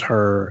wasn't just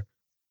her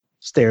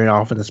staring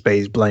off into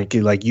space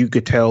blankly. Like you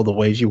could tell the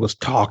way she was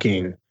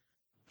talking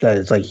that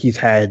it's like he's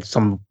had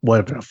somewhat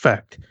of an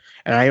effect.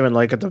 And I even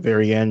like at the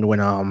very end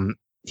when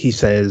he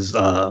says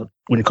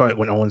when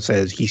Owen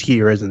says he's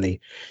here, isn't he?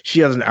 She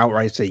doesn't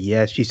outright say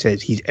yes. She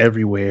says he's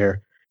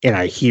everywhere, and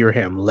I hear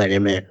him. Let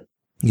him in.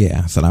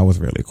 Yeah, so that was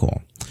really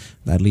cool.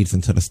 That leads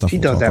into the stuff she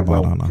we'll does talk that about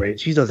role on great.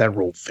 She does that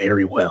role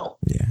very well.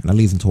 Yeah, and that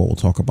leads into what we'll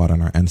talk about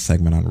in our end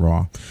segment on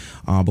Raw.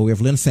 But we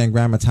have Lindsay and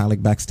Grand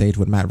Metalik backstage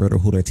with Matt Riddle,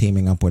 who they're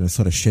teaming up with, and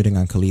sort of shitting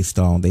on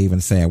Kalisto. They even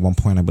say at one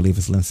point, I believe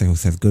it's Lindsay who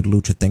says, good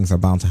lucha things are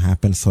bound to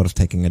happen, sort of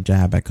taking a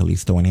jab at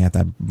Kalisto. And he had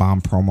that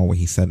bomb promo where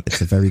he said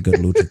it's a very good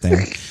lucha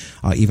thing.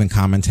 Even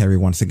commentary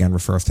once again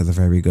refers to the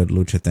very good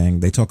lucha thing.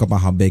 They talk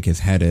about how big his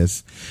head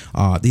is.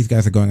 These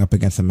guys are going up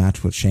against a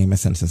match with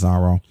Sheamus and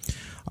Cesaro.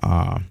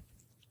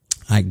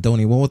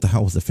 Donnie, what the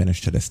hell was the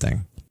finish to this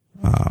thing?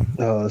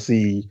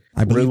 See,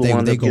 I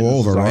believe they go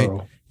over, right?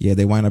 Yeah,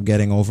 they wind up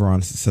getting over on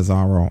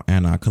Cesaro,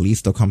 and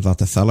Kalisto comes out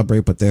to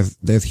celebrate, but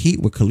there's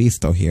heat with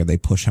Kalisto here. They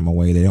push him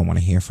away. They don't want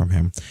to hear from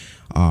him.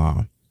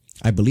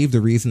 I believe the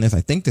reason is,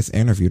 I think this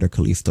interview that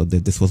Kalisto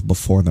did, this was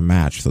before the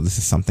match, so this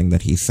is something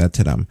that he said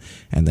to them,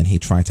 and then he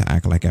tried to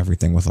act like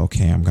everything was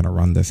okay. I'm going to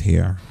run this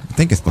here. I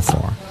think it's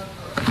before.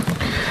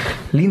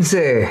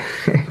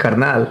 Lince,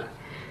 carnal,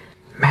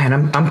 man,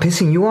 I'm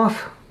pissing you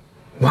off.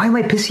 Why am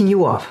I pissing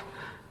you off?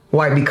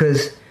 Why?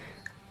 Because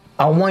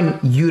I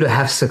want you to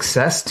have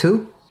success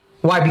too?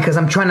 Why? Because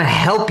I'm trying to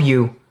help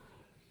you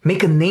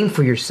make a name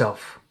for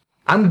yourself.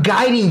 I'm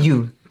guiding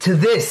you to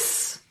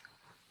this.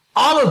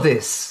 All of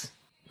this.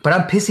 But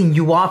I'm pissing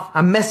you off.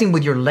 I'm messing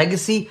with your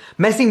legacy,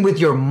 messing with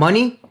your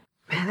money.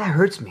 Man, that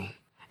hurts me.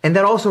 And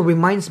that also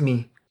reminds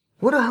me,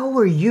 what the hell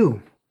were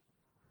you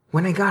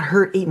when I got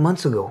hurt 8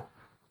 months ago?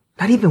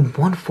 Not even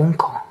one phone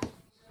call.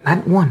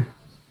 Not one.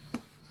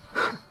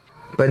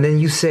 But then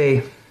you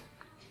say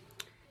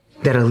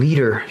that a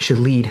leader should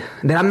lead.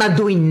 That I'm not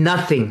doing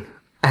nothing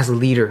as a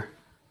leader.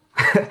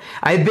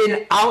 I've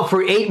been out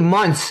for 8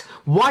 months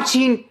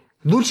watching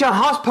Lucha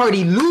House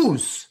Party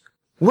lose.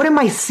 What am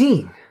I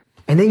seeing?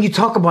 And then you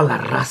talk about La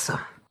Raza.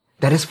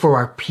 That is for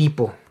our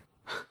people.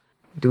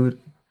 Dude,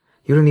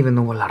 you don't even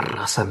know what La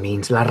Raza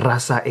means. La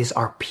Raza is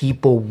our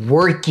people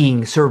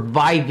working,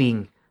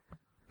 surviving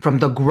from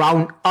the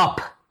ground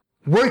up.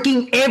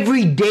 Working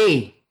every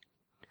day.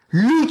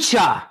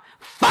 Lucha.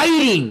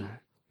 Fighting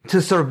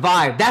to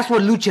survive. That's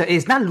what lucha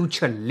is, not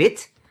lucha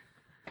lit.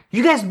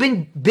 You guys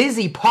been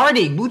busy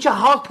partying, lucha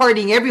house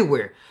partying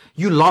everywhere.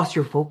 You lost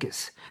your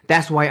focus.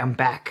 That's why I'm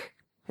back.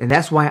 And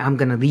that's why I'm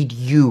gonna lead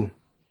you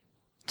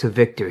to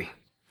victory.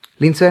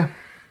 Lince,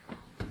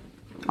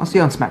 I'll see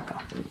you on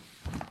SmackDown.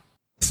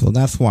 So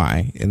that's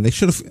why, and they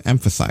should have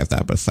emphasized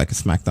that, but it's like a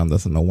SmackDown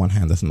doesn't know, one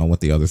hand doesn't know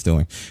what the other's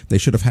doing. They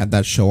should have had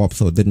that show up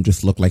so it didn't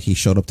just look like he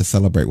showed up to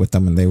celebrate with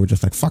them and they were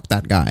just like, fuck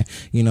that guy.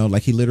 You know,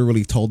 like he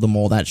literally told them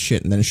all that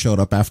shit and then showed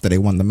up after they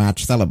won the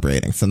match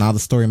celebrating. So now the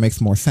story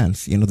makes more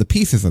sense. You know, the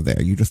pieces are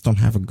there. You just don't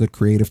have a good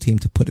creative team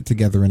to put it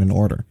together in an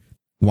order.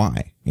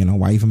 Why? You know,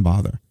 why even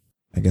bother?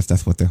 I guess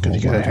that's what their whole.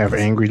 You gotta have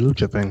angry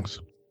lucha things.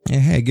 Yeah,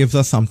 hey, it gives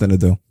us something to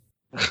do.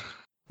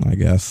 I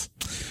guess.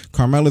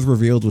 Carmella's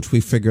revealed, which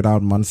we figured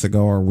out months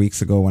ago or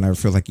weeks ago, whenever it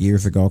feels like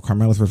years ago.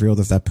 Carmella's revealed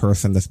as that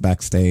person that's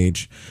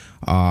backstage.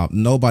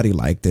 Nobody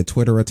liked it.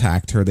 Twitter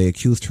attacked her. They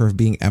accused her of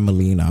being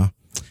Emelina.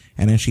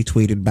 And then she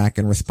tweeted back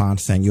in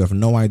response saying, you have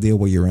no idea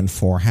what you're in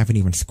for. Haven't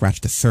even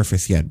scratched the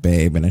surface yet,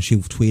 babe. And then she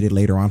tweeted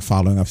later on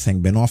following up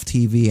saying, been off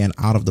TV and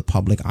out of the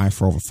public eye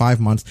for over 5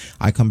 months.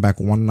 I come back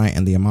one night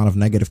and the amount of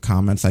negative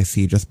comments I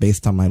see just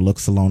based on my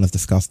looks alone is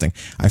disgusting.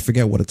 I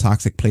forget what a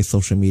toxic place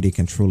social media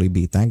can truly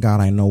be. Thank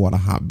God I know what a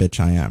hot bitch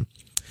I am.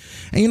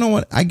 And you know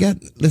what?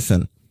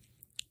 Listen,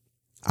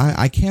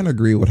 I can't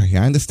agree with her here.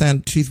 I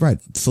understand she's right.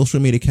 Social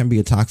media can be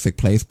a toxic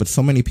place, but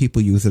so many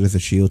people use it as a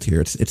shield here.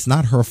 It's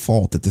not her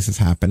fault that this is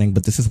happening,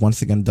 but this is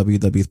once again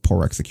WWE's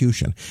poor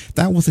execution.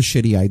 That was a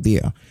shitty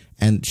idea,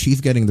 and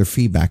she's getting the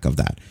feedback of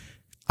that.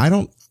 I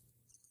don't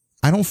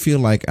feel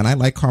like, and I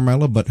like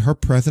Carmella, but her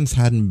presence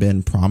hadn't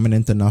been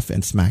prominent enough in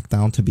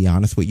SmackDown, to be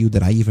honest with you,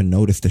 that I even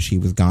noticed that she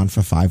was gone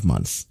for 5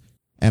 months.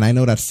 And I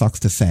know that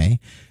sucks to say,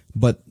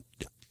 but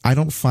I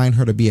don't find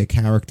her to be a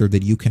character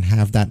that you can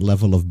have that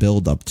level of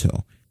build up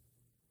to.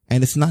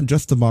 And it's not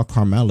just about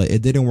Carmella.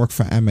 It didn't work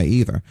for Emma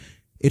either.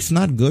 It's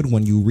not good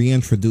when you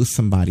reintroduce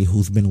somebody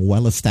who's been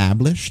well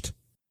established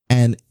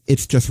and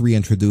it's just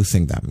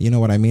reintroducing them. You know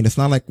what I mean? It's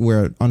not like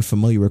we're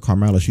unfamiliar with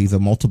Carmella. She's a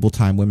multiple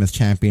time women's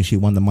champion. She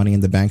won the Money in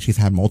the Bank. She's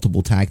had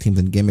multiple tag teams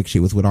and gimmicks. She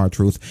was with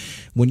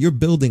R-Truth. When you're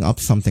building up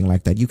something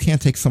like that, you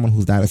can't take someone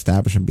who's that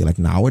established and be like,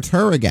 now it's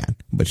her again.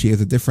 But she has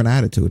a different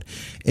attitude.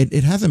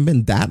 It hasn't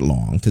been that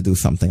long to do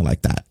something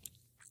like that.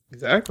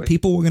 Exactly.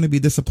 People were going to be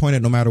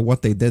disappointed no matter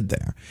what they did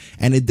there.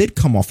 And it did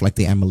come off like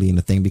the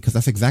Emelina thing because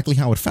that's exactly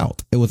how it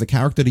felt. It was a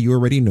character that you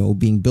already knew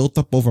being built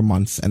up over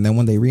months. And then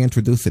when they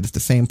reintroduce it, it's the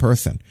same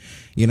person.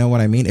 You know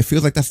what I mean? It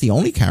feels like that's the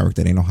only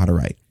character they know how to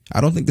write.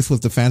 I don't think this was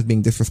the fans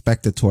being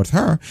disrespected towards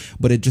her,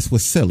 but it just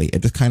was silly.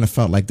 It just kind of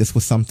felt like this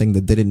was something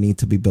that didn't need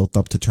to be built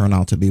up to turn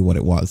out to be what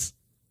it was.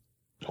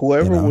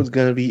 Whoever was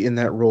going to be in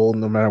that role,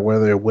 no matter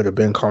whether it would have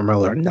been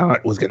Carmella or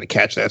not, was going to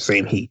catch that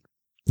same heat.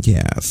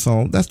 Yeah,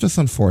 so that's just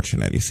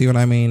unfortunate. You see what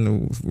I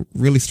mean?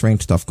 Really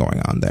strange stuff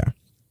going on there.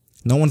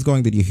 No one's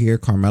going, did you hear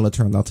Carmella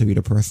turned out to be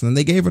the person? And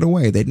they gave it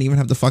away. They didn't even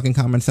have the fucking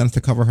common sense to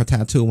cover her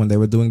tattoo when they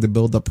were doing the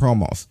build-up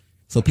promos.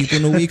 So people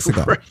knew weeks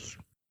ago. Right.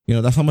 You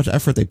know, that's how much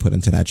effort they put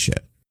into that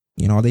shit.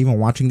 You know, are they even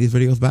watching these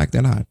videos back?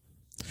 They're not.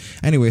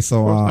 Anyway,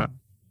 so,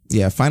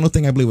 yeah, final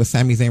thing I believe was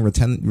Sami Zayn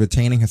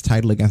retaining his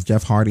title against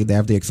Jeff Hardy. They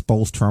have the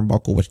exposed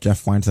turnbuckle, which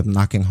Jeff winds up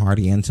knocking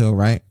Hardy into,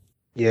 right?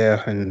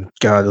 Yeah, and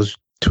God, those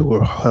two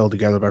were held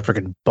together by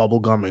freaking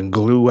bubblegum and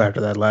glue after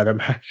that ladder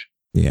match.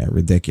 Yeah,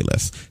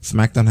 ridiculous.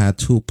 SmackDown had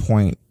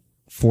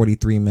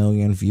 2.43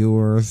 million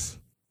viewers,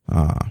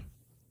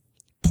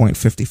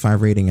 0.55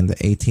 rating in the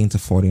 18 to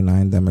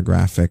 49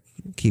 demographic.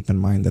 Keep in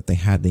mind that they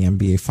had the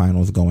NBA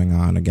Finals going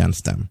on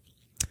against them.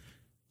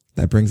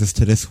 That brings us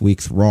to this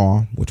week's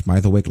Raw, which, by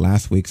the way,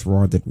 last week's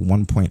Raw did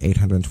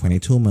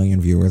 1.822 million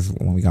viewers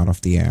when we got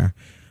off the air.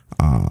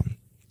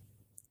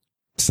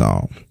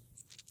 So,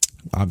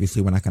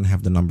 obviously, we're not going to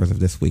have the numbers of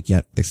this week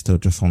yet. They're still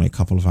just only a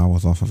couple of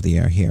hours off of the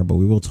air here, but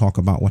we will talk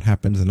about what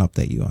happens and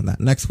update you on that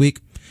next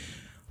week.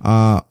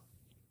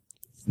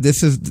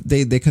 This is,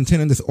 they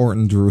continue this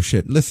Orton-Drew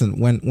shit. Listen,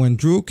 when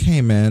Drew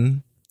came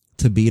in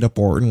to beat up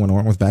Orton, when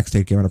Orton was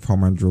backstage giving a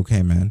promo and Drew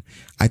came in,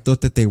 I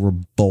thought that they were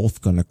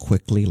both going to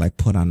quickly like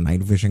put on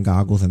night vision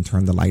goggles and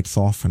turn the lights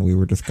off, and we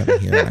were just going to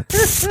hear like,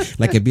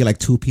 like it'd be like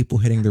two people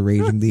hitting the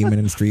Raging Demon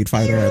in Street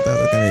Fighter right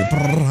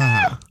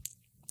there.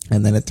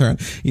 And then it turned,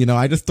 you know,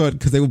 I just thought,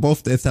 because they were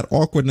both, it's that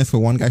awkwardness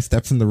where one guy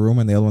steps in the room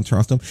and the other one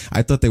turns to him.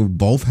 I thought they would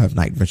both have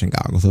night vision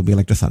goggles. It would be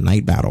like just a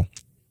night battle.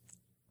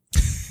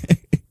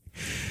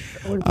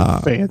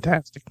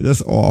 Fantastic.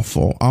 Just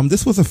awful.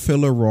 This was a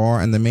filler Raw,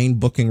 and the main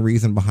booking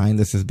reason behind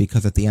this is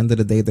because at the end of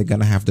the day, they're going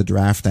to have the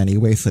draft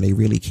anyway, so they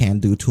really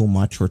can't do too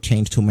much or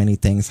change too many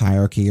things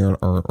hierarchy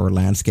or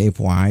landscape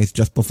wise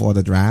just before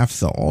the draft.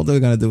 So all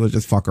they're going to do is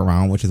just fuck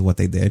around, which is what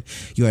they did.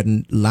 You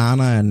had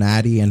Lana and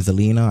Natty and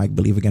Zelina, I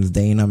believe, against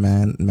Dana,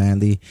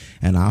 Mandy,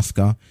 and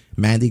Asuka.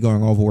 Mandy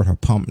going over with her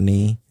pump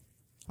knee.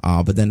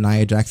 But then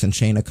Nia Jax and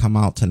Shayna come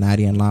out to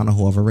Natty and Lana,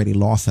 who have already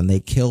lost, and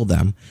they kill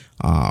them,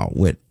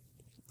 with,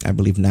 I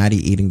believe, Natty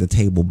eating the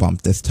table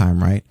bump this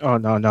time, right? Oh,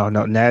 no.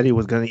 Natty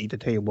was going to eat the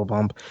table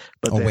bump,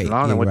 but then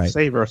Lana went to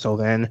save her. So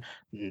then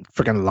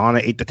freaking Lana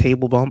ate the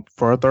table bump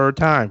for a third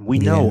time. We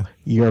know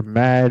you're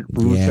mad.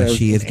 Rusev,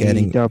 she is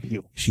getting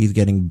AEW. She's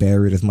getting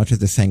buried. As much as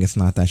they're saying it's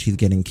not that, she's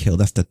getting killed.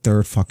 That's the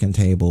third fucking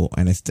table,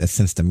 and it's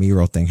since the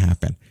Miro thing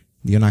happened.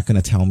 You're not going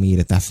to tell me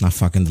that that's not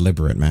fucking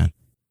deliberate, man.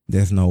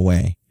 There's no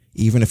way.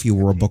 Even if you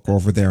were a booker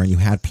over there and you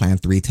had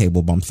planned 3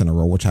 table bumps in a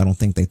row, which I don't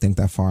think they think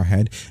that far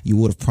ahead, you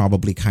would have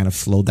probably kind of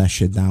slowed that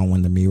shit down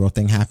when the Miro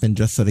thing happened,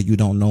 just so that you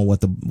don't know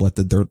what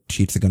the dirt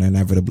sheets are going to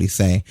inevitably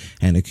say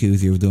and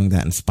accuse you of doing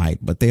that in spite.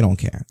 But they don't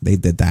care. They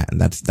did that, and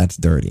that's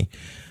dirty.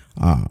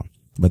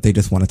 But they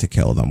just wanted to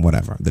kill them.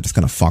 Whatever. They're just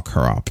going to fuck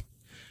her up.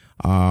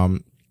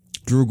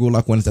 Drew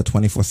Gulak wins the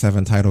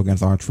 24/7 title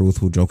against R-Truth,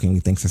 who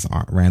jokingly thinks it's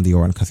Randy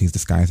Orton because he's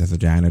disguised as a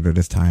janitor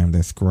this time.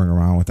 They're screwing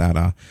around with that.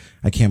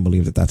 I can't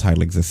believe that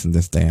title exists in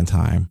this day and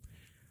time.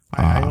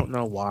 I don't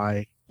know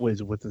why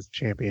with this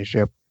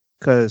championship,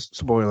 because,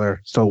 spoiler,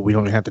 so we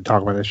don't have to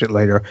talk about this shit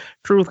later,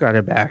 Truth got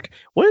it back.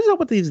 What is up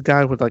with these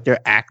guys with like their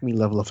Acme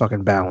level of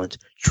fucking balance?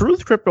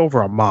 Truth tripped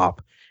over a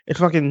mop. It's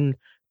fucking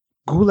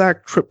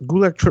Gulak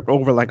tripped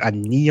over like a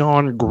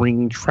neon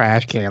green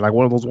trash can, like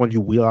one of those ones you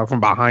wheel out from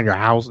behind your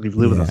house if you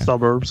live in the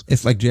suburbs.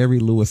 It's like Jerry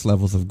Lewis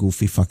levels of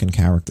goofy fucking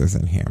characters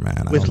in here,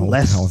 man. I don't know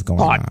what the hell is going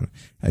on.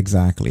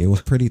 Exactly. It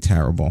was pretty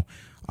terrible.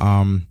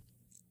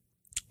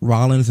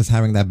 Rollins is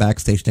having that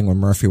backstage thing with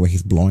Murphy where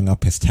he's blowing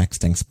up his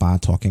texting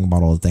spot, talking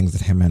about all the things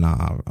that him and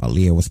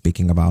Aaliyah was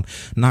speaking about.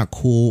 Not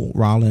cool,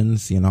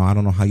 Rollins. You know, I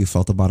don't know how you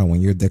felt about it when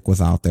your dick was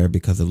out there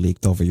because it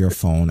leaked over your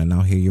phone, and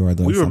now here you are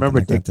doing something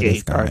like that to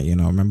this guy. Right? You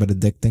know, remember the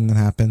dick thing that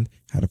happened?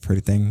 Had a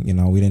pretty thing. You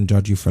know, we didn't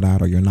judge you for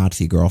that, or your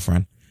Nazi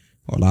girlfriend,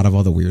 or a lot of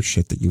other weird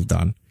shit that you've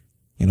done.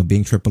 You know,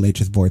 being Triple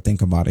H's boy,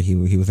 think about it. He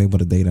was able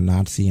to date a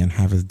Nazi and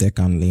have his dick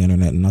on the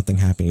internet and nothing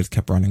happened. He just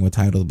kept running with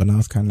titles. But now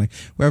it's kind of like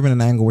we're having an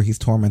angle where he's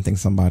tormenting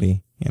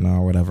somebody, you know,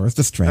 or whatever. It's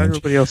just strange.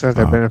 Everybody else has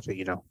their benefit,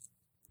 you know.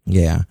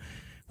 Yeah.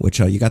 Which,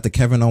 you got the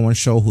Kevin Owens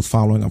show who's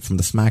following up from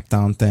the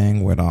SmackDown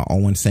thing with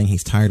Owens saying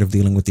he's tired of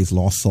dealing with these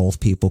Lost Souls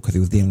people because he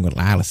was dealing with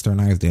Alistair,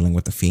 now he's dealing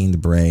with the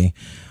Fiend Bray.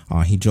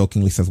 He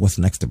jokingly says, what's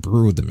next to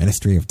Brood? The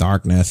Ministry of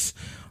Darkness.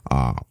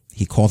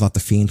 He calls out the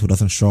Fiend who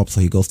doesn't show up,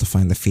 so he goes to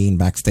find the Fiend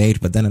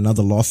backstage. But then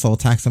another Lost Soul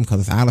attacks him because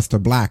it's Alistair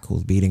Black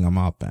who's beating him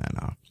up,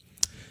 and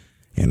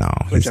you know,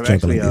 he's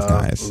juggling these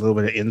guys. A little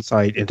bit of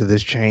insight into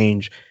this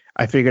change.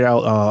 I figured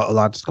out a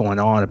lot's going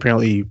on.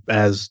 Apparently,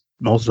 as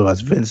most of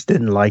us, Vince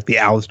didn't like the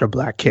Alistair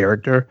Black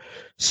character.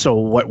 So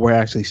what we're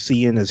actually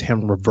seeing is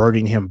him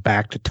reverting him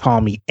back to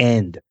Tommy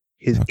End,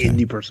 his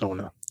indie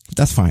persona.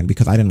 That's fine,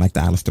 because I didn't like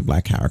the Alistair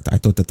Black character. I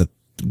thought that the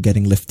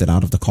getting lifted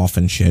out of the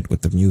coffin shit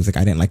with the music.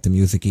 I didn't like the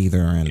music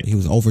either, and he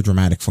was over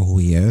dramatic for who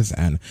he is.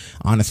 And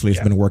honestly,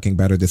 it's been working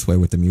better this way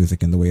with the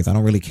music and the ways. I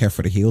don't really care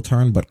for the heel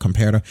turn, but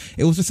compared to,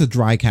 it was just a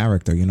dry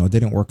character. You know, it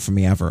didn't work for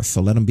me ever.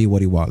 So let him be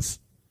what he was.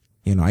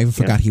 You know, I even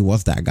forgot he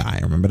was that guy.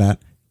 Remember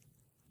that?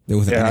 There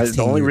was an NXT.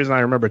 The only reason I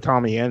remember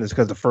Tommy End is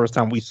because the first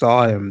time we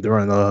saw him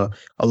during a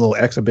little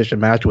exhibition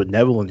match with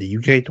Neville in the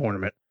UK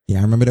tournament. Yeah,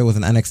 I remember there was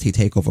an NXT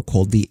takeover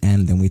called The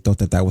End, and we thought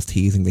that was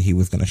teasing that he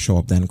was going to show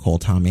up then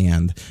called Tommy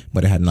End,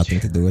 but it had nothing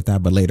to do with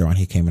that. But later on,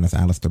 he came in as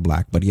Aleister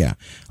Black. But yeah,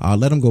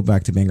 let him go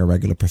back to being a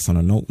regular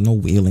persona. No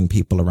wheeling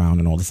people around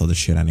and all this other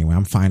shit anyway.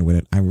 I'm fine with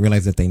it. I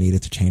realized that they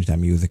needed to change that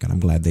music, and I'm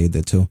glad they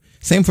did too.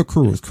 Same for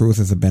Cruz. Cruz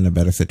has been a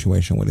better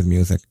situation with his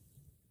music.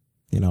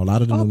 You know, a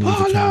lot of the new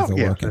music channels are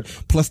working.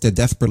 Plus, they're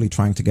desperately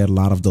trying to get a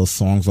lot of those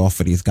songs off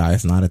of these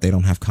guys now that they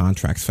don't have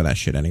contracts for that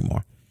shit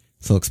anymore.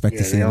 So expect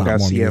to see a lot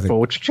more music.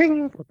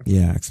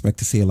 Yeah, expect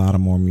to see a lot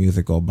of more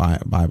music go by.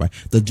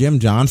 The Jim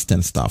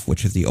Johnston stuff,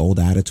 which is the old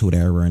Attitude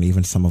Era and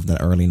even some of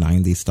the early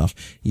 90s stuff,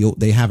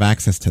 they have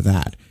access to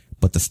that.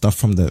 But the stuff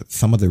from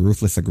some of the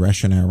Ruthless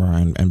Aggression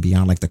era and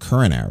beyond, like the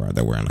current era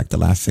that we're in, like the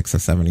last 6 or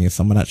 7 years,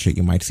 some of that shit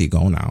you might see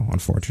go now,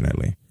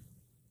 unfortunately.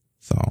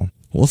 So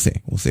we'll see.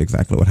 We'll see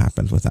exactly what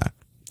happens with that.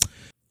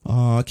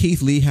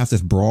 Keith Lee has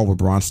this brawl with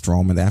Braun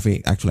Strowman.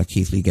 They actually let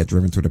Keith Lee get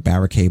driven through the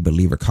barricade, but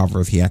Lee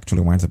recovers. He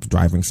actually winds up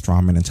driving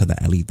Strowman into the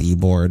LED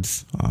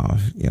boards.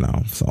 You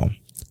know, so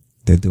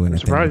they're doing it.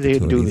 Surprised they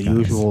do the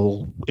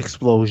usual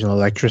explosion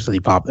electricity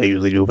pop they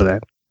usually do for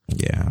that.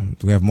 Yeah,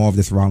 we have more of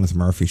this Rollins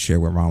Murphy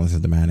shit where Rollins is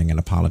demanding an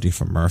apology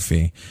from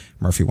Murphy.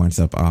 Murphy winds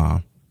up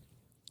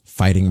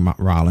fighting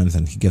Rollins,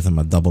 and he gives him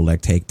a double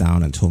leg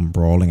takedown into him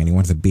brawling, and he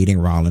winds up beating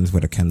Rollins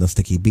with a kendo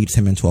stick. He beats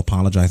him into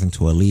apologizing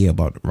to Aaliyah,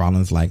 but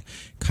Rollins like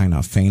kind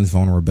of feigns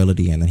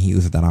vulnerability, and then he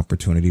uses that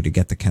opportunity to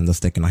get the kendo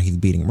stick, and now he's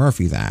beating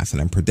Murphy's ass.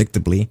 And then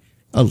predictably,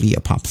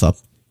 Aaliyah pops up.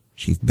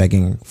 She's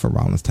begging for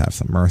Rollins to have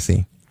some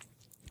mercy.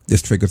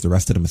 This triggers the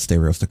rest of the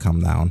Mysterios to come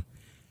down,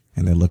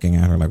 and they're looking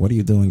at her like, what are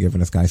you doing giving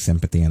this guy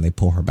sympathy? And they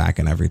pull her back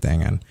and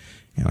everything, and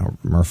you know,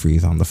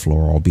 Murphy's on the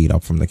floor all beat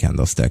up from the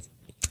kendo stick.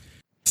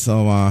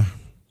 So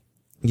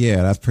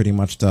yeah, that's pretty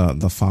much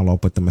the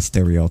follow-up with the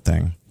Mysterio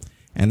thing.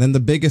 And then the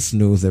biggest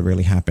news that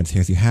really happens here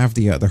is you have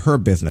the Hurt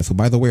Business, who,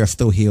 by the way, are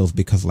still heels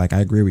because, like,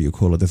 I agree with you,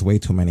 Cooler. There's way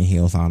too many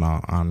heels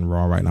on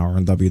Raw right now, or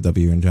in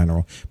WWE in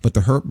general. But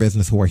the Hurt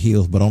Business, who are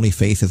heels, but only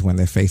faces when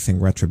they're facing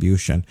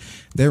Retribution,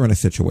 they're in a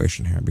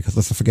situation here. Because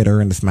let's not forget,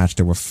 earlier in this match,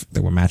 there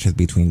were matches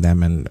between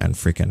them and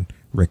freaking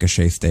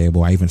Ricochet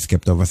stable. I even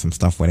skipped over some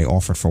stuff where they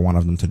offered for one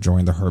of them to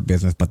join the Hurt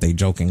Business, but they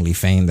jokingly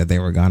feigned that they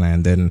were gonna,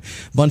 and then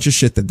bunch of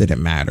shit that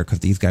didn't matter because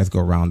these guys go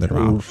round and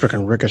round.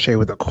 Freaking Ricochet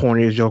with the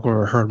corniest joke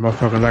or Hurt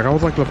motherfucker. Like, I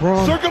was like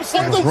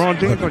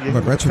LeBron.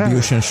 But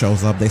Retribution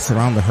shows up. They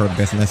surround the Hurt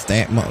Business.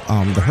 The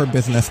Hurt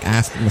Business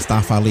asked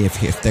Mustafa Ali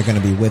if they're gonna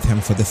be with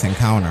him for this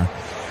encounter,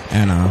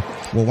 and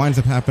what winds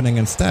up happening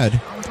instead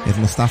is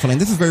Mustafa Ali,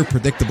 and this is very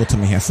predictable to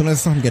me here. As soon as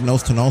I saw him get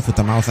nose to nose with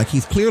them, I was like,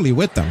 he's clearly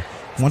with them.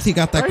 Once he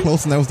got that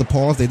close and there was the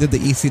pause, they did the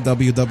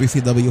ECW,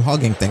 WCW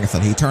hugging thing. So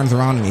he turns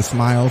around and he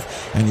smiles,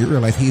 and you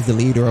realize he's the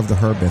leader of the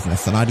Hurt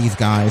Business. So now these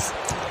guys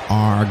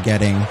are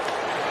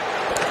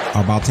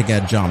about to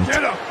get jumped.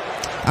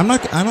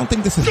 I don't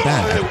think this is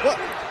bad.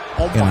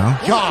 Oh my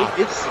God!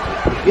 It's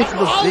the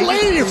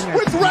Ali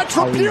with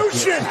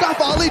Retribution.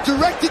 Mustafa Ali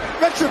directed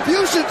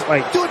Retribution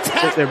to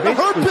attack the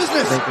Hurt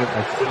Business.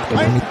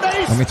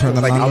 Let me turn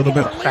them down a little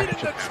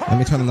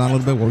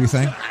bit. What were you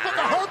saying?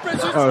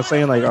 I was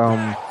saying, like,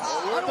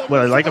 what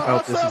I like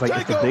about this is, like,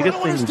 it's the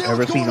biggest thing we've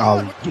ever seen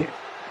Ali get.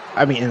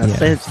 I mean, in a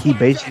sense, he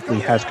basically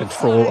has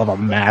control of a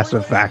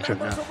massive faction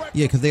now.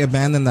 Yeah, because they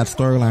abandoned that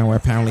storyline where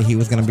apparently he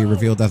was going to be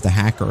revealed as the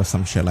hacker or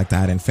some shit like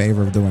that in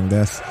favor of doing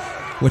this,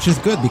 which is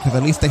good because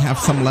at least they have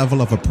some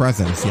level of a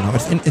presence. You know,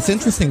 it's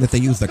interesting that they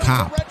use the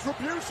cop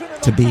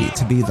to be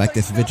like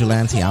this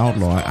vigilante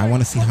outlaw. I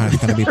want to see how it's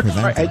going to be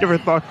presented. I never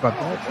thought about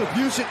that.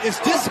 Retribution is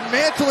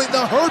dismantling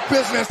the Hurt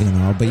Business. You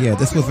know, but yeah,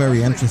 this was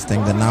very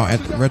interesting that now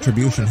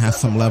Retribution has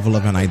some level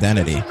of an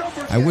identity.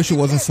 I wish it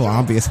wasn't so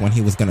obvious when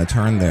he was going to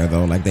turn there,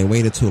 though. Like, they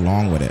waited too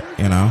long with it,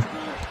 you know?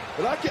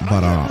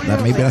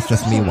 But maybe that's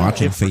just me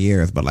watching for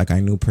years, but like I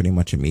knew pretty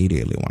much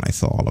immediately when I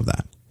saw all of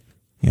that,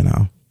 you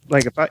know?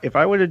 Like, if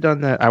I would have done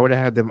that, I would have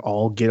had them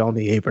all get on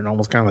the apron,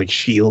 almost kind of like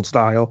Shield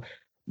style.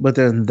 But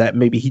then that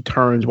maybe he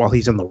turns while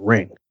he's in the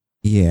ring.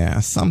 Yeah,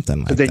 something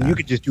like that. So then you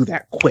could just do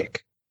that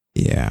quick.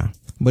 Yeah.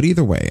 But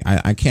either way,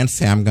 I can't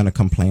say I'm going to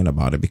complain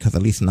about it because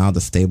at least now the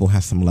stable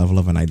has some level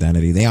of an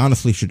identity. They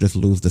honestly should just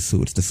lose the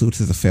suits. The suits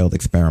is a failed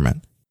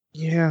experiment.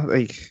 Yeah,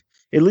 like,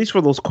 at least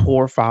for those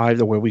core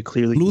five where we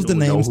clearly lose the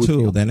names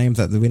too. Their names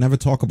that we never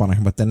talk about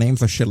them, but their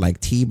names are shit like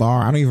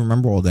T-Bar. I don't even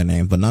remember all their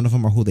names, but none of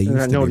them are who they used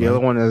to be. I know the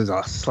other one is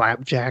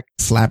Slapjack.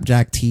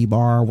 Slapjack,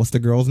 T-Bar. What's the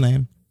girl's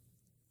name?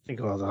 I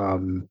think it was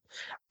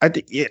I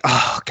think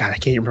oh god, I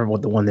can't remember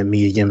what the one that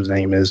Mia Yim's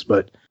name is,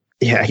 but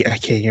yeah, I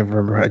can't even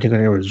remember. I think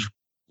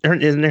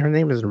her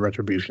name isn't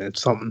Retribution.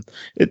 It's something.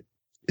 It's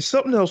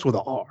something else with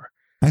an R.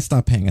 I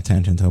stopped paying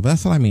attention to it, but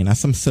that's what I mean. That's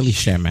some silly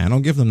shit, man.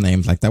 Don't give them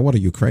names like that. What are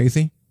you,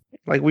 crazy?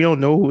 Like, we don't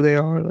know who they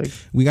are. Like,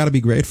 we got to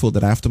be grateful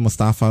that after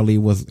Mustafa Ali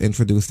was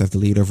introduced as the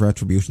leader of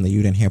Retribution, that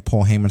you didn't hear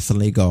Paul Heyman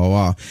suddenly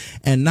go,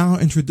 and now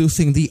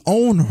introducing the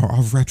owner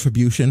of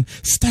Retribution,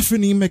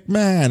 Stephanie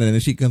McMahon. And then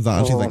she comes out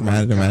and she's like,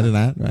 imagine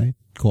that, right?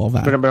 Call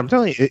that. But I'm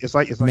telling you, it's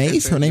like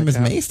Mace. Her name is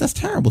Mace. That's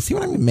terrible. See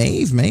what I mean?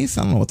 Mace.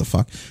 I don't know what the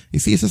fuck. You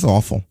see, it's just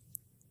awful.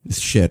 It's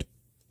shit.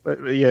 But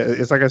yeah,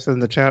 it's like I said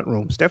in the chat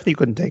room. Stephanie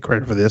couldn't take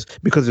credit for this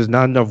because there's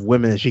not enough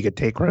women that she could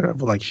take credit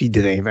for. Like, she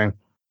did anything.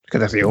 Because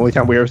that's the only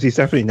time we ever see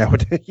Stephanie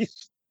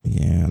nowadays.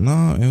 Yeah,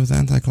 no, it was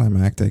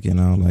anticlimactic.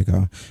 Like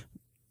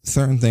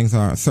certain things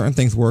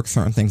work,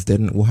 certain things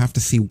didn't. We'll have to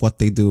see what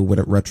they do with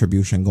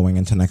Retribution going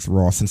into next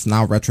Raw. Since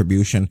now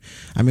Retribution,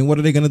 I mean, what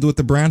are they going to do with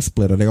the brand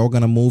split? Are they all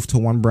going to move to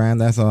one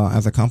brand as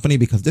a company?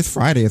 Because this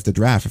Friday is the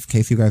draft. In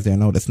case you guys didn't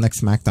know, this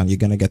next SmackDown, you're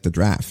going to get the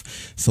draft.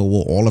 So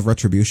will all of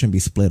Retribution be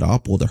split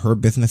up? Will the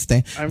Hurt Business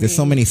stay? There's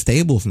so many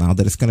stables now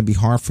that it's going to be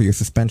hard for your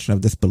suspension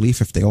of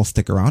disbelief if they all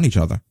stick around each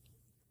other.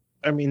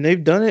 I mean,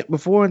 they've done it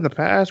before in the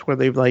past where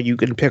they've you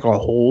can pick a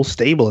whole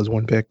stable as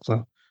one pick.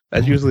 So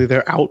that's usually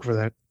they're out for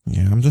that.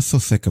 Yeah, I'm just so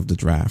sick of the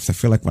drafts. I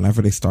feel like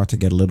whenever they start to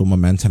get a little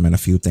momentum and a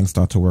few things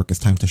start to work, it's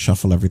time to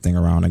shuffle everything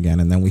around again.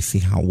 And then we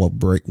see what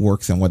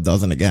works and what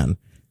doesn't again.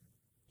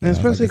 And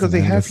especially because they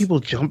have people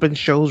jumping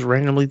shows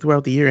randomly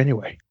throughout the year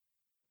anyway.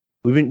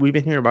 We've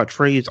been hearing about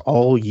trades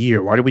all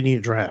year. Why do we need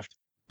a draft?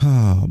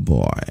 Oh,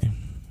 boy.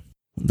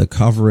 The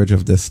coverage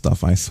of this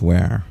stuff, I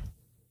swear.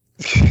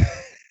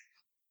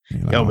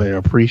 Yo, man,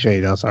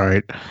 appreciate us, all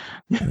right?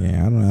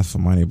 Yeah, I don't ask for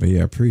money, but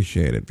yeah,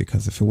 appreciate it.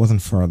 Because if it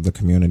wasn't for the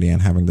community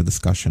and having the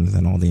discussions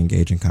and all the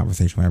engaging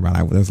conversation,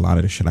 there's a lot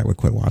of this shit I would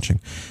quit watching.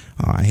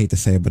 I hate to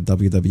say it, but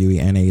WWE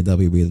and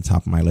AEW be at the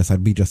top of my list.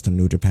 I'd be just a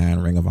New Japan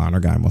Ring of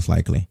Honor guy, most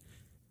likely.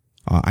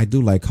 I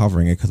do like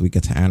covering it because we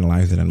get to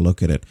analyze it and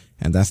look at it,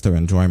 and that's the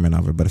enjoyment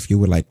of it. But if you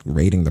were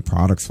rating the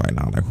products right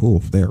now,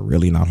 they're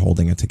really not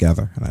holding it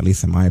together, and at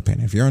least in my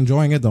opinion. If you're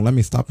enjoying it, don't let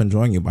me stop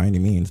enjoying you by any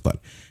means, but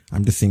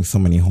I'm just seeing so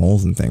many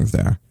holes and things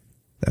there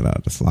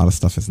that just a lot of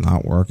stuff is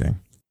not working.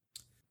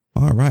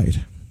 All right.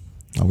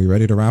 Are we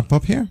ready to wrap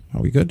up here?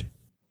 Are we good?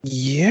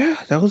 Yeah,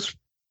 that was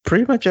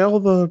pretty much all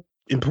the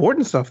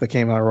important stuff that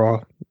came out of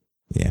Raw.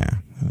 Yeah,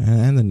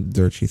 and the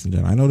dirt sheets in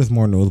general. I know there's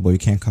more news, but we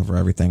can't cover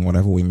everything.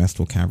 Whatever we missed,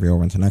 we'll carry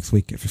over into next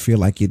week. If you feel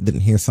like you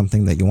didn't hear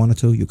something that you wanted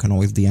to, you can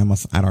always DM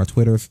us at our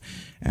Twitters,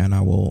 and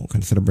I will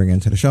consider bringing it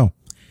into the show.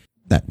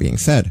 That being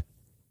said,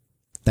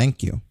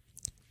 thank you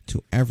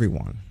to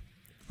everyone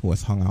who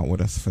has hung out with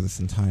us for this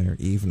entire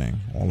evening.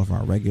 All of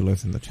our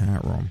regulars in the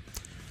chat room.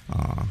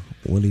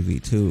 Willie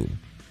V2,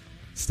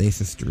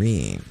 Stasis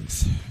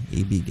Dreams,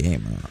 EB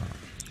Gamer,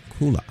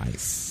 Cooler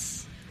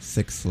Ice,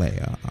 Six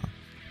Slayer,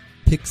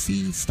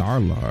 Pixie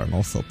Starla, and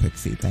also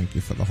Pixie. Thank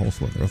you for the host,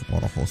 whether it's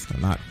auto host or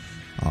not.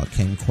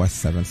 King Quest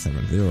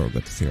 770,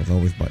 good to see you as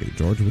always, buddy.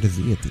 George with a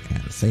Z at the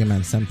end.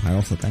 Sayman Senpai,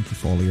 also thank you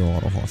for all of your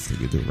auto hosts that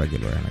you do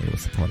regular. I know you were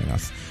supporting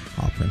us.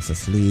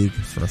 Princess League,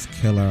 First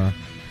Killer,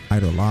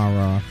 Idol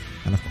Lara,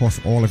 and of course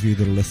all of you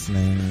that are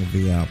listening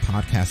via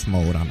podcast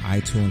mode on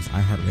iTunes,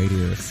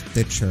 iHeartRadio,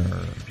 Stitcher,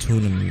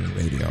 TuneIn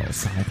Radio,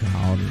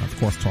 SoundCloud, and of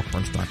course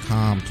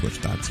TalkBrunch.com,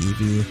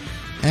 Twitch.tv,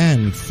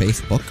 and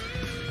Facebook.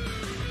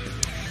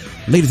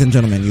 Ladies and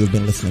gentlemen, you've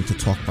been listening to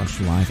Talk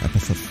Brunch Live,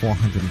 episode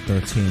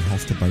 413,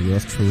 hosted by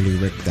yours truly,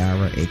 Rick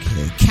Dara,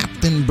 aka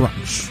Captain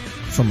Brunch.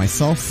 For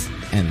myself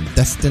and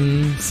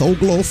Destin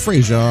Soulglow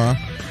Frazier,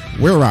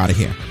 we're out of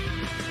here.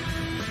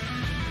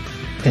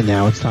 And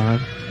now it's time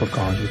for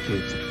Cards with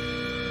Kids.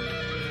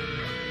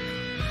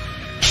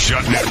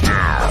 Shut it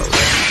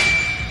down.